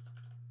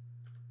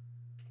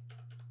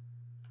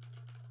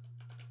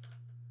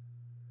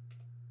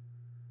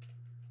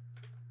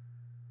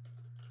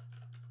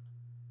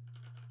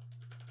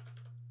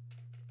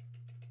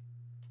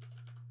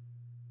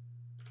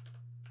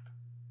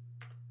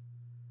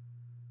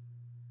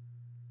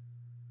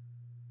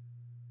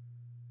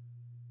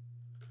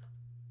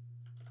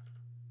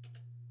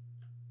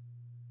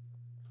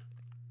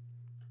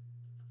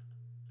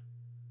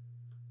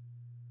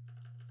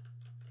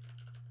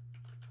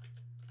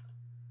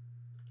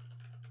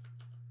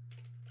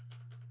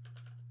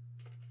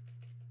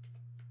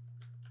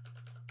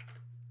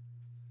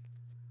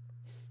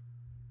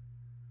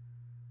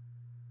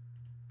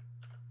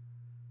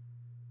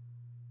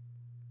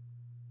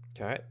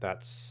 Okay,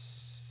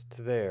 that's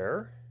to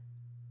there.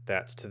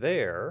 That's to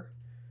there.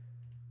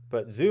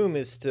 But zoom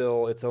is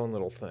still its own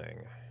little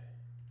thing.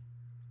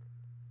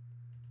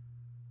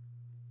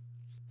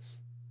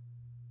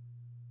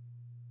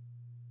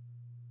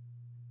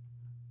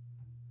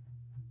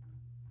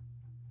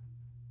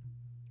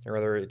 Or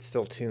rather, it's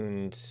still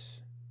tuned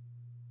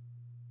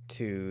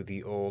to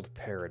the old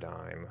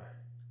paradigm,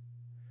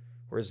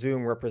 where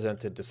zoom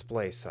represented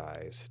display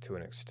size to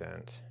an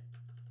extent.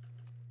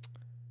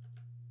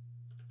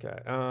 Okay,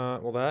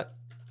 well that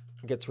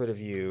gets rid of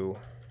you.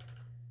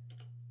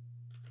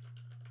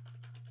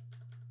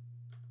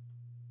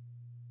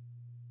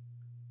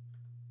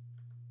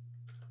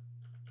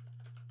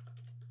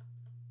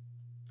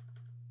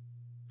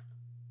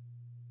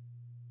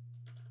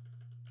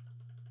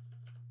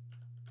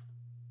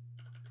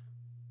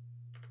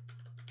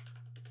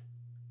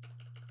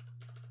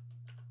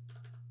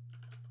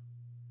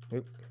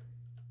 Oop.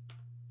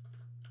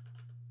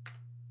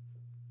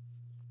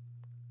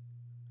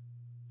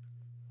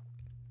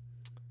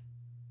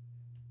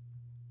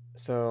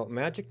 So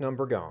magic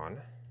number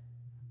gone.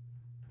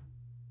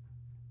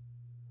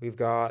 We've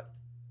got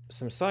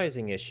some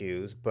sizing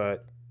issues,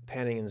 but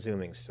panning and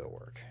zooming still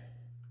work.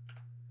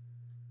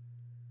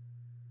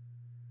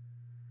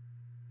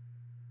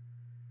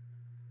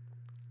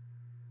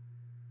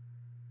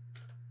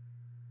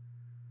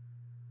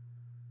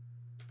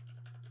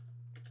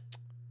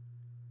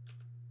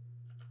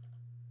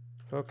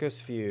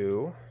 Focus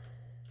view.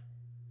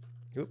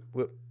 Oop,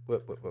 whoop,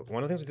 whoop, whoop, whoop.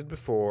 One of the things we did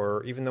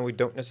before, even though we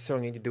don't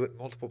necessarily need to do it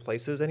multiple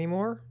places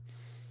anymore,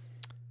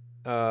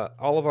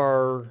 all of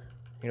our,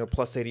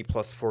 plus 80,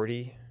 plus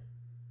 40,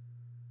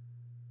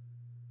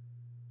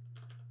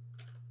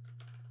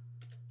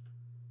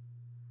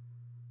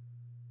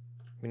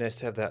 be nice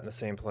to have that in the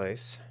same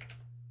place.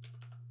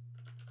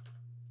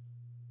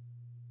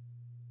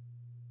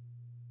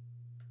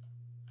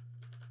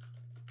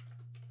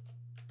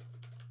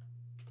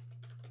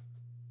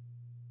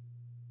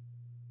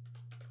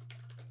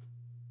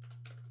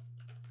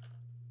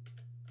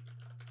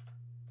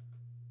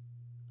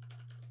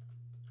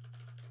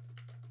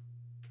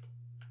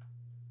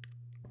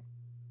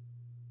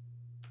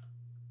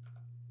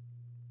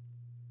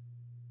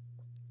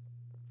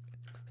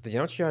 The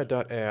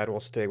geometry.add will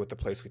stay with the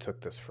place we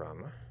took this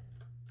from.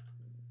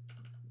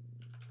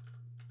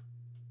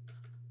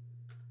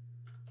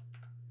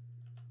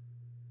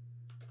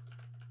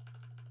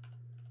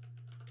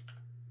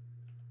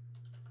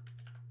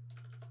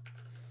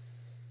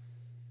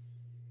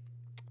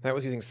 That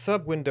was using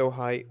sub window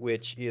height,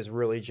 which is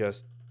really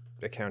just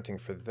accounting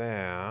for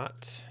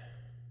that.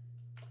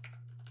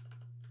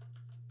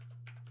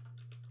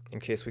 In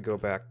case we go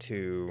back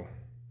to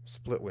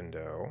split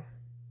window.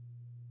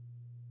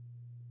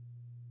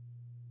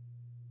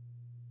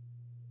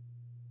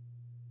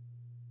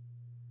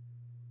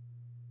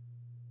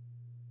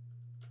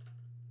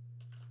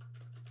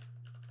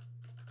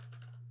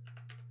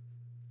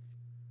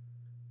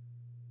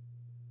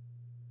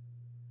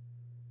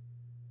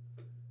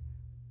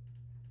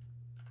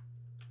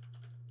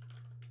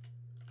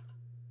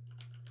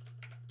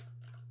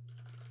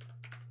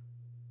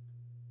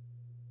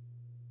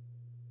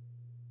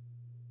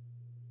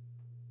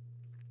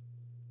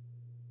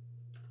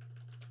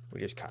 We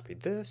just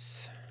copied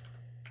this.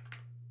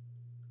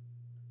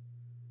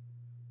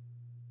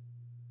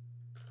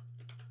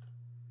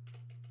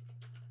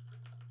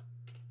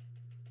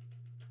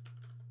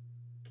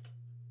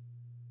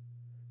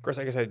 Of course,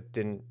 I guess I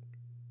didn't...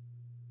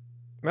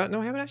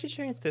 No, I haven't actually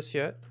changed this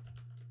yet.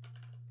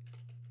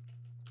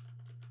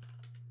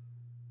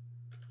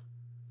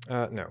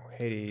 No,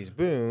 Hades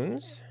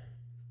boons.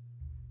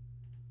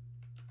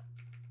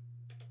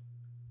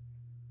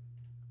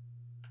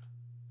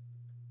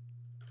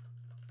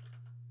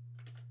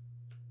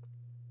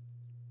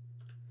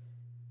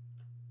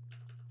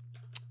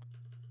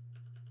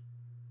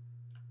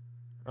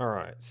 All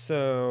right,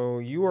 so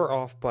you are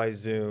off by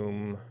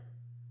zoom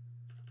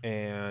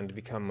and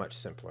become much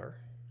simpler.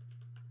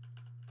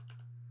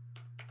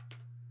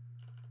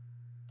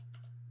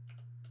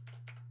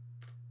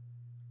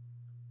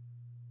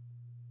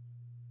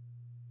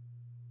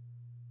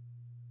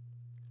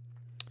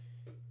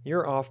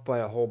 You're off by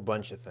a whole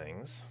bunch of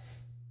things.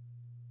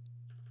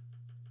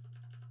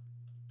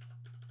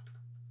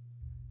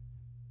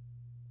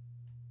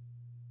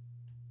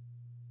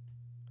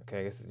 Okay,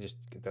 I guess it's just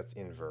that's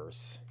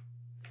inverse.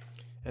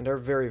 And are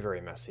very,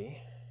 very messy.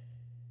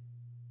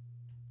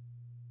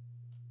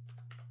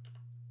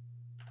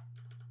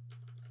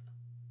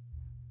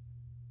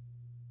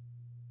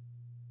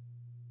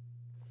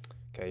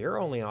 Okay, you're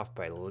only off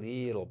by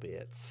little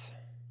bits.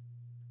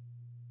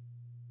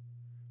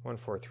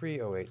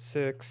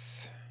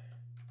 143086.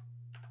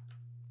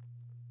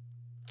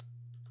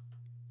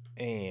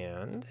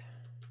 And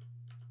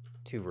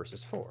 2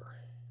 versus 4.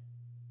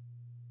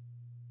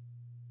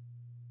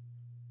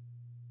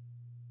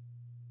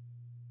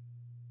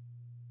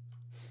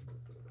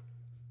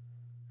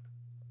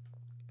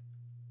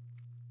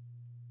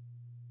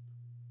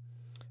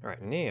 All right,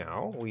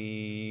 now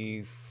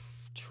we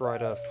try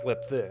to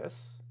flip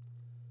this.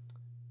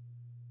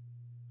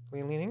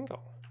 Lean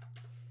Angel.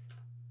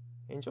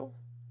 Angel,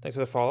 thanks for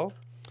the follow.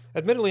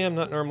 Admittedly, I'm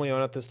not normally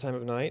on at this time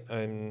of night.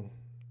 I'm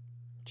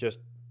just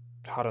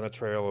hot on a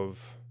trail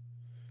of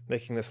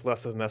making this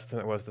less of a mess than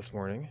it was this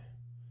morning.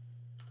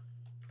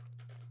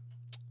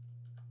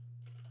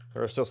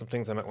 There are still some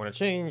things I might want to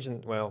change,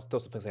 and, well, still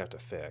some things I have to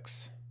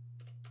fix.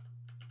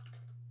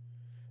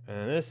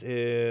 And this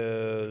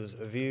is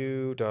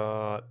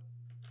view.chart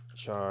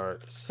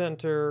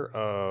center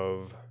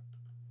of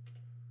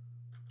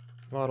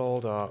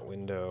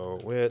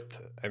model.window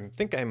width. I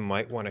think I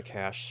might want to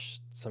cache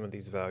some of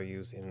these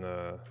values in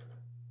the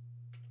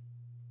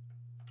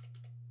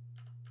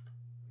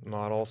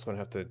model, so I don't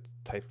have to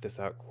type this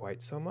out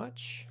quite so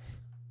much.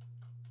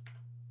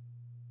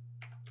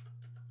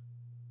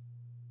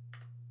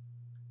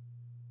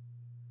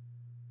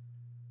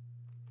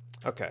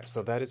 Okay,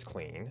 so that is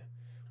clean.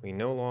 We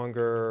no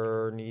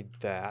longer need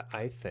that,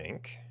 I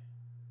think.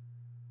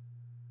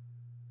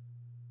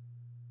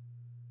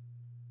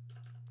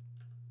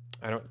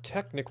 I don't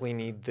technically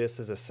need this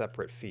as a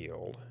separate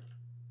field.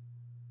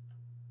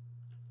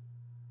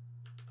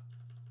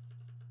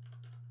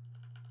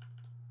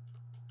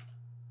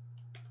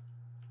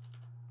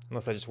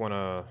 Unless I just want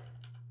to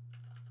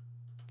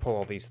pull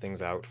all these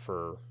things out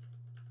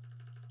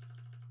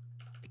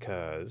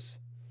because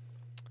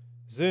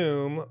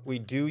zoom we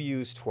do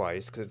use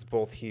twice because it's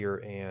both here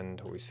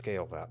and we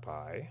scale that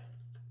by.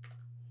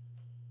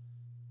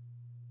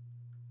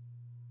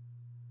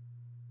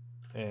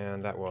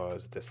 And that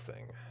was this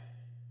thing.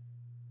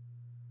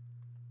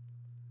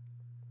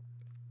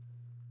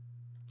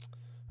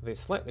 The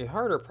slightly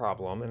harder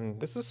problem, and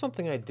this is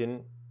something I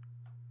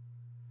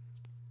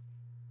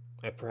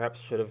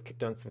perhaps should have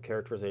done some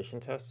characterization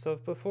tests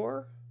of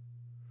before,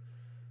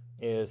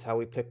 is how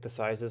we pick the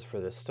sizes for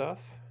this stuff.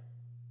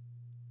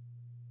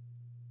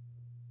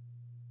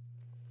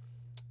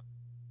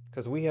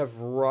 Because we have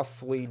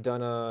roughly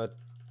done a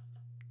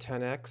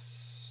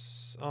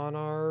 10x on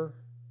our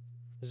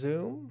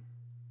zoom.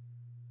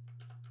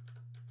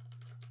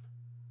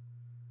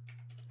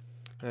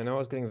 And I know I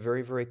was getting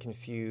very, very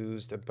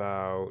confused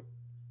about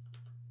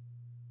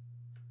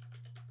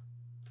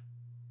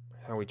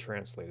how we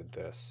translated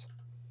this.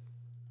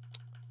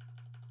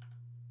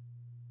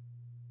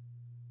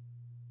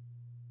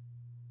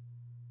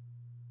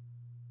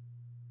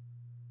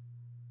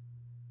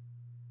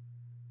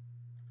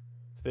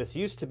 So this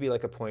used to be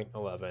like a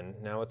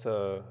 0.11. Now it's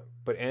a,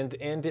 but and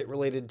it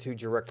related to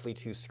directly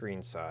to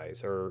screen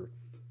size or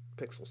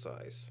pixel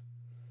size.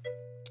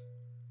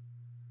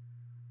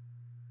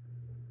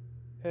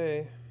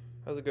 Hey,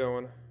 how's it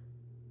going?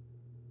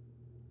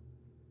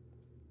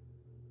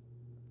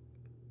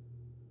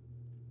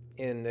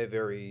 In a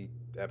very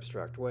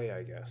abstract way,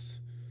 I guess.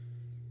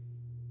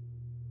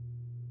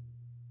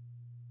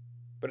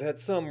 But it had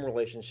some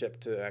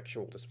relationship to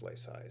actual display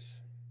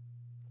size.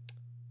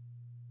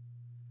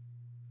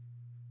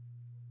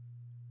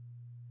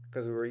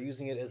 Because we were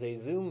using it as a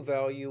zoom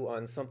value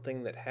on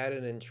something that had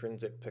an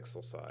intrinsic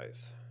pixel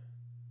size.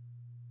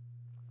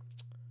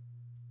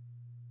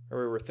 Or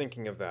we were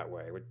thinking of that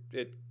way.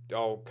 It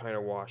all kind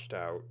of washed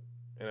out.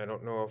 And I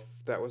don't know if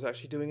that was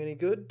actually doing any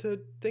good to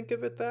think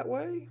of it that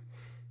way.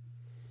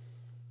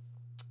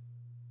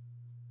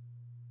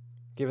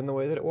 Given the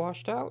way that it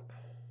washed out.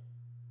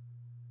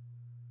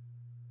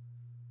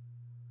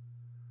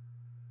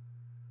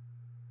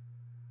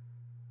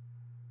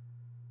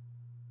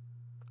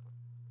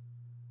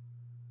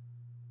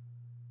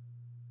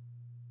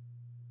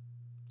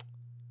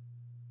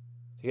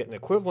 To get an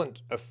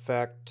equivalent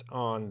effect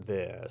on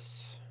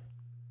this.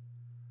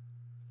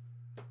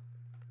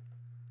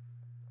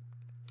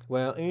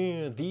 Well,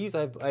 these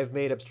I've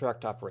made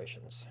abstract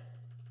operations.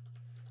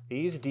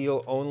 These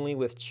deal only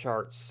with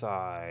chart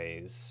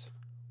size.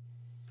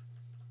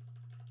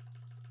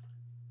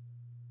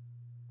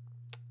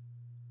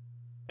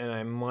 And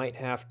I might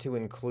have to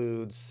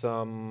include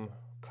some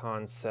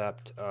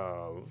concept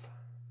of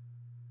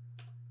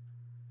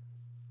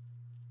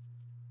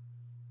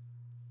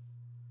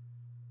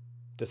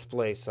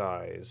display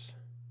size.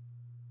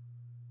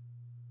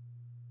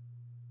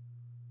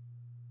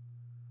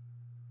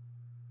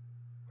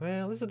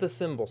 Well, this is the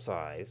symbol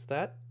size.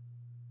 That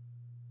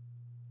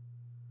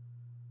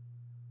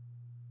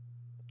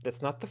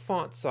That's not the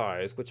font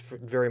size, which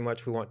very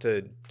much we want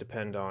to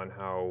depend on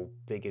how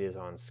big it is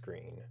on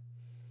screen.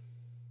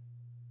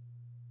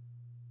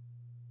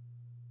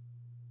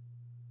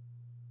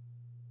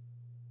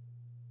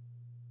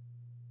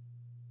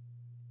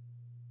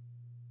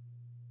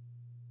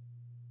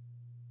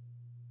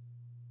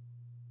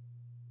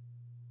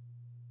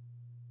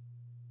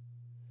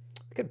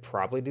 I could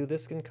probably do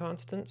this in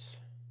constants.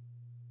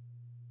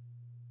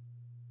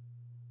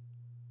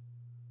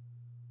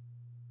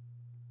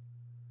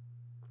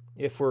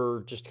 If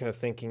we're just kind of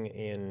thinking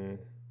in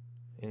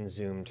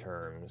zoom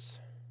terms.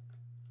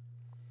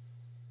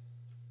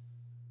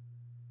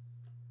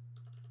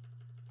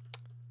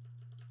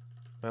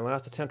 My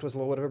last attempt was a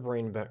little bit of a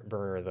brain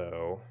burner,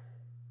 though.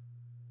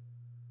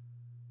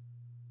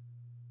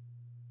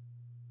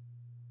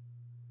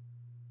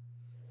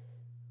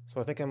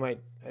 So I think I might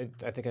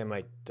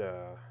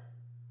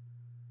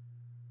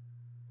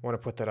want to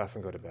put that off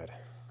and go to bed.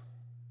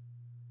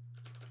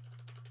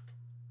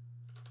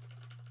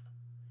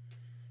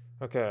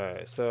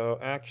 Okay, so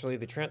actually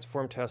the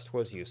transform test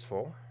was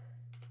useful.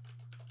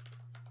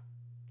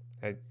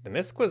 The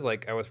misc was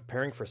like I was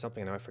preparing for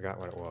something and now I forgot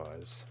what it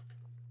was.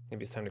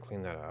 Maybe it's time to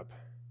clean that up.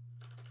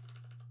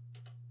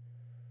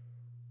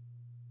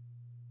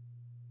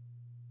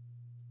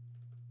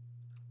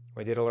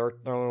 We did our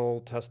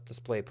little test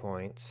display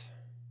points.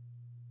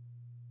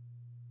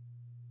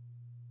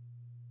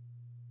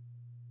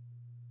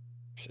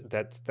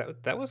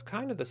 That was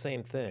kind of the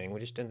same thing. We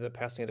just ended up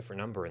passing a different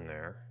number in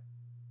there.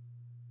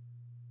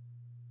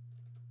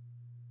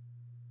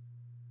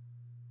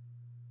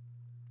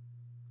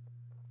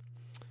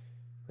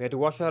 We had to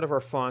wash out of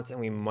our fonts, and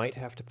we might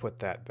have to put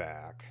that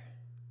back.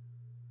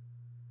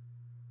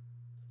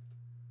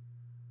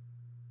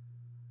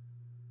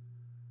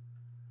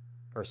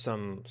 Or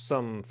some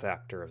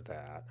factor of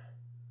that.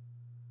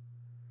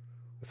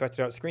 We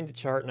factored out screen to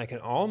chart, and I can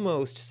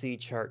almost see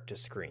chart to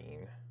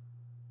screen.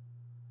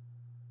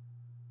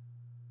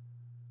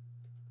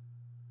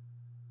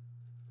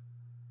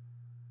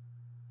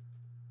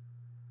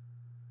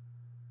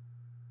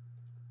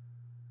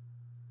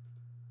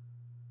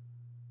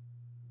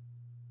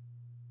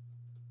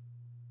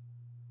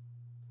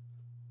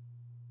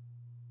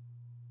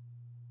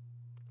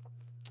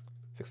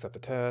 Fix up the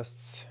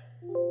tests.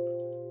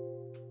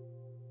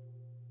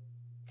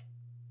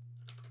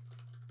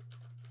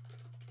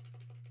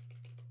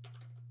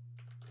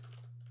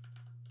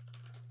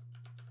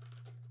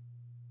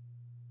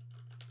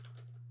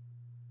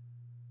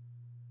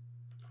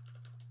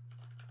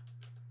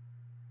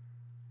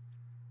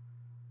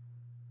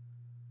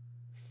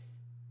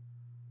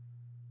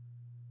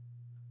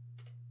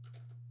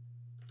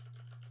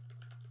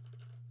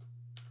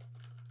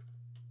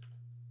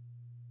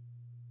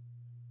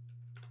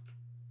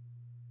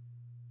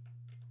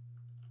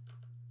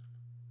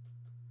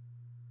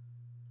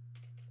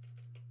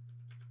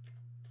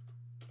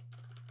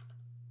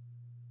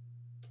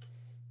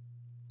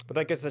 But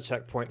that gets a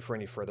checkpoint for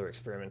any further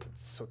experiment,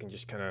 so we can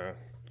just kind of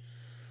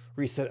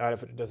reset out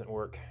if it doesn't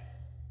work.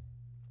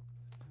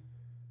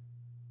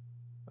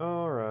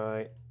 All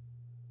right,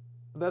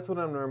 that's what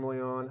I'm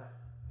normally on.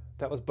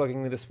 That was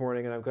bugging me this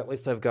morning, and at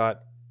least I've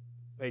got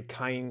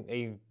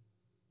a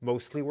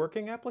mostly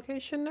working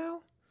application now.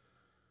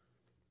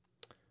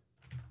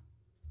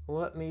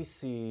 Let me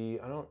see.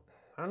 I don't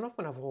know if I'm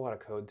gonna have a whole lot of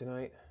code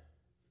tonight.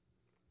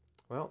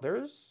 Well,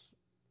 there's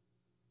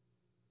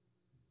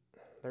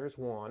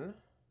one.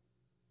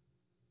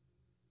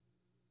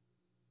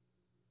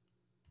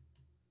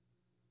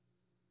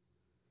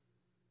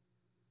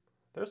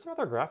 There's some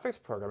other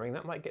graphics programming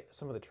that might get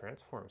some of the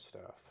transform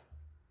stuff.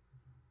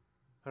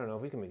 I don't know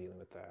if we can be dealing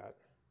with that.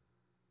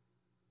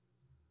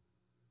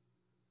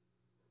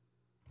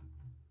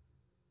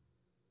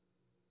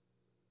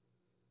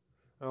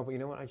 Oh, but you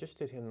know what? I just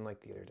did him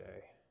like the other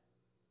day.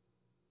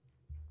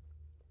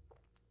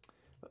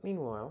 But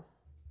meanwhile,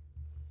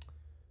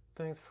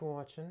 thanks for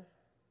watching.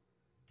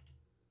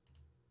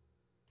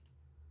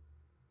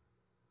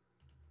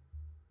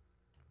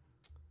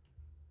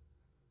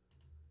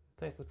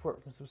 Thanks for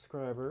support from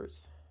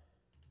subscribers.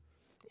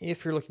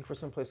 If you're looking for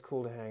someplace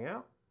cool to hang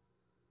out,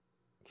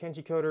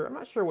 Kenji Coder, I'm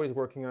not sure what he's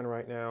working on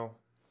right now.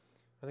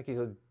 I think he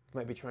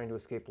might be trying to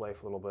escape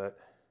life a little bit.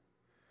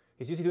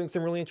 He's usually doing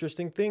some really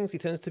interesting things. He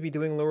tends to be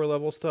doing lower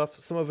level stuff.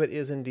 Some of it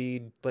is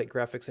indeed like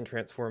graphics and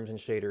transforms and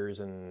shaders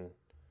and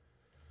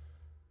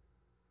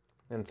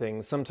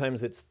things.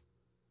 Sometimes it's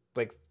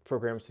like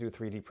programs to do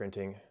 3D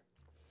printing.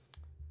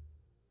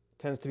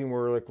 Tends to be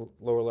more like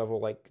lower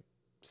level, like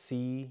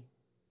C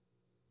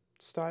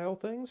style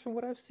things from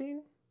what I've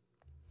seen.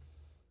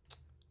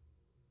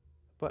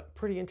 But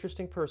pretty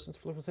interesting person.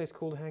 If someplace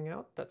cool to hang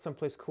out, that's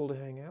someplace cool to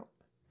hang out.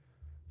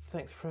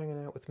 Thanks for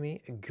hanging out with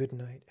me. Good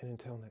night, and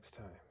until next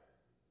time.